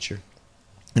am a teacher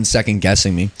and second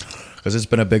guessing me, because it's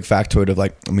been a big factoid of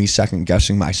like me second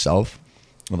guessing myself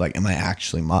of like, am I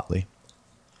actually motley,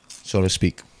 so to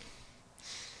speak?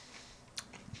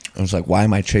 I was like, why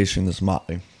am I chasing this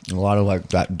motley? And a lot of like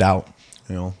that doubt,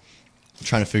 you know,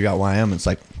 trying to figure out why I am. It's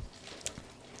like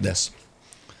this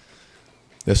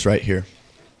right here.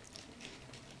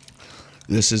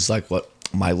 This is like what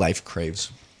my life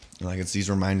craves. And like it's these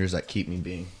reminders that keep me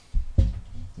being.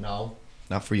 No,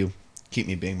 not for you. Keep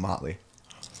me being motley.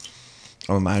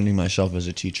 I'm reminding myself as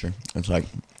a teacher. It's like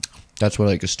that's what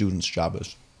like a student's job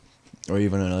is, or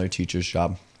even another teacher's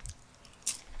job.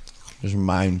 Just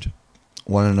remind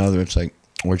one another. It's like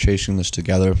we're chasing this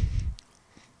together.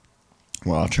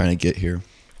 We're all trying to get here.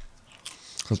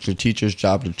 It's the teacher's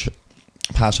job to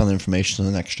pass on the information to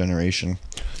the next generation,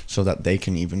 so that they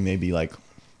can even maybe like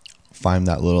find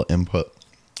that little input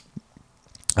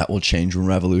that will change and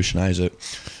revolutionize it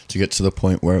to get to the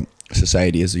point where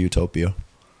society is a utopia.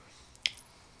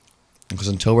 Because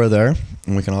until we're there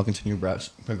and we can all continue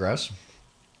progress,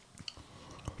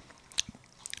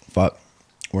 fuck,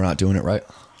 we're not doing it right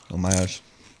on my eyes.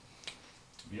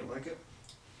 You don't like it?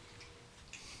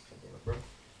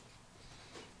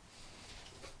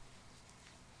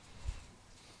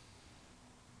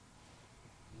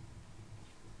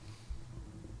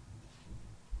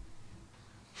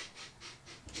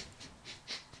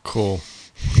 Cool.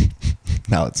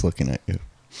 Now it's looking at you.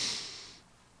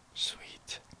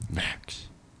 Sweet. Max.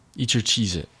 Eat your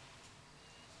Cheez-It.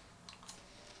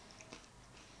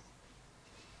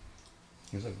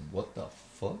 He was like, what the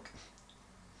fuck?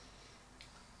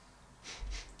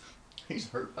 He's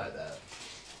hurt by that.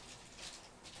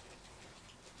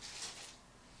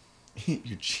 Eat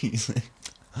your cheese.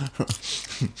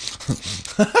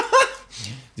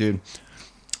 Dude,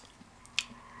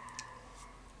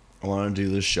 I want to do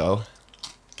this show.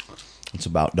 It's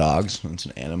about dogs. It's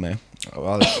an anime. A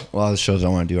lot of the shows I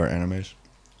want to do are animes.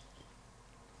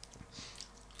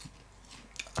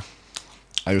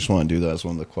 I just want to do that as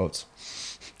one of the quotes.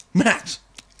 Max,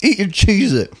 eat your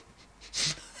cheese it.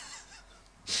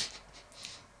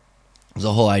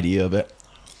 The whole idea of it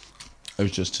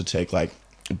was just to take like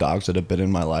dogs that have been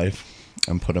in my life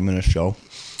and put them in a show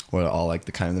where all like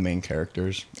the kind of the main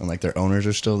characters and like their owners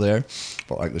are still there,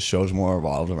 but like the show's more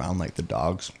evolved around like the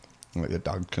dogs, and, like the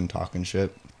dogs can talk and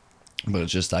shit. But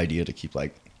it's just the idea to keep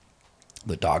like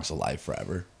the dogs alive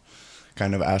forever,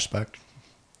 kind of aspect.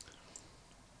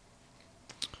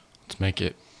 Let's make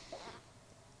it.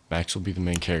 Max will be the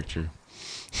main character.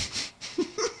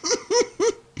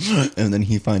 And then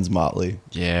he finds Motley.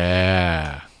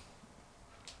 Yeah.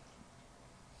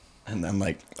 And then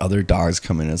like other dogs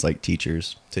come in as like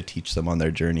teachers to teach them on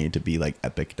their journey to be like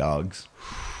epic dogs.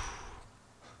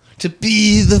 To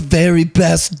be the very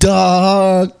best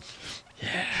dog.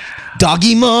 Yeah.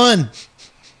 Doggymon.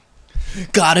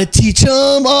 Gotta teach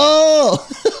them all.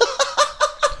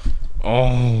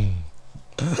 Oh.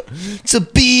 To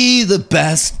be the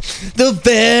best, the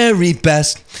very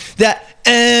best that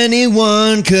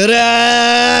anyone could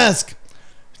ask.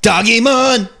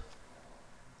 Doggymon.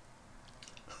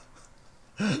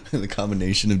 The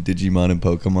combination of Digimon and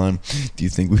Pokemon. Do you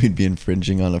think we'd be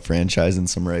infringing on a franchise and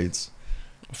some rights?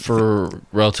 For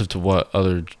relative to what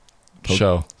other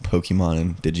show? Pokemon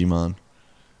and Digimon.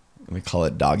 We call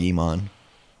it Doggymon.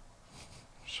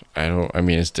 I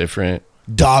mean, it's different.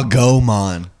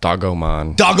 Doggomon.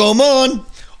 Doggomon. Doggomon.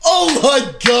 Oh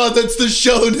my god, that's the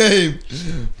show name.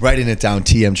 Writing it down.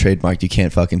 TM trademarked. You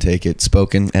can't fucking take it.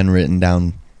 Spoken and written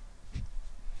down.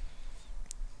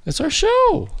 It's our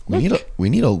show. We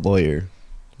need a lawyer.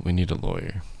 We need a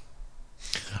lawyer.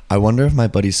 I wonder if my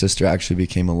buddy's sister actually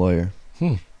became a lawyer.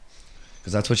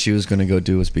 Because that's what she was going to go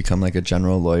do, was become like a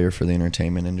general lawyer for the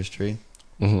entertainment industry.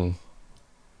 Mm-hmm.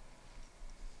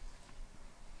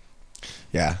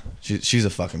 Yeah, she's a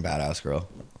fucking badass girl.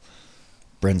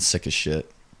 Bryn's sick as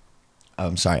shit.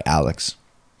 I'm sorry, Alex.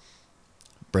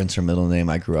 Bryn's her middle name.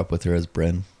 I grew up with her as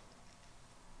Bryn.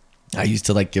 I used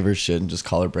to like give her shit and just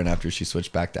call her Bryn after she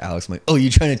switched back to Alex. I'm like, oh, you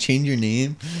trying to change your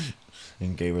name?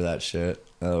 And gave her that shit.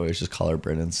 I always just call her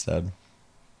Bryn instead.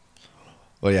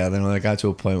 Well, yeah, then when I got to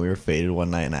a point we were faded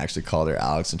one night and I actually called her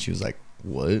Alex and she was like,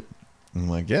 what? And I'm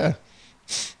like, yeah.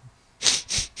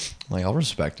 I'm like, I'll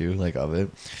respect you, like, of it.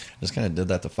 I just kind of did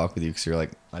that to fuck with you because you're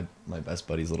like my best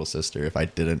buddy's little sister. If I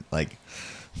didn't, like,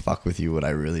 fuck with you, would I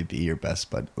really be your best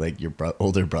bud? Like, your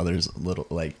older brother's little,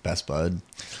 like, best bud?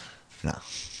 No.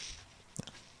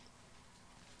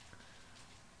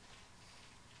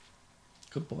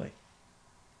 Good boy.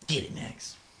 Get it,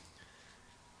 Max.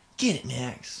 Get it,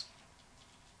 Max.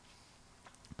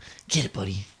 Get it,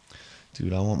 buddy.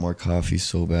 Dude, I want more coffee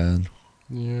so bad.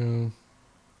 Yeah.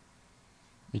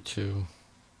 Me too.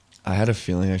 I had a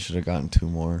feeling I should have gotten 2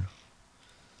 more.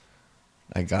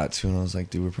 I got 2 and I was like,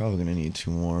 dude, we're probably going to need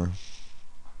 2 more.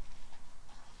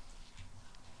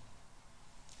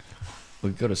 We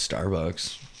could go to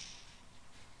Starbucks.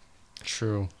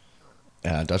 True.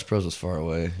 Yeah, Dutch Bros was far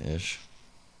away-ish.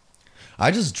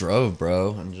 I just drove,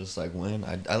 bro, and just like went.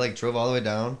 I like drove all the way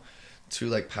down to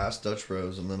like past Dutch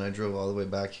Bros, and then I drove all the way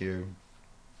back here.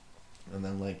 And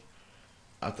then like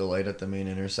at the light at the main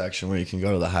intersection where you can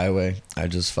go to the highway, I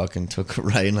just fucking took a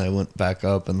right and I went back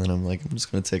up, and then I'm like, I'm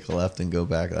just gonna take a left and go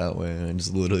back that way, and I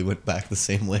just literally went back the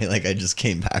same way like I just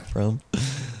came back from.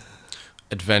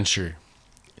 Adventure.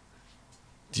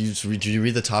 Did you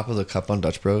read the top of the cup on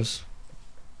Dutch Bros?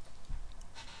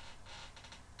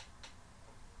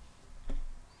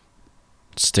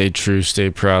 Stay true, stay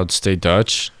proud, stay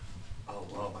Dutch. Oh,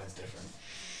 well, mine's different.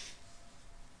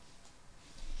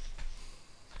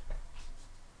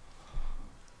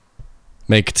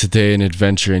 Make today an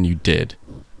adventure, and you did.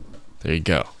 There you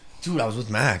go. Dude, I was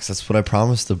with Max. That's what I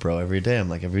promised the bro every day. I'm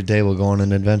like, every day we'll go on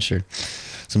an adventure.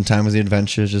 Sometimes the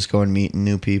adventure is just going meeting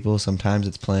new people. Sometimes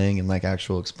it's playing and like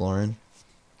actual exploring.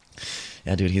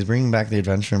 Yeah, dude, he's bringing back the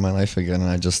adventure in my life again, and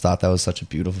I just thought that was such a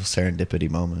beautiful serendipity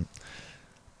moment.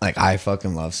 Like, I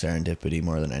fucking love serendipity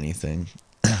more than anything,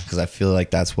 because I feel like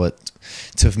that's what,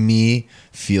 to me,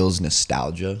 feels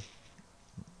nostalgia.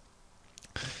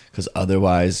 Because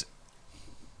otherwise,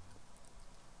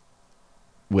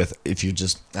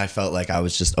 I felt like I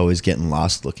was just always getting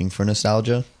lost looking for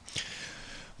nostalgia.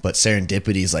 But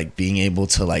serendipity is like being able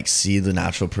to like see the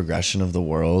natural progression of the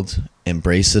world,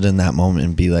 embrace it in that moment,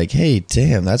 and be like, hey,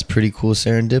 damn, that's pretty cool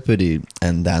serendipity.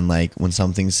 And then like when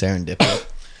something's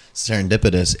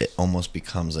serendipitous, it almost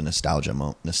becomes a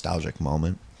nostalgic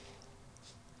moment,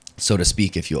 so to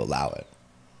speak, if you allow it.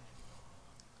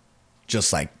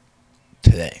 Just like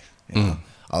today, you know,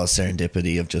 all the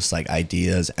serendipity of just like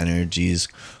ideas, energies,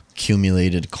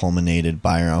 accumulated, culminated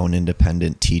by our own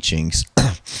independent teachings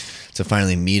to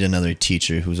finally meet another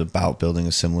teacher who's about building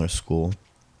a similar school,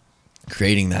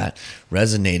 creating that,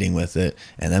 resonating with it,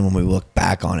 and then when we look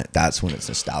back on it, that's when it's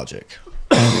nostalgic.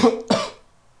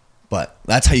 But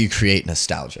that's how you create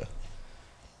nostalgia.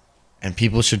 And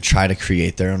people should try to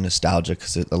create their own nostalgia,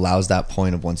 because it allows that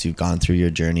point of once you've gone through your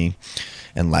journey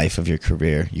and life of your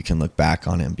career, you can look back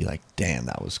on it and be like, damn,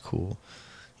 that was cool.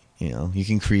 You know, you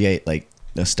can create like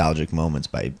nostalgic moments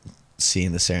by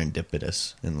seeing the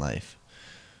serendipitous in life.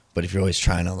 But if you're always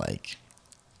trying to like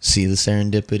see the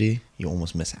serendipity, you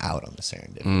almost miss out on the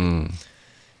serendipity.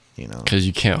 You know, because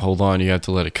you can't hold on, you have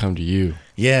to let it come to you.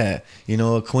 Yeah, you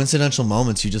know, coincidental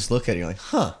moments, you just look at it, you're like,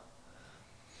 huh,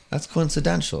 that's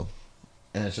coincidental.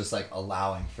 And it's just like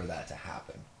allowing for that to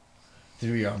happen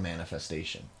through your own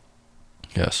manifestation.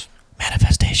 Yes.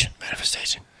 Manifestation.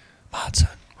 Modson.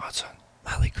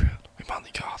 Molly Crew.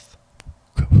 Molly Goth.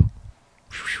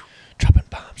 Dropping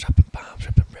bombs, ripping bars,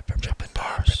 ripping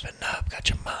up, got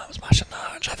your moms, martial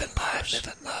arts, living life,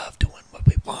 living love, doing what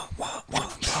we want,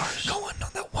 bars. Going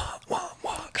on that want,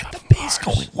 got the bass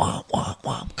going, want,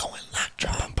 going like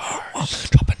dropping bars,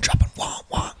 dropping,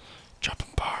 want,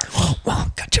 Dropping bars.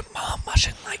 got your mom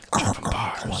marching like, dropping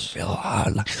bars. Going real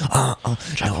hard like, no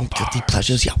Dropping guilty bars.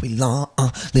 pleasures, yeah, we long,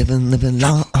 living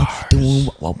long, doing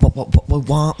what we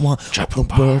want, Dropping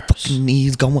the world bars. fucking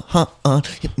needs, going hot,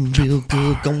 hitting real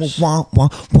good, going want,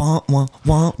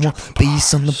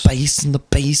 bass on the bass, and the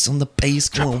bass on the bass,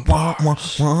 going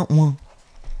want.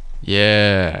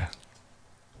 Yeah.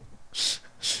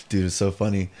 Dude, it's so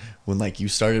funny when like you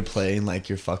started playing like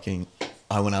your fucking.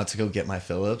 I went out to go get my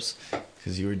Phillips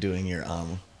because you were doing your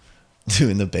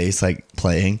doing the bass, like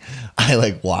playing. I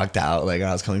like walked out, like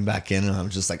I was coming back in, and I'm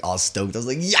just like all stoked. I was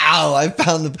like, "Yo, I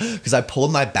found the," because I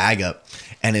pulled my bag up,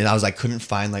 and I was like couldn't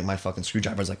find like my fucking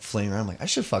screwdriver. I was like flaying around. I'm like, I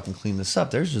should fucking clean this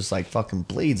up. There's just like fucking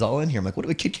blades all in here. I'm like, what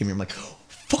if a kid came here? I'm like,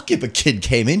 fuck if a kid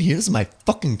came in here. This is my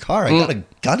fucking car. I got a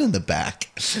gun in the back.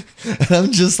 And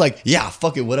I'm just like, yeah,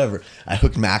 fuck it, whatever. I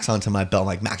hooked Max onto my belt. I'm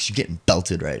like, Max, you're getting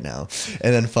belted right now.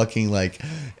 And then fucking like,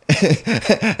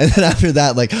 and then after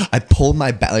that, like I pulled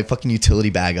my like fucking utility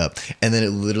bag up, and then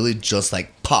it literally just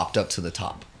like popped up to the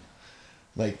top.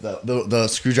 Like the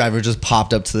screwdriver just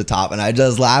popped up to the top, and I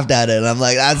just laughed at it. And I'm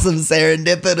like, that's some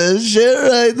serendipitous shit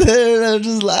right there. And I'm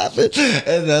just laughing.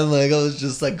 And then like I was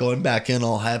just like going back in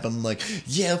all hype. I'm like,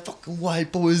 yeah, fucking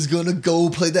white boy's gonna go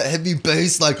play that heavy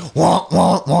bass like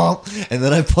womp. And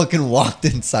then I fucking walked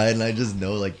inside, and I just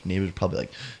know like neighbors probably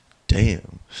like,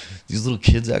 damn, these little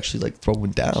kids actually like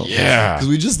throwing down. Yeah. Because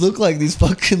we just look like these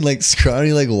fucking like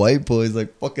scrawny like white boys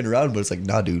like fucking around, but it's like,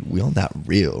 nah, dude, we on that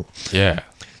real. Yeah.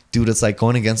 Dude, it's like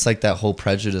going against like that whole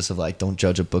prejudice of like don't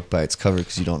judge a book by its cover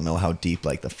because you don't know how deep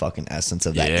like the fucking essence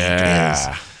of that ink is.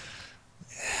 Yeah.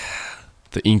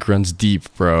 The ink runs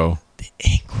deep, bro. The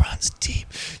ink runs deep.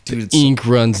 Dude, The ink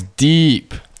runs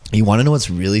deep. you want to know what's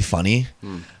really funny?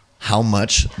 How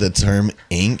much the term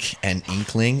ink and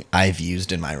inkling I've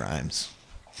used in my rhymes.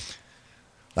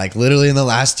 Like literally in the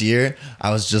last year,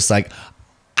 I was just like,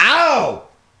 ow!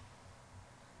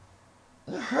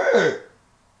 It hurt.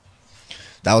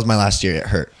 That was my last year. It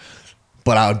hurt.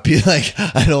 But I would be like,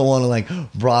 I don't want to like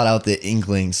broad out the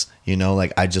inklings, you know,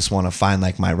 like I just want to find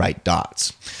like my right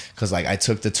dots. Cause like I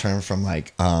took the term from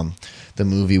like the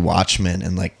movie Watchmen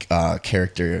and like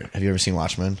character. Have you ever seen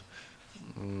Watchmen?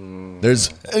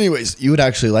 Anyways, you would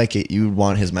actually like it. You would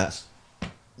want his mess.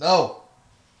 No.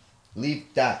 Leave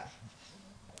that.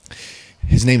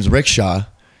 His name's Rickshaw.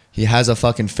 He has a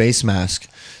fucking face mask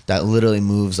that literally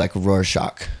moves like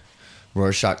Rorschach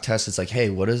test. It's like, hey,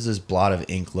 what does this blot of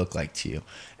ink look like to you?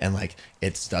 And like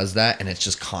it does that, and it's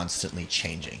just constantly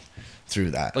changing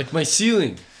through that. Like my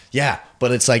ceiling. Yeah,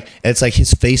 but it's like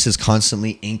his face is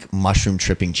constantly ink mushroom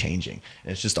tripping changing.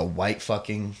 And it's just a white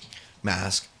fucking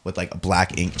mask with like a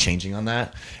black ink changing on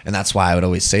that. And that's why I would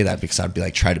always say that, because I'd be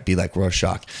like, try to be like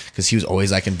Rorschach, because he was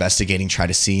always like investigating, try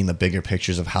to see in the bigger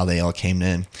pictures of how they all came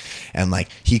in. And like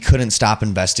he couldn't stop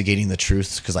investigating the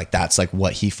truth, because like that's like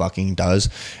what he fucking does.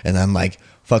 And then like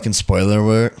fucking spoiler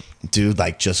alert, dude,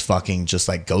 like just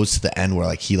like goes to the end where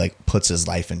like he like puts his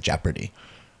life in jeopardy,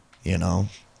 you know?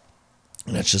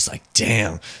 And it's just like,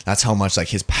 damn, that's how much like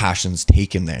his passion's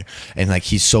taken there. And like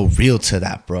he's so real to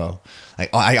that, bro. Like,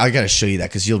 oh, I gotta show you that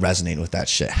because you'll resonate with that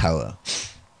shit hella.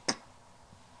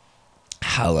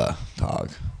 Hella,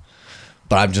 dog.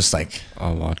 But I'm just like,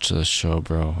 I'll watch this show,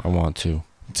 bro. I want to.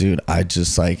 dude, I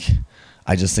just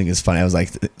think it's funny. I was like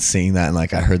seeing that and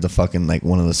like I heard the fucking like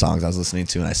one of the songs I was listening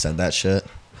to and I said that shit.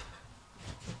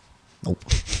 Nope.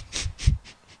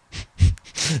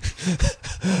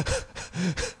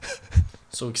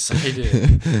 So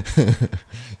excited.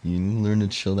 You learn to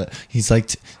chill that. He's like,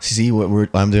 see what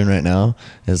I'm doing right now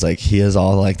is like he has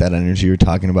all like that energy you were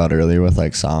talking about earlier with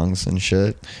like songs and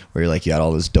shit, where you're like you got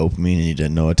all this dopamine and you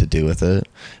didn't know what to do with it,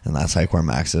 and that's like where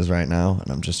Max is right now.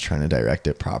 And I'm just trying to direct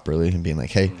it properly and being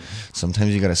like, hey,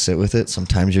 sometimes you gotta sit with it,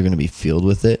 sometimes you're gonna be filled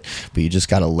with it, but you just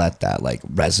gotta let that like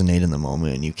resonate in the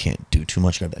moment, and you can't do too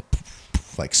much. You gotta be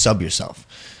like sub yourself.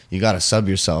 You got to sub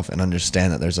yourself and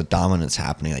understand that there's a dominance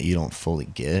happening that you don't fully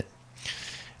get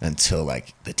until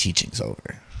like the teaching's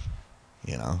over,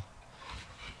 you know?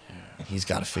 Yeah. He's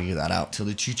got to figure that out till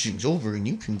the teaching's over and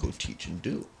you can go teach and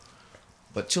do.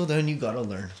 But till then, you got to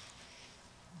learn.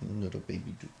 Little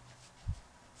baby do.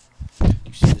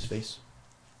 You see his face?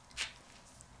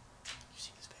 You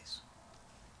see his face?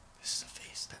 This is a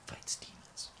face that fights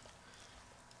demons.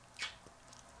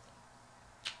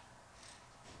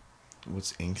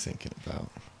 What's Ink thinking about?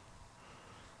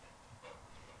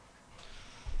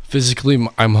 Physically,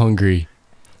 I'm hungry.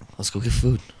 Let's go get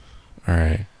food. All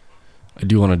right. I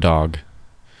do want a dog.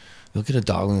 You'll get a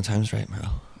dog when the time's right, bro.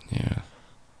 Yeah.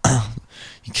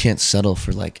 You can't settle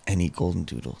for like any golden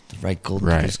doodle. The right golden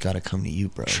doodle's got to come to you,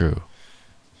 bro. True.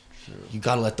 You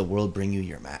got to let the world bring you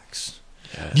your Max.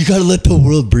 Yes. You got to let the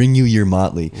world bring you your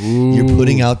Motley. Ooh. You're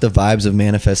putting out the vibes of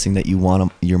manifesting that you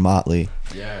want your Motley.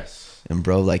 Yes. And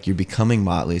bro, like you're becoming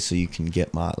Motley so you can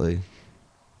get Motley.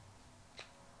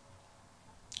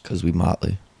 Cause we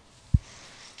Motley.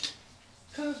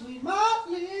 Cause we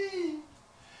Motley.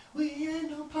 We ain't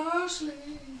no parsley.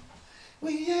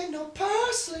 We ain't no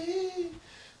parsley.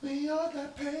 We all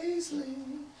got paisley.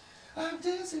 I'm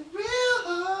dancing real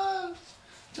hard.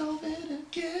 Don't let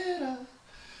it get up.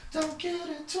 Don't get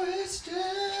it twisted.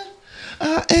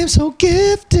 I am so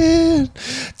gifted,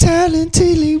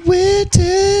 talentedly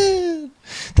witted.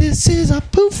 This is our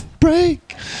poof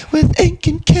break with Ink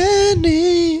and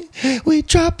Kenny. We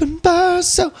dropping bars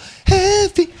so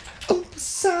heavy. On the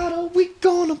side, are we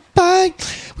gonna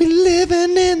bite? We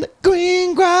living in the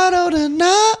green grotto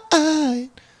tonight.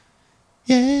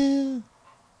 Yeah.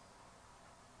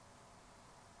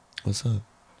 What's up?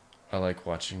 I like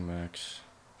watching Max.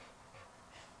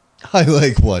 I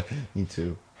like what? Me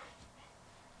too.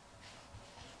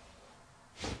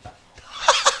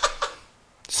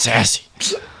 Sassy.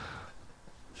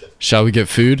 Shall we get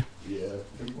food? Yeah.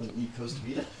 You want to eat Costa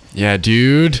Vida? Yeah,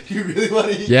 dude. You really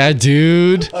want to eat? Yeah,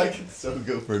 dude. I could so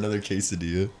go for another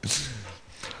quesadilla.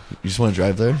 You just want to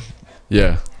drive there?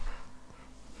 Yeah.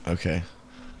 Okay.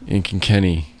 Ink and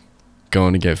Kenny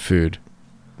going to get food.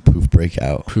 Poof break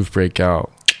out. Poof break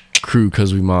out. Crew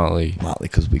cause we Motley. Motley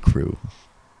cause we crew.